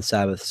stream on the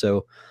Sabbath.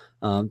 So,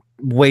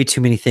 way too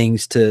many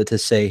things to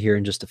say here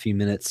in just a few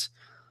minutes.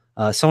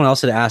 Someone else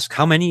had asked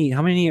how many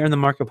are in the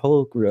Marco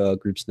Polo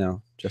groups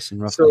now, Justin,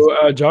 roughly?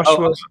 So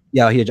Joshua,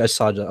 yeah, I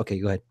saw. Okay,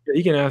 go ahead. Yeah,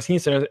 you can ask. He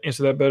can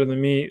answer that better than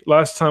me.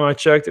 Last time I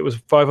checked, it was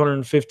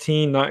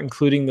 515, not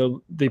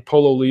including the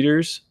polo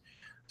leaders.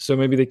 So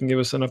maybe they can give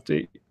us an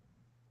update.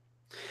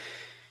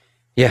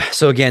 Yeah.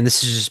 So again,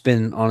 this has just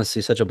been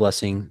honestly such a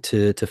blessing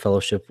to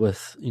fellowship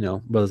with,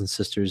 brothers and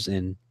sisters,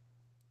 and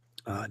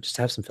just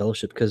have some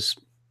fellowship, because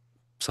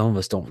some of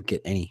us don't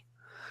get any,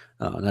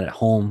 not at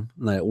home,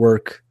 not at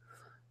work,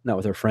 not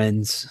with our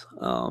friends.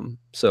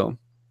 So,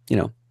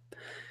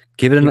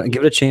 give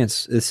it a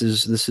chance. This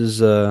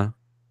is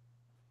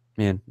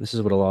man, this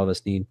is what a lot of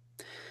us need.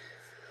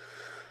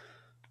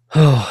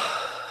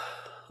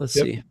 Oh, let's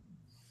see.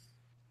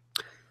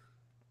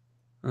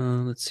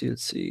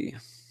 Let's see.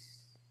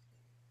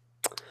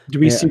 Do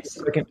we see the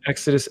second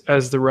Exodus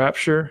as the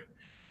rapture?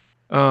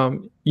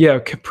 Yeah,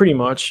 pretty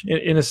much,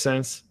 in a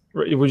sense.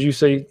 Would you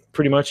say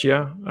pretty much?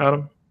 Yeah,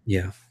 Adam?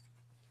 Yeah.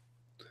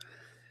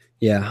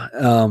 Yeah.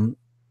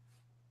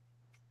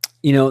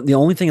 The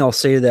only thing I'll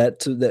say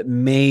that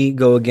may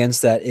go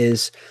against that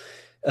is,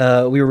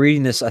 we were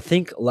reading this, I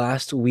think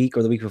last week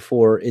or the week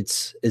before.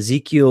 It's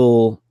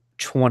Ezekiel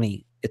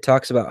 20. It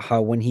talks about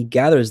how when he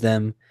gathers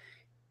them,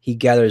 he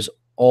gathers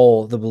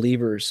all the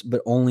believers,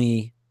 but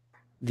only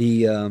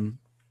the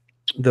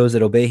those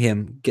that obey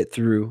him get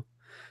through.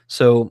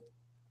 So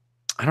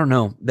I don't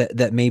know,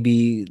 that may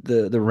be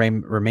the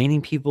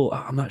remaining people.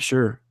 I'm not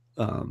sure.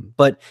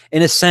 But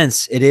in a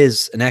sense, it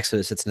is an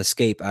exodus. It's an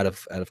escape out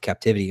of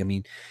captivity. I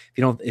mean,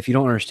 if you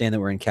don't understand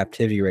that we're in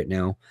captivity right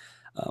now,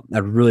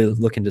 I'd really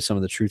look into some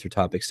of the truth or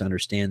topics to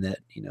understand that,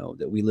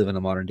 that we live in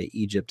a modern day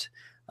Egypt,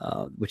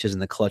 which is in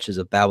the clutches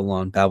of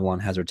Babylon. Babylon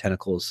has her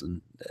tentacles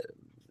and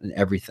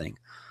everything.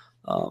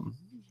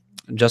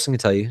 Justin can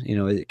tell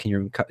you,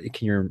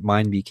 can your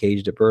mind be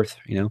caged at birth?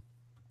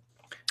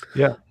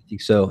 Yeah, I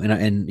think so.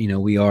 And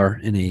we are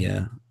in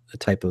a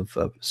type of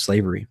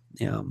slavery.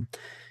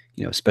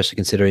 Especially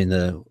considering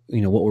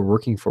what we're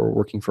working for. We're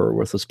working for a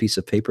worthless piece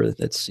of paper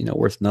that's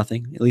worth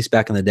nothing. At least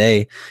back in the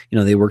day,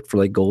 they worked for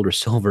like gold or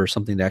silver or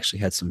something that actually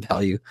had some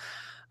value.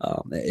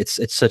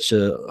 It's such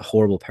a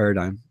horrible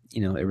paradigm.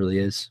 It really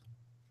is.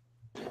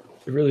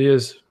 It really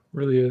is.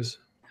 Really is.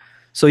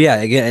 So yeah,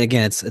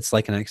 again, it's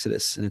like an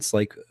exodus, and it's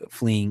like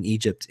fleeing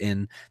Egypt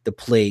and the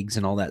plagues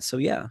and all that. So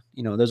yeah,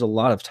 there's a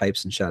lot of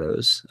types and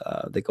shadows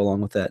that go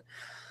along with that.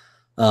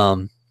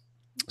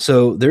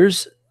 So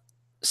there's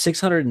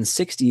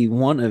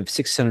 661 of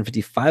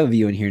 655 of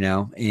you in here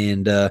now,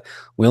 and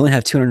we only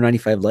have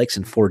 295 likes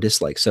and 4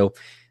 dislikes. So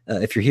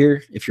if you're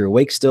here, if you're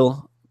awake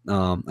still,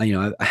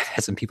 I've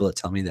had some people that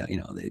tell me that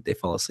they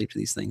fall asleep to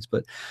these things,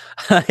 but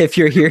if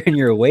you're here and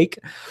you're awake,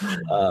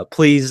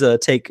 please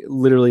take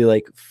literally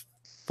like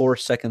 4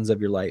 seconds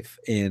of your life,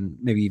 and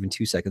maybe even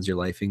 2 seconds of your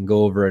life, and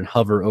go over and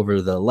hover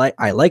over the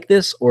I like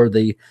this or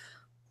the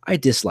I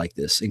dislike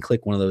this, and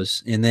click one of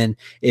those. And then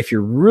if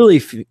you're really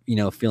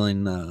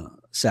feeling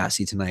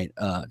sassy tonight,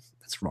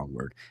 that's the wrong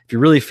word. If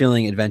you're really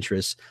feeling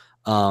adventurous,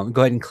 go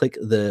ahead and click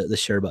the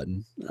share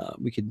button.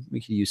 We could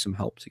use some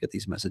help to get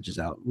these messages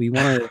out. We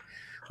want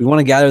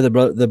to gather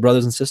the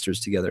brothers and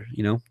sisters together.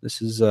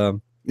 This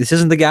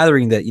isn't the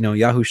gathering that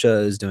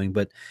Yahusha is doing,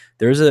 but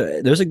there's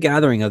a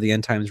gathering of the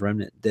end times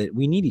remnant that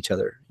we need each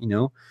other.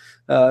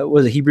 What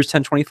is it? Hebrews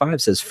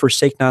 10:25 says,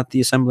 "Forsake not the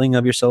assembling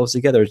of yourselves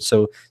together."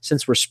 So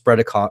since we're spread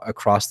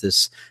across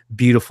this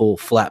beautiful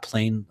flat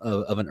plane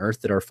of an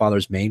earth that our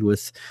fathers made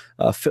with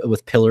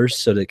pillars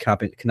so that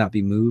it cannot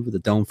be moved, with a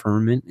dome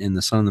firmament and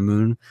the sun and the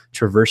moon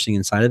traversing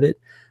inside of it,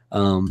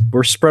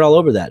 we're spread all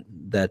over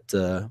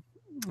the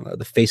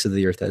face of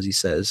the earth, as he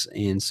says,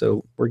 and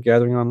so we're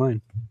gathering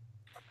online.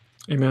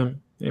 Amen.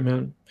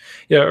 Amen.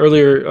 Yeah.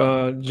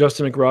 Earlier,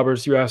 Justin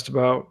McRoberts, you asked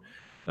about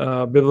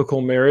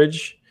biblical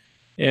marriage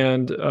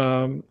and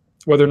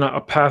whether or not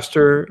a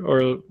pastor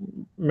or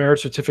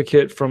marriage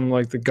certificate from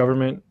like the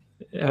government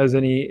has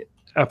any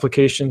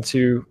application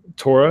to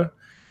Torah.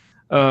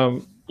 I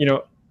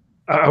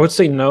would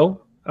say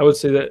no. I would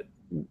say that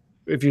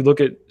if you look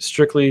at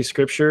strictly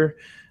scripture,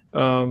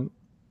 I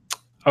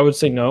would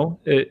say no.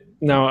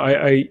 Now,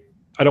 I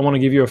don't want to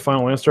give you a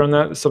final answer on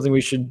that. It's something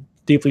we should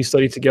deeply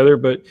study together.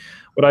 But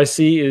what I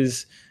see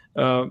is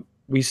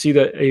we see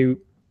that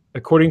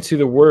according to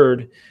the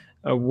word,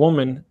 a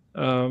woman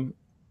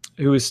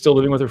who is still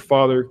living with her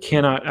father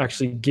cannot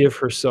actually give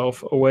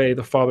herself away.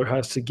 The father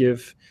has to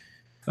give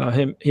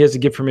he has to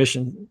give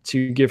permission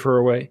to give her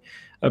away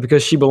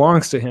because she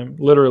belongs to him,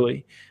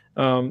 literally.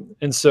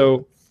 And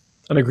so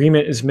an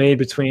agreement is made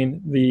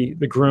between the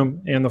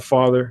groom and the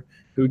father,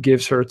 who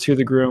gives her to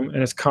the groom,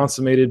 and it's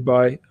consummated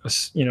by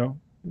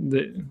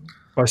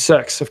by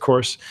sex, of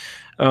course.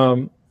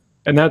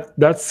 and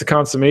that's the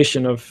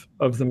consummation of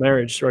the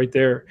marriage right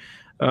there.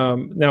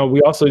 Now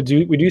we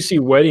do see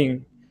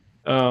wedding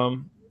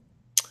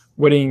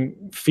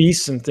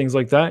feasts and things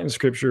like that in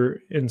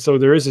scripture, and so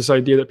there is this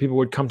idea that people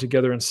would come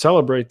together and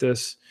celebrate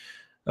this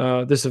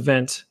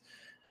event.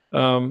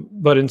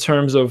 But in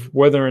terms of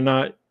whether or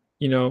not,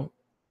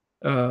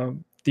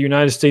 the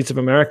United States of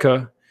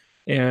America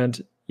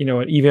and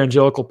an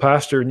evangelical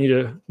pastor need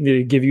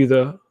to give you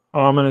the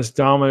ominous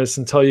dominus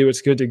and tell you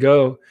it's good to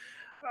go,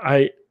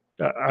 I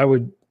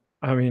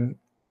mean,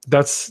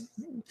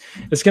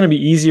 it's going to be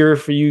easier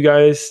for you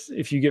guys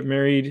if you get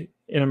married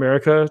in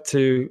America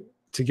to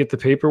get the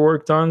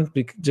paperwork done,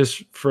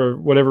 just for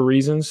whatever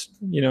reasons,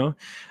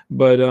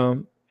 but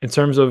in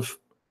terms of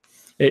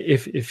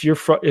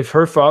if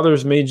her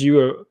father's made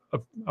you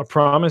a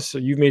promise, or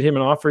you've made him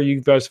an offer, you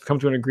guys have come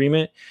to an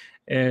agreement,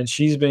 and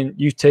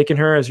you've taken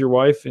her as your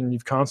wife and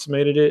you've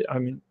consummated it, I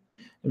mean,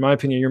 in my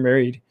opinion, you're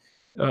married.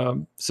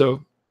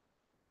 So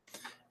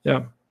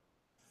yeah.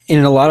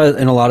 In a lot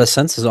of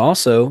senses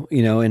also,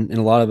 and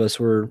a lot of us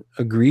were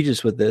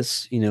egregious with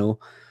this,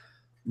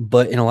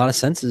 but in a lot of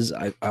senses,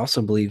 I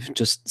also believe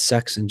just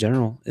sex in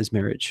general is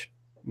marriage.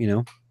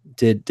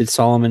 Did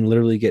Solomon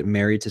literally get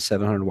married to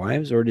 700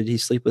 wives, or did he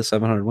sleep with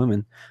 700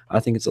 women? I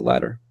think it's the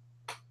latter.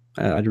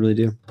 I really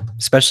do,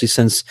 especially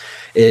since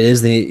it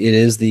is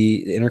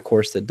the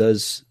intercourse that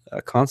does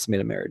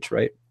consummate a marriage,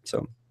 right?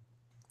 So,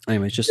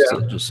 anyways, just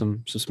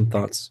some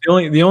thoughts.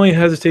 The only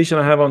hesitation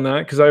I have on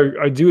that, because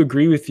I do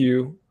agree with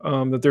you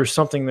that there's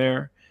something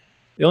there.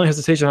 The only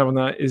hesitation I have on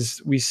that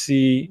is we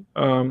see,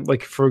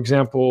 like for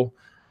example,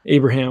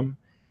 Abraham,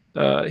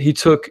 he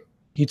took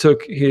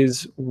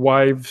his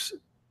wife's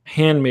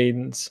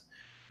handmaidens.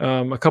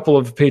 A couple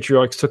of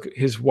patriarchs took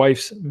his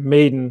wife's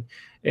maiden,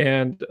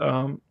 and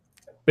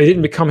they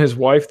didn't become his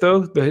wife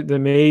though. The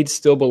maid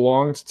still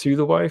belonged to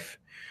the wife.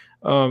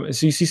 And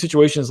so you see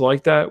situations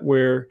like that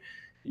where,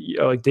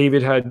 like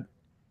David had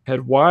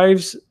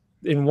wives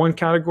in one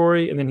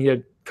category, and then he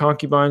had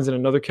concubines in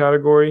another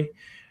category.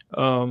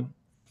 And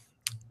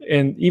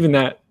even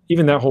that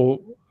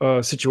whole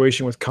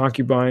situation with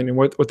concubine and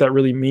what that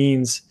really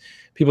means,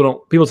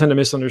 people tend to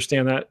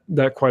misunderstand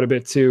that quite a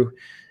bit too.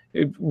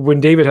 When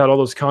David had all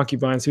those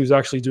concubines, he was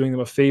actually doing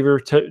them a favor.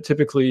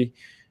 Typically,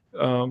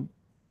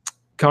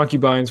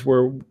 concubines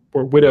were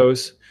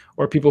widows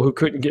or people who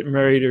couldn't get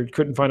married or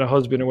couldn't find a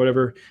husband or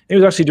whatever. He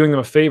was actually doing them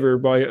a favor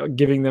by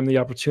giving them the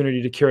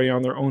opportunity to carry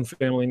on their own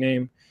family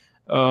name.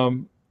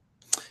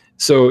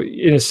 So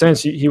in a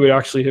sense, he would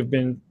actually have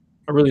been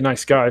a really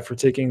nice guy for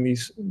taking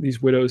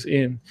these widows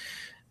in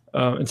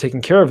and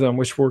taking care of them,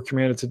 which we're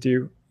commanded to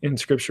do in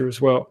Scripture as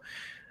well.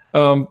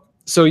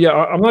 So yeah,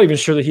 I'm not even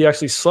sure that he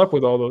actually slept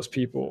with all those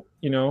people,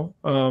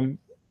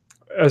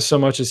 as so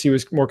much as he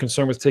was more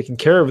concerned with taking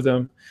care of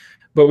them.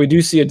 But we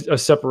do see a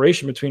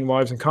separation between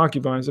wives and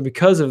concubines, and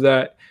because of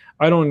that,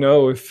 I don't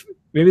know if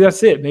maybe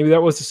that's it. Maybe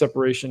that was the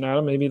separation,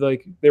 Adam. Maybe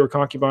like they were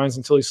concubines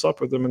until he slept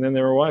with them, and then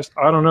they were wives.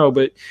 I don't know,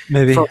 but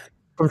maybe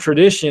from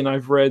tradition,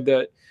 I've read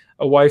that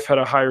a wife had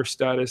a higher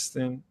status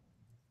than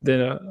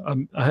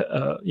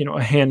a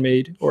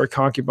handmaid or a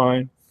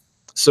concubine.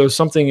 So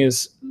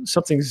something's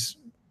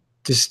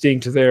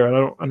distinct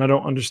there, and I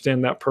don't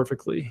understand that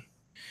perfectly.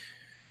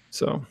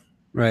 So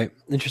right,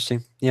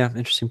 interesting. Yeah,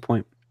 interesting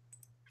point.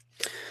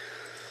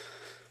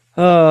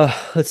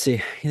 Let's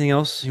see. Anything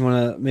else you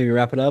want to maybe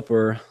wrap it up,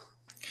 or?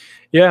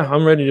 Yeah,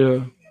 I'm ready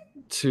to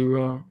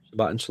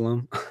Shabbat and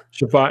shalom.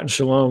 Shabbat and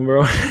shalom,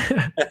 bro.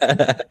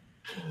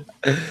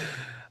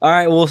 All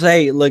right, we'll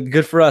say, look,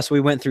 good for us. We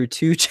went through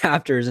 2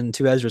 chapters and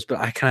 2 Ezras, but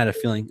I kind of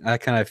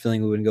had a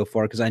feeling we wouldn't go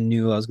far because I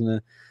knew I was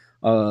gonna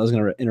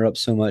interrupt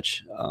so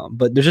much.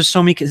 But there's just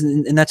so many,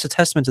 and that's a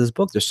testament to this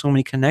book. There's so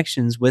many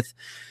connections with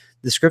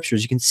the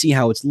scriptures. You can see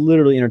how it's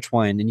literally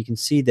intertwined, and you can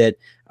see that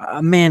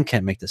a man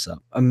can't make this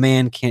up. A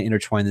man can't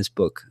intertwine this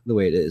book the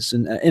way it is.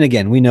 And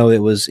again, we know it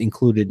was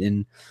included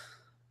in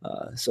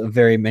so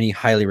very many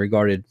highly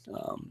regarded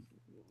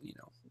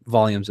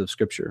volumes of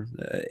scripture,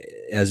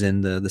 as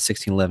in the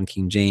 1611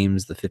 King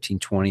James, the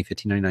 1520,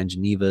 1599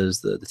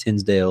 Genevas, the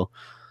Tinsdale.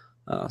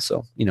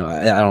 So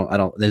I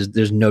don't.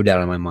 There's no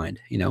doubt in my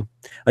mind.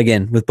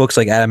 Again, with books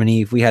like Adam and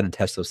Eve, we had to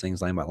test those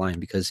things line by line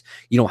because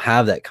you don't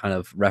have that kind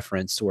of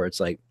reference to where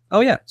it's like, oh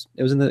yeah,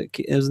 it was in the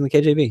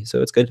KJV,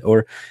 so it's good,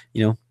 or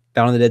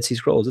found in the Dead Sea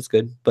Scrolls, it's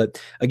good.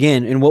 But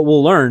again, and what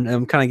we'll learn,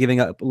 I'm kind of giving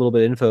up a little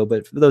bit of info,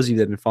 but for those of you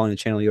that have been following the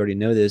channel, you already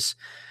know this.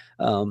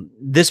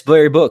 This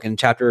very book in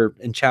chapter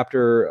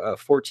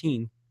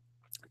 14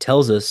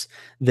 tells us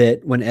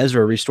that when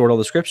Ezra restored all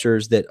the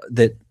scriptures,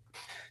 that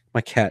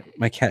my cat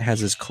has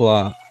his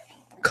claw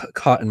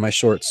caught in my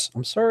shorts.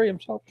 I'm sorry, I'm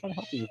trying to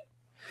help you.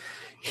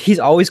 He's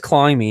always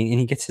clawing me, and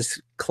he gets his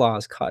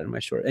claws caught in my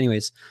short.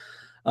 Anyways,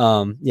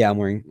 yeah, I'm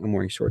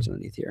wearing shorts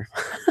underneath here.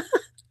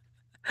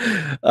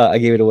 I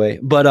gave it away,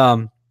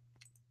 but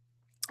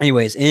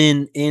anyways,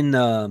 in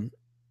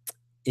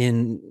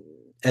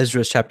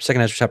Ezra's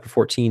second Ezra chapter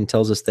 14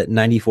 tells us that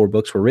 94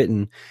 books were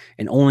written,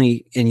 and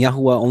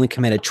Yahuwah only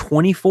commanded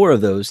 24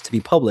 of those to be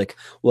public.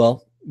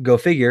 Well, go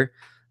figure.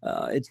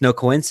 it's no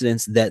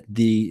coincidence that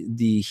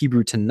the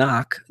Hebrew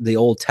Tanakh, the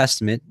Old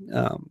Testament,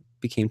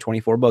 became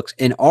 24 books.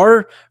 In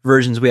our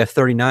versions, we have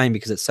 39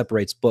 because it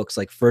separates books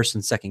like First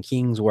and Second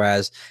Kings,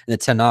 whereas in the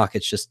Tanakh,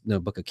 it's just the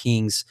Book of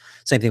Kings.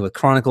 Same thing with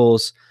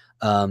Chronicles.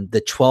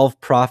 The 12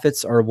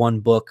 prophets are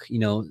one book, in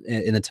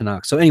the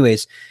Tanakh. So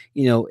anyways,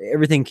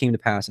 everything came to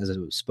pass as it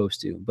was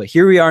supposed to. But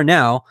here we are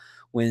now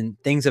when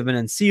things have been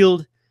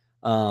unsealed,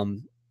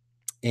 and,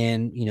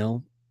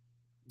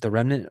 the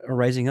remnant are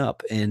rising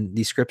up, and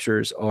these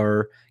scriptures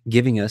are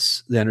giving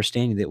us the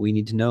understanding that we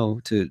need to know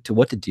to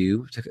what to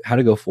do, how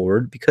to go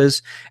forward.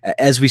 Because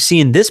as we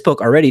see in this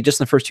book already, just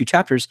in the first 2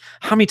 chapters,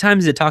 how many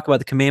times did it talk about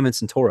the commandments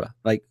in Torah?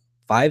 Like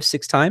 5,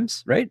 6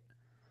 times, right?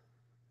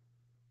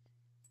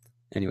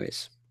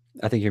 Anyways,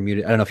 I think you're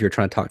muted. I don't know if you're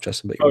trying to talk,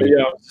 Justin, but you're muted.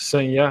 Yeah, I was just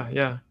saying,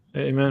 yeah.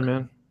 Amen,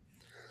 man.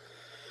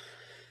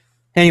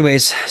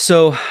 Anyways,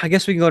 so I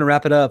guess we can go and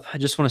wrap it up. I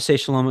just want to say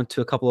shalom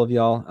to a couple of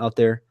y'all out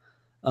there.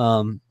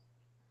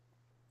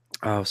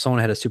 Someone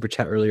had a super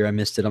chat earlier. I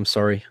missed it. I'm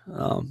sorry.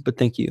 But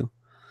thank you.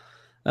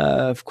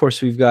 Of course,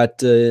 we've got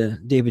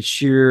David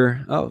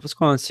Shearer. Oh, what's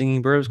going on,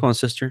 Singing Bird? What's going on,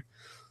 sister?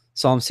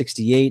 Psalm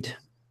 68.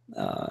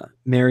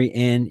 Mary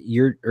Ann,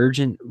 your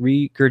urgent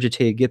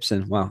regurgitated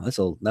Gibson. Wow,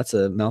 that's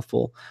a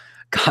mouthful.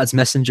 God's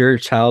messenger,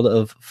 child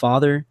of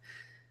Father.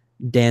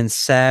 Dan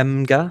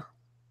Samga.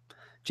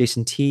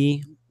 Jason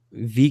T.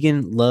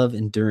 Vegan love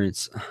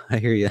endurance. I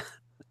hear you.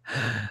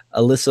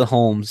 Alyssa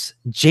Holmes.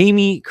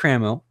 Jamie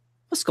Cramo.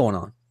 What's going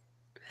on?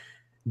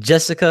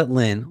 Jessica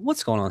Lynn,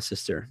 what's going on,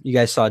 sister? You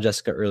guys saw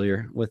Jessica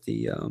earlier with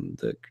the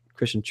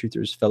Christian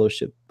Truthers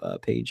Fellowship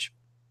page.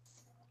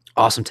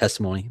 Awesome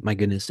testimony. My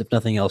goodness. If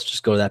nothing else,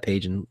 just go to that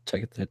page and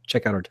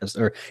check out her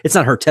testimony. Or it's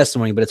not her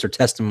testimony, but it's her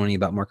testimony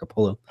about Marco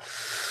Polo.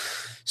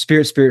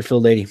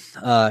 Spirit-filled lady.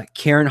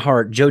 Karen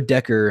Hart, Joe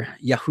Decker,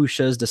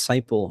 Yahusha's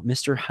disciple,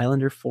 Mr.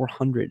 Highlander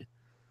 400.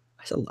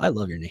 I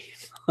love your name.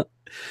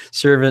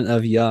 Servant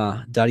of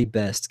Yah, Dottie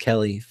Best,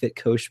 Kelly, Fit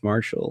Coach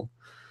Marshall.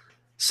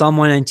 Psalm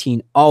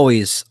 119,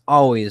 always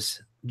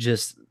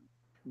just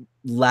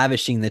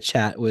lavishing the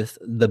chat with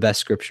the best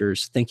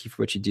scriptures. Thank you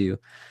for what you do.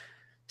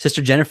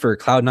 Sister Jennifer,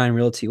 Cloud9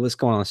 Realty. What's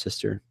going on,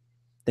 sister?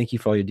 Thank you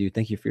for all you do.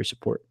 Thank you for your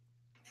support.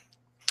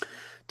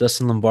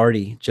 Dustin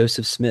Lombardi,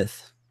 Joseph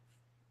Smith.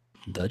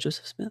 The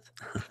Joseph Smith?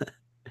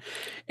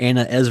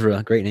 Anna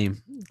Ezra, great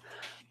name.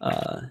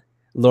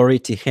 Lori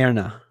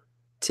Tijerina,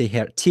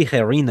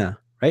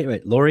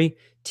 right? Lori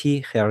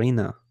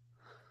Tijerina.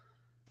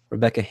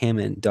 Rebecca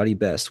Hammond, Dottie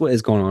Best. What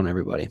is going on,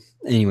 everybody?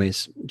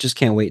 Anyways, just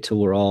can't wait till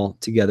we're all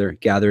together,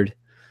 gathered.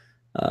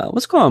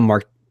 What's going on,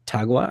 Mark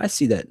Tagua? I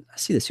see that. I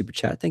see the super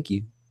chat. Thank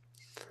you.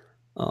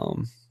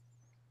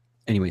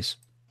 Anyways,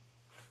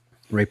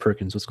 Ray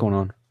Perkins, what's going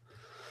on?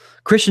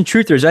 Christian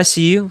Truthers, I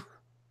see you.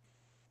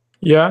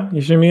 Yeah,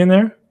 you see me in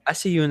there? I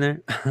see you in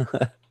there.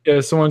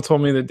 Yeah, someone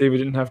told me that David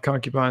didn't have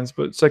concubines,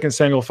 but 2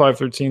 Samuel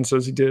 5:13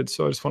 says he did,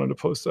 so I just wanted to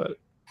post that.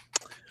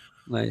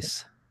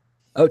 Nice.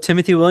 Oh,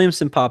 Timothy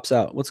Williamson pops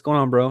out. What's going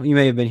on, bro? You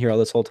may have been here all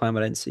this whole time,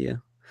 but I didn't see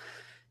you.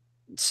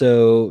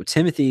 So,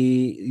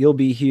 Timothy, you'll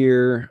be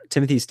here.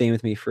 Timothy's staying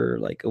with me for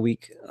like a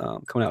week,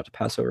 coming out to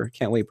Passover.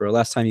 Can't wait, bro.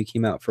 Last time you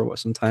came out for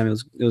some time,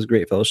 it was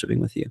great fellowshipping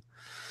with you.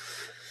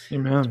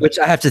 Amen. Which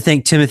I have to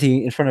thank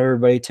Timothy in front of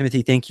everybody.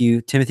 Timothy, thank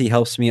you. Timothy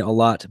helps me a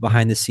lot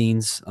behind the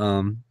scenes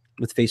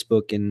with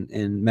Facebook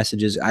and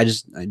messages. I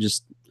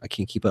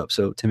can't keep up.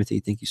 So, Timothy,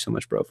 thank you so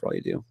much, bro, for all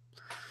you do.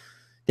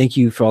 Thank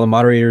you for all the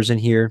moderators in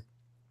here.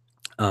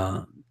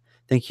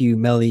 Thank you,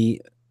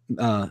 Melania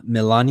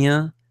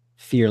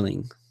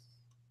Fearling.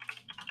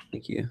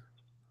 Thank you.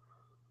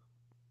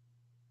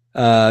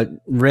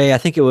 Ray, I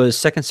think it was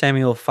 2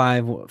 Samuel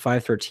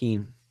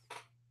 5:13.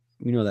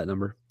 You know that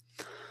number.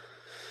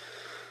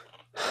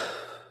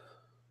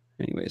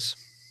 Anyways.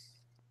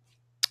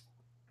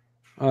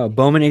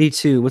 Bowman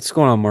 82. What's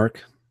going on,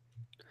 Mark?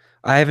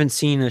 I haven't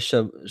seen a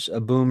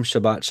boom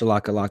Shabbat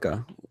Shalaka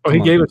Laka. Oh, he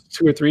gave us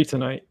 2 or 3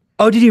 tonight.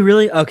 Oh, did he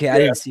really? Okay, yeah. I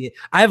didn't see it.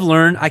 I've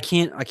learned I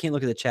can't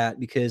look at the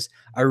chat because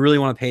I really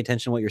want to pay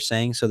attention to what you're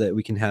saying so that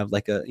we can have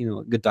like a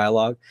good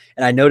dialogue.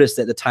 And I noticed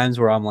that the times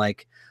where I'm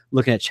like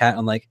looking at chat,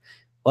 I'm like,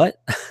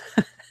 what?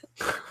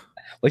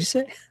 What'd you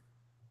say?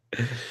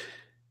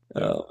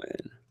 Oh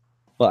man.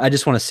 Well, I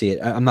just want to see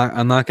it. I'm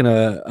not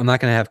gonna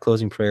have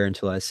closing prayer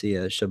until I see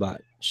a Shabbat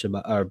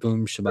or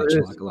boom Shabbat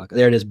Shalaka Laka.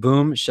 There it is.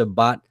 Boom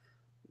Shabbat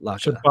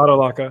Laka.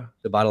 Shabbat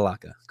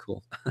Laka.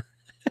 Cool.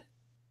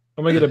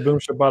 I'm gonna get a Boom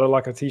Shabbat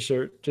Laka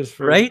t-shirt just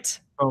for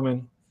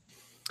Bowman.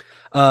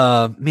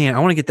 Man, I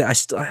want to get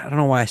that. I don't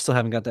know why I still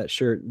haven't got that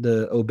shirt.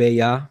 The Obey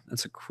Yah.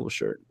 That's a cool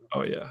shirt.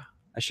 Oh yeah.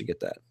 I should get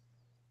that.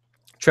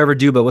 Trevor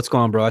Duba, what's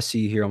going on, bro? I see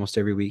you here almost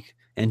every week.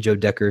 And Joe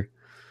Decker.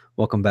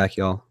 Welcome back,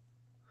 y'all.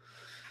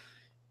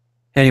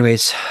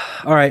 Anyways,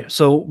 all right.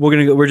 So we're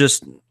gonna go. We're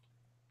just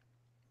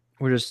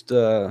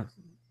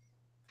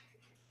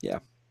yeah.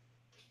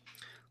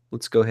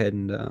 Let's go ahead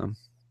and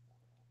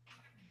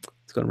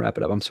let's go and wrap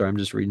it up. I'm sorry, I'm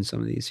just reading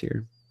some of these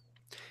here.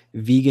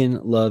 Vegan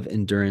love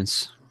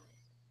endurance.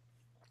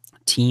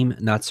 Team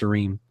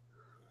Natsarim.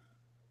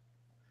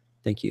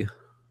 Thank you.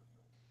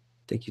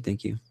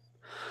 Thank you.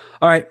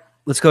 All right,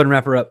 let's go ahead and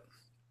wrap her up.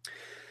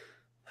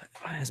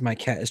 As my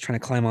cat is trying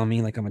to climb on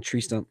me like I'm a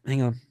tree stump.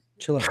 Hang on.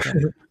 Chill out, cat.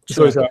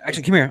 Chill out.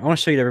 Actually, come here. I want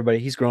to show you to everybody.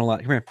 He's grown a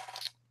lot. Come here.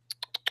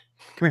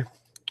 Come here.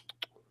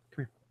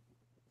 Come here.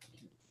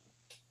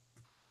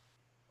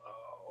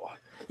 Oh,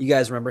 you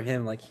guys remember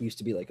him? Like he used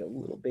to be like a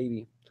little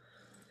baby.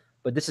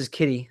 But this is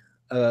Kitty.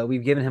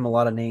 We've given him a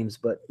lot of names,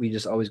 but we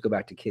just always go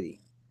back to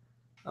Kitty.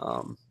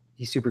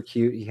 He's super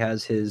cute. He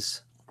has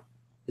his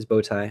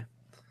bow tie.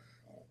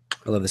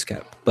 I love this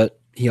cat, but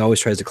he always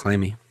tries to climb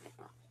me.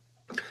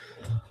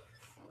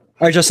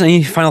 All right, Justin,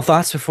 any final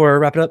thoughts before I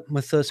wrap it up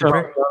with some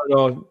prayer? Not at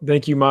all.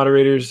 Thank you,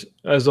 moderators.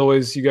 As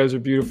always, you guys are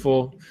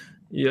beautiful.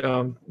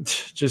 Yeah,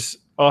 just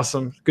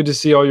awesome. Good to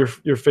see all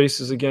your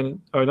faces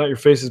again. Not your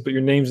faces, but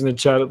your names in the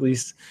chat at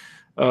least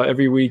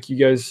every week. You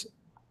guys,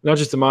 not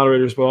just the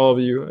moderators, but all of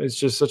you. It's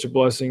just such a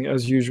blessing,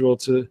 as usual,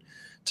 to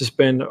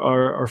spend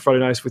our Friday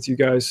nights with you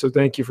guys. So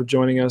thank you for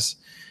joining us.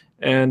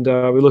 And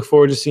we look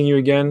forward to seeing you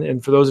again.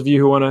 And for those of you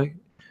who want to,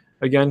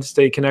 again,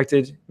 stay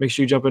connected, make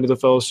sure you jump into the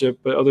fellowship.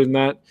 But other than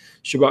that,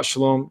 Shabbat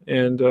Shalom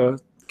and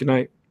good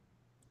night.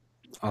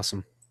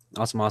 Awesome.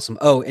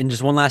 Oh, and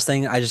just one last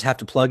thing. I just have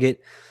to plug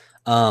it.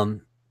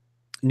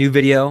 New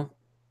video.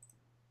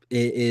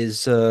 It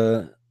is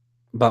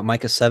about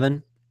Micah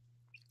 7.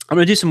 I'm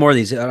going to do some more of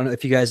these. I don't know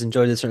if you guys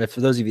enjoyed this or if for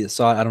those of you that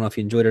saw it, I don't know if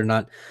you enjoyed it or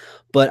not.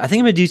 But I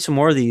think I'm going to do some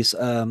more of these.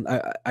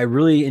 I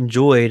really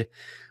enjoyed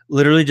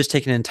literally just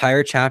taking an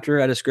entire chapter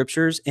out of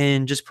scriptures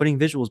and just putting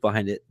visuals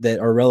behind it that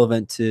are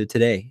relevant to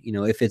today.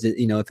 If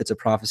it's a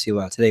prophecy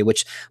about today,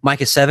 which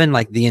Micah 7,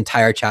 like the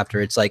entire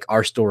chapter, it's like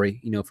our story,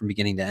 from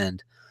beginning to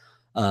end.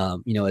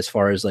 As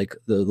far as like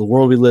the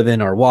world we live in,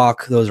 our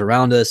walk, those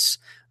around us,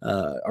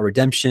 our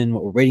redemption,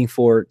 what we're waiting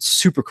for.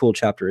 Super cool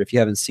chapter. If you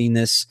haven't seen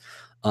this,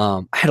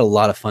 I had a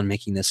lot of fun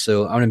making this.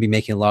 So I'm going to be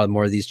making a lot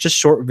more of these just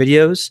short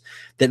videos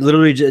that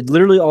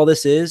literally all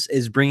this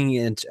is bringing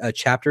in a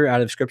chapter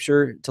out of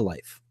scripture to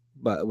life,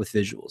 but with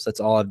visuals.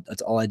 That's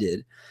all I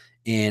did.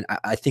 And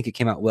I think it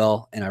came out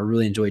well, and I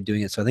really enjoyed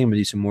doing it. So I think I'm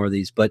gonna do some more of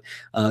these. But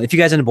if you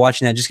guys end up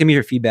watching that, just give me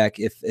your feedback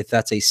if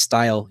that's a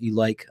style you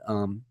like.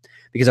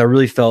 Because I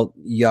really felt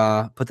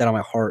Yah put that on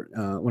my heart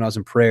when I was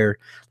in prayer.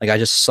 Like I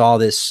just saw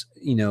this,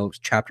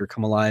 chapter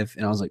come alive,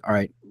 and I was like, all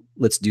right,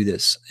 let's do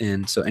this.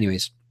 And so,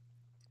 anyways,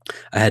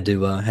 I had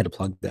to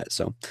plug that.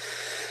 So,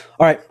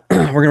 all right,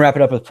 we're gonna wrap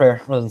it up with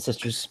prayer, brothers and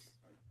sisters.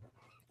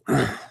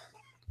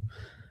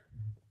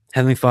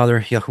 Heavenly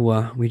Father,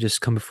 Yahuwah, we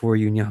just come before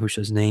you in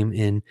Yahusha's name,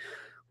 and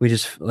we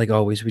just, like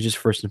always, we just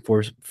first and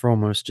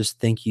foremost just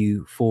thank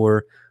you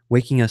for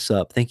waking us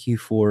up. Thank you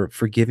for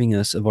forgiving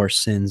us of our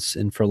sins,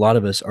 and for a lot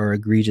of us, our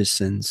egregious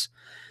sins.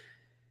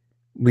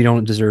 We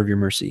don't deserve your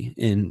mercy,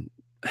 and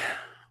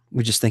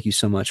we just thank you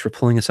so much for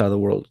pulling us out of the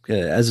world.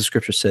 As the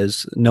scripture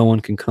says, no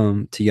one can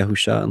come to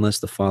Yahusha unless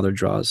the Father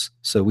draws.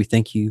 So we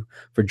thank you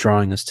for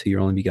drawing us to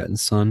your only begotten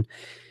Son.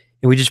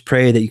 And we just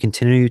pray that you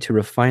continue to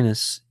refine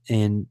us,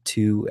 and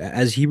to,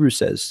 as Hebrews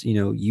says,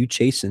 you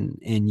chasten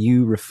and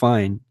you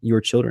refine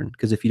your children.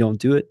 Because if you don't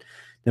do it,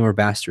 then we're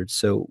bastards.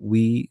 So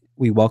we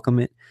welcome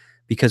it,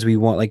 because we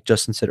want, like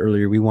Justin said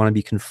earlier, we want to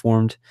be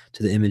conformed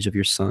to the image of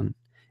your Son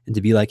and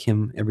to be like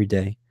him every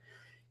day.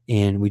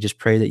 And we just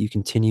pray that you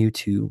continue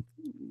to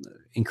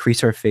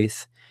increase our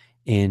faith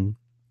and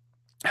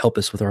help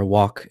us with our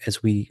walk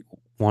as we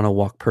want to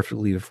walk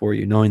perfectly before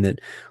you, knowing that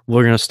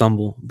we're going to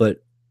stumble,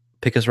 but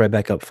pick us right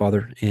back up,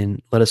 Father,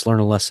 and let us learn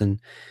a lesson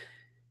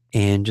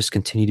and just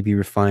continue to be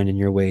refined in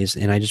your ways.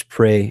 And I just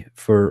pray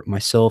for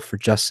myself, for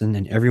Justin,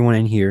 and everyone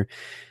in here,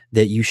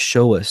 that you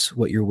show us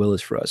what your will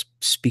is for us.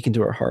 Speak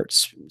into our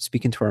hearts,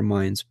 speak into our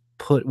minds,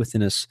 put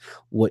within us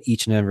what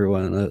each and every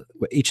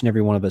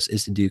one of us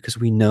is to do, because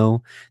we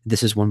know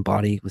this is one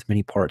body with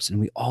many parts, and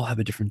we all have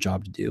a different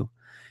job to do.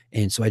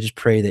 And so I just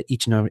pray that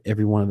each and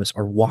every one of us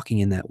are walking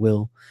in that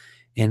will,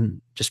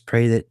 and just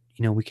pray that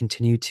we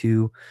continue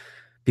to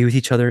be with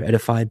each other,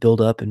 edify, build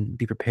up, and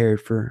be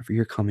prepared for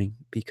your coming,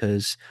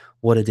 because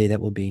what a day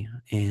that will be.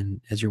 And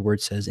as your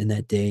word says, in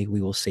that day we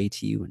will say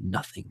to you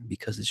nothing,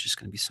 because it's just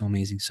going to be so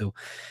amazing. So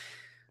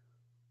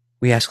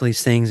we ask all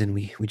these things, and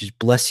we just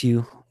bless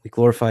you. We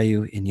glorify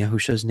you in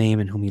Yahusha's name,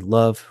 and whom we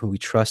love, who we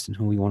trust, and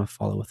whom we want to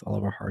follow with all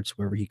of our hearts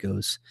wherever he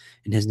goes.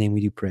 In his name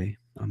we do pray.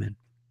 Amen.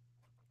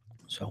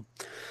 So,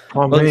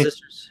 brothers and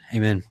sisters,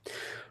 amen.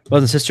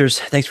 Brothers and sisters,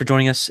 thanks for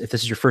joining us. If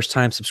this is your first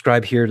time,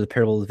 subscribe here to the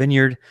Parable of the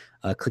Vineyard.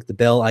 Click the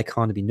bell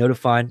icon to be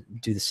notified.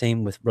 Do the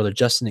same with Brother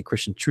Justin at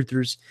Christian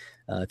Truthers.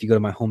 If you go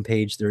to my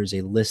homepage, there is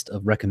a list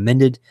of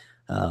recommended.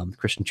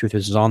 Christian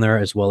Truthers is on there,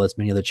 as well as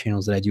many other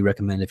channels that I do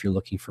recommend if you're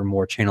looking for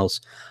more channels.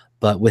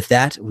 But with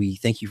that, we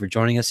thank you for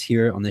joining us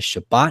here on this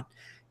Shabbat.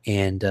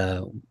 And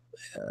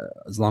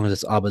as long as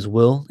it's Abba's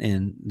will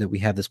and that we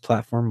have this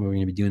platform, we're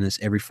going to be doing this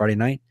every Friday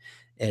night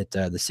at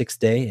the 6th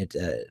day at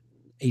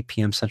 8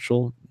 p.m.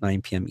 Central,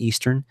 9 p.m.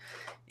 Eastern.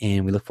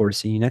 And we look forward to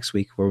seeing you next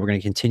week, where we're going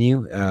to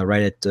continue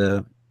right at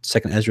 2nd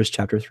Ezra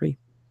chapter 3.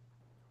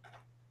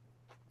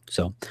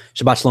 So,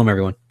 Shabbat Shalom,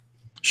 everyone.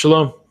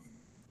 Shalom.